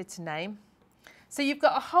they gave it a name. So you've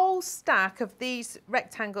got a whole stack of these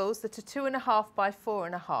rectangles that are 2.5 by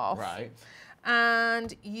 4.5. Right.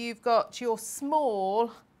 And you've got your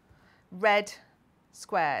small red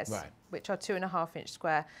squares, right, which are 2.5-inch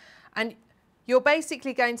square. And you're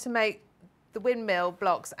basically going to make the windmill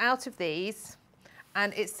blocks out of these,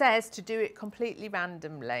 and it says to do it completely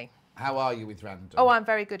randomly. How are you with random? Oh, I'm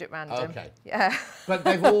very good at random. Okay. Yeah. But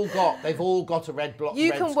they've all got a red block.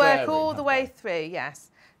 You can work all the way through,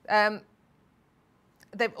 yes.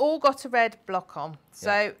 They've all got a red block on.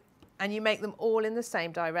 So, yeah. And you make them all in the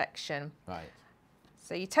same direction. Right.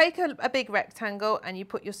 So you take a big rectangle and you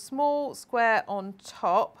put your small square on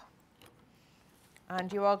top,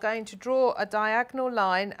 and you are going to draw a diagonal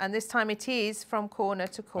line, and this time it is from corner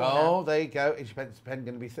to corner. Oh, there you go. Is your pen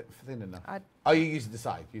going to be thin enough? Oh, you're using the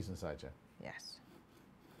side. Using the side, yeah. Yes.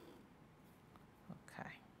 Okay.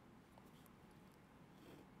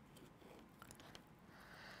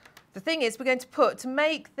 The thing is, we're going to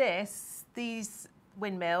make these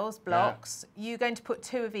windmills, blocks, you're going to put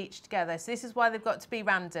 2 of each together. So this is why they've got to be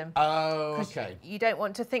random. Oh, okay. You don't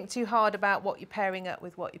want to think too hard about what you're pairing up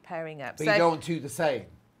with what you're pairing up. But you don't want 2 the same?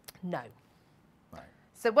 No. Right.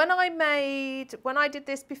 So when I did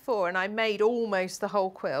this before and I made almost the whole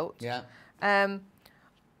quilt, yeah. At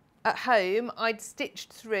home I'd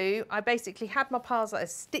stitched through, I basically had my piles, I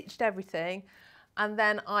stitched everything, and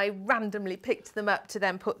then I randomly picked them up to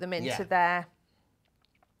then put them into their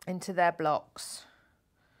blocks.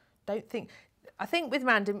 I think with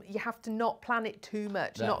random, you have to not plan it too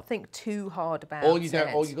much, not think too hard about it. All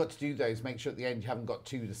you've got to do though is make sure at the end you haven't got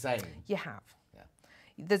 2 the same. You have. Yeah.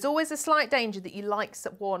 There's always a slight danger that you like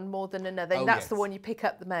one more than another. And that's yes. the one you pick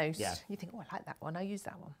up the most. Yeah. You think, oh, I like that one, I'll use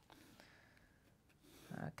that one.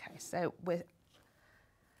 Okay, so with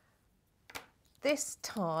this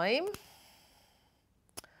time,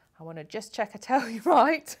 I want to just check I tell you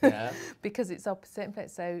right, yeah. because it's opposite.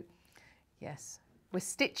 So, yes. We're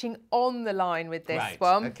stitching on the line with this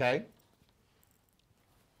one. Right, okay.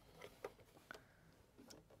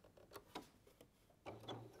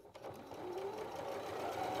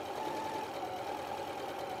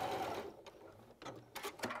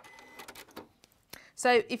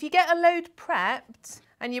 So if you get a load prepped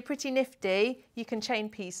and you're pretty nifty, you can chain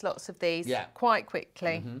piece lots of these quite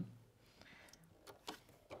quickly. Mm-hmm.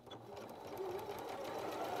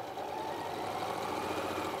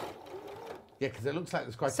 Yeah, because it looks like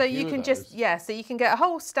there's quite a few you can of those. so you can get a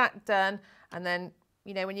whole stack done, and then,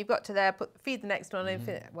 you know, when you've got to there, feed the next one in,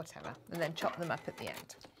 whatever, and then chop them up at the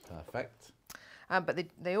end. Perfect. But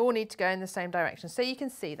they all need to go in the same direction. So you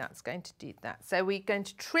can see that's going to do that. So we're going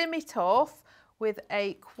to trim it off with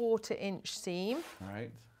a 1/4-inch seam. All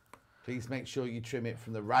right. Please make sure you trim it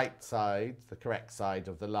from the right side, the correct side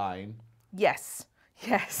of the line. Yes,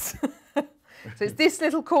 yes. So it's this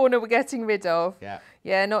little corner we're getting rid of. Yeah.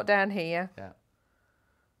 Yeah, not down here. Yeah.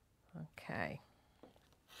 Okay.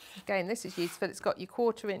 Again, this is useful. It's got your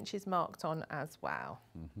 1/4 inches marked on as well.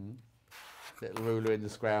 Mm-hmm. Little ruler in the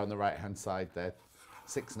square on the right-hand side there.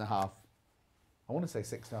 6.5. I want to say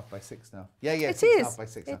 6.5 by 6.5. Yeah, it 6.5 is. by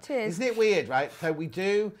 6.5. It is. Isn't it weird, right? So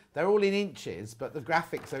they're all in inches, but the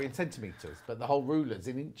graphics are in centimetres, but the whole ruler's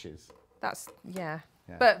in inches. That's, yeah.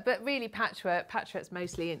 Yeah. But really patchwork's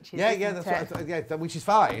mostly inches. Yeah, that's right, which is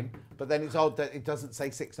fine. But then it's odd that it doesn't say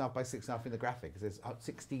 6.5 by 6.5 in the graphic. It says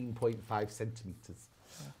 16.5 centimetres.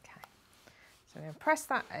 Okay. So I'm going to press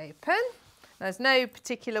that open. There's no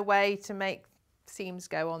particular way to make seams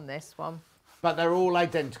go on this one. But they're all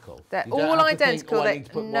identical. They're all identical. They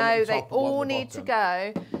all need to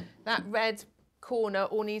go. That red corner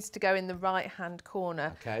all needs to go in the right-hand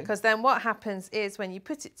corner. Okay. Because then what happens is when you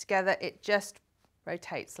put it together, it just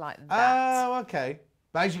rotates like that. Oh, okay.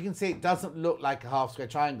 But as you can see, it doesn't look like a half square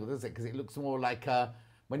triangle, does it? Because it looks more like a,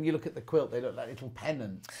 when you look at the quilt, they look like little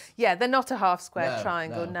pennants. Yeah, they're not a half square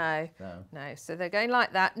triangle, no. No, so they're going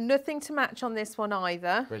like that. Nothing to match on this one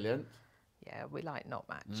either. Brilliant. Yeah, we like not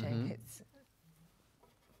matching. It's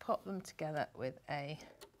pop them together with a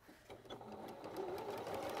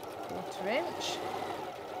 1/4 inch.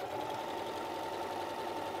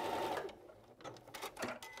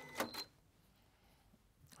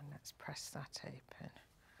 Let's press that open.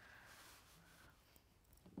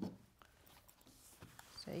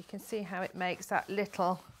 So you can see how it makes that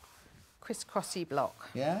little crisscrossy block.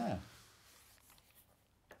 Yeah.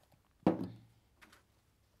 So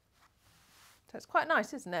it's quite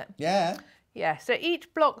nice, isn't it? Yeah. Yeah, so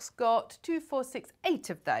each block's got 2, 4, 6, 8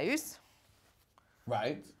 of those.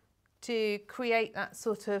 Right. To create that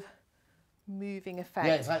sort of moving effect.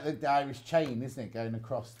 Yeah, it's like the Irish chain, isn't it? Going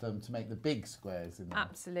across them to make the big squares in there.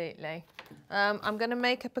 Absolutely. I'm going to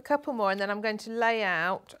make up a couple more and then I'm going to lay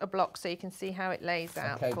out a block so you can see how it lays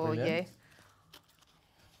out for brilliant. you.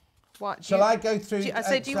 What, Shall I go through...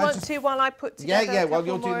 do you want to while I put together Yeah, a while couple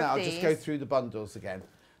you're doing more that, of I'll just these? go through the bundles again.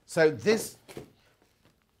 So this...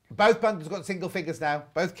 Both bundles got single figures now.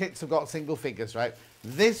 Both kits have got single figures, right?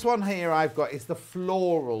 This one here I've got is the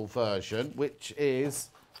floral version, which is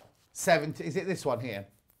 70... Is it this one here?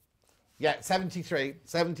 Yeah, 73.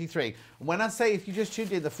 73. And when I say, if you just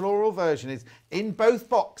tuned in, the floral version is in both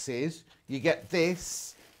boxes, you get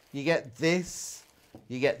this, you get this,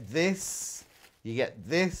 you get this, you get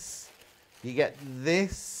this, you get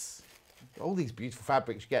this. All these beautiful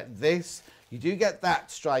fabrics. You get this. You do get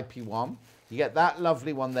that stripy one. You get that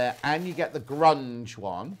lovely one there, and you get the grunge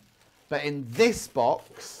one. But in this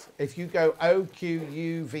box, if you go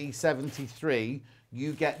OQUV73,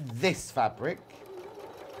 you get this fabric,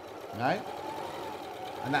 right?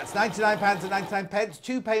 And that's £99.99,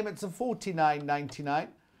 2 payments of £49.99.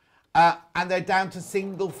 And they're down to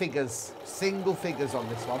single figures on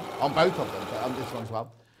this one, on both of them, but on this one as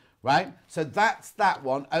well, right? So that's that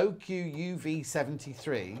one,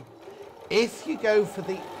 OQUV73. If you go for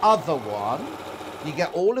the other one, you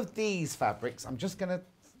get all of these fabrics. I'm just going to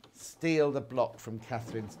steal the block from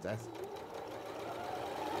Katharine's desk.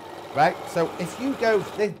 Right, so if you go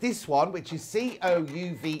for this one, which is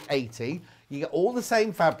COUV80, you get all the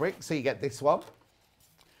same fabric. So you get this one,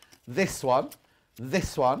 this one,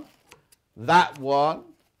 this one, that one,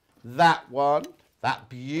 that one, that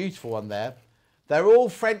beautiful one there. They're all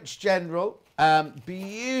French General.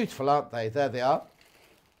 Beautiful, aren't they? There they are.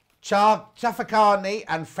 Chafakani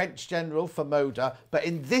and French General for Moda. But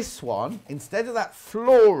in this one, instead of that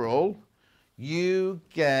floral, you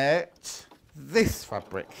get this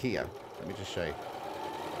fabric here. Let me just show you.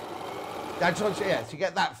 I just want to show you, yes, you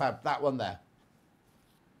get that that one there.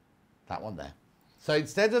 That one there. So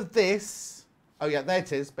instead of this, oh yeah, there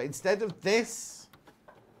it is. But instead of this,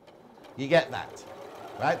 you get that.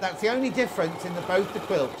 Right? That's the only difference in both the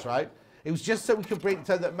quilts, right? It was just so we could bring,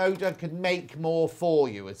 so that Moda could make more for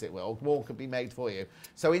you, as it will. More could be made for you.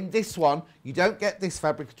 So in this one, you don't get this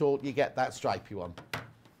fabric at all. You get that stripy one.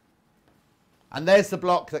 And there's the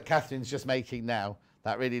block that Katharine's just making now.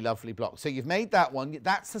 That really lovely block. So you've made that one.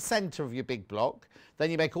 That's the centre of your big block.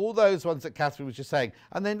 Then you make all those ones that Katharine was just saying.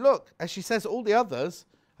 And then look, as she says, all the others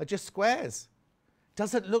are just squares.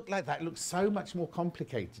 Doesn't look like that. It looks so much more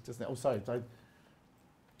complicated, doesn't it? Oh, sorry. Don't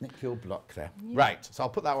nick your block there. Yeah. Right. So I'll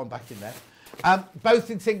put that one back in there. Both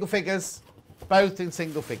in single figures. Both in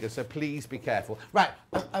single figures, so please be careful. Right,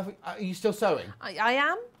 are you still sewing? I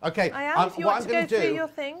am. Okay. I am. If you want to go through your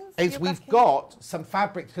things. Is we've got some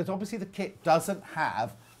fabrics, because obviously the kit doesn't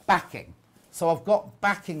have backing. So I've got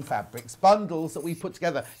backing fabrics, bundles that we put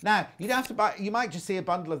together. Now, you don't have to buy, you might just see a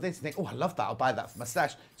bundle of this and think, oh, I love that, I'll buy that for my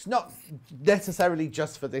stash. It's not necessarily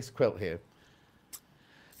just for this quilt here.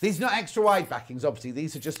 These are not extra wide backings, obviously.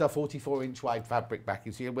 These are just our 44-inch wide fabric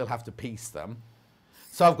backings, so you will have to piece them.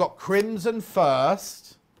 So I've got crimson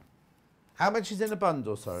first. How much is in a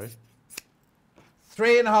bundle, sorry?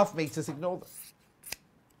 3.5 metres, ignore that.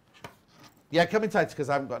 Yeah, come inside because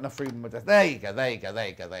I haven't got enough room in my desk. There you go, there you go, there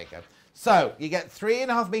you go, there you go. So you get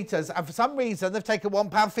 3.5 metres, and for some reason they've taken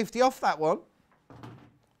 £1.50 off that one.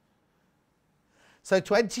 So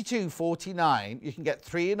 £22.49, you can get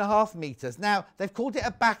 3.5 metres. Now, they've called it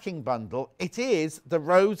a backing bundle. It is the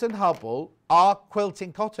Rose and Hubble Art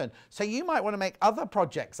Quilting Cotton. So you might want to make other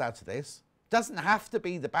projects out of this. Doesn't have to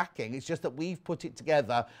be the backing. It's just that we've put it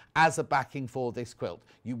together as a backing for this quilt.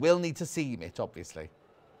 You will need to seam it, obviously.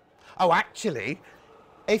 Oh, actually,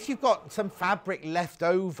 if you've got some fabric left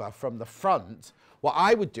over from the front, what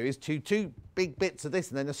I would do is two big bits of this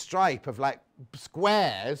and then a stripe of like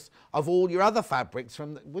squares of all your other fabrics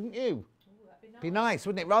from, wouldn't you? Be nice,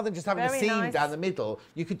 wouldn't it? Rather than just having a seam down the middle,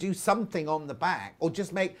 you could do something on the back, or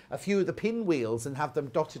just make a few of the pinwheels and have them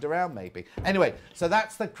dotted around maybe. Anyway, so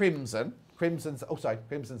that's the crimson. Crimson's, oh sorry,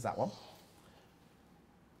 crimson's that one.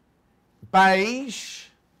 Beige.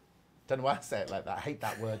 Don't know why I say it like that. I hate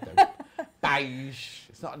that word though. Beige.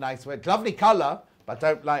 It's not a nice word. Lovely colour, but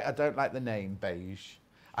I don't like the name beige.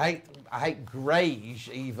 I hate greige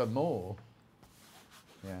even more.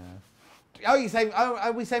 Yeah. Oh, you saying? Oh,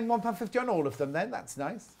 are we saying £1.50 on all of them then? That's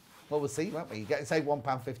nice. Well, we'll see, won't we? You get say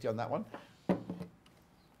 £1.50 on that one.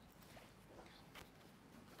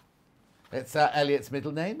 It's Elliot's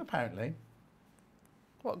middle name, apparently.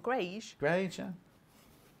 What, Greige? Greige, yeah.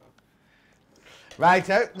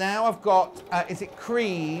 Righto, now I've got, is it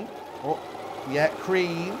cream? Oh, yeah,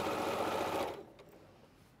 cream.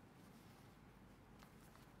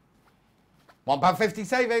 £1.50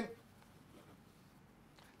 saving.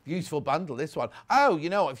 Useful bundle, this one. Oh, you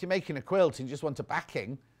know, if you're making a quilt and you just want a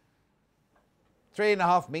backing,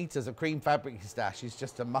 3.5 metres of cream fabric stash is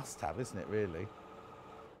just a must-have, isn't it, really?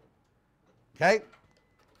 Okay.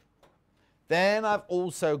 Then I've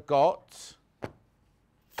also got,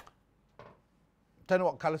 don't know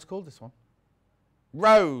what colour's called, this one.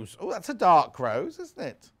 Rose. Oh, that's a dark rose, isn't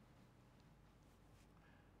it?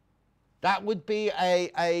 That would be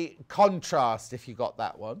a contrast if you got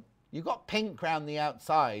that one. You got pink around the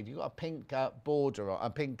outside. You got a pink border or a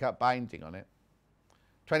pink binding on it.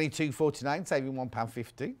 £22.49, saving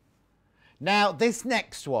 £1.50. Now this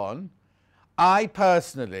next one, I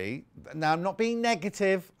personally, now I'm not being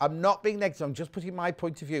negative. I'm just putting my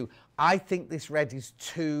point of view. I think this red is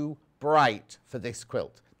too bright for this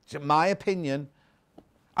quilt. In my opinion,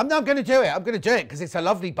 I'm not going to do it. I'm going to do it because it's a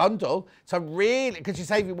lovely bundle. So really, because you're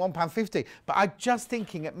saving £1.50. But I'm just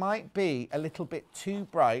thinking it might be a little bit too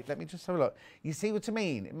bright. Let me just have a look. You see what I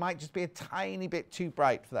mean? It might just be a tiny bit too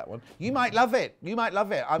bright for that one. You might love it. You might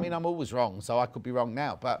love it. I mean, I'm always wrong, so I could be wrong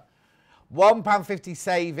now. But £1.50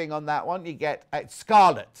 saving on that one. You get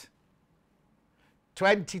Scarlet.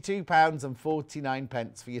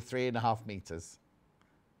 £22.49 for your 3.5 metres.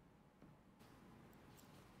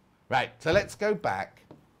 Right, so let's go back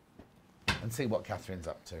and see what Katharine's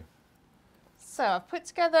up to. So I've put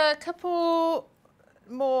together a couple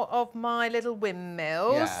more of my little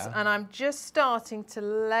windmills, and I'm just starting to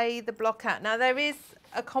lay the block out. Now there is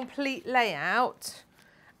a complete layout.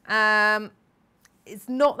 It's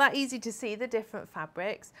not that easy to see the different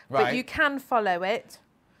fabrics, but you can follow it.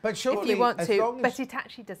 But surely, if you want to, but it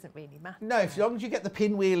actually doesn't really matter. No, as long as you get the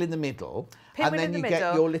pinwheel in the middle, and then you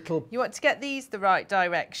get your little... You want to get these the right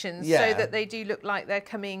directions so that they do look like they're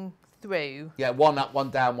coming through. Yeah, one up, one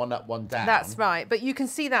down, one up, one down. That's right, but you can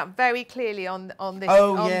see that very clearly on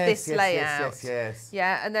this layout. Yes.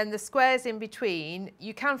 Yeah, and then the squares in between,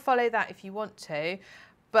 you can follow that if you want to.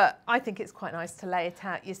 But I think it's quite nice to lay it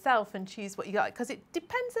out yourself and choose what you like, because it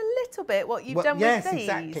depends a little bit what you've done with these.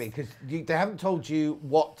 Yes, exactly, because they haven't told you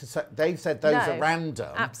what to say. They've said those are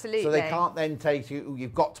random. Absolutely. So they can't then tell you,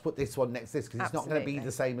 you've got to put this one next to this, because it's not going to be the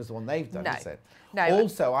same as the one they've done, is it? No.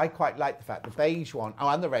 Also, I quite like the fact the beige one,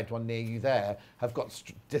 and the red one near you there, have got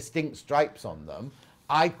distinct stripes on them.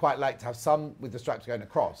 I'd quite like to have some with the stripes going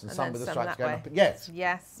across and some with the stripes going up. Yes.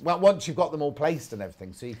 Yes. Well, once you've got them all placed and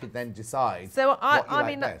everything, so you could then decide. So I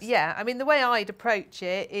mean, best. Yeah. I mean, the way I'd approach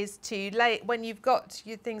it is to lay, when you've got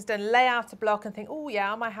your things done, lay out a block and think, oh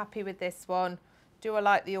yeah, am I happy with this one? Do I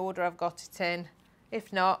like the order I've got it in?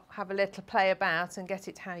 If not, have a little play about and get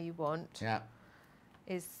it how you want. Yeah.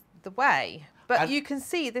 Is the way. But you can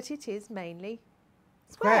see that it is mainly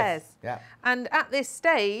squares. Yeah. And at this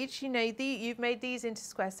stage, you know, you've made these into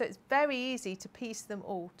squares, so it's very easy to piece them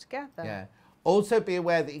all together. Yeah. Also be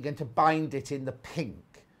aware that you're going to bind it in the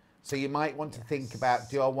pink. So you might want to think about,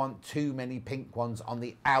 do I want too many pink ones on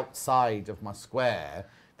the outside of my square?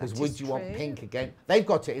 Because would you want pink again? They've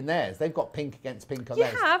got it in theirs. They've got pink against pink on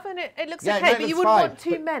theirs. You have, and it looks okay, but you wouldn't want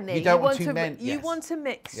too many. You don't want too many. You want a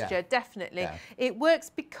mixture, definitely. Yeah. It works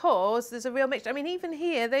because there's a real mixture. I mean, even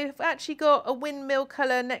here, they've actually got a windmill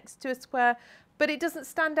colour next to a square, but it doesn't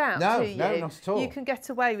stand out to you. No, not at all. You can get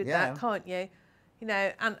away with that, can't you? You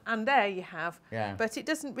know, and there you have. Yeah. But it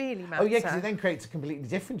doesn't really matter. Oh, yeah, because it then creates a completely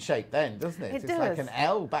different shape then, doesn't it? It does. Like an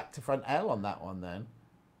L, back to front L on that one then.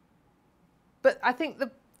 But I think the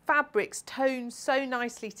fabrics tone so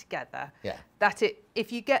nicely together that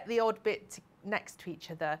if you get the odd bit next to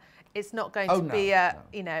each other, it's not going to be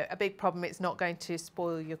you know, a big problem. It's not going to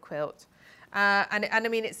spoil your quilt. And I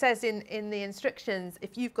mean, it says in the instructions,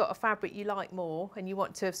 if you've got a fabric you like more and you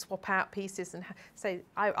want to swap out pieces and say,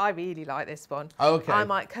 I really like this one. Okay. I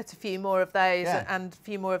might cut a few more of those and a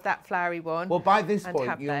few more of that flowery one. Well, by this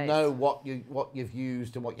point, you'll know what you've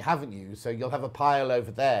used and what you haven't used. So you'll have a pile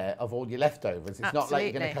over there of all your leftovers. It's not like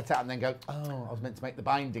you're going to cut out and then go, oh, I was meant to make the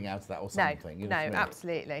binding out of that or something. No,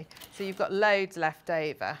 absolutely. So you've got loads left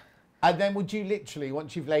over. And then would you literally,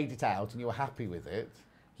 once you've laid it out and you're happy with it,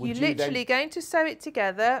 you're literally going to sew it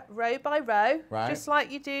together row by row, just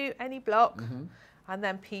like you do any block, and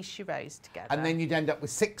then piece your rows together. And then you'd end up with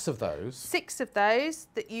 6 of those. 6 of those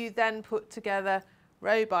that you then put together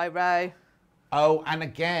row by row. Oh, and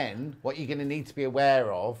again, what you're going to need to be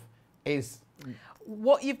aware of is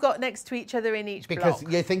what you've got next to each other in each because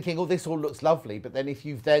block. you're thinking, oh, this all looks lovely, but then if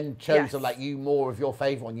you've then chosen Yes. like you more of your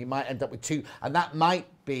favourite one, you might end up with two, and that might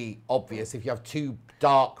be obvious if you have two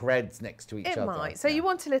dark reds next to each other. It might. So you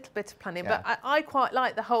want a little bit of planning, but I quite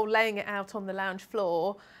like the whole laying it out on the lounge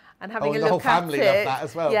floor and having a the look whole family at love it. that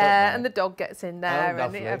as well, Yeah, don't they? and the dog gets in there and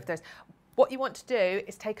lovely. everything. What you want to do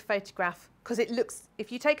is take a photograph, because it looks,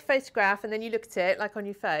 if you take a photograph and then you look at it like on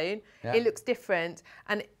your phone, it looks different.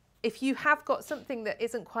 And if you have got something that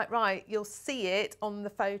isn't quite right, you'll see it on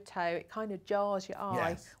the photo. It kind of jars your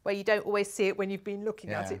eye, where you don't always see it when you've been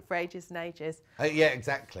looking at it for ages and ages. Yeah,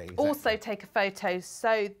 exactly. Also take a photo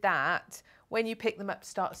so that when you pick them up to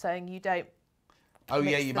start sewing, you don't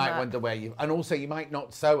you might wonder where you... And also you might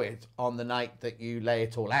not sew it on the night that you lay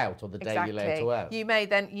it all out, or the day you lay it all out. You may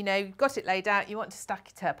then, you know, you've got it laid out, you want to stack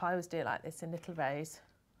it up. I always do it like this in little rows.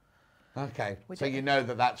 Okay, so you know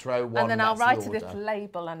that that's row one. And then I'll write a little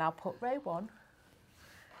label and I'll put row 1.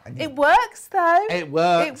 It works though. It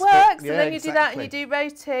works. It works. Yeah, And then you do that and you do row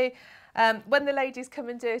 2. When the ladies come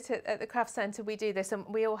and do it at the craft centre, we do this, and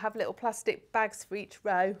we all have little plastic bags for each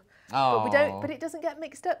row. Oh. But it doesn't get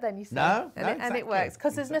mixed up then, you see. No, and it works,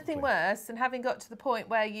 because there's nothing worse than having got to the point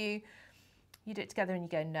where you do it together and you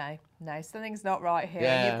go, no, something's not right here.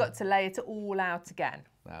 Yeah. And you've got to lay it all out again.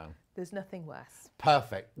 No. There's nothing worse.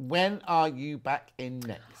 Perfect. When are you back in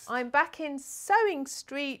next? I'm back in Sewing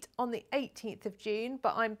Street on the 18th of June,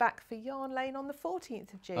 but I'm back for Yarn Lane on the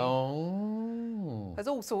 14th of June. Oh. There's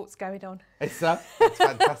all sorts going on. It's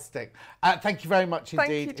fantastic. Thank you very much indeed.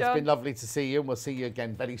 Thank you, John. It's been lovely to see you, and we'll see you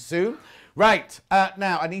again very soon. Right,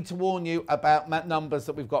 now I need to warn you about numbers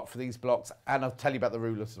that we've got for these blocks, and I'll tell you about the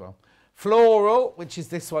rulers as well. Floral, which is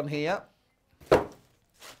this one here.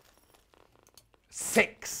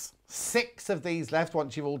 6 of these left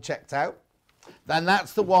once you've all checked out. Then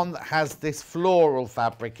that's the one that has this floral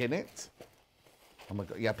fabric in it. Oh my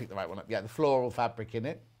God, yeah, I picked the right one up. Yeah, the floral fabric in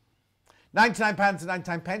it.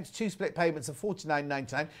 £99.99, 2 split payments of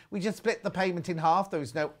 £49.99. We just split the payment in half. There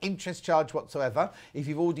is no interest charge whatsoever. If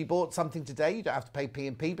you've already bought something today, you don't have to pay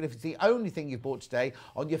P&P, but if it's the only thing you've bought today,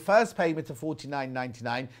 on your first payment of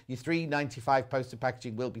 £49.99, your £3.95 postal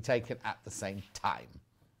packaging will be taken at the same time.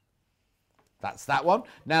 That's that one.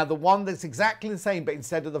 Now, the one that's exactly the same, but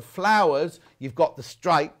instead of the flowers, you've got the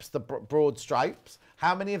stripes, the broad stripes.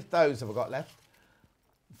 How many of those have I got left?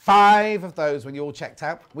 5 of those when you're all checked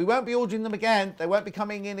out. We won't be ordering them again. They won't be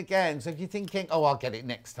coming in again. So if you're thinking, oh, I'll get it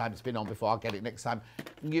next time. It's been on before. I'll get it next time.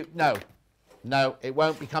 No, it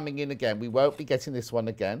won't be coming in again. We won't be getting this one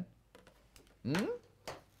again.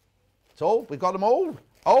 It's all. We've got them all.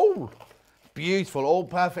 Oh, beautiful. All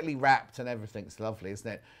perfectly wrapped and everything. It's lovely, isn't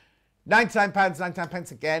it?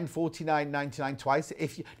 £99.99 again, £49.99 twice.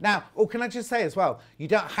 Now, can I just say as well, you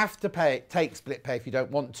don't have to take split pay if you don't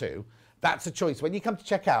want to. That's a choice. When you come to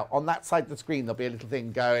check out, on that side of the screen, there'll be a little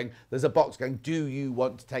thing going, there's a box going, do you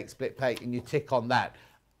want to take split pay? And you tick on that.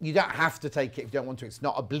 You don't have to take it if you don't want to. It's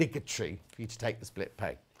not obligatory for you to take the split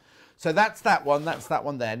pay. So that's that one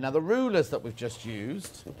there. Now, the rulers that we've just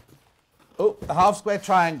used. Oh, the half square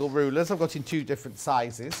triangle rulers I've got in 2 different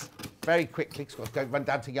sizes. Very quickly, because we've got to run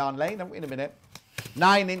down to Yarn Lane, haven't we, in a minute.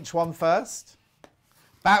 9-inch one first.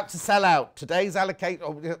 About to sell out. Today's allocation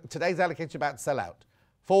about to sell out.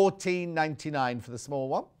 £14.99 for the small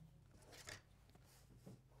one.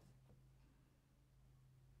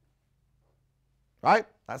 Right,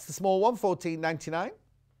 that's the small one, £14.99.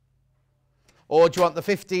 Or do you want the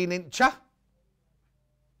 15-incher?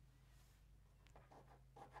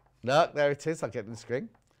 Look, there it is. I'll get the screen.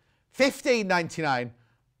 £15.99.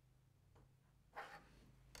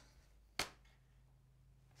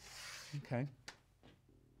 Okay.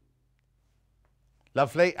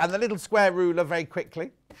 Lovely. And the little square ruler very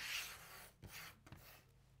quickly.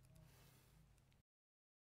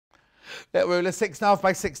 Little ruler, 6.5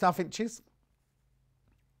 by 6.5 inches.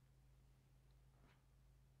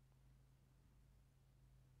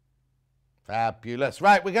 Fabulous.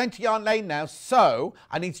 Right, we're going to Yarn Lane now, so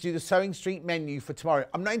I need to do the Sewing Street menu for tomorrow.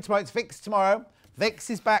 I'm not in tomorrow, it's Vix tomorrow. Vix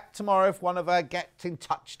is back tomorrow for one of her Get in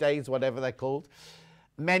Touch days, whatever they're called.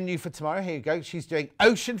 Menu for tomorrow, here you go. She's doing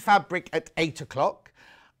ocean fabric at 8 o'clock.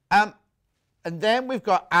 And then we've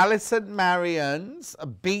got Alison Marion's a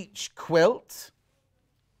beach quilt.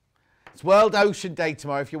 It's World Ocean Day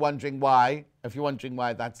tomorrow, if you're wondering why. If you're wondering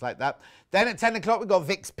why that's like that. Then at 10 o'clock, we've got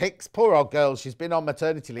Vic's Picks. Poor old girl, she's been on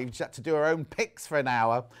maternity leave. She had to do her own picks for an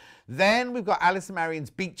hour. Then we've got Alison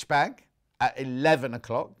Marion's beach bag at 11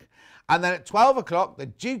 o'clock. And then at 12 o'clock, the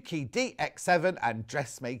Dukey DX7 and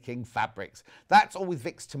dressmaking fabrics. That's all with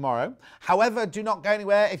Vix tomorrow. However, do not go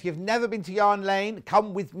anywhere. If you've never been to Yarn Lane,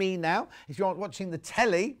 come with me now. If you're watching the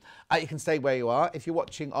telly, you can stay where you are. If you're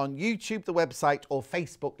watching on YouTube, the website, or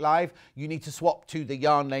Facebook Live, you need to swap to the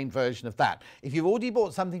Yarn Lane version of that. If you've already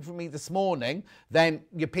bought something from me this morning, then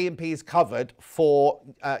your P&P is covered for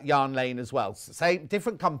Yarn Lane as well. Same,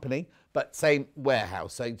 different company, but same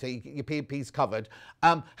warehouse, so your P&P's covered.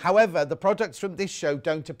 However, the products from this show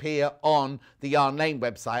don't appear on the Yarn Lane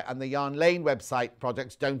website, and the Yarn Lane website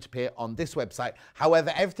products don't appear on this website.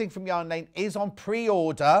 However, everything from Yarn Lane is on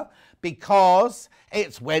pre-order because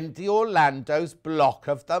it's Wendy Orlando's block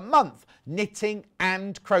of the month, knitting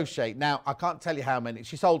and crochet. Now, I can't tell you how many.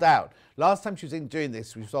 She sold out. Last time she was in doing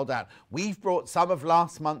this, we sold out. We've brought some of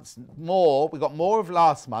last month's more. We got more of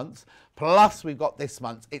last month's, plus we've got this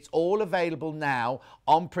month's. It's all available now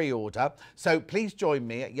on pre-order. So please join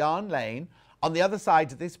me at Yarn Lane on the other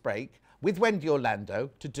side of this break with Wendy Orlando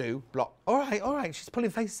to do block. All right. She's pulling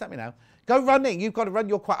faces at me now. Go running. You've got to run.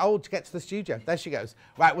 You're quite old to get to the studio. There she goes.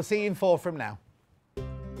 Right, we'll see you in 4 from now.